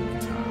tell me one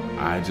time,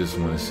 I just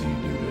want to see you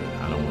do good.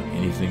 I don't want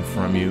anything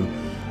from you.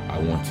 I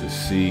want to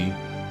see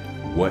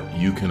what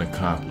you can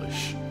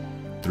accomplish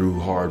through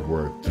hard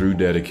work, through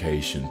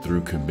dedication,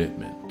 through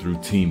commitment, through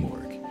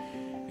teamwork.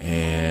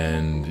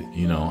 And,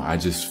 you know, I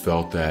just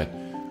felt that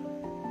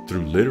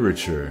through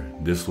literature,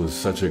 this was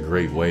such a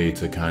great way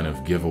to kind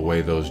of give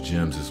away those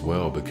gems as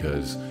well,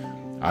 because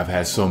I've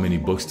had so many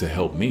books to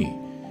help me.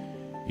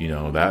 You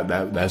know,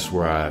 that's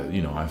where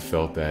I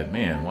felt that,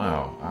 man,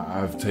 wow,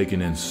 I've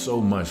taken in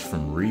so much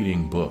from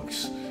reading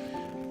books.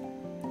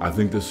 I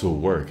think this will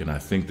work, and I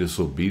think this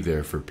will be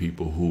there for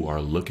people who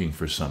are looking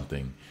for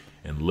something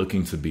and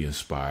looking to be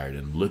inspired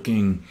and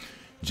looking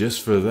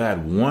just for that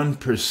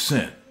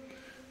 1%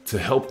 to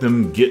help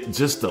them get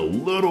just a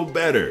little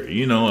better,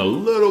 you know, a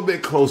little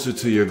bit closer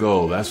to your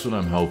goal. That's what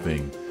I'm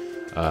hoping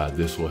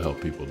this will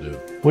help people do.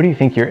 What do you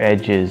think your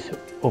edge is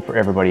over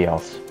everybody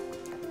else?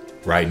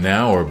 Right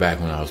now, or back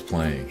when I was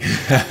playing?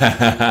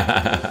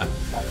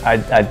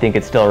 I think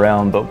it's still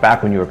around, but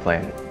back when you were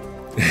playing.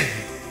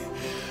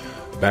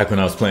 Back when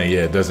I was playing,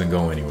 yeah, it doesn't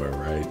go anywhere,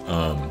 right?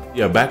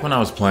 Yeah, back when I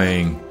was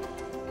playing,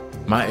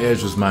 my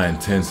edge was my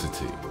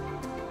intensity.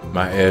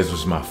 My edge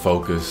was my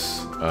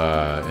focus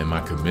and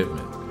my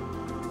commitment.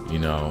 You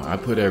know, I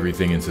put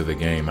everything into the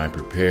game. I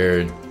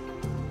prepared,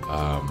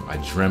 I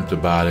dreamt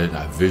about it,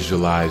 I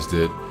visualized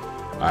it.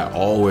 I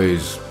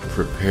always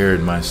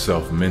prepared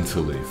myself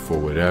mentally for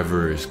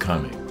whatever is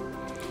coming.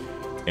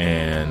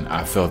 And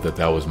I felt that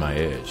that was my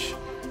edge.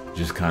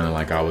 Just kind of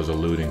like I was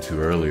alluding to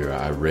earlier,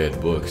 I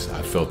read books.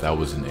 I felt that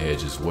was an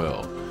edge as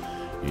well.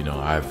 You know,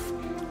 I've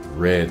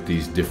read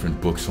these different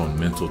books on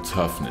mental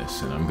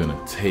toughness, and I'm gonna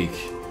take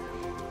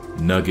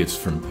nuggets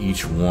from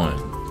each one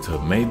to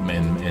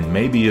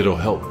maybe it'll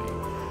help me,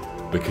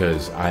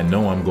 because I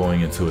know I'm going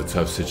into a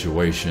tough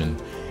situation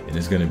and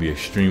it's gonna be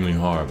extremely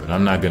hard, but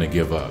I'm not gonna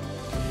give up.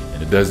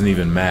 And it doesn't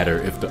even matter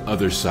if the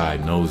other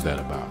side knows that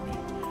about me.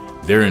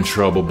 They're in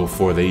trouble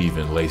before they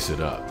even lace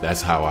it up.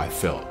 That's how I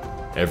felt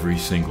every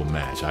single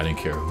match. I didn't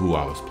care who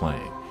I was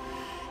playing.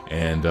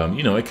 And,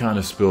 you know, it kind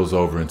of spills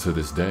over into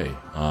this day.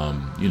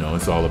 You know,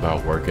 it's all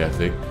about work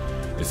ethic.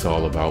 It's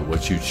all about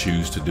what you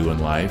choose to do in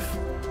life,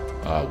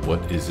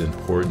 what is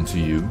important to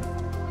you,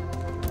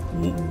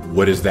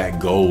 what is that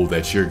goal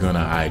that you're gonna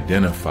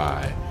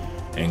identify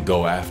and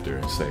go after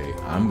and say,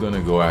 I'm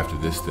gonna go after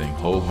this thing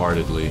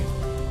wholeheartedly.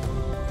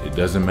 It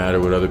doesn't matter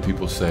what other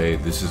people say.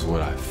 This is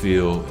what I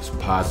feel. It's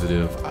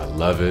positive. I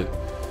love it.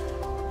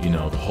 You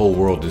know, the whole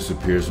world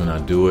disappears when I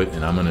do it,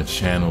 and I'm gonna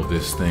channel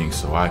this thing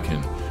so I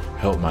can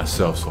help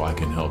myself, so I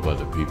can help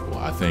other people.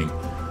 I think,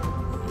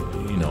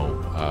 you know,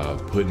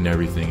 putting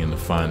everything into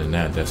finding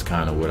that's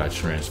kind of what I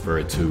transfer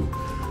it to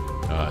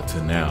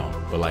now.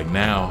 But like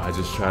now, I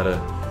just try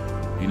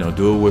to, you know,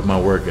 do it with my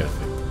work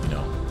ethic. You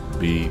know,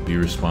 be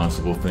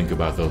responsible, think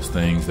about those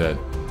things that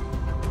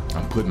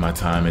I'm putting my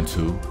time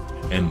into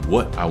and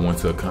what I want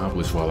to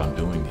accomplish while I'm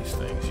doing these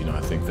things. You know, I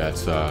think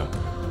that's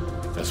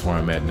where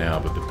I'm at now.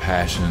 But the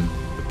passion,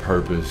 the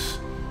purpose,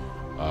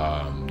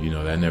 you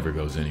know, that never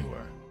goes anywhere.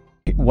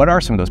 What are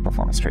some of those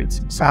performance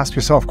traits? Ask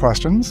yourself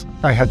questions.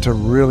 I had to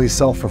really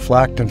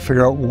self-reflect and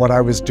figure out what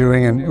I was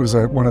doing, and it was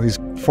one of these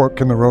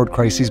fork-in-the-road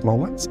crises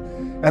moments.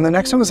 And the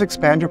next one was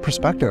expand your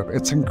perspective.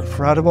 It's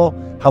incredible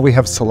how we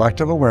have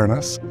selective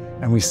awareness,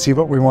 and we see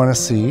what we want to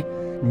see.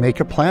 Make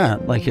a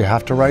plan, like you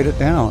have to write it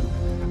down.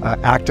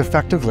 Act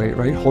effectively,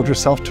 right? Hold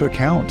yourself to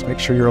account. Make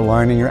sure you're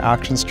aligning your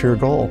actions to your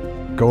goal.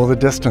 Go the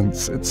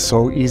distance. It's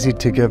so easy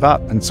to give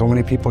up, and so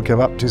many people give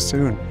up too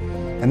soon.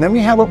 And then we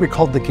have what we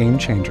call the game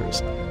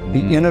changers.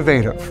 Be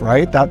innovative,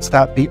 right?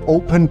 Be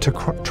open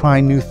to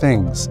try new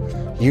things.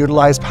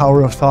 Utilize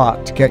power of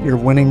thought to get your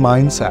winning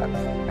mindset.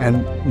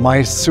 And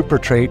my super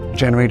trait,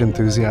 generate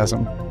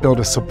enthusiasm, build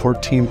a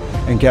support team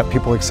and get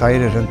people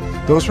excited. And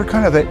those were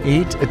kind of the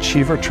 8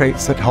 achiever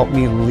traits that helped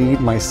me lead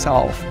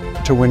myself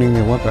to winning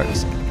the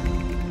Olympics.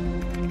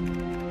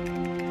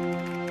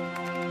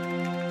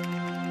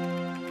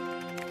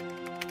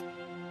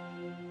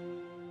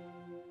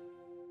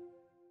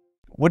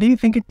 What do you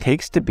think it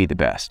takes to be the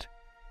best?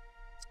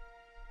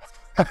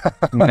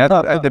 I mean,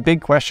 that's the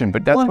big question,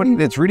 but that's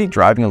it's really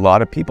driving a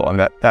lot of people. And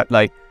that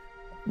like,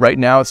 right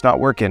now it's not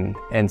working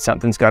and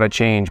something's got to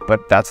change,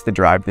 but that's the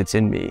drive that's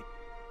in me.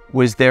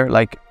 Was there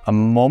like a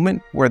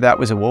moment where that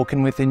was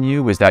awoken within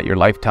you? Was that your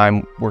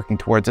lifetime working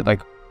towards it?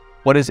 Like,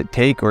 what does it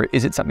take, or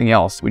is it something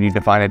else? We need to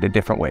define it a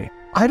different way.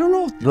 I don't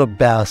know if the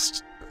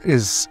best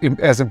is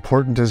as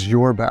important as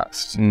your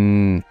best.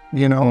 You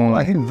know,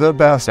 I think the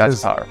best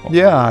is powerful.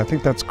 Yeah, I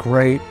think that's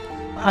great.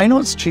 I know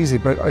it's cheesy,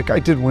 but like I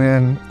did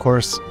win, of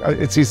course.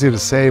 It's easy to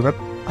say, but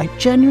I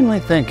genuinely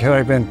think had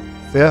I been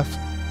 5th,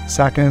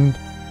 2nd,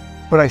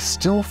 but I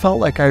still felt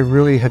like I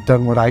really had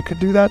done what I could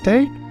do that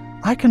day,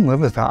 I can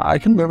live with that. I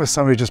can live with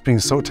somebody just being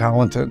so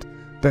talented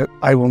that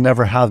I will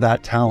never have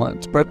that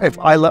talent. But if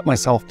I let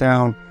myself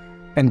down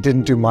and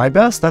didn't do my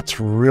best, that's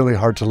really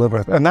hard to live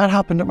with. And that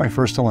happened at my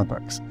first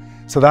Olympics.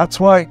 So that's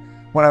why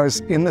when I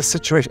was in this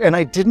situation, and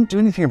I didn't do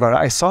anything about it,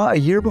 I saw a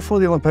year before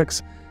the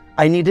Olympics,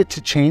 I needed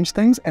to change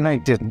things, and I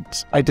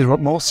didn't. I did what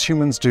most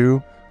humans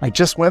do. I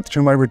just went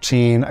through my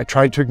routine. I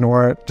tried to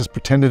ignore it, just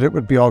pretended it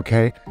would be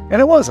okay. And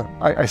it wasn't.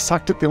 I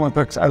sucked at the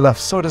Olympics. I left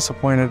so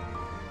disappointed.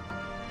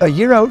 A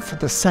year out for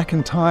the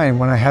 2nd time,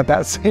 when I had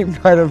that same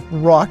kind of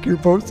rock your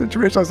boat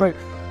situation, I was like,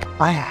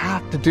 I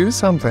have to do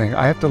something.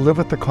 I have to live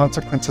with the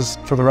consequences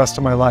for the rest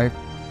of my life.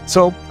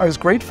 So I was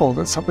grateful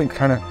that something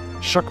kind of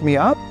shook me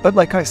up. But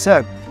like I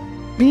said,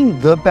 being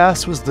the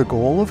best was the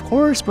goal, of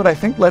course, but I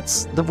think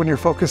when you're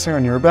focusing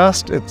on your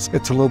best, it's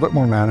a little bit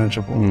more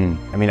manageable.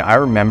 I mean, I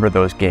remember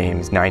those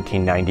games,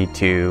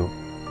 1992,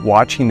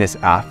 watching this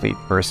athlete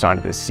burst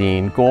onto the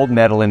scene, gold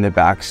medal in the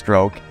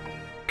backstroke.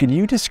 Can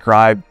you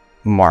describe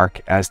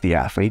Mark as the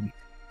athlete?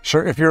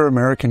 Sure, if you're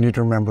American, you'd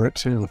remember it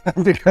too,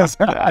 because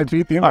I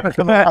beat the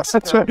American.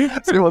 That's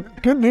right. See, well,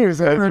 good news.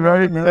 That's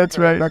right. That's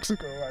right.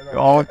 Mexico.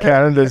 All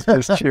Canada's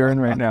just cheering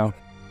right now.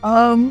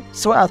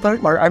 So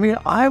athletic Mark, I mean,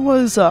 I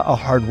was a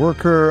hard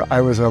worker. I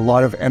was a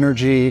lot of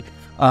energy.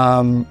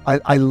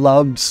 I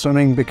loved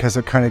swimming because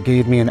it kind of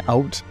gave me an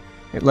out.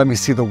 It let me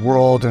see the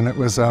world, and it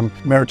was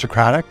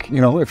meritocratic. You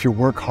know, if you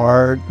work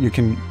hard, you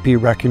can be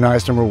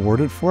recognized and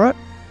rewarded for it.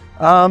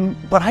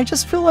 But I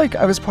just feel like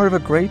I was part of a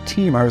great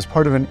team. I was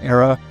part of an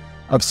era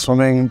of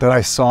swimming that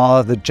I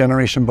saw the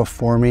generation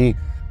before me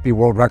be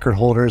world record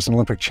holders and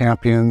Olympic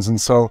champions. And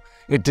so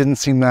it didn't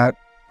seem that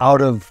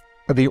out of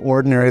the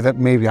ordinary that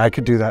maybe I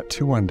could do that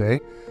too one day.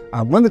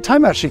 When the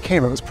time actually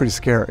came, it was pretty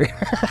scary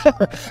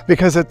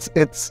because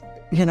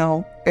you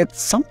know,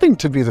 it's something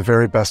to be the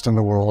very best in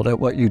the world at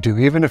what you do,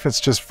 even if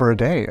it's just for a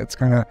day. It's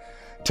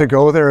to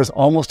go there is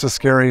almost as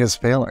scary as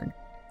failing.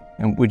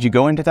 And would you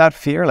go into that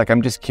fear? Like,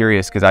 I'm just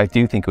curious, because I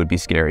do think it would be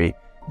scary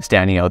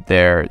standing out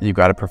there. You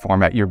got to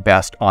perform at your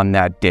best on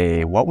that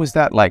day. What was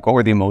that like? What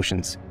were the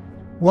emotions?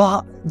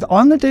 Well,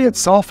 on the day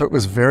itself, it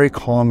was very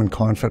calm and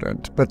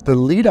confident. But the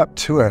lead up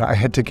to it, I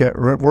had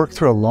to work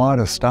through a lot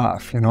of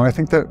stuff. You know, I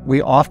think that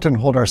we often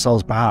hold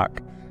ourselves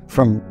back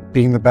from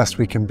being the best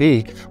we can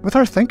be with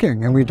our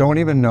thinking, and we don't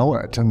even know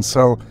it. And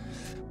so,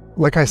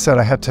 like I said,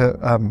 I had to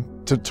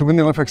win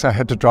the Olympics, I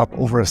had to drop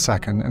over a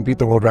second and beat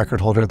the world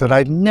record holder that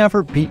I'd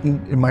never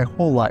beaten in my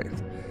whole life.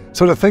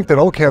 So to think that,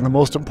 okay, on the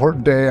most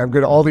important day,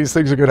 all these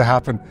things are gonna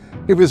happen,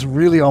 it was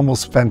really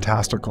almost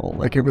fantastical.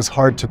 Like, it was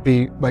hard to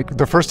beat. Like,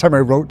 the first time I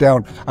wrote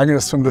down, I'm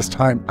gonna swim this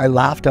time, I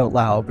laughed out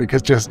loud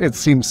because it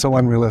seemed so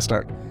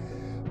unrealistic.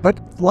 But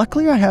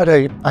luckily I had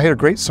a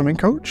great swimming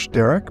coach,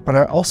 Derek, but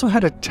I also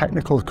had a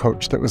technical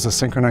coach that was a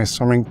synchronized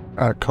swimming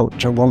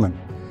coach, a woman.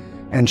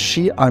 And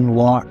she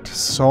unlocked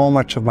so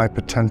much of my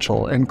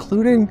potential,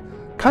 including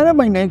kind of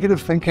my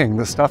negative thinking,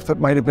 the stuff that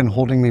might have been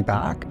holding me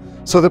back,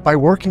 so that by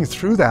working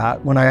through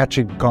that, when I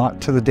actually got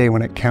to the day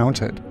when it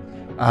counted,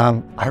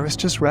 I was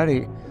just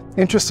ready.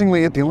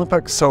 Interestingly, at the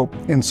Olympics, so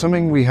in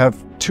swimming, we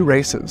have 2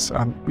 races.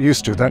 We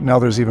used to, now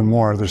there's even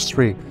more, there's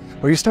 3.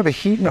 We used to have a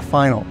heat and a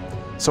final.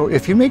 So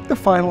if you make the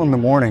final in the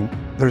morning,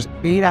 there's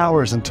 8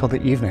 hours until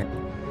the evening.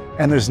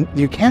 And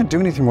you can't do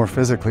anything more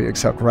physically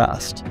except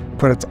rest,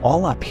 but it's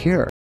all up here.